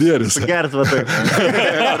 panzergrenadieris. Gert, va taip.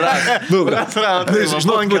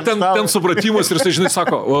 Žinau, ten supratimas ir jisai, žinai,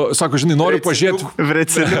 sako, žinai, noriu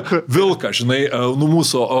pažiūrėti vilką, žinai,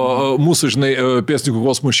 mūsų, žinai, pėstininkų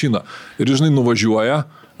kovos mašiną. Ir, žinai, nuvažiuoja,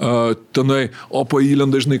 tenai,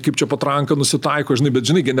 paįlenda, žinai, kaip čia patranka nusitaiko, žinai, bet,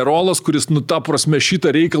 žinai, generolas, kuris, ta prasme, šitą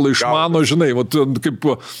reikalą išmano, žinai, kaip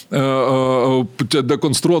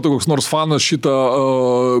dekonstruotų koks nors fanas šitą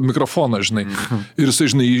mikrofoną, žinai. Ir jisai,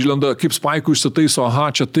 žinai, išlenda, kaip spaikų išsitaiso, aha,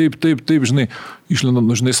 čia taip, žinai, išlenda,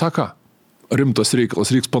 žinai, saka. Rimtas reikalas,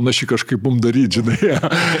 reiks panašiai kažkaip mum daryti, žinai.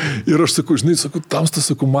 Ir aš sakau, žinai, tamstas,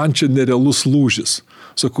 man čia nerealus lūžis.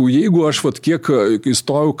 Sakau, jeigu aš, kiek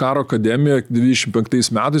įstojau karo akademiją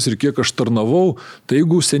 25 metais ir kiek aš tarnavau, tai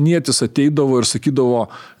jeigu senietis ateidavo ir sakydavo,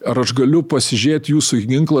 ar aš galiu pasižiūrėti jūsų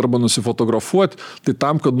ginklą arba nusifotografuoti, tai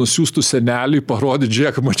tam, kad nusiųstų senelį, parodyti,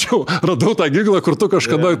 žiūrėk, mačiau, radau tą ginklą, kur tu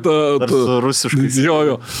kažkada... rusiškai.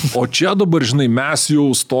 Jo. O čia dabar, žinai, mes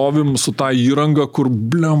jau stovim su tą įrangą, kur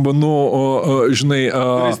blemba, žinai,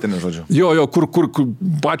 jo, kur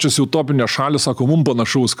pačios utopinės šalis, sako, mums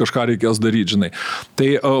panašaus kažką reikės daryti, žinai. Tai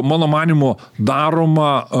mano manimu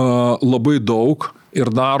daroma labai daug ir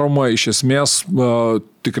daroma iš esmės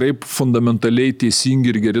tikrai fundamentaliai teisingi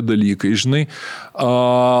ir geri dalykai, žinai.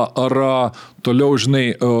 Ar toliau,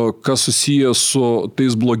 žinai, kas susijęs su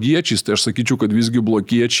tais blogiečiais, tai aš sakyčiau, kad visgi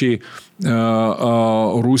blogiečiai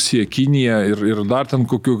Rusija, Kinija ir dar ten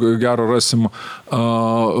kokiu gero rasim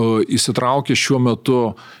įsitraukė šiuo metu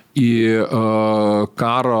į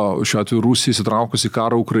karą, šiuo atveju Rusija įsitraukusi į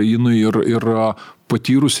karą Ukrainui ir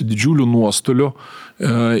patyrusi didžiulių nuostolių.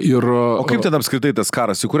 O kaip ten apskritai tas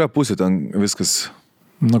karas, į kurią pusę ten viskas?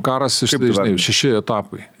 Karas, žinai, 6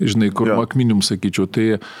 etapai, žinai, kur akminium sakyčiau.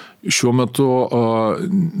 Tai šiuo metu,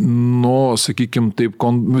 sakykime, taip,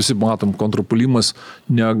 visi matom, kontrpuolimas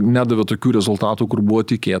nedavė tokių rezultatų, kur buvo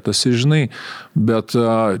tikėtasi, žinai, bet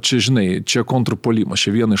čia, žinai, čia kontrpuolimas,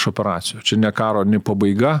 čia viena iš operacijų, čia ne karo, ne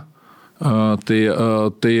pabaiga. Tai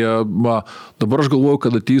dabar aš galvoju,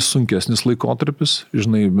 kad ateis sunkesnis laikotarpis,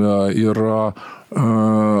 žinai,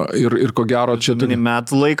 ir ko gero čia...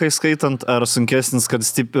 Metų laikai skaitant, ar sunkesnis, kad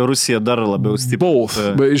Rusija dar labiau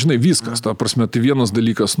stipriai? Žinai, viskas, ta prasme, tai vienas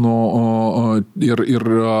dalykas, ir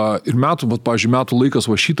metų, bet, pavyzdžiui, metų laikas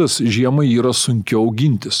va šitas žiemai yra sunkiau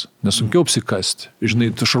gintis, nesunkiau apsikasti.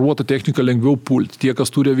 Žinai, šarvuota technika lengviau pulti, tie,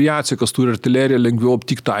 kas turi aviaciją, kas turi artileriją, lengviau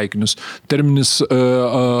aptikti taikinius, terminis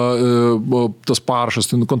tas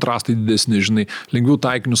parašas, kontrastai didesni, žinai, lengviau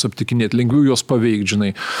taikinius aptikinėti, lengviau juos paveikti,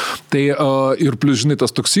 žinai. Tai ir plus, žinai,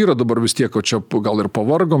 tas toks yra dabar vis tiek, o čia gal ir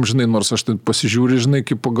pavargom, žinai, nors aš tai pasižiūriu, žinai,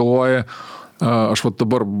 kaip pagalvoja, aš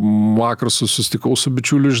dabar vakar susitikau su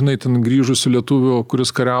bičiuliu, žinai, ten grįžusiu lietuviu,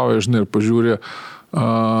 kuris kariauja, žinai, ir pažiūrė,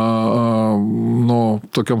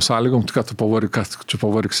 tokiam sąlygom, ką tu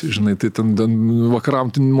pavargsi, žinai, tai ten vakaram,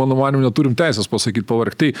 tai, mano manimu, neturim teisės pasakyti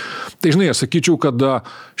pavargti. Tai, žinai, aš sakyčiau, kad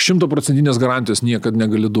 100% garantijos niekad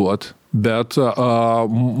negali duoti, bet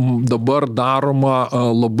dabar daroma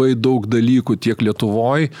labai daug dalykų tiek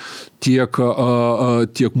Lietuvoje, tiek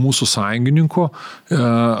mūsų sąjungininkų,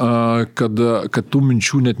 kad tų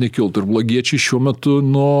minčių net nekiltų. Ir blogiečiai šiuo metu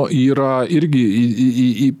yra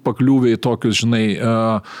irgi pakliuvę į tokius, žinai,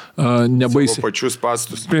 nebaisiai. Savo pačius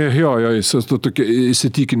pastus. Jo, tokie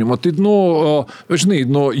įsitikinimą. Tai, žinai,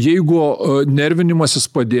 jeigu nervinimasis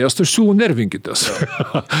padės, tai aš siūlau nervinkitės.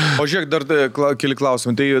 O žiūrėk, dar keli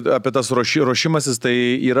klausimai. Tai apie tas ruošimasis, tai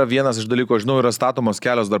yra vienas iš dalykų, žinau, yra statomos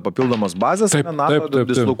kelios dar papildomos bazės, NATO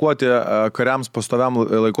dislokuoti kariams pastoviam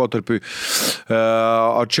laikotarpiui.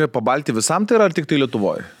 O čia pabalti visam tai yra, ar tik tai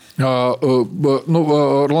Lietuvoje?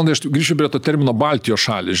 Rolandai, aš grįšiu prie to termino Baltijos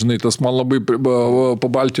šalį, žinai, tas man labai po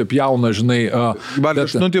Baltijo pjauna, žinai.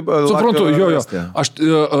 Suprantu, aš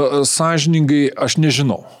sąžiningai, aš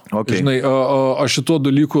nežinau. Okay. Žinai, aš šito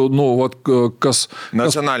dalyku, kas...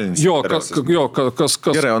 Nacionalinis. Kas...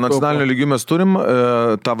 Gerai, o nacionalinio lygių mes turim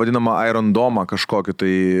tą vadinamą Iron Domą kažkokį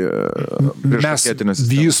tai priešraketinę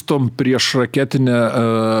sistemą. Mes vystom priešraketinę,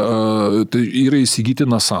 tai yra įsigyti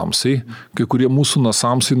nasamsai, kai kurie mūsų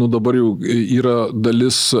nasamsai, dabar jau yra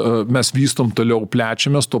dalis, mes vystom toliau,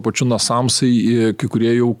 plečiamės, tuo pačiu nasamsai, kai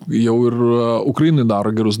kurie jau ir Ukrainai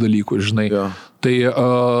daro gerus dalykus, žinai. Ja.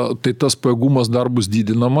 Tai tas pajėgumas dar bus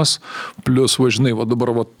didinamas, plus, žinai,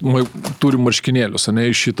 dabar turim marškinėlius, ne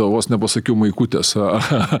iš šito, vos nepasakiau maikutės,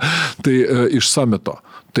 tai iš samito.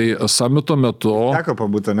 Tai samito metu teko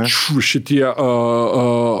pabūti, ne? Šitie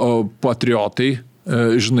patriotai,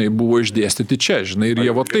 žinai, buvo išdėstyti čia, žinai, ir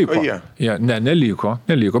jie taip. Neliko,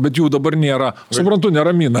 bet jų dabar nėra. Suprantu,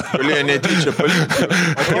 neramina. Galėjo netyčia palikti.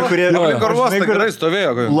 Kurie karvostą gerai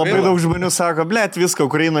stovėjo. Labai daug žmonių sako, blėt, viską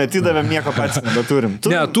Ukrainoje atidavėm, nieko patys nebeturim.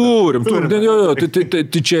 Turim.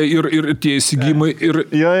 Tai čia ir tie įsigymai.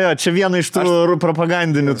 Jo, čia viena iš tų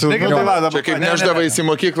propagandinių. Čia kaip neždavais į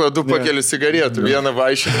mokyklą 2 pakelius cigaretų, vieną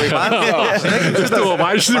vaišinimą.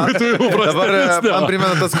 Dabar man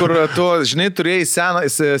primena tas, kur tu, žinai, turėjai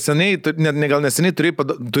seniai, gal neseniai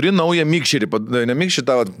turi naują mikšerį, ne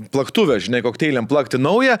mikšerį, plaktuvę, žinai, kokteiliam plakti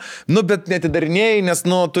naują, bet netidarinėjai, nes,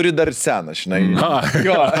 turi dar seną, žinai.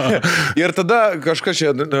 Ir tada kažkas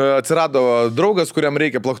čia atsirado draugas, kuriam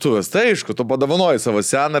reikia plaktuvės. Tai aišku, tu padavanoji savo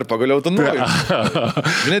seną ir pagaliau tu naują.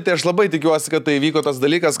 Žinai, tai aš labai tikiuosi, kad tai vyko tas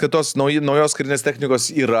dalykas, kad tos naujos karinės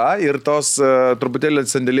technikos yra ir tos truputėlį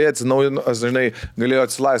sandėliai atsinaujinus, žinai, galėjo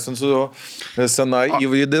atsilaisvinti su sena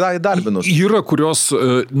įdarbinus. Yra, kurios,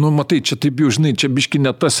 matai, čia taip jau, žinai, čia biški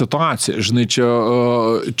ne ta situacija, žinai, čia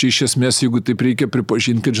iš esmės, jeigu taip reikia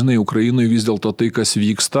pripažinti, kad, žinai, Ukrainoje vis dėlto tai, kas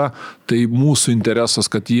vyksta, tai mūsų interesas,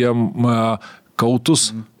 kad jie kautus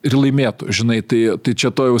ir laimėtų, žinai, tai čia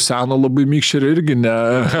to jau seno labai mikšerį irgi ne...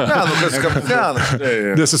 kas kapitenas.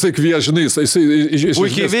 Nes jisai kvies, žinai, jisai...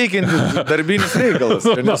 Puikiai veikiantis darbinis reikalas,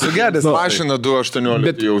 nesugedęs. Mašina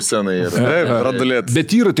 2.18 jau senai yra.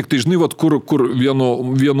 Bet yra tik tai, žinai, kur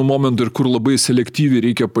vienu momentu ir kur labai selektyviai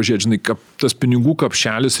reikia pažiūrėti, žinai, tas pinigų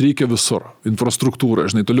kapšelis reikia visur, infrastruktūra,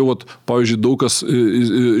 žinai, toliau, pavyzdžiui, daug kas,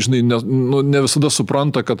 žinai, ne visada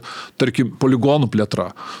supranta, kad, tarkim, poligonų plėtra,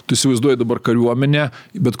 tu įsivaizduoji dabar kariuomenę,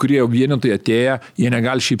 bet kurie vienetai atėję, jie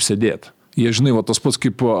negali šiaip sėdėti. Jie, žinai, tas pats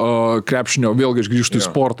kaip krepšinio, vėlgi aš grįžtu į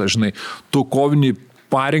sportą, žinai, tu kovinį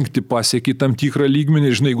parinkti pasieki tam tikrą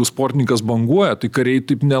lygmenį, žinai, jeigu sportininkas banguoja, tai kariai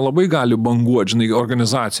taip nelabai gali banguoti, žinai,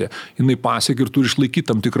 organizacija. Jinai pasieki ir turi išlaikyti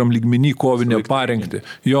tam tikram lygmenį kovinę parinkti.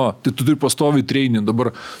 Jo, tai tu turi pastoviai treinint.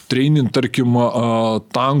 Dabar treinint, tarkim,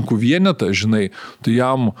 tankų vienetą, žinai, tai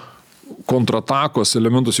jam kontratakos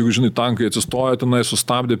elementus, jeigu, žinai, tankai atsistoja tenai,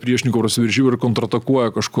 sustabdė priešininkų prasiveržimą ir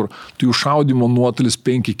kontratakuoja kažkur, tai jų šaudymo nuotolis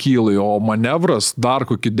 5 kilai, o manevras dar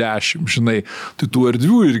kokį 10, žinai, tai tų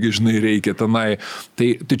erdvių irgi, žinai, reikia tenai.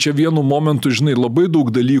 Tai čia vienu momentu, žinai, labai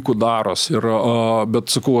daug dalykų daros,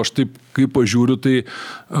 bet sakau, aš taip, kai pažiūriu,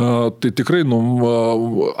 tai tikrai,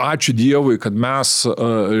 ačiū Dievui, kad mes,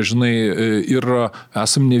 žinai, ir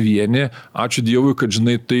esam ne vieni, ačiū Dievui, kad,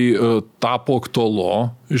 žinai, tai tapo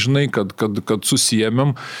aktualu, žinai, kad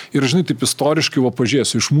susiėmėm ir, žinai, taip istoriškai,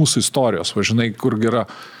 pažiūrėsiu, iš mūsų istorijos, žinai, kur yra,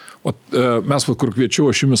 mes, kur kviečiau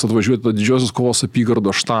aš jumis atvažiuoti tą didžiosios kovos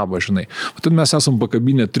apygardos štabą, žinai, tad mes esam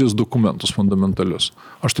pakabinę 3 dokumentus fundamentalius.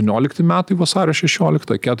 18 metai vasario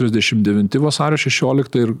 16, 49 vasario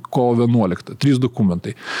 16 ir kovo 11. 3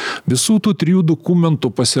 dokumentai. Visų tų 3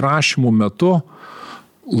 dokumentų pasirašymų metu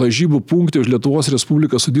lažybų punktai už Lietuvos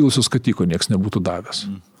Respubliką sudilusios skatiko nieks nebūtų davęs.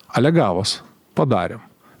 Alegavos. Padarėm.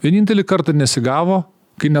 Vienintelį kartą nesigavo,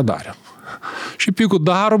 kai nedarėm. Šiaip jeigu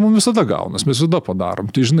darom, mums visada gaunas, mes visada padarom.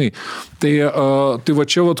 Tai, žinai, tai va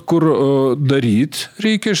čia, kur daryt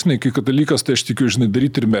reikia, žinai, kai katalikas, tai aš tikiu, žinai,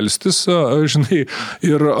 daryti ir melstis, žinai,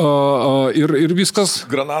 ir viskas.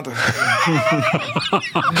 Granatą.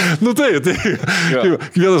 Tai.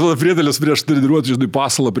 Vienas mano priedėlis prieš treniruoti, žinai,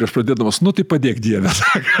 pasalą prieš pradėdamas, tai padėk Dieve.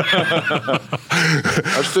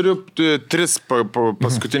 Aš turiu 3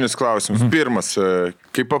 paskutinius klausimus. Pirmas,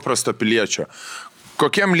 kaip paprasto piliečio.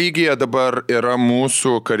 Kokiam lygyje dabar yra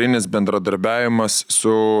mūsų karinis bendradarbiavimas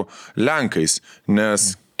su Lenkais?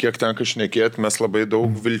 Nes kiek tenka šnekėti, mes labai daug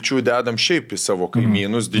vilčių dedam šiaip į savo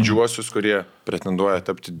kaimynus, didžiuosius, kurie pretenduoja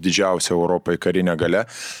tapti didžiausią Europai karinę galę.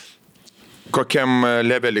 kokiam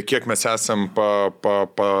levelį, kiek mes esam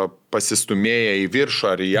pasistumėję į viršų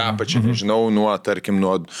ar į apačią, nežinau, tarkim,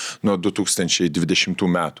 nuo 2020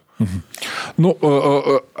 metų. Nu,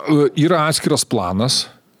 yra atskiras planas,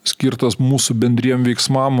 skirtas mūsų bendriem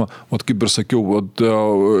veiksmam, kaip ir sakiau,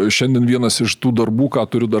 šiandien vienas iš tų darbų, ką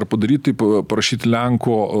turiu dar padaryti, tai parašyti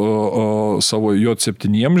Lenko savo J7,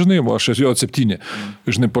 žinai, aš esu J7,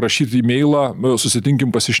 žinai, parašyti e-mailą, susitinkim,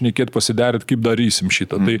 pasišnekėti, pasiderėti, kaip darysim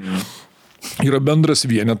šitą. Tai yra bendras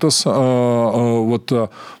vienetas,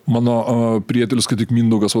 mano prietėlis, kad tik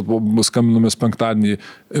Mindaugas, skambinomės penktadienį,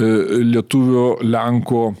 lietuvių,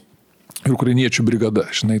 Lenko ir ukrainiečių brigada,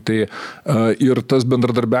 žinai, tai ir tas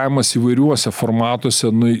bendradarbiavimas įvairiuose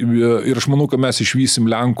formatuose, ir aš manau, kad mes išvysim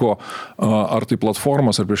Lenko ar tai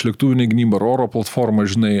platformas, ar priešlėktuvinę gynybą, ar oro platformą,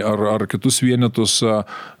 žinai, ar kitus vienetus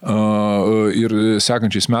ir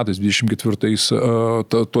sekančiais metais, 24-ais,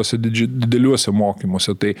 tuose dideliuose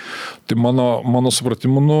mokymuose. Tai mano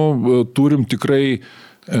supratimu, turim tikrai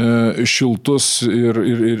šiltus ir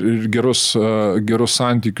gerus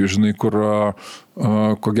santykius, žinai, kur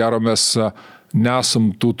ko gero mes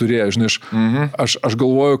nesam tų turėję, žinai, aš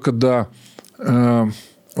galvoju, kada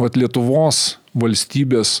Lietuvos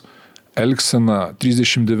valstybės elgsena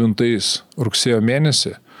 39 rugsėjo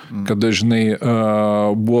mėnesį, kada, žinai,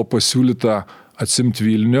 buvo pasiūlyta atsimti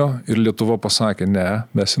Vilnių ir Lietuva pasakė, ne,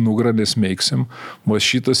 mes į nugarą nesmeiksim, o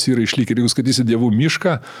šitas yra išlikę. Ir jeigu skaitysit Dievų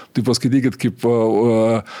mišką, tai paskaitykit, kaip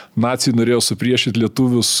nacijai norėjo supriešyti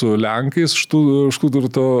lietuvius su Lenkais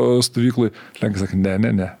Štuthurto stovyklai. Lenkai sakė,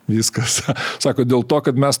 ne, viskas. Sako, dėl to,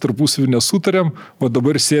 kad mes tarpusavį nesutarėm, o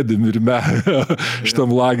dabar sėdim ir šitam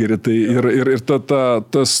lagerį. Tai ir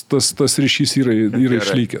tas ryšys yra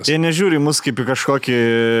išlikęs. Jie nežiūri mus kaip į kažkokį...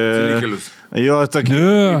 Jo, tokį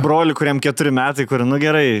brolį, kuriam 4 metai, kur,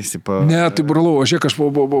 gerai, sipa. Ne, tai brolau, aš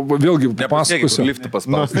vėlgi papasakosiu.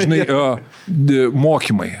 Žinai,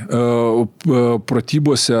 mokymai.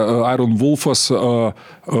 Pratybose Iron Wolfas,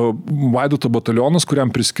 Vaidoto batalionas,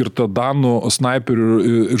 kuriam priskirta Danų snaiperių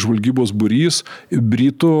ir žvalgybos būrys,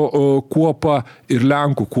 Britų kuopa ir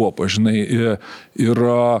Lenkų kuopa, žinai. Ir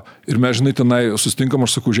mes, žinai, tenai susitinkam,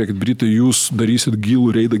 aš sakau, žiūrėkit, Britai, jūs darysit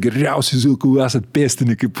gilų reidą, geriausiai zilkų esat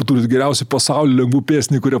pėstininkai, turit geriausiai pasaulio lengvų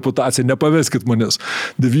pėstininkų reputaciją, nepaveskit manęs.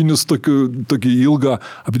 9 tokį ilgą,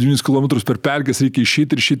 apie 9 km per pelkes reikia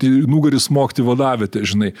išeiti ir šitį nugarį smogti vadavietę,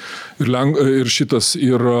 žinai. Ir šitas,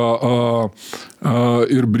 ir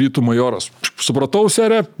Britų majoras. Supratau,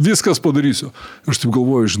 serė, viskas padarysiu. Ir aš taip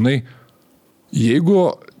galvoju, žinai,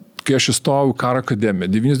 jeigu kai aš įstojau karo akademiją,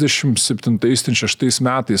 97-6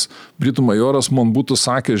 metais Britų majoras man būtų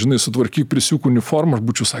sakęs, žinai, sutvarkyk prisiūk uniformą, aš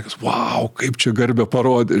būčiau sakęs, wow, kaip čia garbę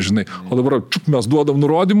parodė, žinai. O dabar mes duodam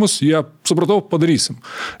nurodymus, jie, supratau, padarysim.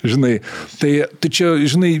 Žinai, tai čia,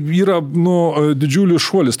 žinai, yra didžiulis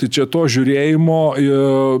šuolis, tai čia to žiūrėjimo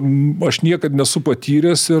aš niekad nesu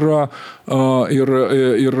patyręs ir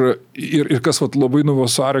kas labai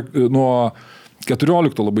nuo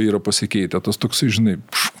 14 labai yra pasikeitę, tas toksai, žinai,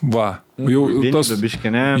 va. Jau tas,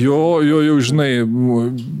 jau, žinai.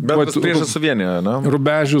 Bet tas priešas suvienė, ne?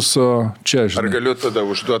 Rubežius čia, žinai. Ar galiu tada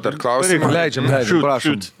užduoti ar klausimą? Leidžiam,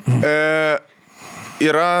 prašom.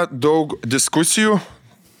 Yra daug diskusijų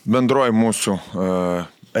bendroji mūsų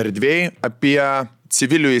erdvėj apie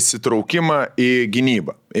civilių įsitraukimą į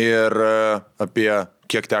gynybą ir apie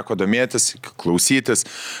kiek teko domėtis, klausytis,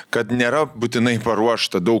 kad nėra būtinai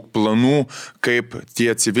paruošta daug planų, kaip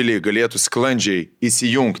tie civiliai galėtų sklandžiai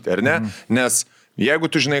įsijungti, ar ne? Nes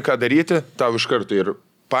jeigu tu žinai, ką daryti, tau iš karto ir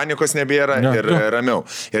panikos nebėra ir ramiau.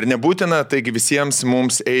 Ir nebūtina, taigi visiems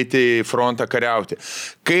mums eiti į frontą kariauti.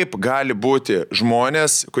 Kaip gali būti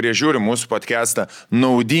žmonės, kurie žiūri mūsų podcastą,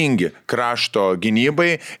 naudingi krašto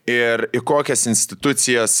gynybai ir į kokias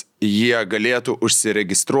institucijas jie galėtų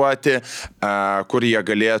užsiregistruoti, kur jie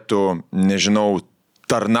galėtų, nežinau,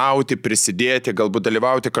 tarnauti, prisidėti, galbūt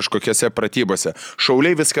dalyvauti kažkokiose pratybose.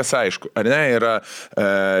 Šauliai viskas aišku, ar ne? Yra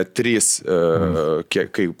 3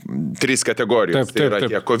 kategorijos. Tai yra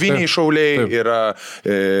tie koviniai šauliai, yra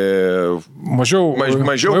mažiau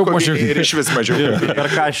koviniai ir iš vis mažiau.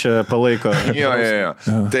 Per kažę palaiko. Jo.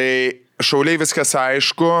 Tai šauliai viskas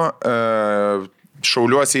aišku,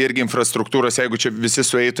 šauliuose irgi infrastruktūros, jeigu čia visi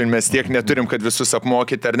sueitų, mes tiek neturim, kad visus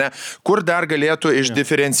apmokyti, ar ne, kur dar galėtų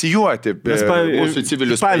išdiferencijuoti mūsų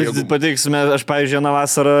civilius pajėgumus. Pavyzdį pateiksime, aš, pavyzdžiui, vieną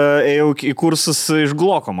vasarą ėjau į kursus iš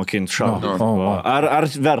Gloko mokinti šaudyti. Ar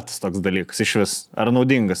vertas toks dalykas iš vis? Ar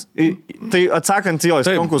naudingas? Tai atsakant jo,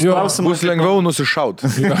 skonkus klausimus. Bus lengviau nusišauti.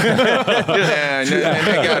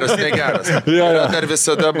 Negeras. Yra dar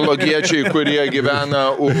visada blogiečiai, kurie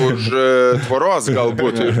gyvena už tvoros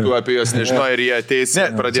galbūt, ir tu apie juos nežinai, ir jie ateis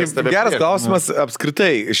ir pradės tave. Geras klausimas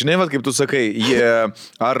apskritai. Žinai, vat, kaip tu sakai,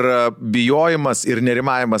 ar bijojimas ir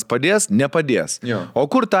nerimavimas padės? Nepadės. Jo. O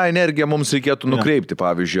kur tą energiją mums reikėtų nukreipti,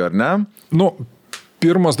 pavyzdžiui, ar ne? Nu,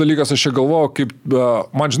 pirmas dalykas, aš čia galvoju, kaip,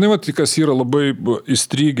 man žinai, kas yra labai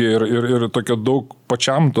įstrygę ir tokia daug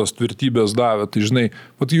pačiam tos tvirtybės davė. Tai žinai,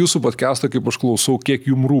 jūsų podcastą, kaip aš klausau, kiek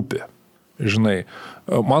jums rūpi. Žinai,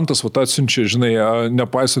 man tas atsiunčia, žinai,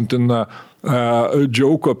 nepaisantina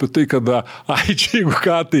džiauko apie tai, kada, čia jeigu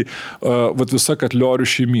ką, tai visa katliorių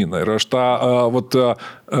šeimyna. Ir aš tą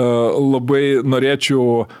labai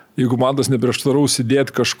norėčiau, jeigu man tas neprieštaraus,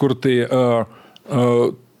 įdėti kažkur tai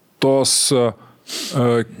tos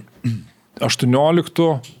 18,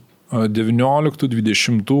 19,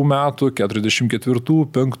 20 metų, 44,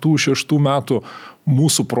 5, 6 metų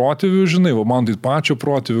mūsų protėvių, žinai, man tai pačio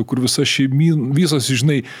protėvių, kur visa visas,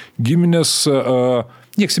 žinai, giminės,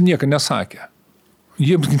 nieks jiems nieko nesakė.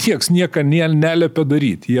 Jiems nieks nieko neliepė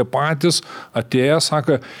daryti. Jie patys atėjo,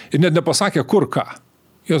 sako, ir net nepasakė, kur ką.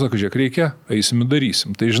 Jie sako, žiūrėk, reikia, eisim ir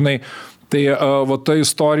darysim. Tai, žinai, tai ta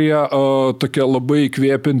istorija tokia labai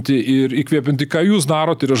įkvėpinti, ką jūs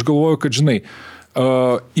darot, ir aš galvoju, kad, žinai,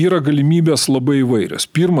 yra galimybės labai įvairios.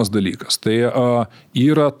 Pirmas dalykas, tai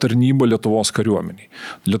yra tarnyba Lietuvos kariuomeniai.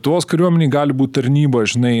 Lietuvos kariuomeniai gali būti tarnyba,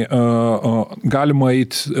 žinai, galima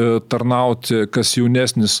eiti tarnauti, kas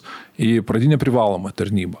jaunesnis, į pradinę privalomą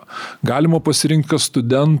tarnybą. Galima pasirinkti, kad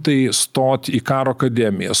studentai stoti į karo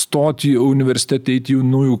akademiją, stoti į universitetą, eiti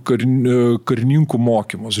jaunųjų karininkų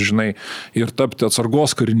mokymus, žinai, ir tapti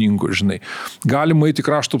atsargos karininku, žinai. Galima eiti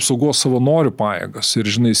krašto apsaugos savanorių pajėgas ir,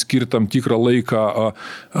 žinai, skirti tam tikrą laiką,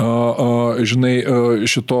 žinai,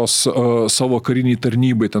 šitos savo kariniai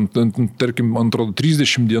tarnybai, tarkim, man atrodo,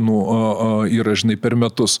 30 dienų yra, žinai, per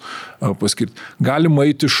metus paskirti. Galima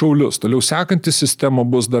eiti šaulius. Toliau sekanti sistema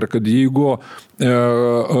bus dar, kad jeigu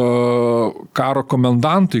karo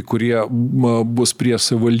komendantai, kurie bus prie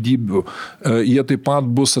savivaldybių, jie taip pat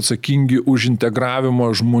bus atsakingi už integravimą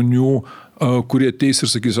žmonių, kurie ateis ir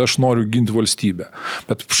sakys, aš noriu ginti valstybę.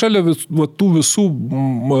 Bet šalia tų visų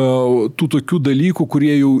tų tokių dalykų,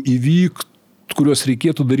 kurie jau įvyks, kuriuos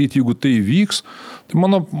reikėtų daryti, jeigu tai įvyks, tai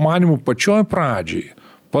mano manimu pačioj pradžiai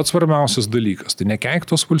pats svarbiausias dalykas, tai nekeik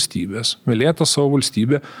tos valstybės, mylėti savo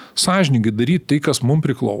valstybę, sąžiningai daryti tai, kas mums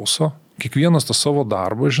priklauso, kiekvienas tą savo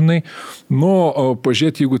darbą, žinai,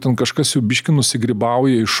 pažiūrėti, jeigu ten kažkas jau biški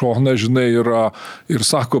nusigribauja į šoną, žinai, ir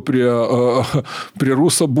sako, prie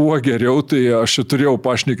Rusą buvo geriau, tai aš čia turėjau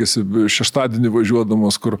pašnekėsi šeštadienį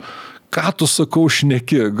važiuodamas, kur ką tu, sakau,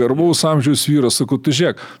 šneki, garbaus amžiaus vyras, sakau, tu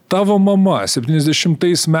žiūrėk, tavo mama 70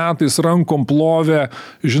 metais rankom plovė,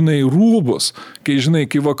 žinai, rūbus, kai, žinai,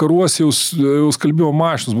 kai vakaruose jau skalbėjo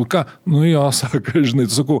mašinas, bet ką, nu jo, sako,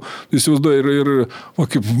 žinai, tu sakau, jis jau ir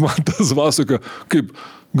kaip man tas vasaka, kaip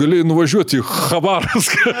galėjai nuvažiuoti į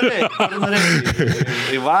Chabarovską.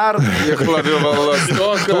 Į Varną. Į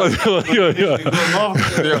Lastausku.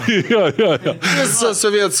 Visą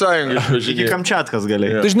Sovietų sąjungą. Iki Kamčiatkas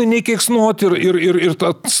galėjai. Tai, žinai, nekeiksnuoti ir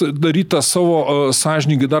daryti tą savo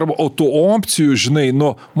sąžiningai darbą, o tų opcijų, žinai,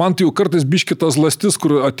 man tai jau kartais biški tas lastis,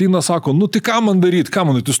 kur ateina, sako, tai ką man daryti,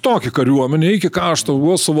 tu stokį kariuomenę, iki ką aš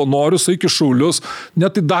tavo savanorius, iki šaulius,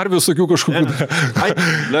 net tai dar visokių kažkokių.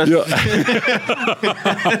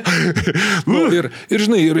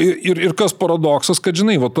 Žinai, ir kas paradoksas, kad,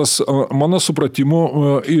 žinai, tas mano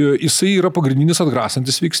supratimu, jisai yra pagrindinis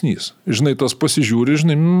atgrasantis veiksnys. Žinai, tas pasižiūri,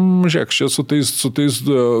 žinai, žiūrėk, čia su tais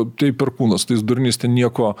tai perkūnas, tais durniais ten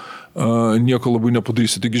nieko labai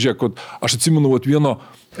nepadarysi. Taigi, žiūrėk, aš atsimenu vieno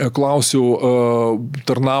klausiau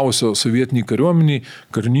tarnavusio sovietiniai kariuomeniai,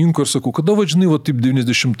 karininko ir sakau, kada, žinai, taip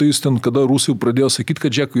 90-ais ten, kada Rusai pradėjo sakyti,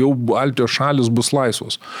 kad, žiūrėk, jau Baltijos šalis bus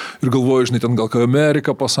laisvos. Ir galvoju, žinai, ten gal ką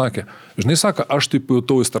Amerika pasakė. Žinai, sako, aš taip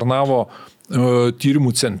tau jis tarnavo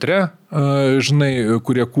tyrimų centre, žinai,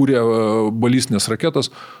 kurie kūrė balistinės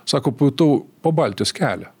raketas, sako, pajutau po Baltijos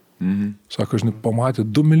kelią. Sako, žinai, pamatė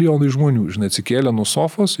 2 milijonai žmonių, žinai, atsikėlė nuo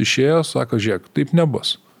sofos, išėjo, sako, žiūrėk, taip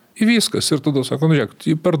nebus. Į viskas. Ir tada sako, žiūrėk,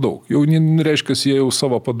 tai per daug. Jau reiškia, jie jau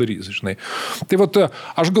savo padarys, žinai. Tai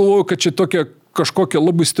aš galvoju, kad čia tokia kažkokia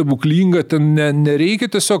labai stebuklinga, ten nereikia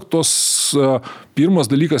tiesiog tos pirmas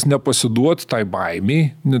dalykas nepasiduoti tai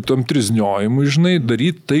baimiai, tam trizniojimui, žinai,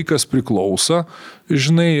 daryti tai, kas priklauso,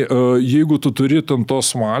 žinai, jeigu tu turi ten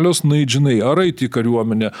tos valios, žinai, ar eiti į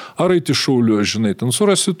kariuomenę, ar eiti šauliu, žinai, ten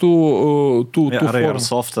surasi tų ar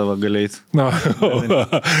airsoftą galėjai.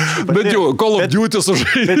 Bet jau, Call of Duty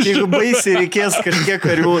sužaidži. Bet jeigu baisiai reikės kažkiek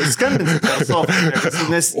karių skambinti airsoftą,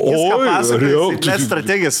 nes jis ką pasakoja, net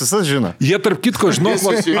strategijas visas žino. Jie tarp kitko, žinok,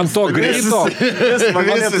 ant to greito.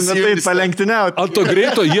 Ant to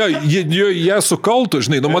greito jie sukaltų,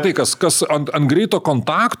 žinai, nu matai, kas ant greito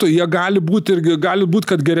kontakto, jie gali būti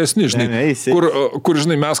kad geresni, žinai, kur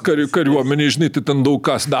žinai, mes kariuomenį, žinai, tai ten daug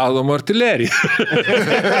kas dadom artileriją.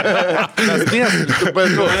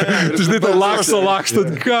 Tu žinai, tą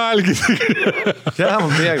lakštant kalgį. Jam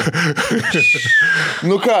mėgą.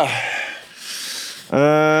 Nu ką?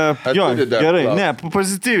 Jo, gerai, ne,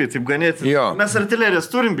 pozityviai, taip ganėti. Mes artilerijas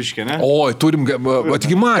turim biškį, ne? Oi, turim,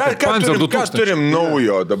 atgi matė, Panzer 2000. Ką turim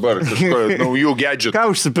naujo dabar, naujų gadgetų? Ką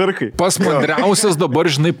užsipirkai? Pas mandriausias dabar,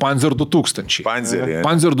 žinai, Panzer 2000.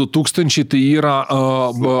 Panzer 2000 tai yra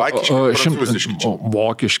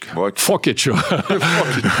vokiški. Fokiečių.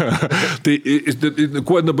 Tai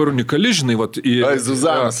kuo dabar unikali, žinai, vat...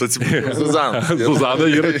 Zuzanas, atsiprašau. Zuzana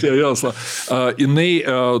yra čia jos. Jinai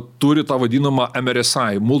turi tą vadinamą MRSI,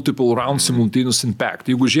 Multiple Round Simultaneous Impact.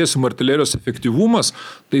 Jeigu žiūrėsim artilerijos efektyvumas,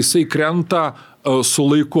 tai jisai krenta su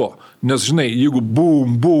laiku. Nes, žinai, jeigu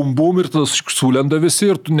bum ir tas sulenda visi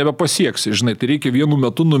ir tu nebepasieksi, žinai, tai reikia vienu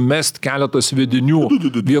metu numest keletą sviedinių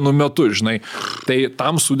vienu metu, žinai. Tai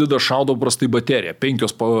tam sudeda šaudo prastai baterija, 5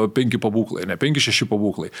 pabūklai, ne 5-6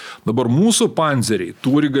 pabūklai. Dabar mūsų panzeriai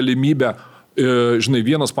turi galimybę, žinai,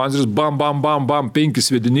 vienas panzeris, bam, 5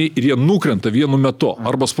 sviediniai ir jie nukrenta vienu metu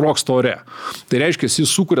arba sprogsta ore. Tai reiškia,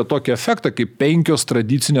 jis sukuria tokį efektą, kaip 5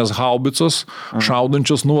 tradicinės haubicos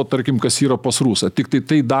šaudančios, nu, tarkim, kas yra pas rusą. Tik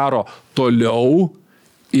tai daro toliau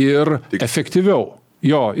ir efektyviau.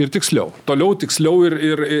 Jo, ir tiksliau. Toliau tiksliau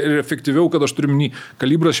ir efektyviau, kad aš turiu minį,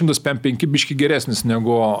 kalibras 155 biški geresnis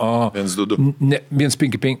negu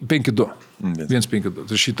 1.52. 1.52.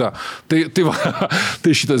 Tai šitą. Tai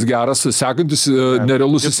šitas geras, sekantis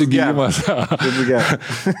nerealus įsigijimas.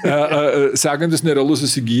 Sekantis nerealus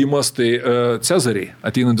įsigijimas, tai Cezariai,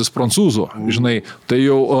 ateinantis prancūzų. Žinai, tai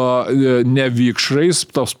jau ne vikšrais,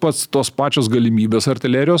 tos pačios galimybės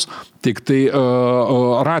artilerijos, tik tai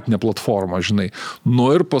ratinė platforma, žinai. Nu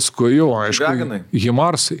ir paskui jau, aišku,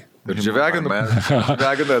 Himarsai. Ir dživeginai.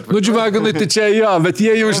 Nu, dživeginai, tai čia jo, bet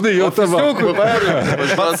jie jau, žinai, jau tavo.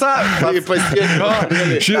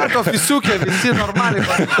 Šito fisiukė, visi normaliai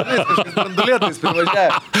kažkaip brandulėtais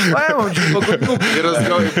privažiavę.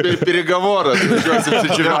 Ir perigavoras.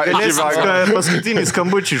 Paskutinį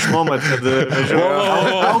skambučių išnuomat, kad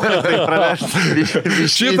auklėtai pravežti.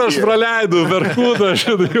 Šitą aš praleidau, verkūdą,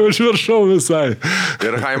 šitą jau užviršau visai.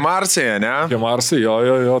 Ir Himarsai, ne? Himarsai, jo.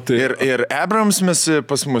 Ir Abrams mes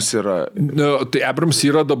pas mus yra? Tai Abrams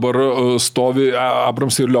yra dabar stovi,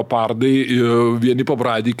 Abrams ir Leopardai, vieni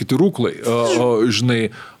pabradį, kiti rūklai,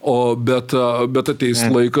 žinai, bet ateis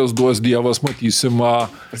laikas, duos Dievas, matysim,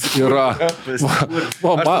 yra... Aš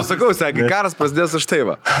sakau, sėgi, karas prasidės už tai,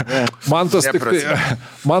 va. Man tas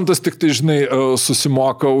tik tai, žinai,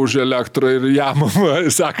 susimoka už elektrą ir jamam,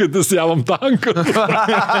 sekantis jamam tanką.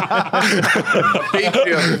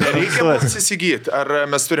 Reikia mums įsigyti. Ar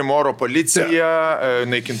mes turim oro policiją,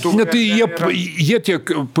 naikintuvą? Ne, tai jie tiek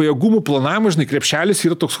pajėgumų planavimą, žinai, krepšelis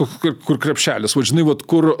yra toks, kur krepšelis. Va, žinai,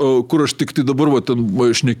 kur aš tik tai dabar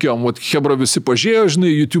šnekėjom, hebra visi pažiūrėjo, žinai,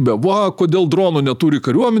 YouTube, kodėl dronų neturi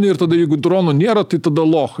kariuomenė ir tada, jeigu dronų nėra, tai tada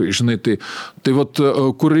lohai, žinai, tai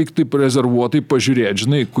kur reikia taip rezervuotai pažiūrėti,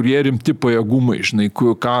 žinai, kurie rimti pajėgumai, žinai,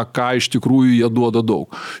 ką iš tikrųjų jie duoda daug.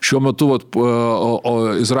 Šiuo metu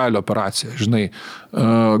Izraelio operacija, žinai,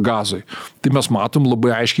 Gazoj. Tai mes matom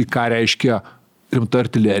labai aiškiai, ką reiškia rimta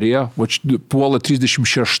artilerija, puola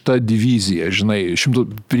 36 divizija, žinai,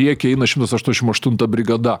 priekyje eina 188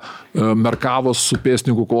 brigada, Merkavos su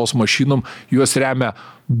pėstininkų kovos mašinom, juos remia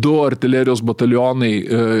 2 artilerijos batalionai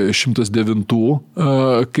 109,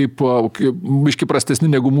 kaip biški prastesni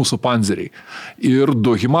negu mūsų panzeriai. Ir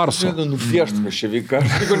 2 Himarsų. Nufieštas čia vyka.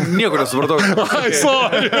 Nieko nesupratau. Ai,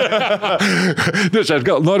 sorry. Ne, čia aš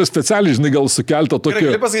gal noriu specialiai, žinai, gal sukeltą tokį...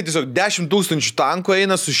 Gali pasakyti, tiesiog 10 000 tankų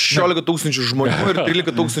eina su 16 000 žmonių ir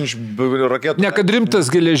 13 000 raketų. Ne, kad rimtas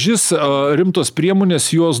geležis, rimtos priemonės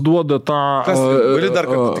juos duoda tą... Gali dar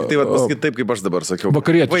kartą, tik tai pasakyti taip, kaip aš dabar sakiau.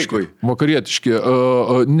 Vakarietiški.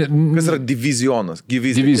 Kas yra divizionas?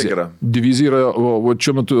 Divizija yra,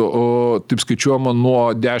 šiuo metu taip skaičiuojama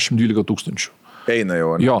nuo 10-12 tūkstančių. Eina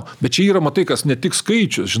jau. Ne? Jo, bet čia yra, matai, kas ne tik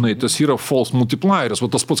skaičius, žinai, tas yra false multiplieris,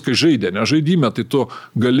 tas pats, kai žaidė, ne žaidime, tai tu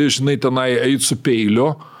gali, žinai, tenai eiti su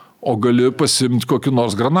peiliu, o gali pasimti kokį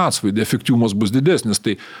nors granatsvaidį, efektyvumas bus didesnis.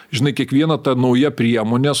 Tai, žinai, kiekviena ta nauja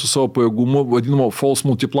priemonė su savo pajėgumu, vadinamo false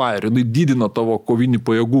multiplier, jinai didina tavo kovinį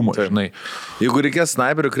pajėgumą, žinai. Jeigu reikės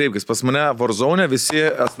snaiperių, kreipkis. Pas mane Warzone visi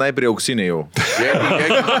snaiperiai auksiniai jau.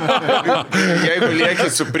 Jeigu lieki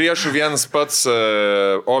su priešu vienas pats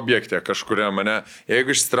objekte kažkuria mane,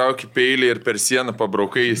 jeigu išsitrauki peilį ir per sieną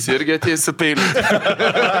pabraukai, jis irgi ateis su peilį.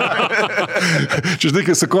 Čia, žinai,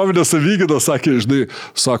 kai su kovinė savygyna sakė,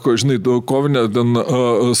 žinai, kovinė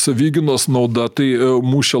savygynos nauda, tai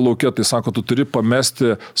mūšio laukia, tai sako, tu turi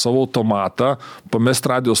pamesti savo automatą, pamesti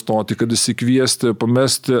radio stotį, kad įsikviesti,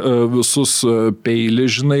 pamesti visus peilį,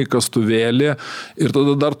 žinai, kastuvėlį ir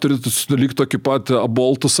tada dar turi likti tokį pat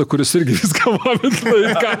aboltusą, kuris irgi viską vaminta.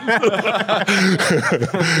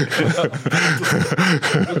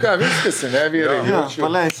 Nu ką, viskas, ne, vyrai?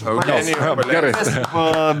 Paleisim. Gerai.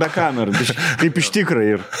 Be kamerų. Kaip iš tikrai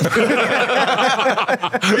ir.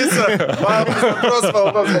 Visą valandos,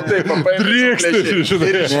 taip, Drėksti,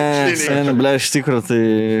 žinai. Ne, ble, iš tikro, tai,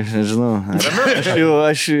 žinau.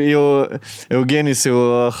 Aš jau Eugenijus jau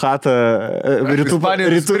hatą rytų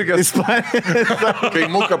Ispanijos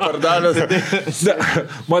kaimuką pardavęs.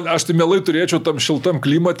 Aš tai mielai turėčiau tam šiltam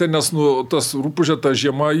klimate, nes tas rūpužė, ta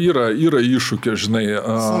žiema yra iššūkė, žinai.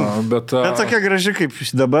 Bet tokia graži kaip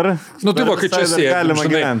dabar. Nu tai va, kai čia sėdim,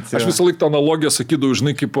 žinai. Aš visą laiką tą analogiją sakydavau,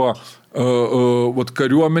 žinai, kaip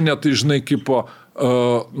kariuomenė, tai žinai, kaip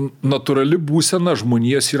natūrali būsena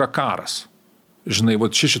žmonijos yra karas. Žinai,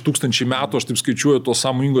 6000 metų, aš taip skaičiuoju tos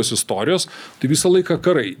sąmoningos istorijos, tai visą laiką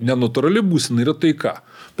karai. Nenatūrali būsena yra taika.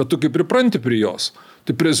 Bet tu kaip pripranti prie jos,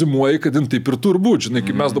 tai prezimuoji, kad taip ir turbūt. Žinai,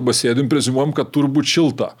 kaip mes dabar sėdim, prezimuojam, kad turbūt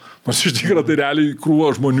šilta. Nors iš tikrųjų tai realiai krūva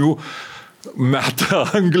žmonių meta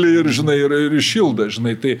anglį ir, žinai, ir šildą,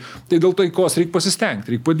 žinai. Tai dėl taikos reikia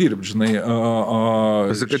pasistengti, reikia padirbti, žinai.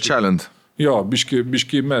 Pasikačialint. Jo,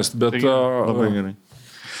 biški mest, bet... Labai gerai.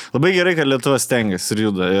 Labai gerai, kad Lietuva stengiasi ir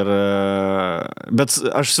juda. Bet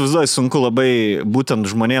aš įsivaizduoju, sunku labai būtent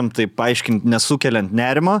žmonėm tai paaiškinti, nesukeliant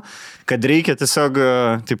nerimo, kad reikia tiesiog,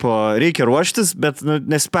 reikia ruoštis, bet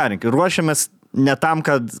nesiperink. Ruošiamės ne tam,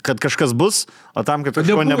 kad kažkas bus, o tam, kad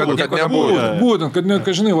kažko nebūtų. Kad nebūtų. Būtent,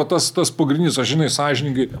 kad žinai, tas pagrindinis, aš žinai,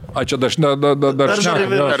 sąžininkai, čia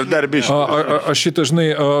dar biškai. Aš šitą, žinai,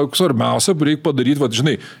 svarbiausia, reikia padaryti,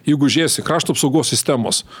 žinai, jeigu žiūrėsi krašto apsaugos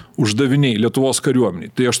sistemos uždaviniai Lietuvos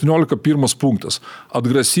kariuomeniai, tai 18.1 punktas.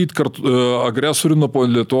 Atgrasyti agresorių nuo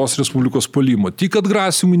Lietuvos Respublikos puolimo. Tik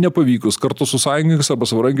atgrasimui nepavykus kartu su sąjungininkais arba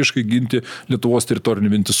savarankiškai ginti Lietuvos teritorinį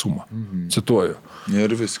vientisumą. Cituoju.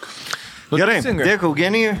 Ir viskas. Gerai, dėkui,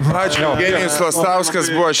 Eugenijui. Ačiū, Eugenijus Lastauskas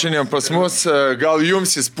buvo šiandien pas mus. Gal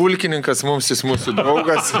jums jis pulkininkas, mums jis mūsų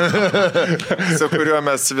draugas, su kuriuo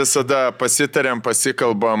mes visada pasitarėm,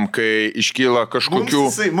 pasikalbam, kai iškyla kažkokių...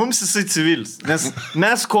 Mums jisai civilis, nes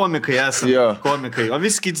mes komikai esame, komikai, o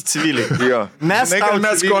visi kiti civiliai. Jo. Mes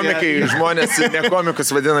komikai, žmonės ne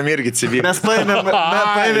komikus vadinam irgi civiliai. Mes paėmėm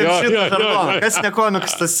šitą žargoną. Kas ne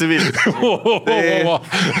komikas, tas civilis.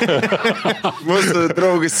 Mūsų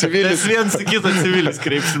draugas civilis. Vienas į kitą civilis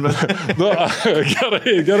kreipsime.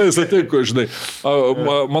 Gerai, sutinku, žinai.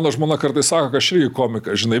 Mano žmona kartais sako, kad aš irgi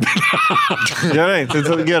komikas, žinai. Gerai, tai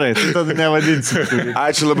tada nevadinsiu.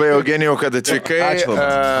 Ačiū labai, Eugenijau, kad atvykai.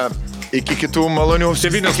 Iki kitų malonių.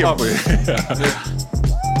 Tėvynės labai.